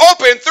 Russell,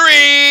 open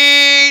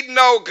three.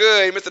 No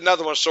good. He missed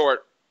another one short.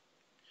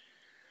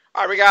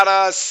 All right, we got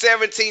a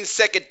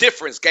 17-second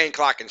difference. Game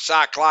clock and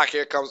shot clock.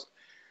 Here comes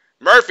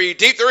Murphy.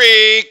 Deep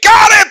three.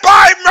 Got it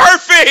by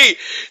Murphy.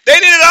 They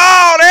did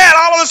all that.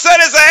 All of a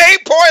sudden, it's an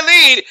 8-point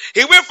lead.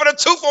 He went for the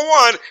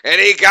 2-for-1, and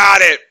he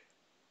got it.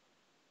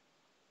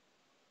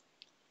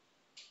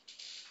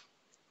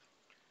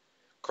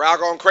 Crowd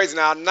going crazy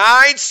now.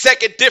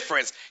 9-second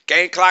difference.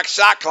 Game clock,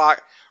 shot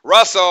clock.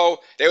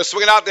 Russell, they were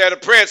swinging out there to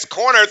Prince.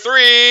 Corner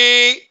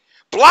three.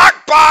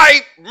 Blocked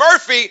by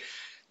Murphy.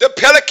 The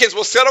Pelicans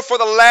will settle for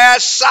the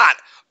last shot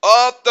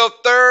of the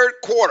third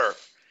quarter.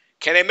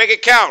 Can they make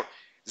it count?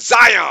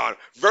 Zion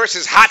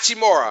versus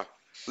Hachimura.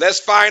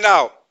 Let's find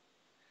out.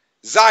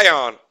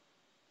 Zion.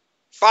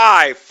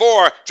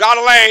 5-4. Draw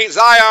the lane.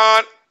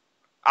 Zion.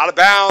 Out of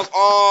bounds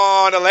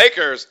on the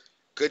Lakers.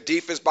 Good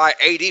defense by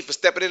AD for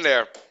stepping in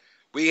there.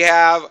 We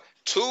have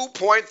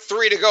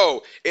 2.3 to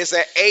go. It's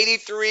an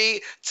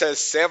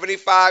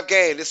 83-75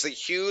 game. This is a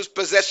huge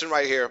possession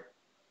right here.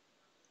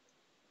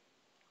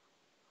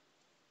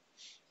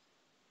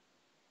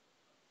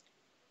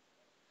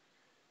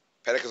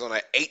 Pelicans on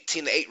an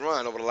 18-8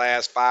 run over the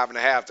last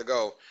 5.5 to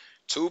go.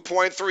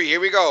 2.3. Here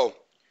we go.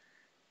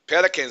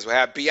 Pelicans will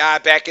have BI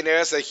back in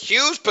there. It's a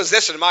huge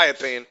possession, in my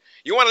opinion.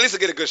 You want at least to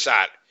get a good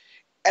shot.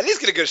 At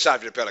least get a good shot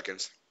for the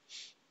Pelicans.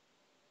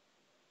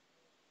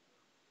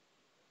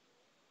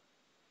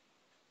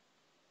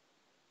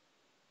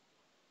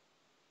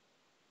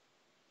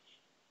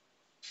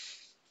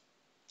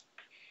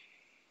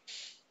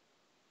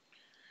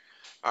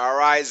 All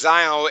right,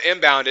 Zion will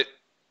inbound it.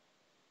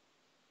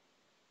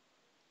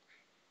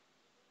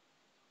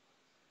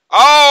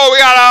 Oh, we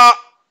got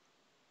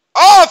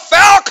a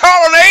foul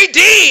call on AD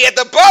at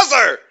the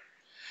buzzer.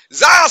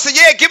 Zion said,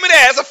 yeah, give me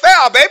that. It's a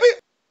foul, baby.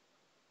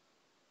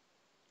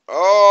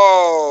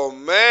 Oh,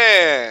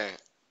 man.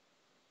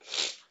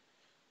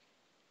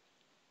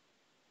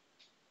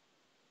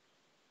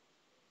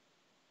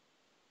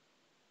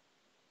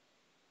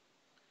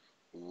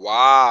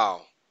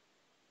 Wow.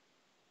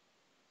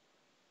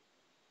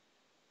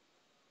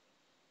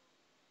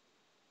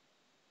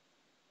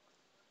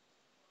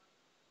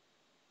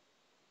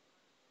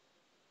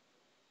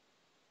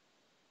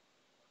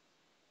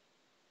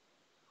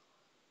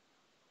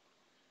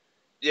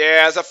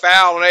 Yeah, it's a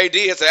foul on AD.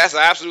 That's an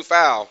absolute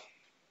foul.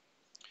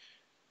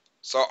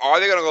 So are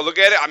they gonna go look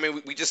at it? I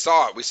mean, we just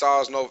saw it. We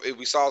saw it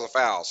was a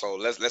foul. So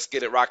let's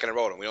get it rocking and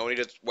rolling. We don't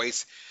need to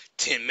waste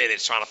 10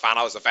 minutes trying to find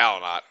out if it's a foul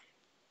or not.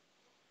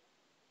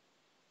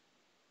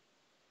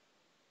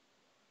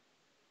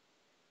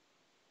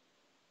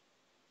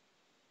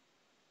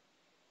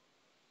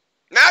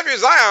 Now if you're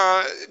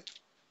Zion,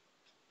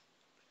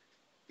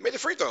 make the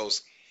free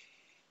throws.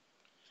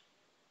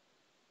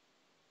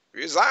 If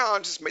you're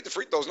Zion, just make the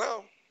free throws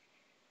now.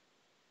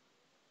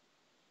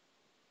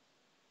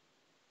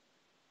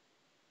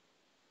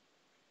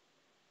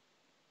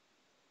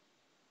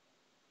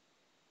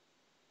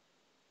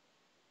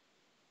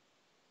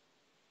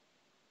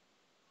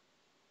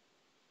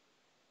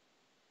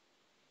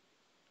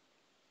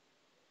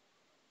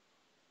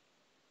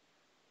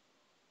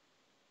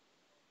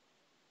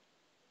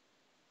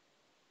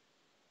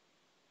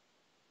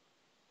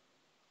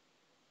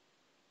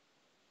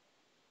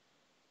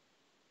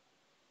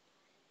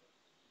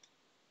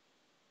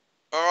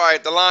 All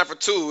right, the line for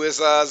two is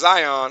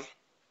Zion.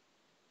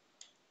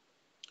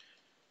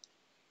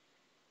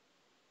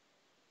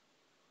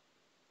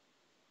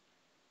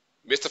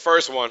 Missed the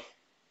first one.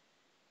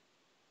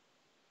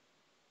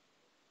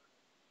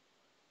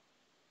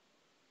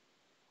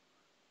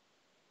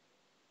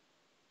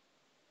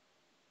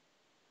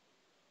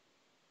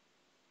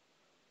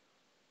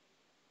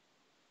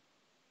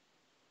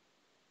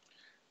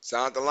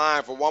 Sound the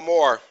line for one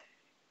more.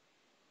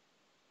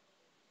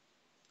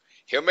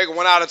 He'll make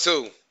one out of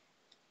two.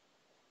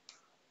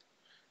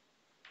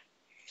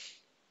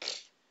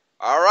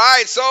 All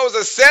right, so it's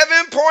a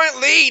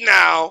 7-point lead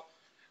now.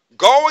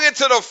 Going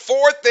into the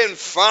fourth and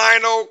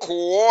final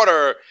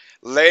quarter,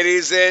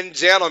 ladies and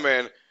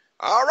gentlemen.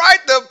 All right,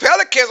 the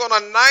Pelicans on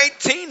a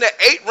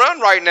 19-8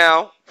 run right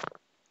now.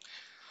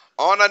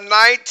 On a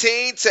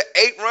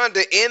 19-8 run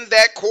to end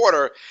that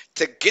quarter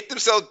to get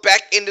themselves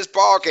back in this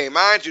ball game.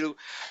 Mind you, I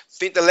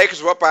think the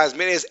Lakers were up by as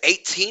many as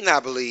 18, I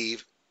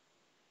believe.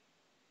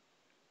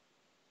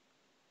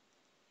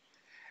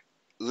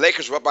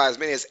 Lakers were up by as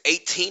many as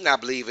 18, I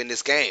believe, in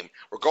this game.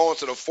 We're going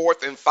to the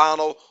fourth and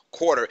final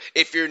quarter.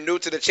 If you're new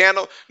to the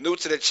channel, new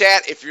to the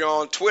chat, if you're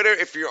on Twitter,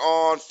 if you're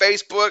on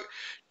Facebook,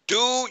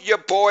 do your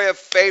boy a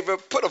favor.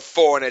 Put a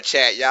 4 in the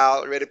chat,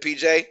 y'all. Ready,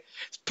 PJ?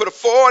 Put a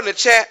 4 in the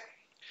chat.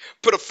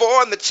 Put a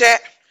 4 in the chat.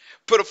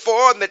 Put a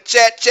 4 in the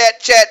chat.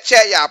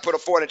 Y'all put a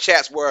 4 in the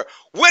chats where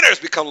winners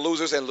become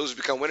losers and losers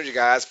become winners, you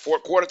guys.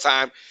 Fourth quarter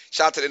time.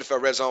 Shout out to the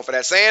NFL Red Zone for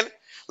that saying.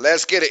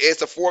 Let's get it. It's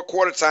the fourth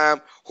quarter time.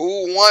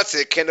 Who wants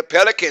it? Can the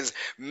Pelicans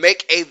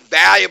make a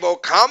valuable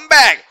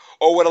comeback?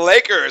 Or will the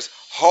Lakers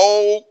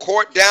hold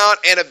court down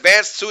and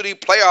advance to the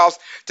playoffs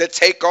to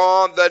take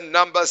on the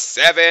number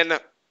 7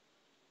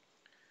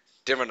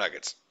 Denver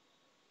Nuggets?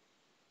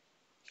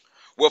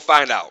 We'll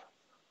find out.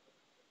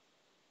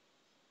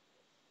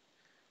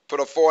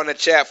 Put a 4 in the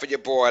chat for your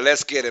boy.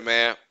 Let's get it,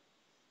 man.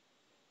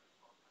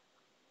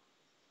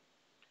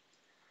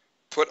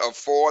 Put a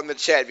 4 in the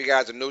chat if you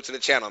guys are new to the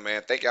channel,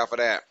 man. Thank y'all for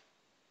that.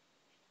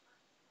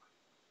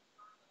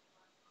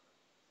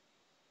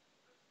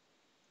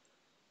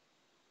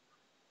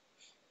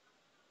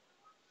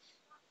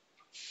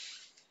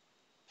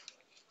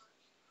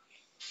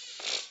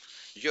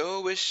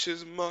 Your wish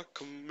is my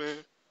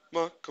command,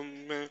 my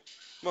command,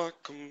 my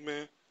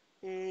command.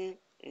 Mm,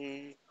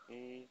 mm,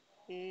 mm,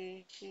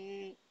 mm,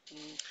 mm,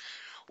 mm.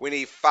 We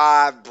need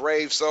 5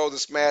 brave souls to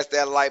smash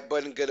that like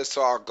button, get us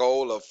to our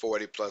goal of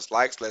 40 plus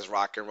likes. Let's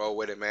rock and roll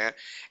with it, man.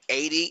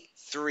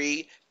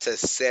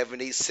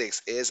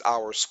 83-76 is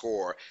our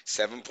score.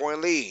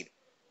 7-point lead.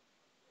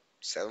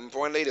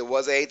 7-point lead. It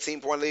was an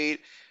 18-point lead.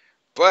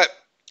 But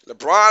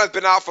LeBron has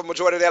been out for the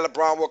majority of that.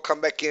 LeBron will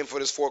come back in for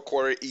this fourth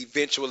quarter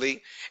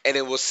eventually, and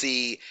then we'll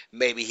see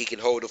maybe he can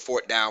hold the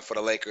fort down for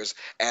the Lakers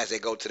as they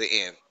go to the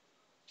end.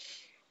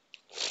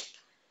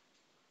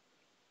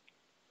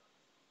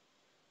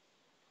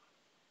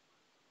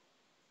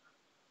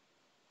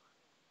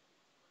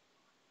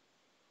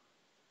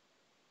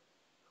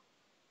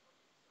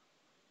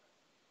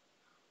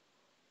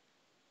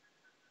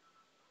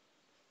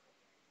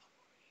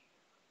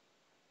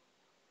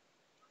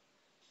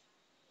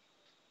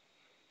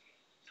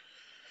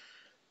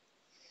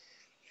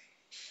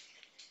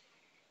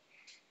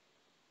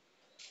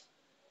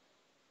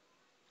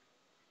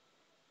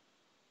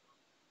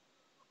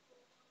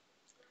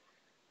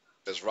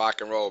 Let's rock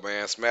and roll,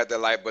 man. Smash that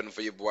like button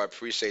for your boy.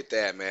 Appreciate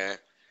that, man.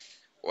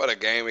 What a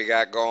game we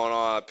got going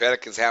on.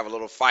 Pelicans have a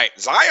little fight.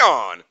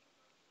 Zion,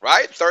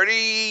 right?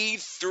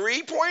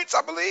 33 points,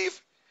 I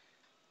believe,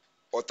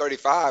 or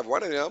 35,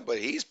 one of them. But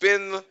he's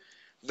been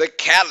the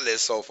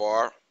catalyst so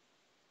far.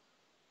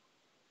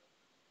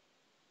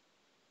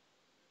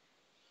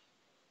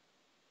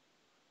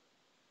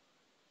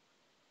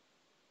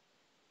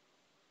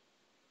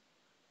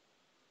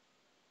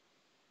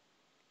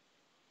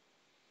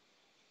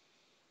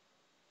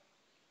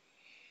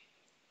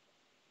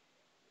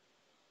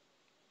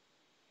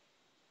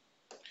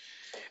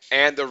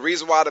 And the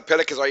reason why the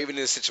Pelicans are even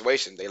in this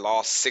situation, they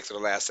lost 6 of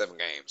the last 7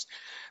 games.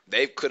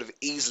 They could have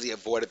easily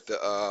avoided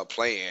the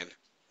play-in,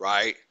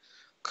 right?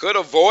 Could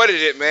have avoided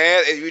it,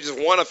 man. And you just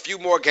won a few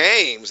more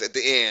games at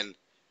the end.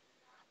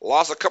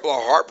 Lost a couple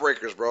of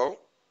heartbreakers, bro.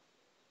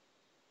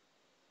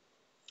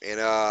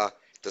 And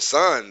the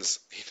Suns,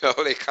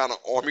 they kind of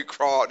army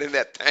crawled in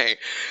that thing.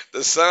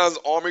 The Suns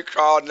army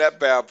crawled in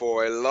that bad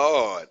boy.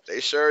 Lord,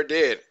 they sure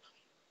did.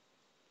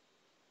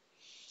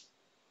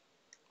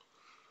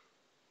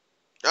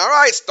 All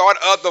right, start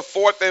of the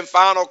fourth and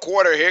final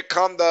quarter. Here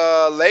come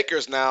the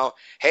Lakers now.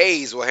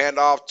 Hayes will hand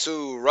off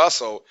to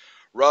Russell.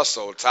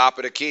 Russell, top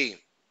of the key.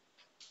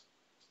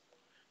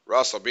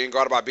 Russell being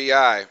guarded by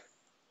B.I.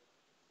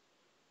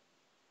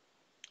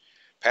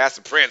 Pass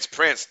to Prince.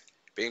 Prince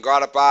being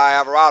guarded by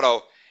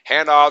Alvarado.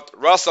 Hand off.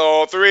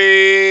 Russell,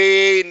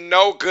 3.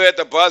 No good.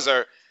 The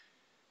buzzer.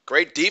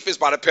 Great defense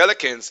by the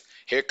Pelicans.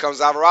 Here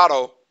comes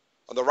Alvarado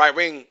on the right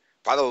wing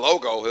by the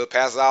logo. He'll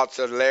pass it out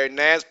to Larry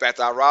Nance. Back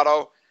to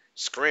Alvarado.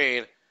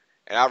 Screen.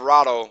 And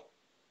Alvarado is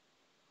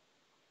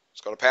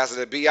going to pass it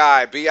to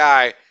B.I.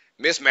 B.I.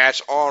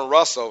 mismatch on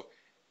Russell.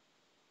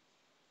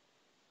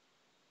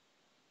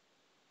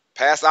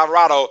 Pass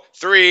Alvarado.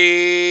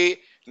 Three.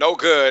 No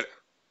good.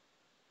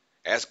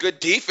 That's good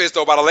defense,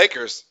 though, by the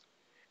Lakers.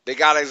 They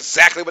got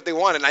exactly what they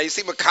wanted. Now, you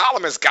see,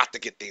 McCollum has got to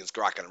get things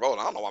rocking and rolling.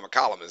 I don't know why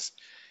McCollum is.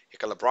 Here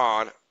comes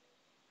LeBron.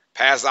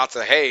 Pass out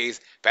to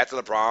Hayes. Back to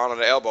LeBron on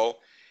the elbow.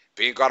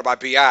 Being guarded by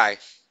B.I.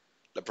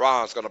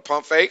 LeBron's going to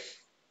pump fake.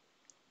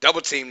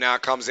 Double team now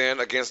comes in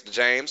against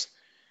James.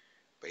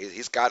 But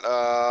he's got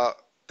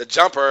the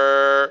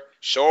jumper.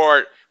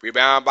 Short.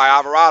 Rebound by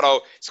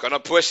Alvarado. He's going to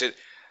push it.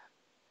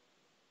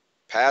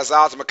 Pass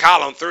out to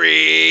McCollum.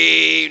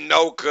 Three.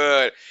 No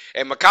good.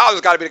 And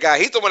McCollum's got to be the guy.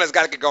 He's the one that's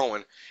got to get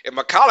going. If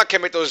McCollum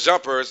can make those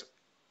jumpers.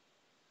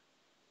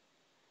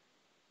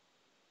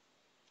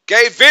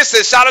 Gabe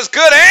Vincent shot is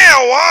good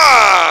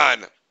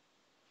and one.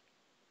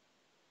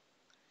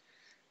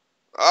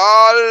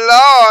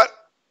 Oh, Lord.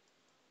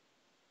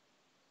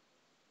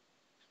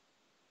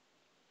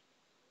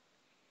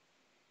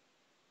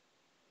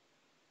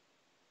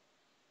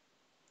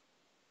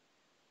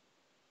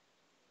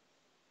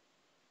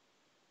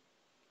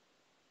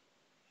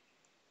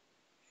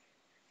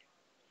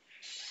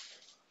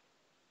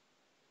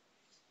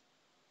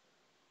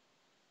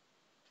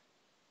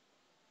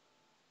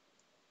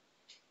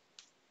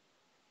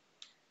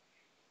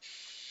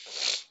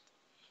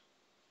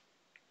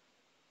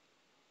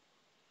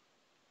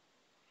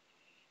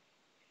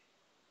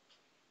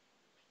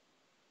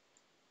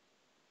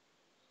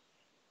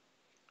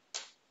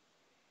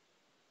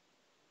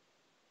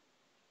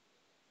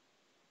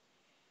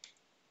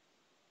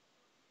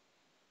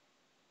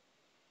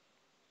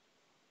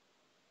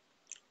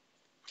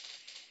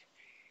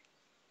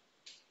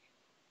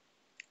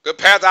 Good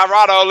pass to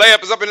Alvarado.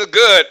 Layup is up and it's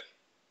good.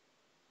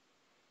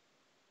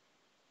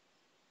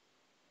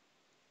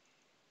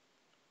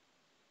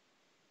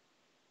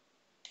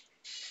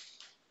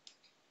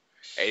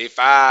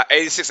 85,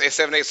 86,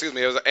 87, excuse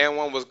me. It was an and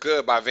one was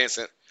good by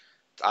Vincent.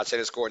 I'll check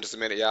the score in just a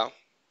minute, y'all.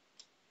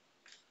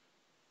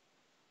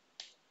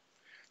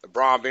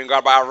 LeBron being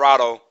guarded by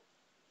Alvarado.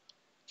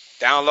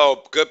 Down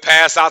low. Good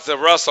pass out to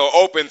Russell.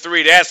 Open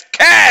three. That's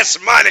cash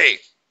money.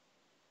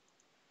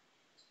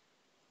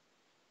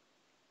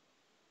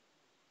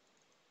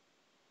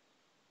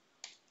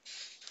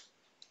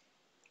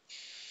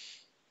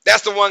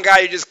 That's the one guy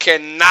you just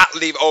cannot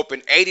leave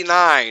open.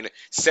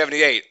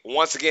 89-78.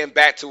 Once again,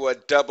 back to a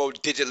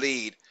double-digit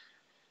lead.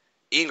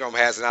 Ingram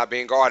has it now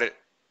being guarded.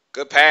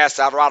 Good pass.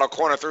 Alvarado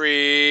corner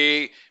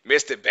three.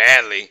 Missed it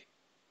badly.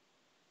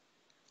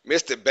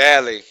 Missed it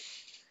badly.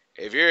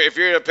 If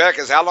you're the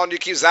Pelicans, how long do you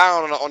keep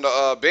Zion on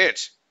the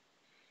bench?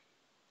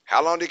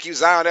 How long do you keep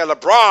Zion there?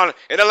 LeBron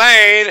in the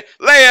lane.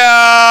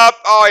 Layup.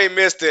 Oh, he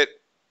missed it.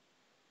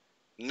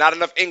 Not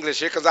enough English.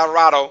 Here comes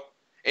Alvarado.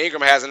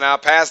 Ingram has it now.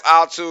 Pass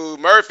out to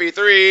Murphy.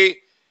 Three.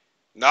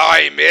 No,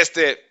 he missed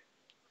it.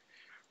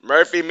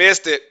 Murphy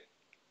missed it.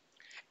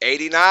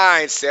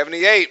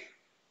 89-78.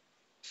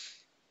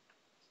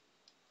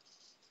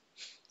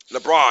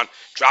 LeBron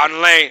driving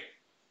the lane.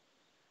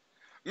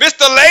 Missed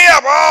the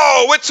layup.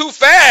 Oh, went too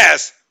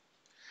fast.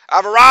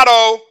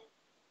 Alvarado.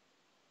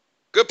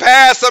 Good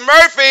pass to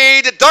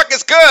Murphy. The dunk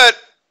is good.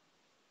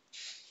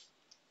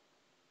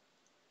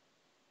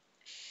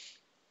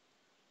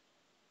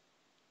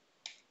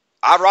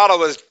 Alvarado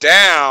was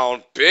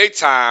down big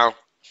time.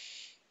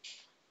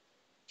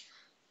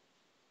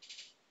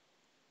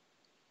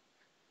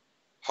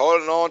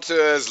 Holding on to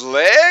his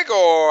leg,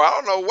 or I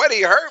don't know what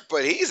he hurt,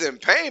 but he's in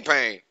pain.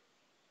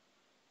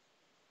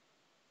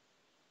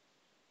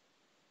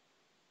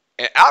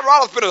 And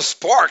Alvarado's been a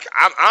spark.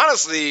 I'm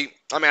honestly,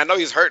 I mean, I know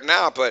he's hurt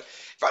now, but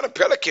if I'm the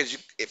Pelicans,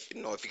 if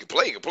you can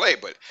play, you can play.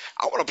 But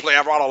I want to play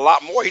Alvarado a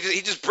lot more.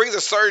 He just brings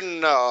a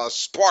certain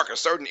spark, a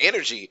certain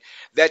energy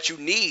that you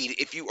need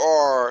if you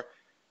are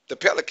the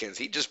Pelicans.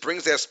 He just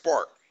brings that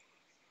spark.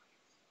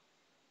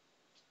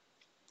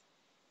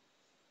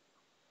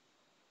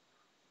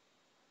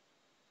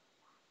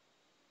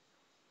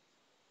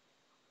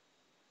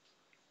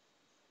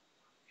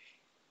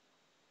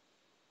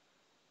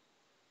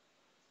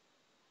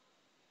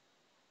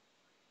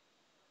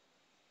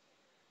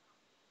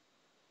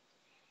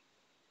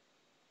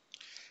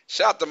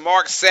 Shout out to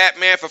Mark Satt,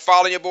 man, for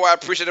following your boy. I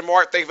appreciate it,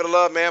 Mark. Thank you for the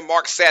love, man.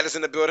 Mark Satt is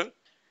in the building.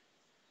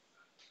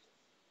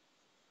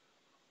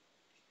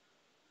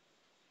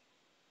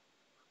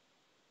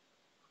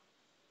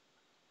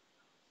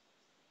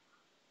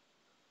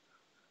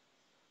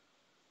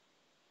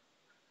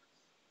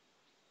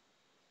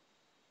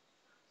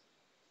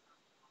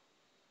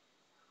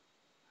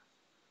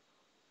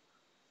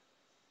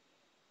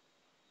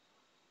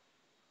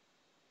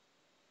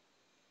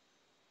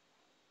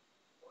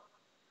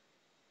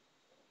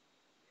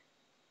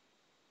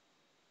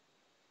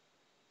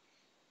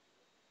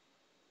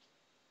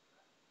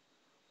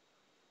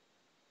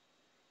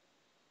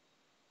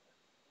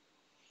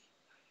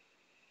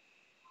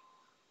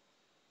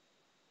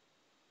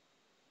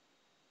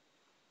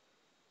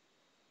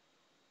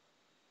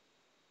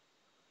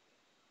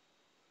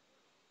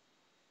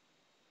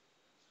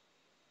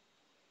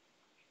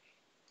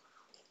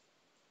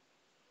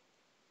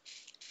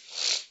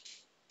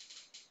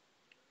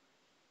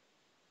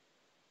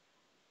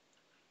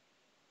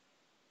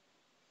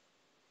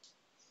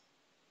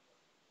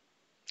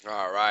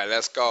 All right,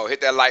 let's go.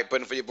 Hit that like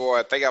button for your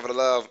boy. Thank y'all for the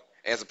love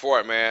and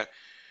support, man.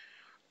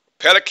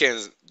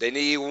 Pelicans, they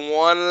need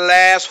one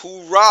last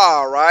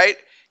hoorah, right?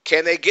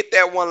 Can they get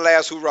that one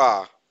last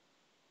hoorah?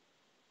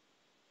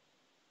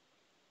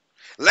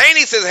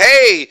 Laney says,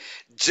 hey,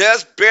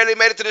 just barely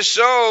made it to the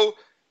show.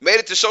 Made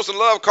it to show some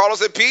love.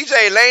 Carlos and PJ.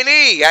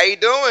 Laney, how you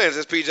doing? This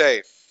is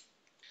PJ.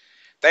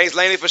 Thanks,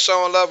 Laney, for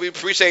showing love. We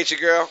appreciate you,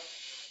 girl.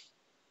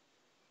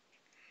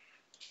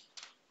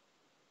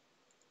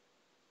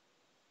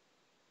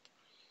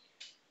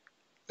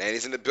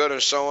 Laney's in the building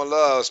showing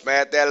love.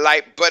 Smash that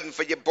like button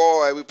for your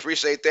boy. We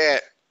appreciate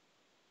that.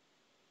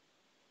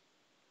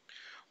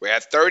 We're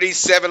at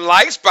 37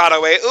 likes, by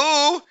the way.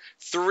 Ooh,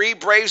 3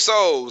 brave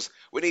souls.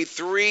 We need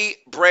 3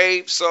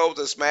 brave souls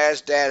to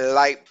smash that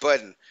like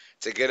button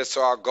to get us to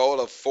our goal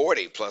of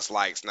 40 plus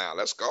likes now.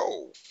 Let's go.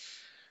 All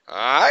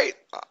right.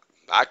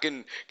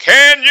 Can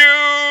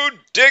you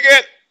dig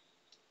it?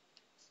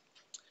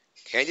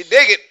 Can you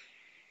dig it?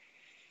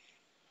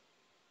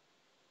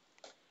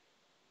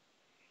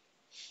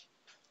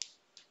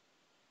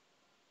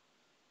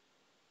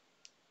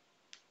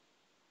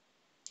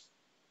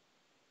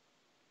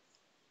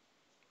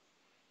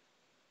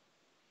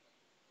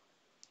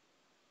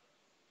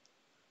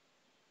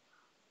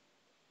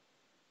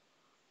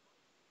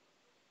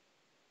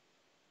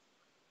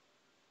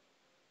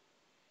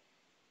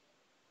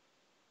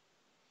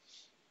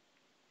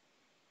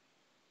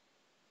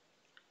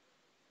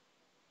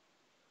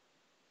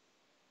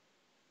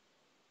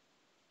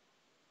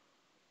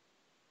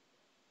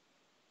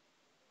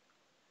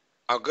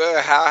 I'm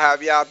good. How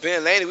have y'all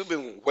been, Laney? We've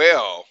been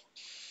well.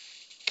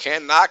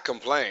 Cannot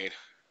complain.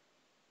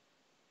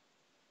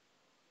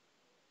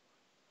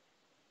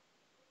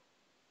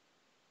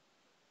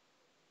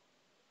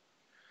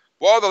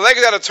 Well, the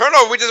Lakers had a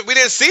turnover. We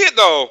didn't see it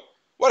though.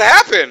 What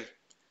happened?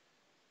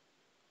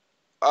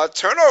 A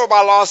turnover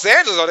by Los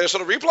Angeles. Are they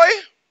showing the replay?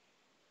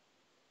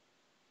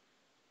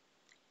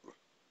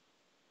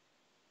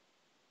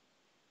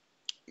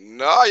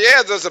 No,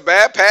 yeah, there's a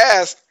bad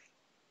pass.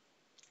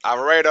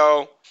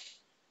 Alvarado is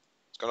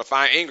gonna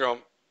find Ingram.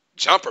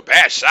 Jumper,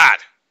 bad shot.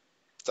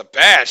 It's a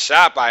bad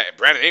shot by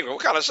Brandon Ingram.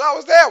 What kind of shot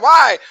was that?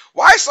 Why?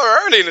 Why so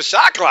early in the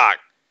shot clock?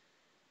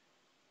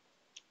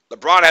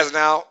 LeBron has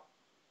now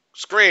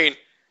screen.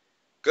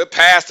 Good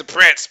pass to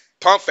Prince.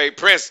 Pump fake.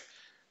 Prince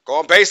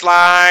going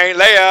baseline.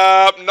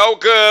 Layup. No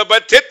good,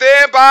 but tipped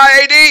in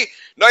by AD.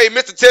 No, he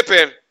missed the tip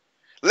in.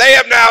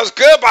 Layup now is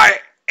good by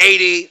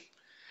AD.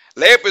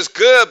 Layup is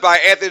good by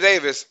Anthony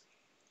Davis.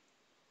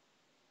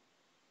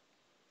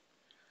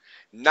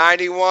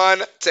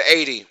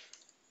 91-80.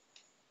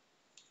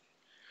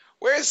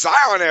 Where's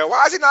Zion there?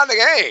 Why is he not in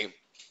the game?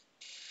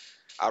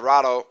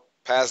 Alvarado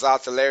passes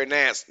out to Larry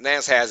Nance.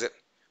 Nance has it.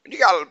 When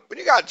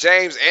you got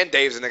James and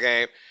Davis in the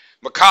game,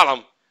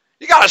 McCollum,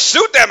 you gotta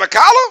shoot that,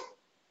 McCollum.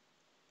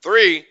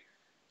 3,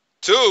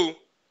 2,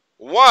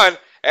 1.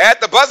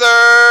 At the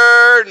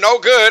buzzer. No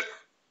good.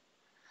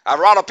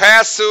 Alvarado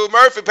pass to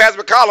Murphy. Pass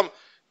to McCollum.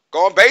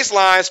 Going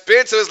baseline.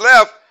 Spin to his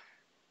left.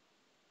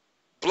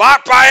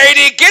 Blocked by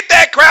AD. Get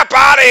that crap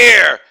out of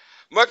here.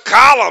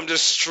 McCollum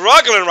just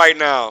struggling right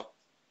now.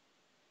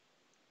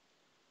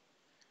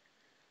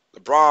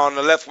 LeBron on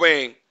the left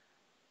wing.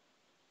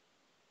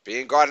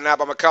 Being guarded now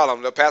by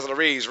McCollum. They'll pass it to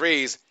Reeves.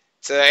 Reeves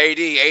to AD.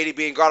 AD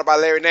being guarded by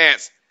Larry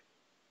Nance.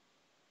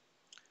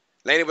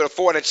 Laney with a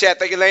 4 in the chat.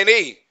 Thank you,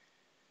 Laney.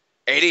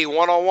 AD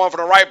one-on-one for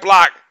the right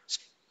block.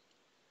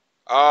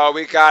 Oh,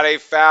 we got a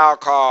foul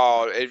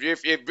call.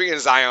 If you're bringing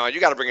Zion, you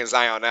got to bring in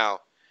Zion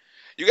now.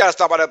 You got to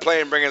stop out that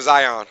play and bring in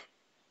Zion.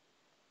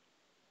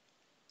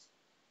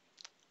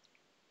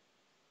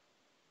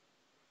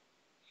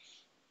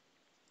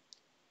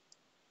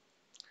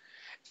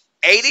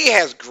 AD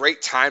has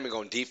great timing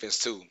on defense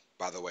too,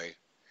 by the way.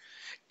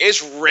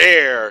 It's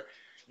rare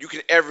you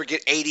can ever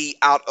get AD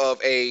out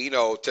of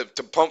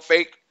to pump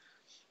fake.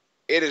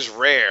 It is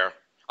rare.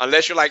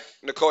 Unless you're like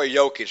Nikola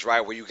Jokic, right,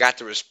 where you got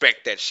to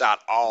respect that shot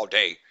all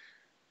day.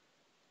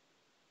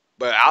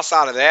 But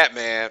outside of that,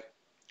 man,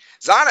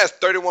 Zion has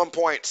 31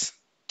 points,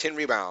 10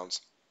 rebounds.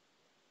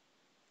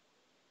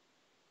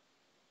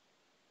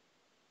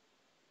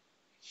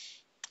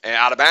 And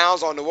out of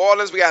bounds on New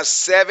Orleans, we got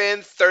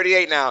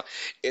 7:38 now.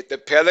 If the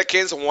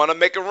Pelicans want to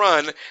make a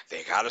run,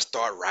 they got to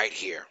start right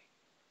here.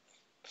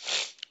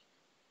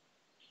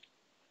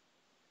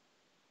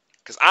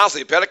 Because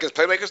honestly, Pelicans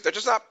playmakers,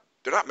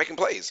 they're not making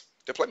plays.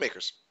 They're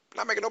playmakers.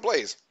 Not making no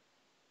plays.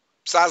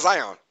 Besides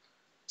Zion.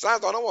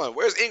 Zion's the only one.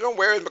 Where's Ingram?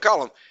 Where is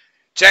McCollum?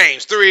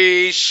 James,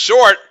 3,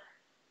 short.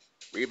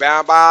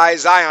 Rebound by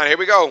Zion. Here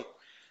we go.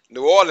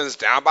 New Orleans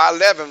down by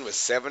 11 with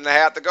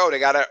 7.5 to go. They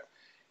got to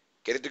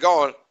get it to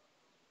going.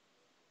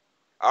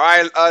 All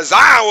right,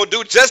 Zion will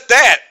do just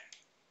that.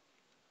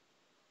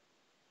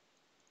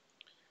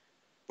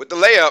 With the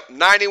layup,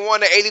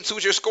 91-82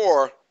 is your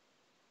score.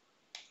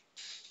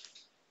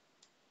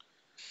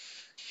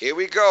 Here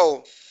we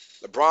go.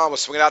 LeBron was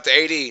swinging out to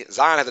AD.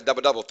 Zion has a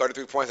double-double,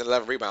 33 points and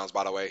 11 rebounds,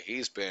 by the way.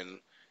 He's been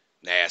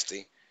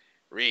nasty.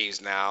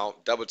 Reeves now,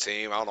 double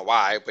team. I don't know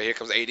why, but here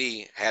comes AD.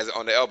 Has it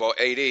on the elbow.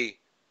 AD.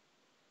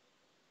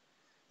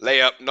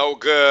 Layup, no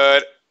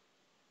good.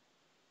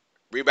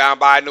 Rebound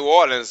by New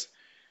Orleans.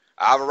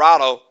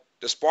 Alvarado,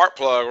 the spark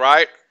plug,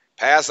 right?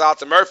 Pass out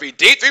to Murphy.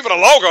 Deep three for the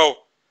logo.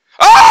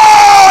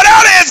 Oh,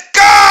 that is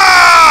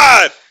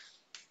good!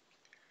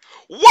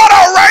 What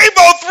a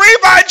rainbow three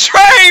by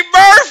Trey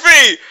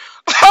Murphy!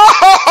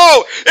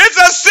 Oh, it's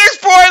a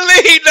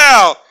 6-point lead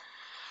now.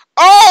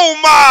 Oh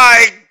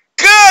my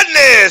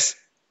goodness!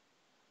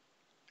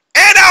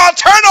 And now a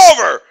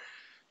turnover.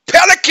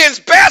 Pelicans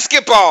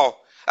basketball.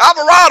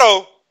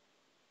 Alvarado,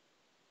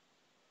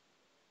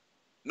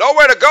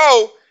 nowhere to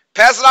go.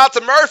 Pass it out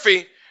to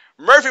Murphy.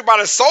 Murphy by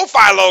the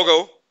SoFi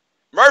logo.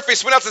 Murphy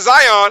swing up to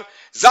Zion.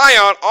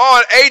 Zion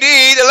on AD,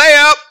 the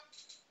layup.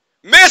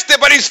 Missed it,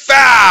 but he's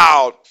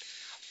fouled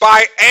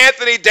by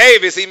Anthony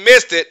Davis. He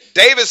missed it.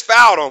 Davis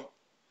fouled him.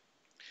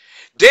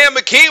 Dan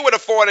McKee with a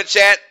 4 in the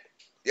chat.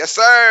 Yes,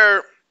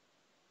 sir.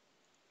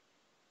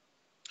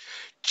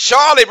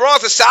 Charlie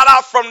Bronson, shout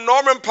out from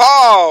Norman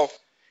Paul.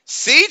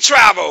 Sea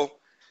travel.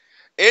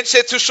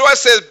 Inchit Too Short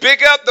says,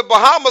 big up the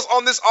Bahamas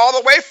on this all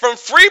the way from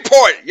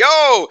Freeport.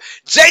 Yo,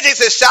 JJ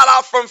says, shout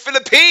out from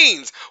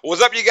Philippines.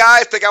 What's up, you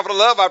guys? Thank you for the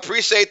love. I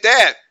appreciate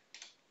that.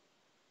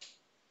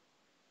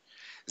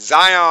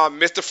 Zion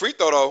missed the free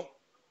throw, though.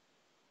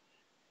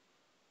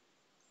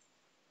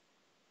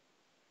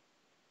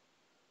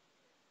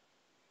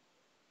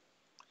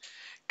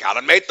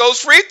 Gotta make those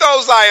free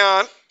throws,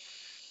 Zion.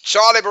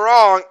 Charlie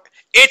Barong,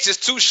 Inches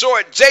Too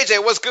Short.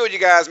 JJ, what's good, you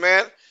guys,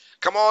 man?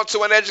 Come on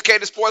to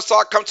Uneducated Sports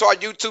Talk. Come to our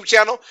YouTube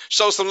channel.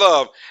 Show some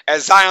love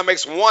as Zion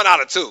makes 1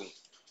 out of 2.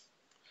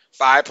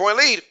 5-point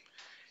lead.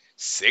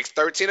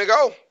 6:13 to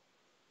go.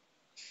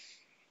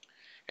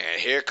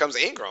 And here comes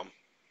Ingram.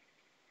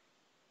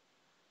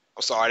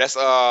 I'm sorry, that's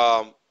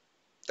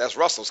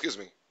Russell, excuse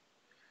me.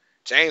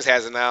 James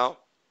has it now.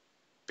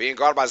 Being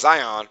guarded by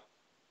Zion.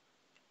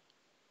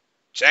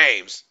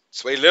 James.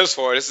 That's what he lives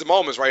for. This is the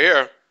moments right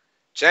here.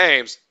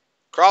 James.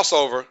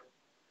 Crossover.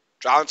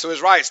 Driving to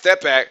his right.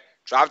 Step back.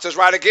 Driving to his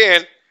right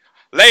again.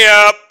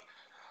 Layup.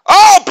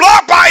 Oh,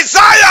 blocked by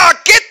Zion.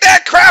 Get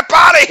that crap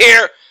out of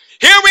here.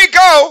 Here we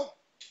go.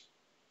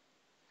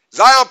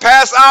 Zion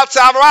pass out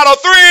to Alvarado.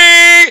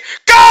 3.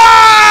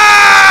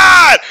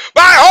 God!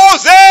 By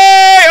Jose.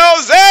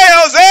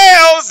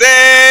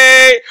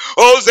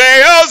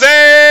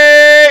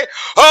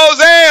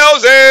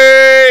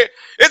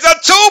 It's a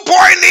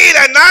 2-point lead.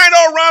 A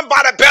 9-0 run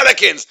by the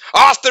Pelicans.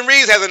 Austin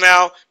Reeves has it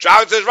now.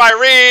 Driving to his right.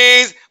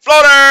 Reeves.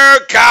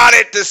 Floater. Got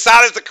it. To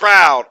silence the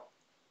crowd.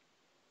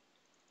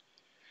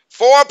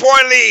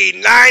 4-point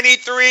lead.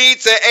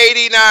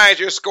 93-89 is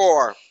your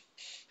score.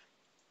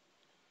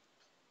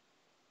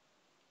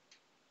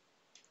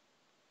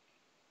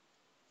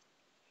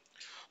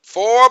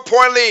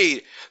 Four-point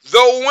lead.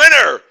 The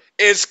winner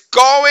is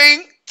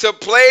going to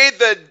play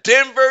the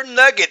Denver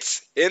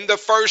Nuggets in the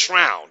first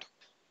round.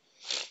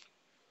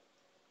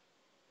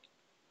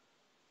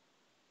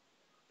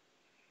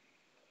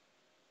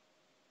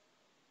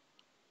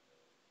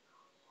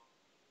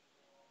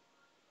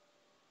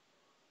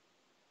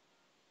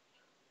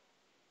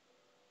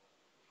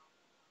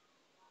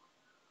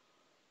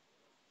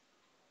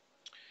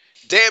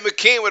 Dan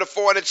McKean with a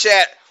 4 in the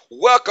chat.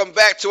 Welcome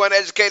back to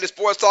Uneducated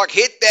Sports Talk.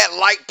 Hit that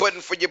like button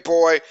for your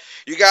boy.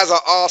 You guys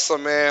are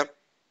awesome, man.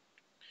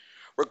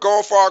 We're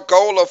going for our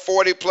goal of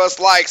 40+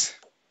 likes.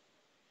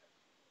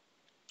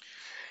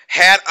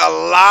 Had a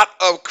lot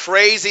of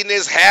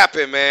craziness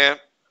happen, man.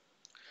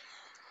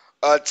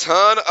 A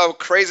ton of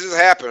craziness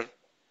happen.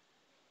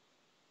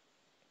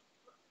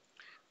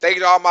 Thank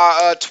you to all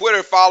my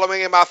Twitter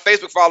following and my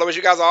Facebook followers.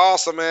 You guys are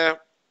awesome, man.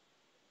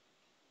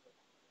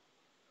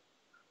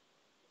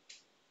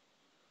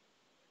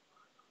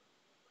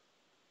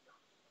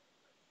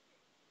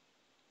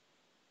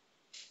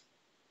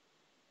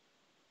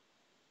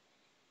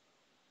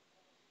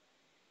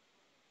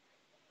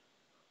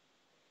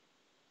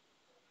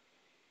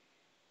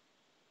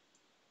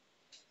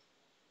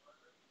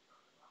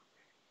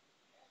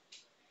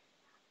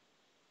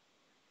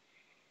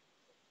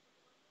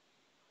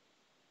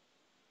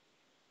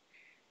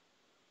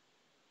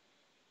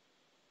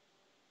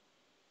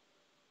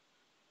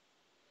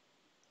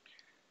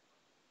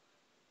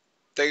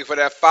 Thank you for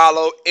that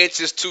follow.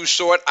 Inches Too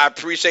Short. I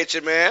appreciate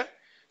you, man.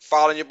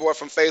 Following your boy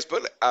from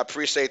Facebook. I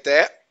appreciate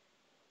that.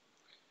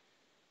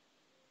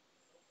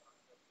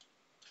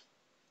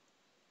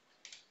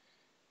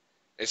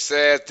 It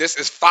says, this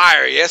is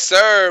fire. Yes,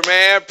 sir,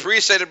 man.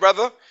 Appreciate it,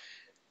 brother.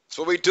 That's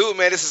what we do,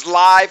 man. This is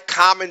live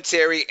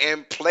commentary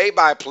and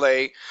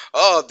play-by-play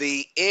of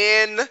the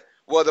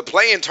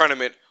play-in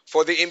tournament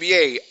for the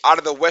NBA out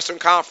of the Western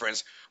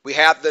Conference. We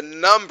have the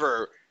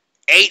number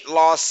 8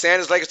 Los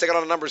Angeles Lakers taking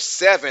on the number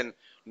 7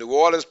 New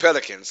Orleans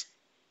Pelicans.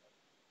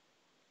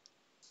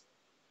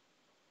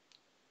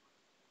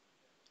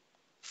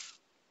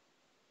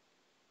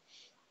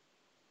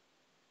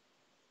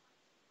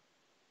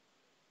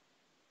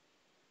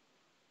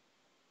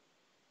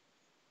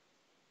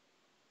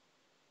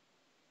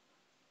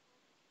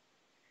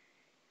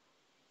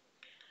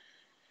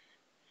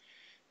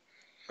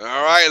 All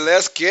right,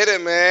 let's get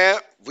it, man.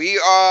 We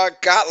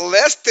got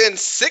less than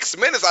 6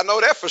 minutes. I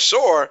know that for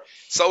sure.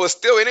 So it's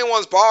still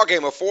anyone's ball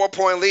game, a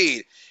 4-point lead.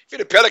 If you're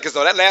the Pelicans,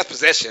 though, that last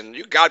possession,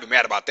 you got to be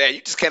mad about that.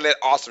 You just can't let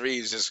Austin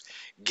Reeves just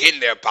get in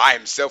there by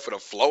himself with a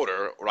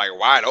floater, like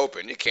wide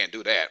open. You can't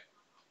do that.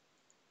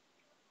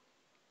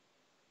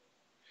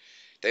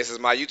 This is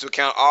my YouTube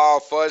account all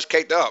fudge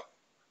caked up.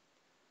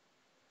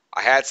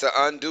 I had to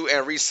undo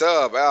and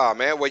resub. Oh,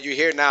 man, what you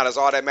hear now, that's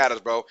all that matters,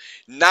 bro.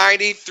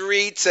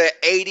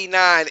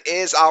 93-89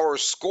 is our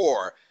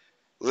score.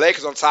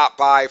 Lakers on top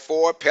by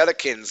 4.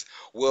 Pelicans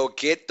will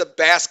get the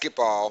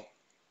basketball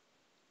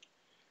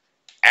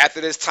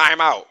after this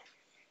timeout.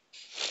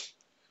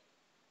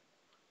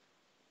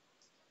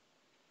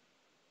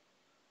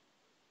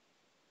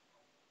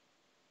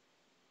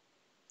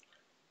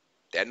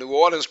 That New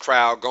Orleans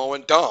crowd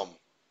going dumb.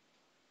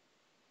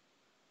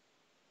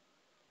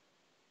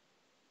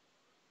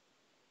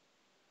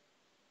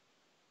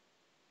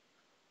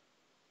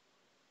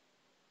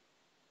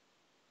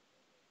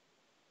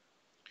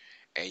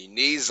 And you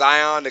need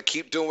Zion to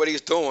keep doing what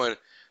he's doing.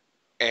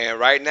 And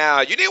right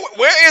now,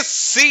 where is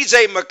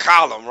CJ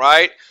McCollum,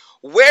 right?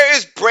 Where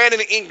is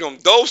Brandon Ingram?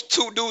 Those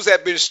two dudes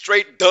have been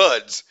straight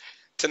duds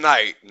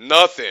tonight.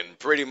 Nothing,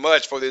 pretty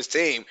much, for this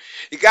team.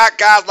 You got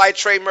guys like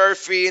Trey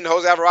Murphy and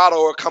Jose Alvarado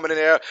who are coming in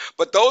there,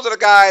 but those are the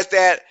guys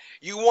that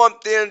you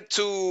want them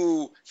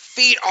to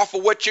feed off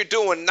of what you're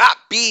doing, not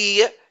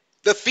be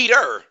the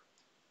feeder,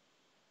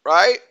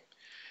 right?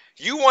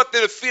 You want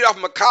them to feed off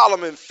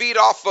McCollum and feed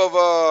off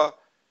of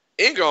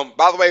Ingram.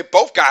 By the way,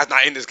 both guys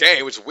not in this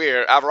game, which is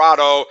weird.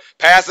 Alvarado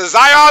passes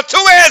Zion,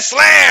 two-hand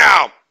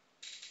slam.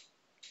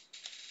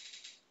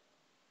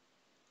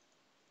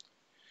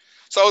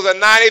 So it's a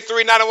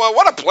 93-91.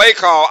 What a play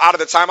call out of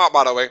the timeout,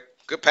 by the way.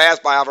 Good pass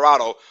by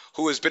Alvarado,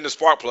 who has been the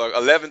spark plug.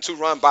 11-2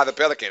 run by the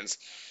Pelicans.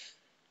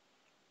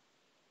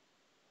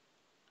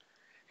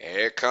 And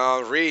here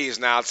comes Reeves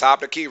now, top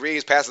of the key.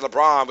 Reeves passing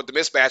LeBron with the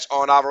mismatch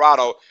on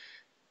Alvarado.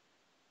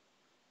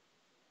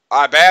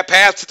 All right, bad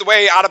pass took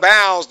away out of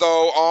bounds,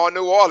 though, on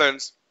New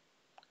Orleans.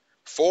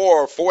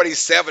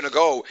 4:47 to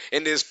go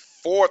in this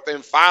fourth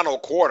and final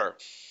quarter.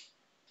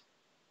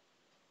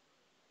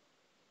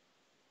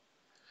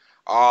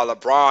 Oh,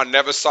 LeBron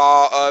never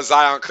saw a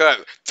Zion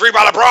cut. Three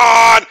by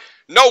LeBron.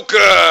 No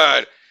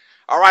good.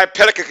 All right,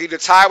 Pelicans either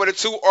tie with a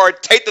 2 or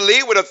take the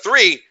lead with a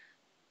 3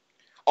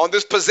 on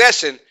this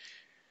possession.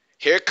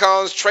 Here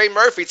comes Trey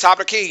Murphy, top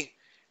of the key.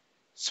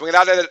 Swinging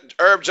out at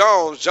Herb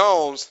Jones.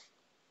 Jones.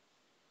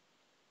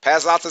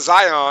 Pass out to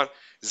Zion.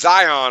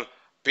 Zion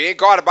being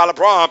guarded by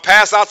LeBron.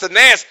 Pass out to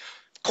Nance.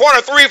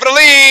 Corner 3 for the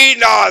lead.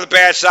 No, it's a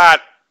bad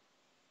shot.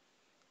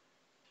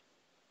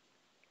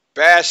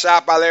 Bad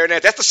shot by Larry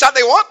Nance. That's the shot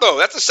they want, though.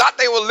 That's the shot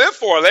they will live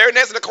for. Larry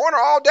Nance in the corner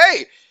all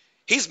day.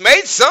 He's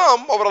made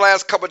some over the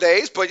last couple of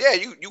days, but yeah,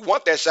 you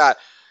want that shot.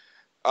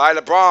 All right,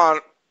 LeBron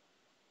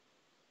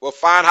will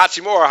find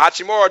Hachimura.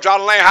 Hachimura, draw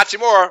the lane.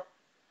 Hachimura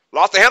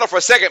lost the handle for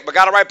a second, but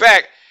got it right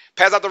back.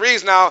 Pass out to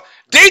Reeves now.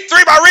 Deep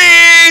 3 by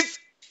Reeves.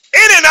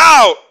 In and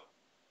out.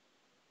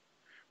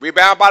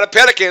 Rebound by the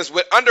Pelicans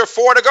with under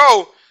 4 to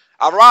go.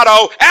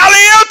 Alvarado.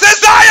 Alley-oop to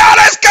Zion.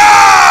 It's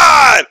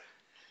good.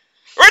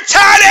 We're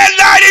tied at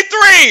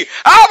 93.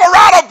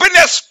 Alvarado been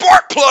that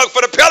spark plug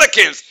for the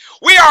Pelicans.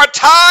 We are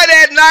tied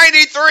at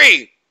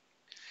 93.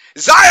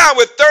 Zion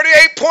with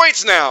 38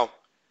 points now.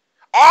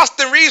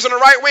 Austin Reeves on the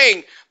right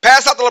wing.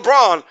 Pass out to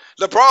LeBron.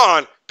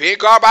 LeBron being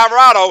guarded by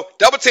Alvarado.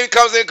 Double team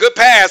comes in. Good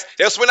pass.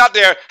 They'll swing out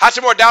there.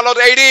 Hachimura down low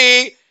to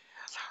AD.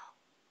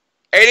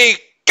 AD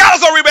got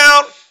us on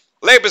rebound.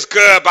 Layup is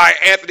good by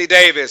Anthony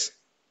Davis.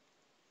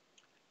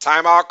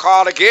 Timeout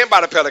called again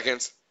by the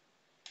Pelicans.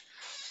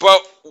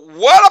 But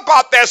what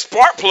about that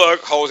spark plug,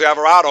 Jose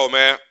Alvarado,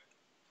 man?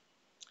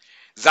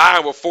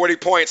 Zion with 40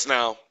 points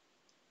now.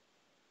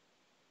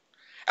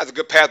 That's a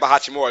good pass by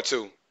Hachimura,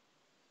 too.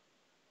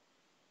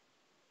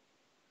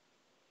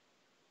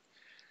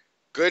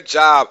 Good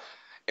job.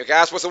 And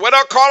guys, what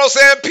up, Carlos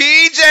and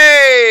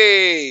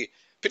PJ?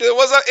 Peter,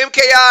 what's up,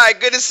 MKI?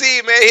 Good to see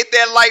you, man. Hit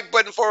that like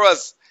button for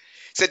us.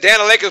 Said, Dan,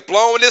 the Lakers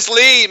blowing this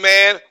lead,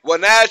 man. Well,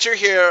 now that you're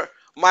here,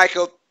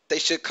 Michael, they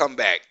should come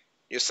back.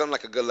 You're something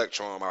like a good luck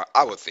charm,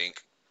 I would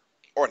think.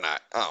 Or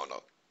not. I don't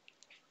know.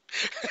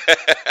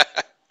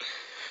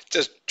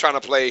 Just trying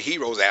to play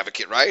hero's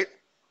advocate, right?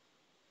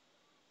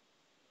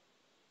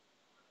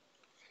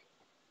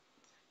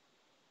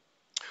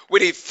 We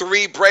need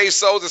 3 brave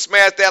souls to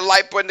smash that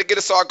like button to get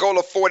us our goal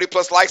of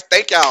 40+ likes.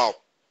 Thank y'all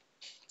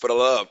for the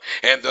love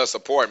and the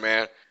support,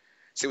 man.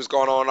 See what's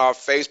going on in our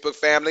Facebook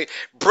family.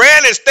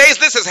 Brandon stays.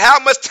 This is how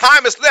much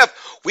time is left.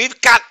 We've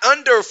got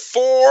under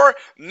 4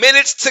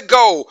 minutes to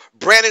go.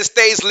 Brandon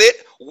stays lit.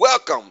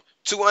 Welcome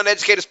to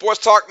Uneducated Sports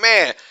Talk,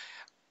 man.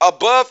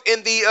 Above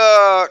in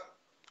the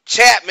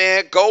chat,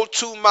 man, go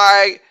to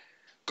my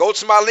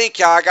link,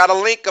 y'all. I got a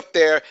link up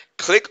there.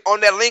 Click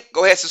on that link.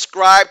 Go ahead and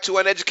subscribe to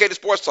Uneducated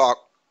Sports Talk.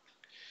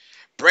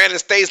 Brandon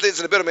stays lit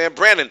in the middle, man.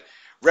 Brandon,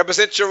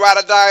 represent your ride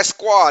or die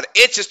squad.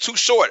 Inches too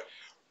short.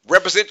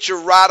 Represent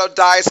your ride or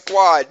die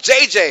squad.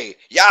 JJ,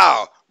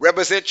 y'all,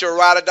 Represent your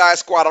ride or die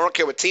squad. I don't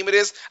care what team it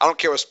is. I don't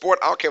care what sport.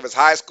 I don't care if it's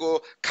high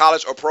school,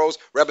 college, or pros.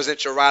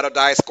 Represent your ride or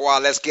die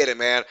squad. Let's get it,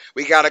 man.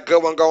 We got a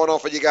good one going on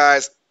for you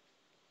guys.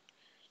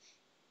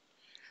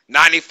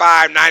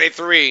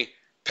 95-93.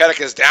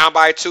 Pelicans down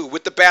by 2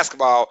 with the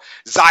basketball.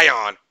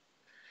 Zion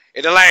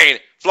in the lane.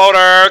 Floater.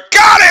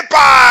 Got it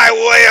by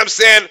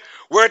Williamson.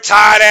 We're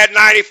tied at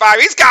 95.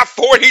 He's got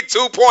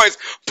 42 points,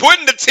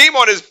 putting the team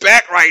on his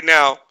back right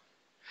now.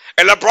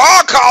 And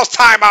LeBron calls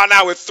timeout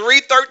now with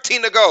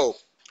 3:13 to go.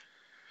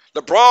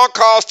 LeBron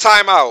calls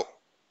timeout.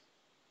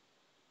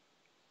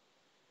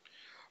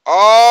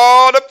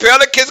 Oh, the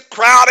Pelicans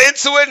crowd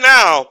into it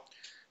now.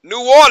 New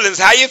Orleans,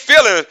 how you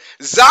feeling?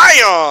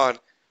 Zion,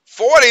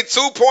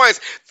 42 points.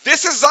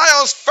 This is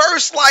Zion's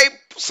first,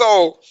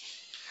 so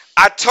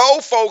I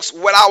told folks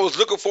what I was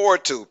looking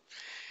forward to.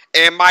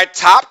 And my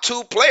top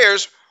 2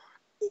 players,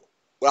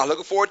 what I'm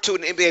looking forward to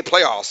in the NBA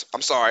playoffs,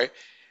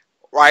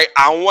 right?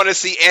 I want to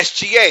see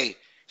SGA,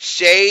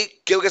 Shea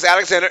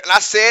Gilgeous-Alexander. And I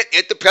said,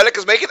 if the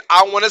Pelicans make it,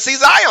 I want to see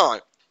Zion.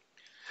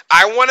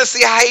 I want to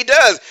see how he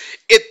does.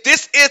 If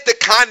this is the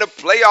kind of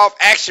playoff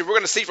action we're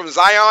going to see from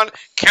Zion,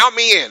 count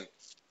me in.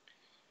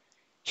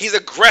 He's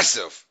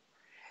aggressive.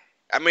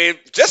 I mean,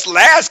 just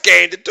last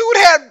game, the dude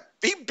he had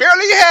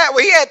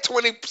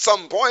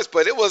 20-something points,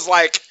 but it was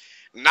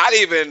not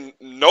even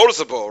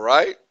noticeable,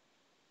 right?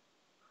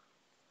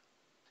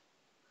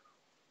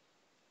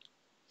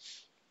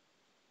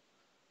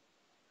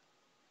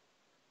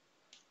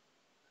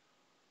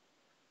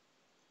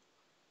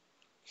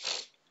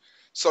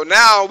 So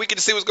now we can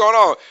see what's going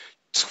on.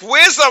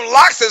 Twism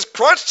Locks says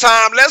crunch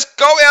time. Let's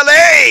go,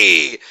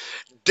 LA.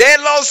 De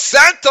Los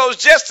Santos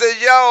just said,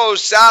 yo,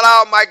 shout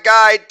out my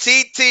guy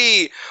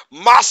TT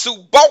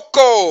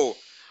Masuboko.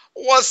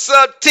 What's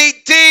up,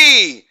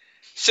 TT?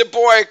 It's your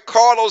boy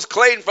Carlos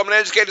Clayton from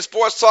Uneducated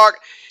Sports Talk.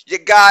 Your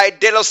guy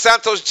De Los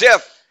Santos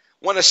Jeff.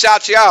 Want to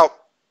shout you out.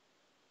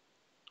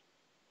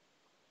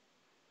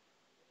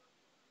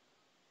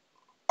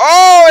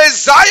 Oh,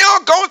 is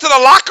Zion going to the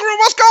locker room?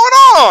 What's going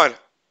on?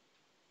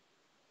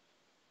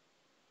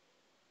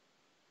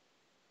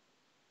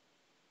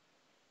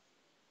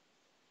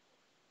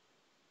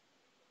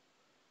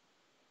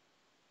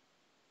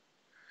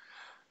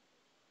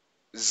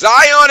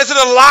 Zion is in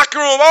the locker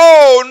room.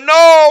 Oh,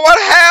 no. What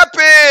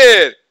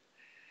happened?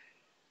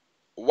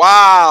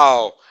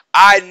 Wow.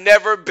 I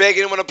never beg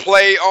anyone to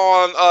play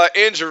on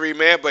injury,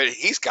 man, but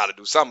he's got to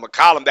do something.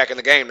 McCollum back in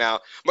the game now.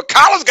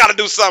 McCollum's got to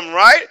do something,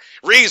 right?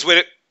 Reeves with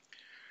it.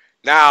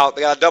 Now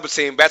they got a double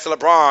team. Back to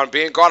LeBron.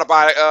 Being guarded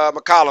by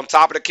McCollum.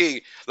 Top of the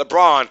key.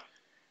 LeBron.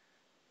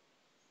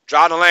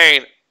 Driving the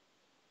lane.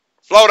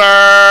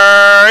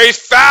 Floater. He's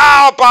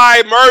fouled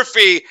by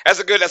Murphy. That's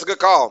a good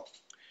call.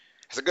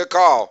 That's a good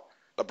call.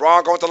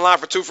 LeBron going to the line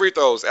for 2 free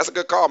throws. That's a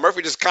good call.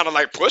 Murphy just kind of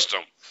pushed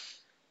him.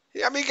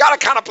 Yeah, I mean, you got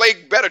to kind of play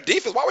better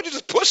defense. Why would you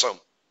just push him?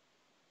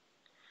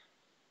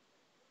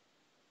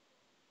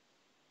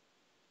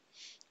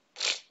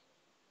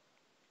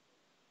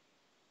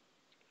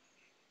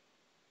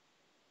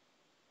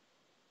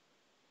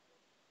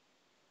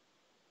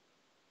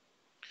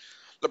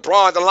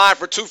 LeBron the line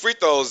for 2 free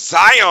throws.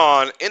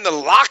 Zion in the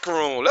locker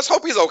room. Let's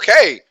hope he's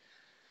okay.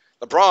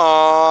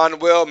 LeBron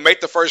will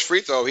make the first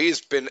free throw. He's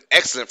been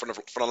excellent from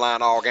the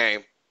line all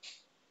game.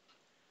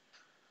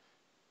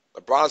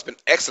 LeBron has been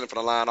excellent from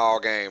the line all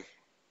game.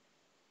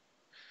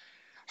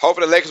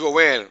 Hopefully the Lakers will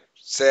win.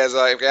 Says,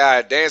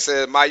 Dan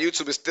says, my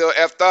YouTube is still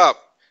effed up.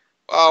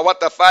 What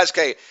the fudge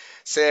cake?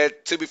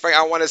 Said, to be frank,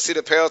 I want to see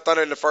the Pale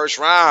Thunder in the first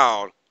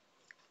round.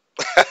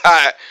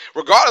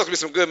 Regardless, there'll be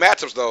some good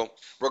matchups, though.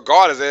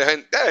 Regardless,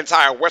 that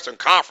entire Western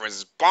Conference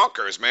is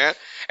bonkers, man.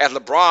 As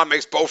LeBron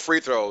makes both free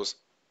throws.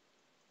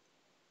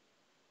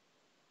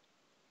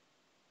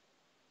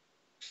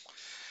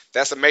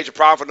 That's a major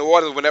problem for New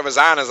Orleans whenever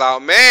Zion is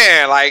out.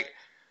 Man,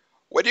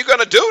 what are you going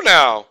to do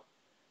now?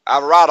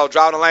 Alvarado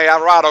driving the lane.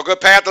 Alvarado,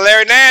 good pass to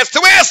Larry Nance.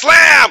 Two-hand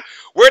slam.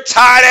 We're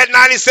tied at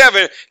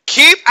 97.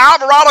 Keep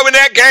Alvarado in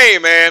that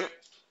game, man.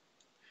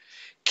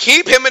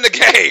 Keep him in the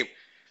game.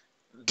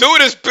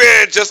 Dude has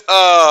been just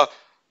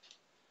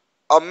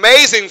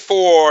amazing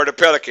for the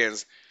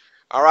Pelicans.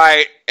 All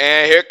right,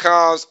 and here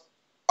comes.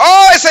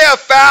 Oh, they say a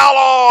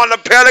foul on the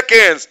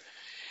Pelicans.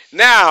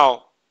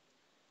 Now,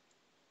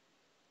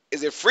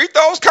 is it free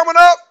throws coming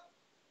up?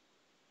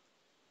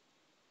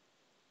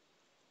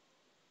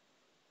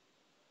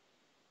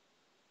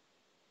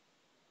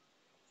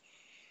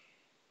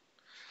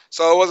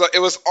 So it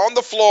was on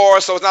the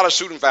floor, so it's not a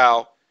shooting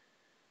foul.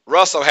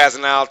 Russell has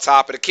it now,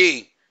 top of the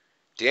key.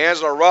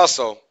 D'Angelo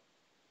Russell.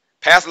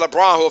 Pass to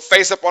LeBron, who will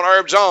face up on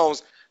Herb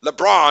Jones.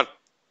 LeBron,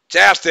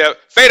 jab step,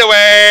 fade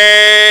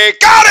away.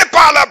 Got it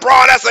by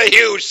LeBron. That's a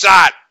huge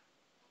shot.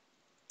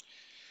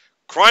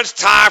 Crunch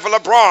time for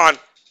LeBron.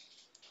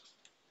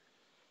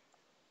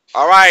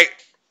 All right.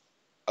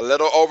 A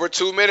little over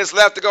 2 minutes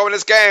left to go in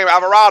this game.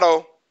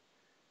 Alvarado.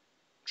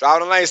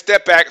 Driving the lane,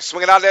 step back,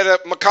 swing it out there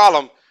to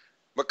McCollum.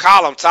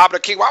 McCollum, top of the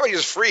key. Why would you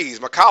just freeze?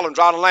 McCollum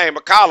driving the lane.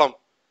 McCollum,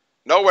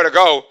 nowhere to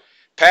go.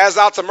 Pass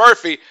out to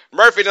Murphy.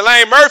 Murphy in the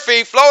lane.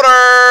 Murphy, floater.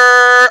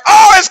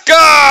 Oh, it's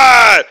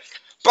good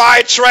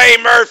by Trey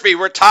Murphy.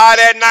 We're tied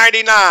at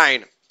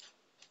 99.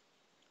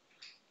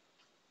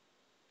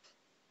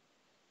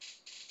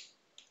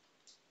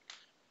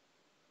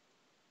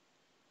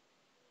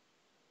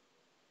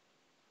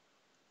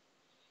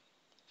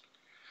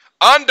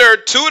 Under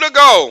 2 to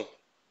go.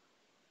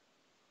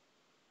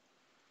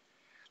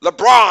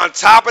 LeBron,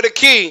 top of the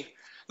key.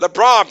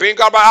 LeBron being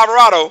guarded by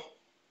Alvarado.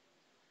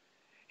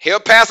 He'll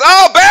pass.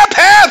 Oh, bad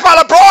pass by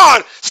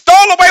LeBron.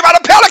 Stolen away by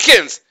the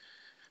Pelicans.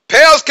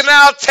 Pels can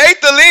now take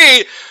the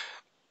lead.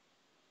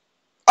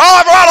 Oh,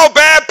 Alvarado,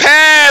 bad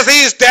pass.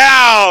 He's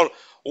down.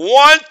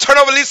 One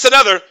turnover leads to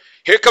another.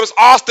 Here comes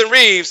Austin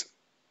Reeves.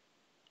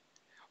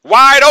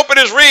 Wide open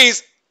is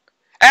Reeves.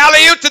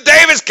 Alley-oop to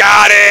Davis.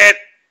 Got it.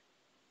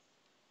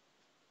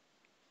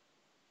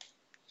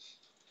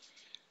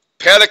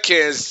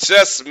 Pelicans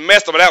just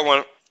messed up with that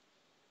one.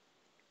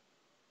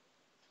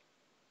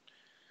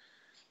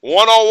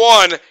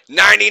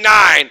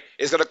 101-99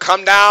 is going to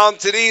come down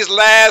to these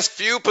last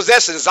few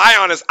possessions.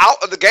 Zion is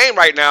out of the game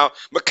right now.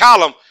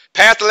 McCollum,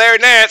 pass to Larry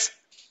Nance.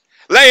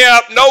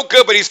 Layup, no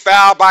good, but he's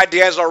fouled by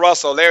D'Angelo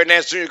Russell. Larry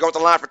Nance Jr. going to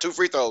the line for 2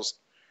 free throws.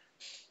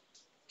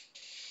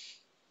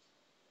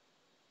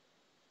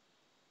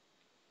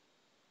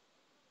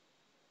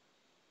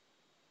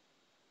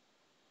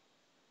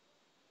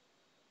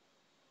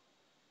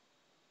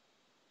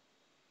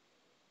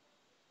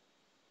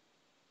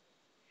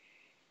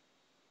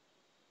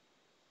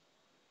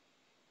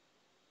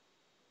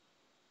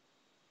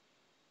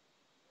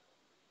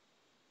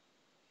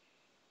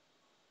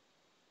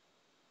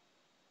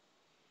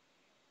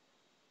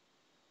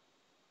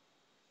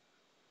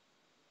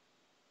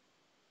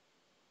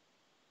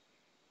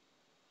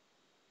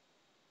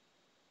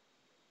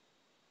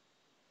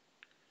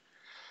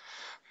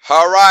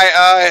 All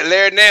right,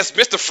 Larry Nance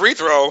missed a free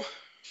throw.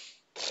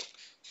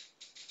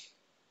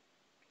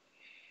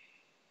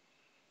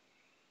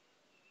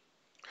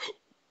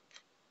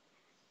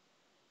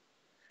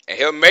 And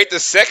he'll make the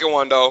second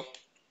one, though.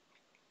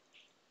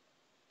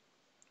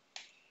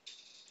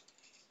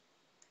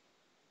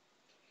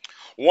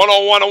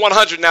 One-on-one to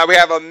 100 now. We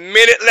have a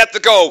minute left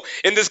to go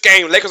in this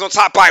game. Lakers on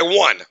top by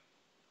 1.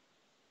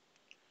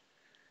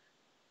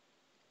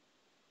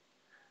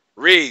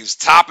 Reeves,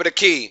 top of the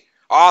key.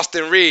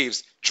 Austin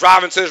Reeves,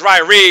 driving to his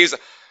right. Reeves,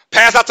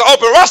 pass out to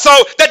open. Russell,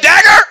 the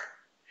dagger.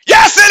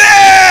 Yes,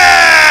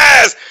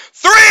 it is!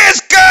 3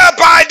 is good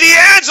by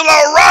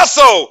D'Angelo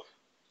Russell.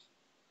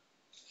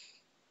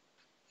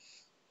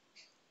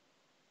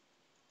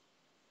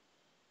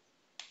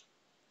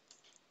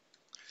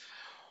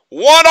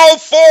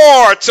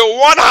 $104 to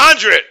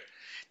 100.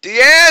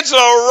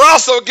 D'Angelo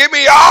Russell, give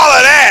me all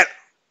of that.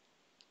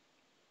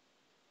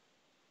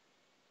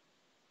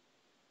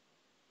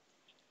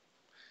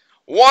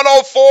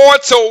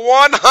 $104 to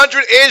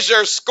 100 is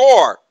your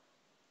score.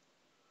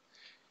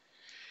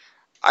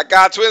 I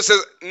got Twitter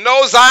says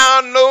no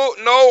Zion,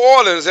 no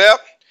Orleans. Yep.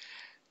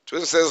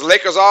 Twitter says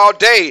Lakers all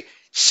day.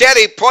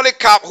 Shetty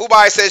Polycop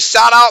Hubai says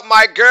shout out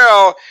my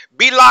girl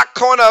Bilak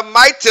Kona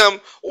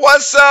Maitim.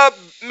 What's up,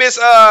 Miss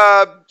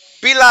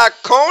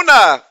Bilak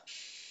Kona?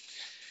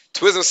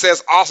 Twism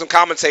says awesome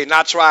commentate.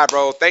 Not try,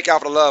 bro. Thank y'all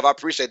for the love. I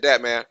appreciate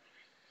that, man.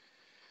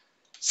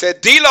 Said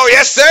D-Lo,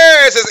 yes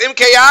sir. It says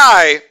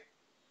MKI.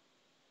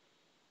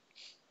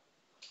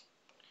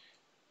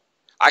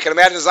 I can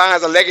imagine Zion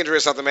has a leg injury or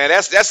something, man.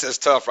 That's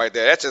just tough right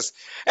there.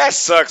 That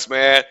sucks,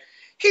 man.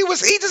 He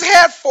just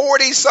had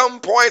 40-something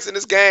points in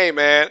this game,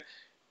 man.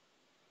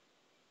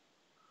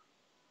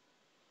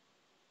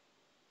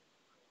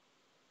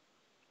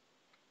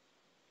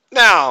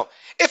 Now,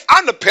 if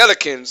I'm the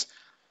Pelicans,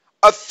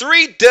 a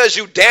 3 does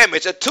you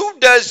damage. A 2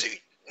 does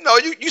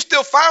you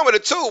still fine with a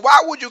 2.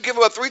 Why would you give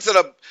him a 3 to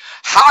the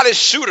hottest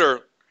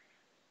shooter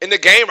in the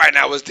game right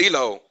now was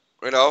D-Lo,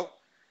 you know?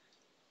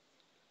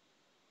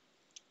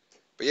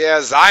 But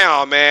yeah,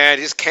 Zion, man,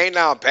 just came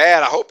down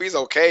bad. I hope he's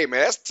okay,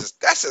 man.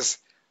 That's just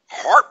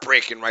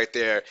heartbreaking right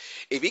there.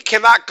 If he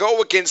cannot go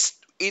against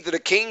either the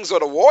Kings or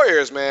the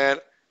Warriors, man.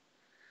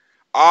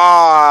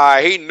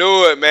 He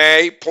knew it,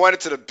 man. He pointed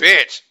to the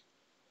bench.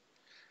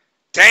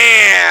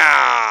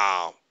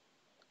 Damn.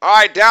 All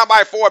right, down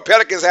by 4.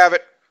 Pelicans have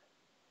it.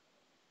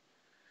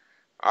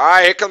 All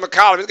right, here comes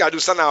McCollum. He's got to do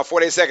something now in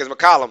 48 seconds.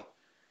 McCollum.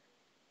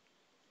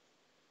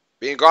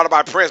 Being guarded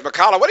by Prince.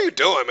 McCollum, what are you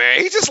doing, man?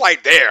 He's just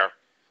like there.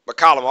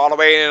 McCollum all the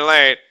way in the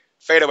lane.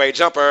 Fadeaway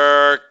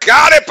jumper.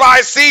 Got it by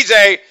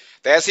CJ.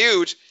 That's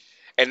huge.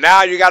 And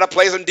now you got to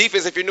play some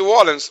defense if you're New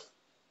Orleans.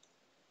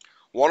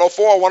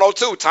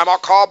 104-102.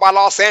 Timeout called by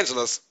Los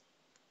Angeles.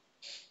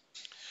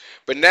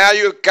 But now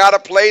you got to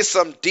play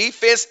some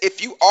defense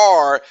if you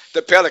are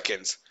the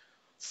Pelicans.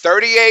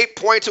 38.2.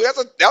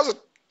 That was a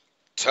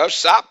tough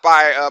shot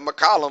by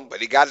McCollum, but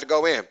he got it to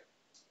go in.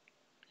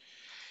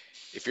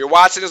 If you're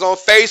watching this on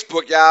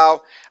Facebook,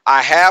 y'all,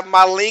 I have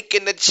my link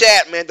in the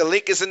chat, man. The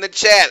link is in the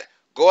chat.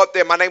 Go up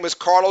there. My name is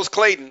Carlos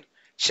Clayton.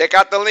 Check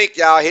out the link,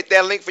 y'all. Hit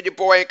that link for your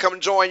boy and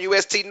come join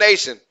UST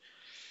Nation.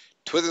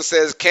 Twism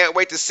says, can't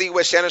wait to see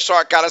what Shannon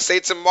Sharp got to say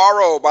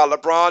tomorrow about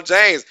LeBron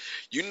James.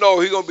 You know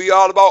he going to be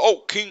all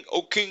about, King,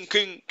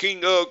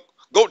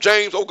 Goat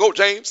James, Goat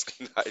James.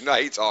 You know how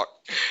he talk.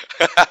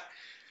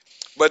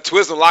 But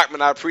Twism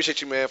Lockman, I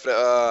appreciate you, man, for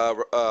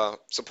the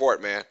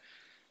support, man.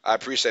 I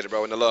appreciate it,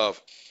 bro, and the love.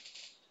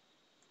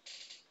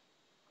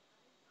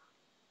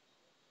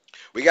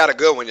 We got a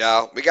good one,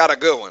 y'all. We got a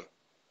good one.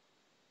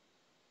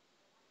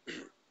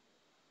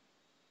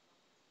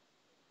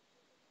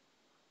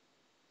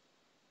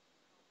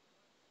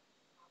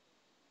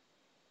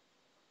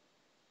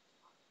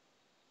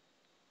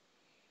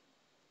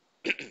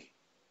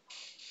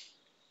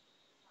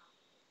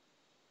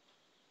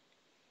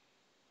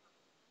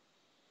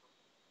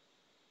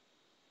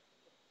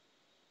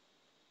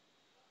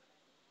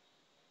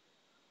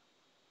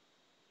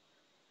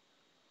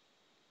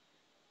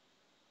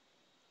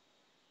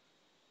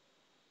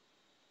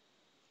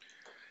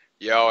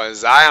 Yo, and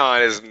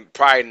Zion is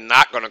probably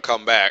not going to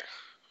come back.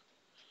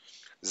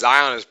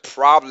 Zion is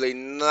probably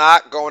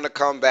not going to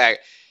come back.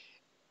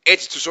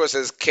 It's too short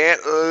says, can't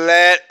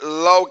let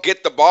Low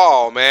get the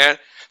ball, man.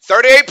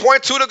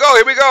 38.2 to go.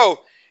 Here we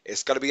go.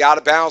 It's going to be out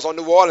of bounds on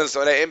New Orleans,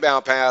 so that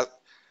inbound pass.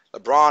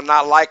 LeBron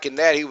not liking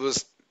that. I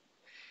think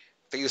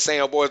he was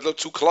saying, oh, boy, it's a little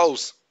too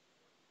close.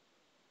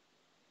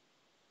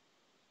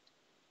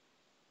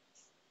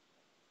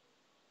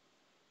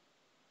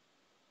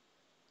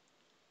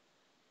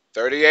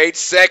 "38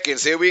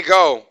 seconds. Here we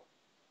go.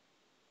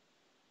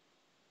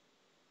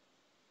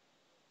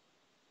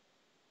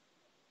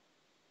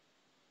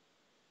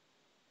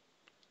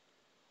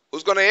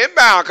 Who's going to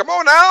inbound? Come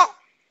on now.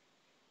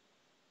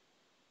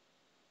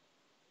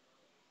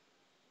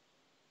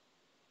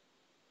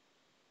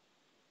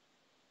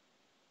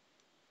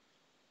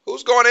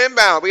 Who's going to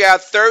inbound? We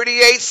have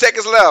 38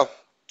 seconds left.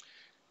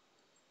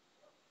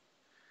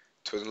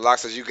 Twism Lock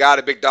says, you got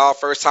it, big dog.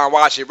 First time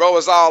watching. Bro,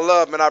 it's all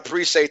love, man. I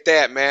appreciate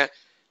that, man.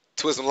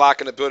 Twism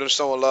Lock in the building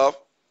showing love.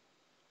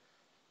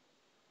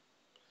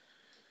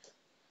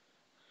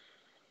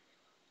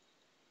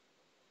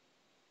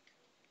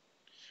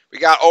 We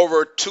got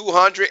over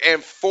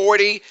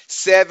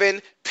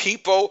 247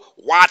 people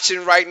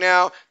watching right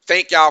now.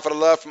 Thank y'all for the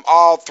love from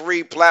all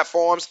three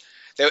platforms.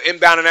 They're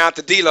inbounding out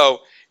to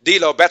D'Lo.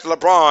 D'Lo back to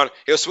LeBron.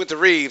 He'll swing to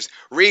Reeves.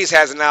 Reeves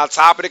has it now,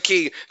 top of the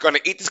key. Going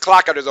to eat this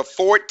clock up. There's a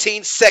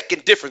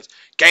 14-second difference.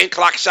 Game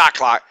clock, shot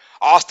clock.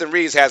 Austin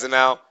Reeves has it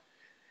now.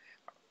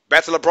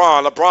 Back to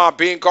LeBron. LeBron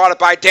being guarded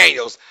by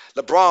Daniels.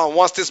 LeBron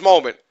wants this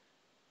moment.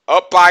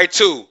 Up by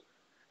 2.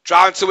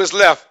 Driving to his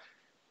left.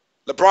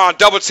 LeBron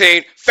double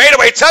team.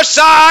 Fadeaway touch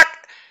shot.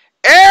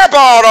 Air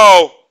ball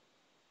though.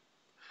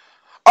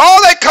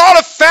 Oh, they called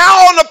a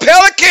foul on the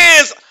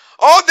Pelicans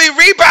on the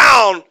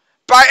rebound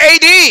by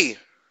AD.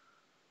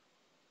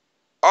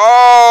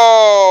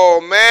 Oh,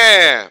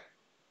 man.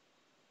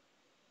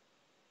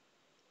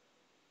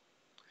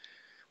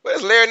 What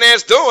is Larry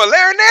Nance doing?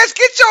 Larry Nance,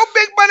 get your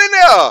big butt in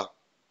there.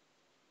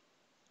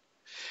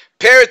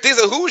 Paris,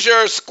 these are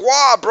Hoosier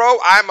squad, bro.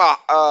 I'm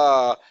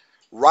a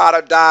ride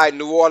or die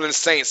New Orleans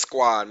Saints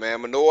squad, man.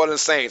 I'm a New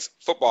Orleans Saints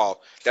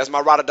football. That's my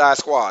ride or die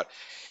squad.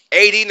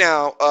 80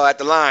 now at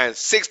the line.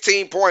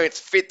 16 points,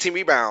 15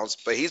 rebounds.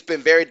 But he's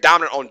been very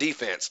dominant on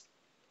defense.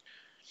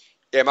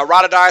 Yeah, my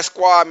ride or die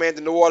squad, man,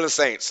 the New Orleans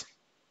Saints.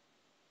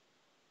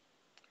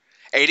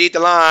 80 at the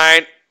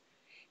line.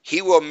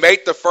 He will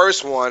make the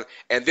first one,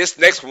 and this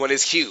next one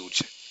is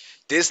huge.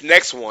 This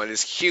next one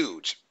is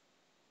huge.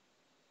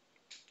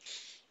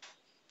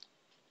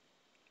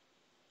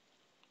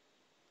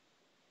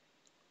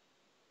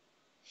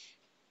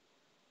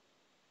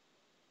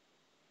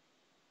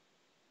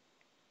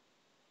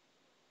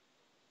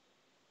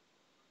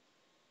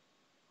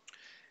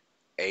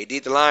 AD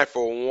at the line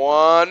for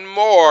one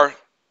more.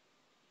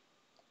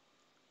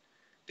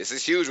 This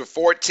is huge with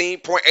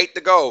 14.8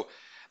 to go.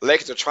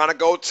 Lakers are trying to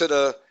go to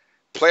the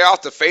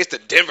playoffs to face the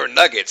Denver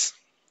Nuggets.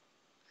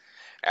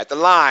 At the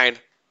line.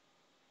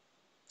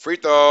 Free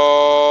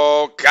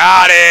throw.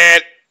 Got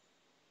it.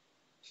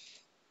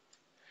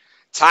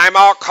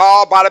 Timeout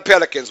called by the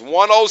Pelicans.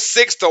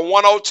 106 to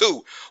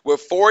 102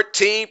 with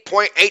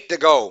 14.8 to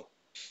go.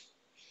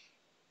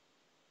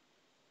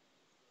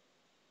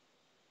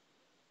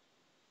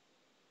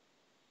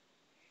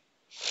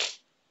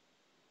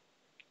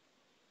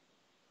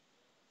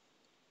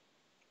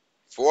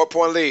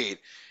 Four-point lead.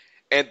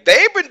 And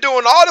they've been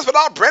doing all this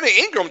without Brandon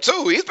Ingram,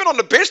 too. He's been on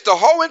the bench the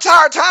whole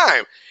entire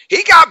time.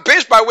 He got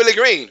benched by Willie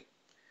Green.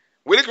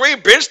 Willie Green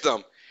benched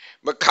him.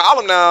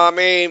 McCollum now, I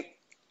mean,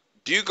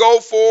 do you go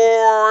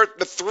for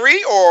the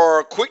 3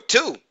 or quick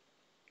 2?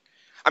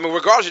 I mean,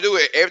 regardless you do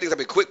it, everything's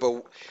going to be quick,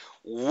 but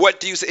what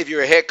do you say if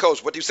you're a head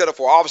coach? What do you settle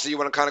for? Obviously, you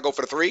want to kind of go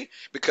for the 3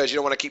 because you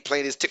don't want to keep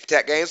playing these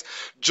tic-tac games.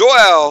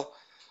 Joel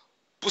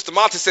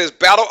Bustamante says,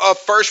 battle of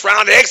first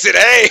round exit.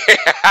 Hey,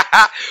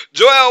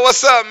 Joel,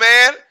 what's up,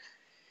 man?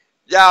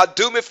 Y'all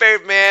do me a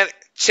favor, man.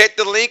 Check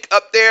the link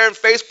up there on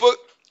Facebook.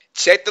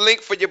 Check the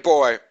link for your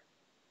boy.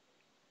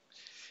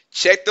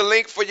 Check the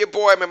link for your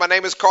boy, man. My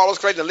name is Carlos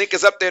Clayton. The link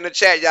is up there in the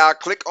chat, y'all.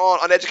 Click on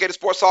Uneducated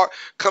Sports Talk.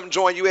 Come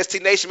join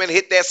UST Nation, man.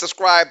 Hit that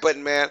subscribe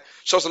button, man.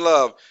 Show some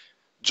love.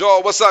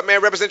 Joel, what's up,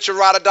 man? Represent your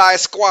ride or die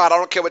squad. I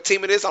don't care what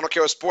team it is. I don't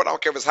care what sport. I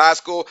don't care if it's high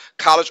school,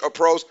 college, or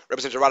pros.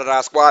 Represent your ride or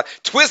die squad.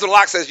 Twizzle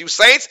Lock says, you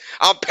Saints.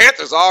 I'm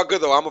Panthers. All good,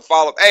 though. I'm going to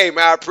follow. Hey,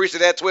 man, I appreciate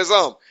that,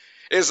 Twizzle.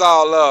 It's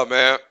all love,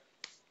 man.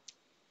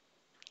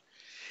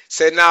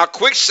 Said, now,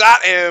 quick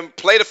shot and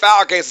play the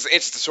foul against us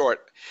inches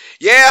short.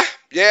 Yeah.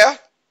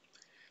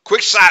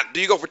 Quick shot. Do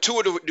you go for 2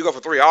 or do you go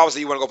for 3?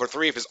 Obviously, you want to go for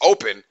 3 if it's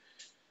open.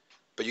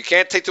 But you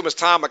can't take too much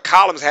time.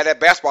 McCollum's had that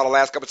basketball the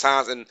last couple of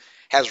times and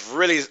has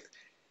really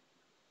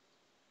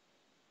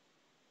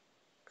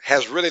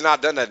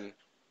not done nothing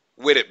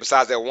with it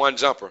besides that one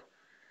jumper.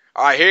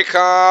 All right, here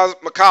comes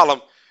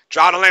McCollum.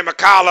 Draw the lane,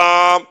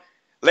 McCollum.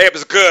 Layup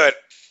is good.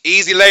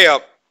 Easy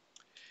layup.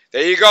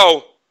 There you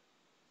go.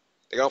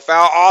 They're going to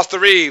foul Austin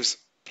Reeves.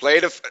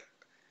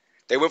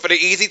 They went for the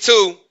easy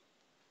 2.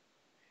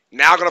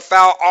 Now going to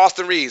foul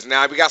Austin Reeves.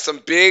 Now we got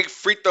some big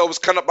free throws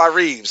coming up by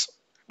Reeves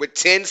with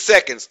 10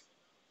 seconds.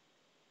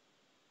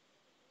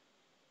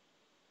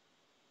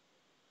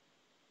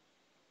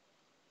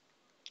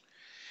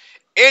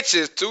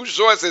 Inches, too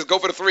short, says go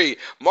for the 3.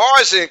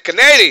 Martian,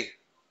 Canadian.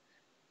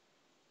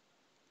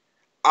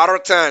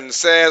 Otterton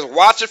says,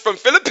 watch it from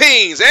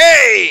Philippines.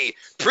 Hey,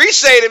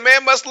 appreciate it,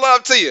 man. Much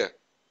love to you.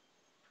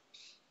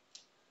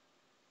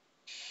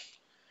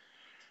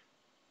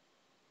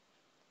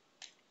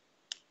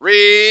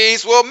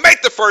 Reeves will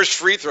make the first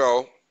free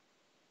throw.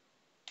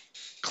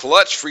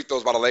 Clutch free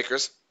throws by the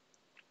Lakers.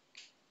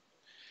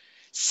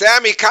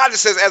 Sammy Cotton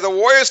says, as a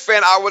Warriors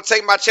fan, I would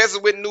take my chances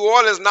with New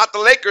Orleans, not the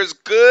Lakers.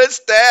 Good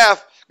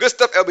stuff. Good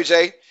stuff,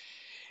 LBJ.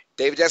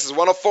 David Jackson says,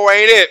 104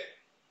 ain't it.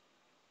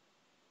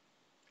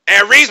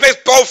 And Reeves makes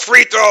both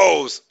free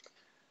throws.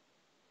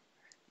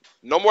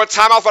 No more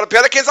timeout for the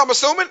Pelicans, I'm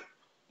assuming.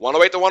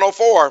 108 to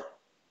 104.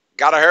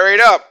 Got to hurry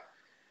it up.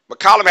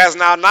 McCollum has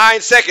now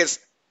 9 seconds.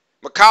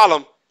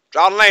 McCollum,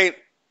 draw the lane.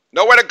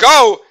 Nowhere to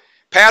go.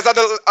 Pass out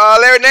to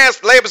Larry Nance.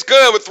 Layup is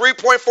good with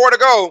 3.4 to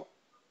go.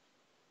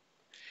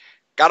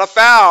 Got a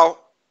foul.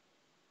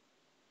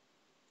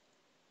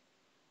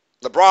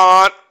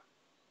 LeBron.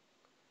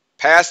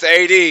 Pass to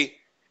AD.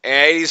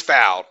 And AD's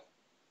fouled.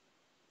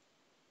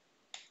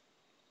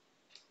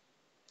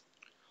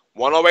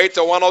 108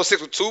 to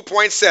 106 with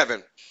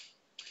 2.7.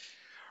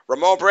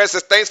 Ramon Perez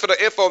says, thanks for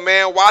the info,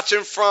 man.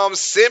 Watching from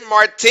Saint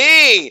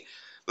Martin.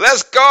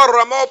 Let's go,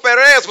 Ramon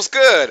Perez. What's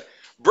good?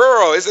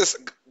 Burrow, is this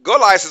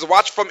Golai says,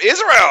 watch from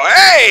Israel.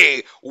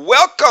 Hey,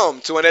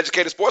 welcome to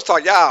Uneducated Sports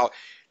Talk, y'all.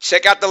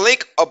 Check out the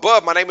link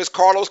above. My name is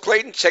Carlos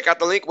Clayton. Check out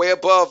the link way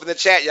above in the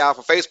chat, y'all,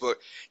 for Facebook.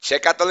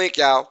 Check out the link,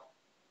 y'all.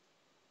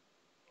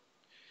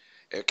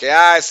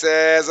 MKI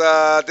says,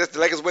 the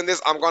Lakers win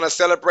this. I'm going to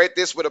celebrate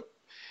this with a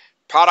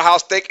Powderhouse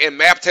steak and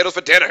mashed potatoes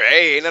for dinner.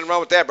 Hey, ain't nothing wrong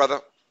with that, brother.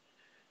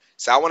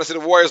 So I want to see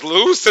the Warriors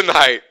lose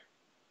tonight.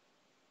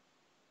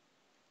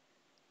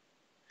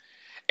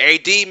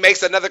 AD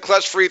makes another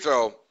clutch free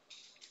throw.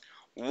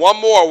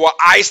 One more will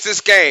ice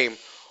this game.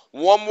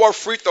 One more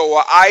free throw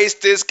will ice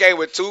this game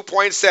with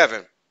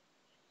 2.7.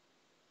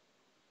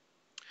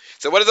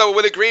 So what is up with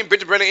Willie Green,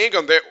 Brendan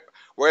Ingram?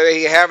 Were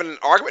they having an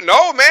argument?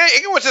 No, man.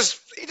 Ingram was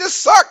he just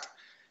sucked.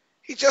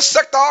 He just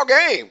sucked all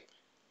game.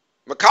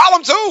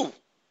 McCollum too.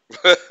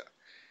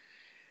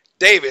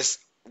 Davis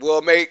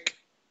will make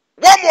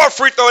one more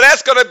free throw.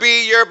 That's going to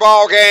be your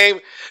ball game.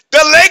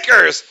 The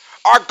Lakers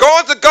are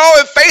going to go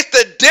and face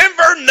the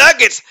Denver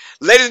Nuggets.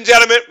 Ladies and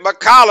gentlemen,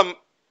 McCollum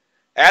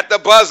at the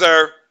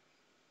buzzer.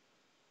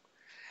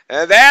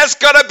 And that's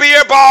going to be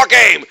your ball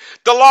game.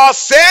 The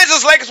Los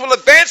Angeles Lakers will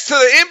advance to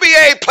the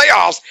NBA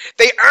playoffs.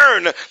 They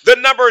earn the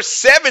number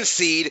 7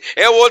 seed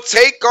and will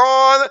take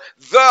on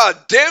the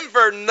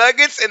Denver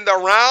Nuggets in the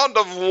round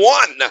of 1.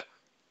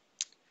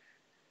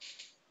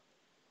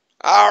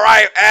 All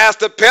right, as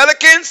the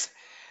Pelicans,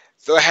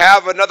 they'll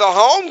have another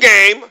home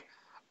game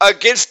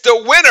against the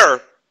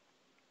winner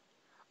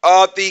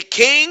of the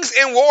Kings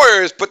and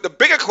Warriors. But the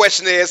bigger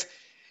question is,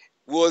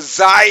 will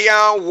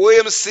Zion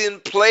Williamson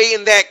play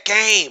in that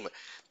game?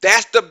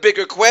 That's the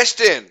bigger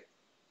question.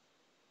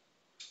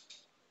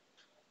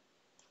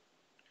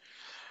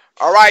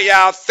 All right,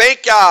 y'all.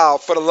 Thank y'all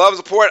for the love and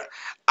support.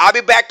 I'll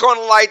be back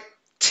on like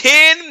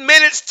 10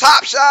 minutes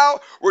tops, y'all.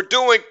 We're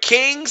doing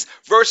Kings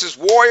versus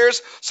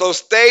Warriors. So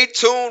stay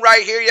tuned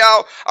right here,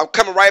 y'all. I'm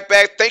coming right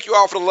back. Thank you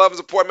all for the love and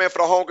support, man, for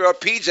the homegirl,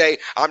 PJ.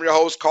 I'm your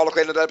host, Carlos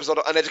Clayton, another episode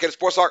of Uneducated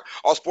Sports Talk.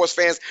 All sports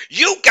fans,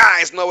 you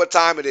guys know what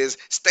time it is.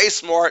 Stay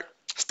smart.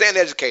 Stay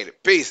educated.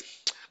 Peace.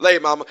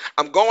 Later, mama.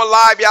 I'm going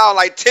live, y'all, in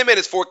like 10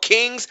 minutes for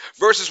Kings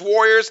versus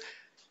Warriors.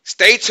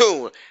 Stay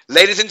tuned.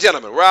 Ladies and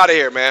gentlemen, we're out of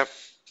here, man.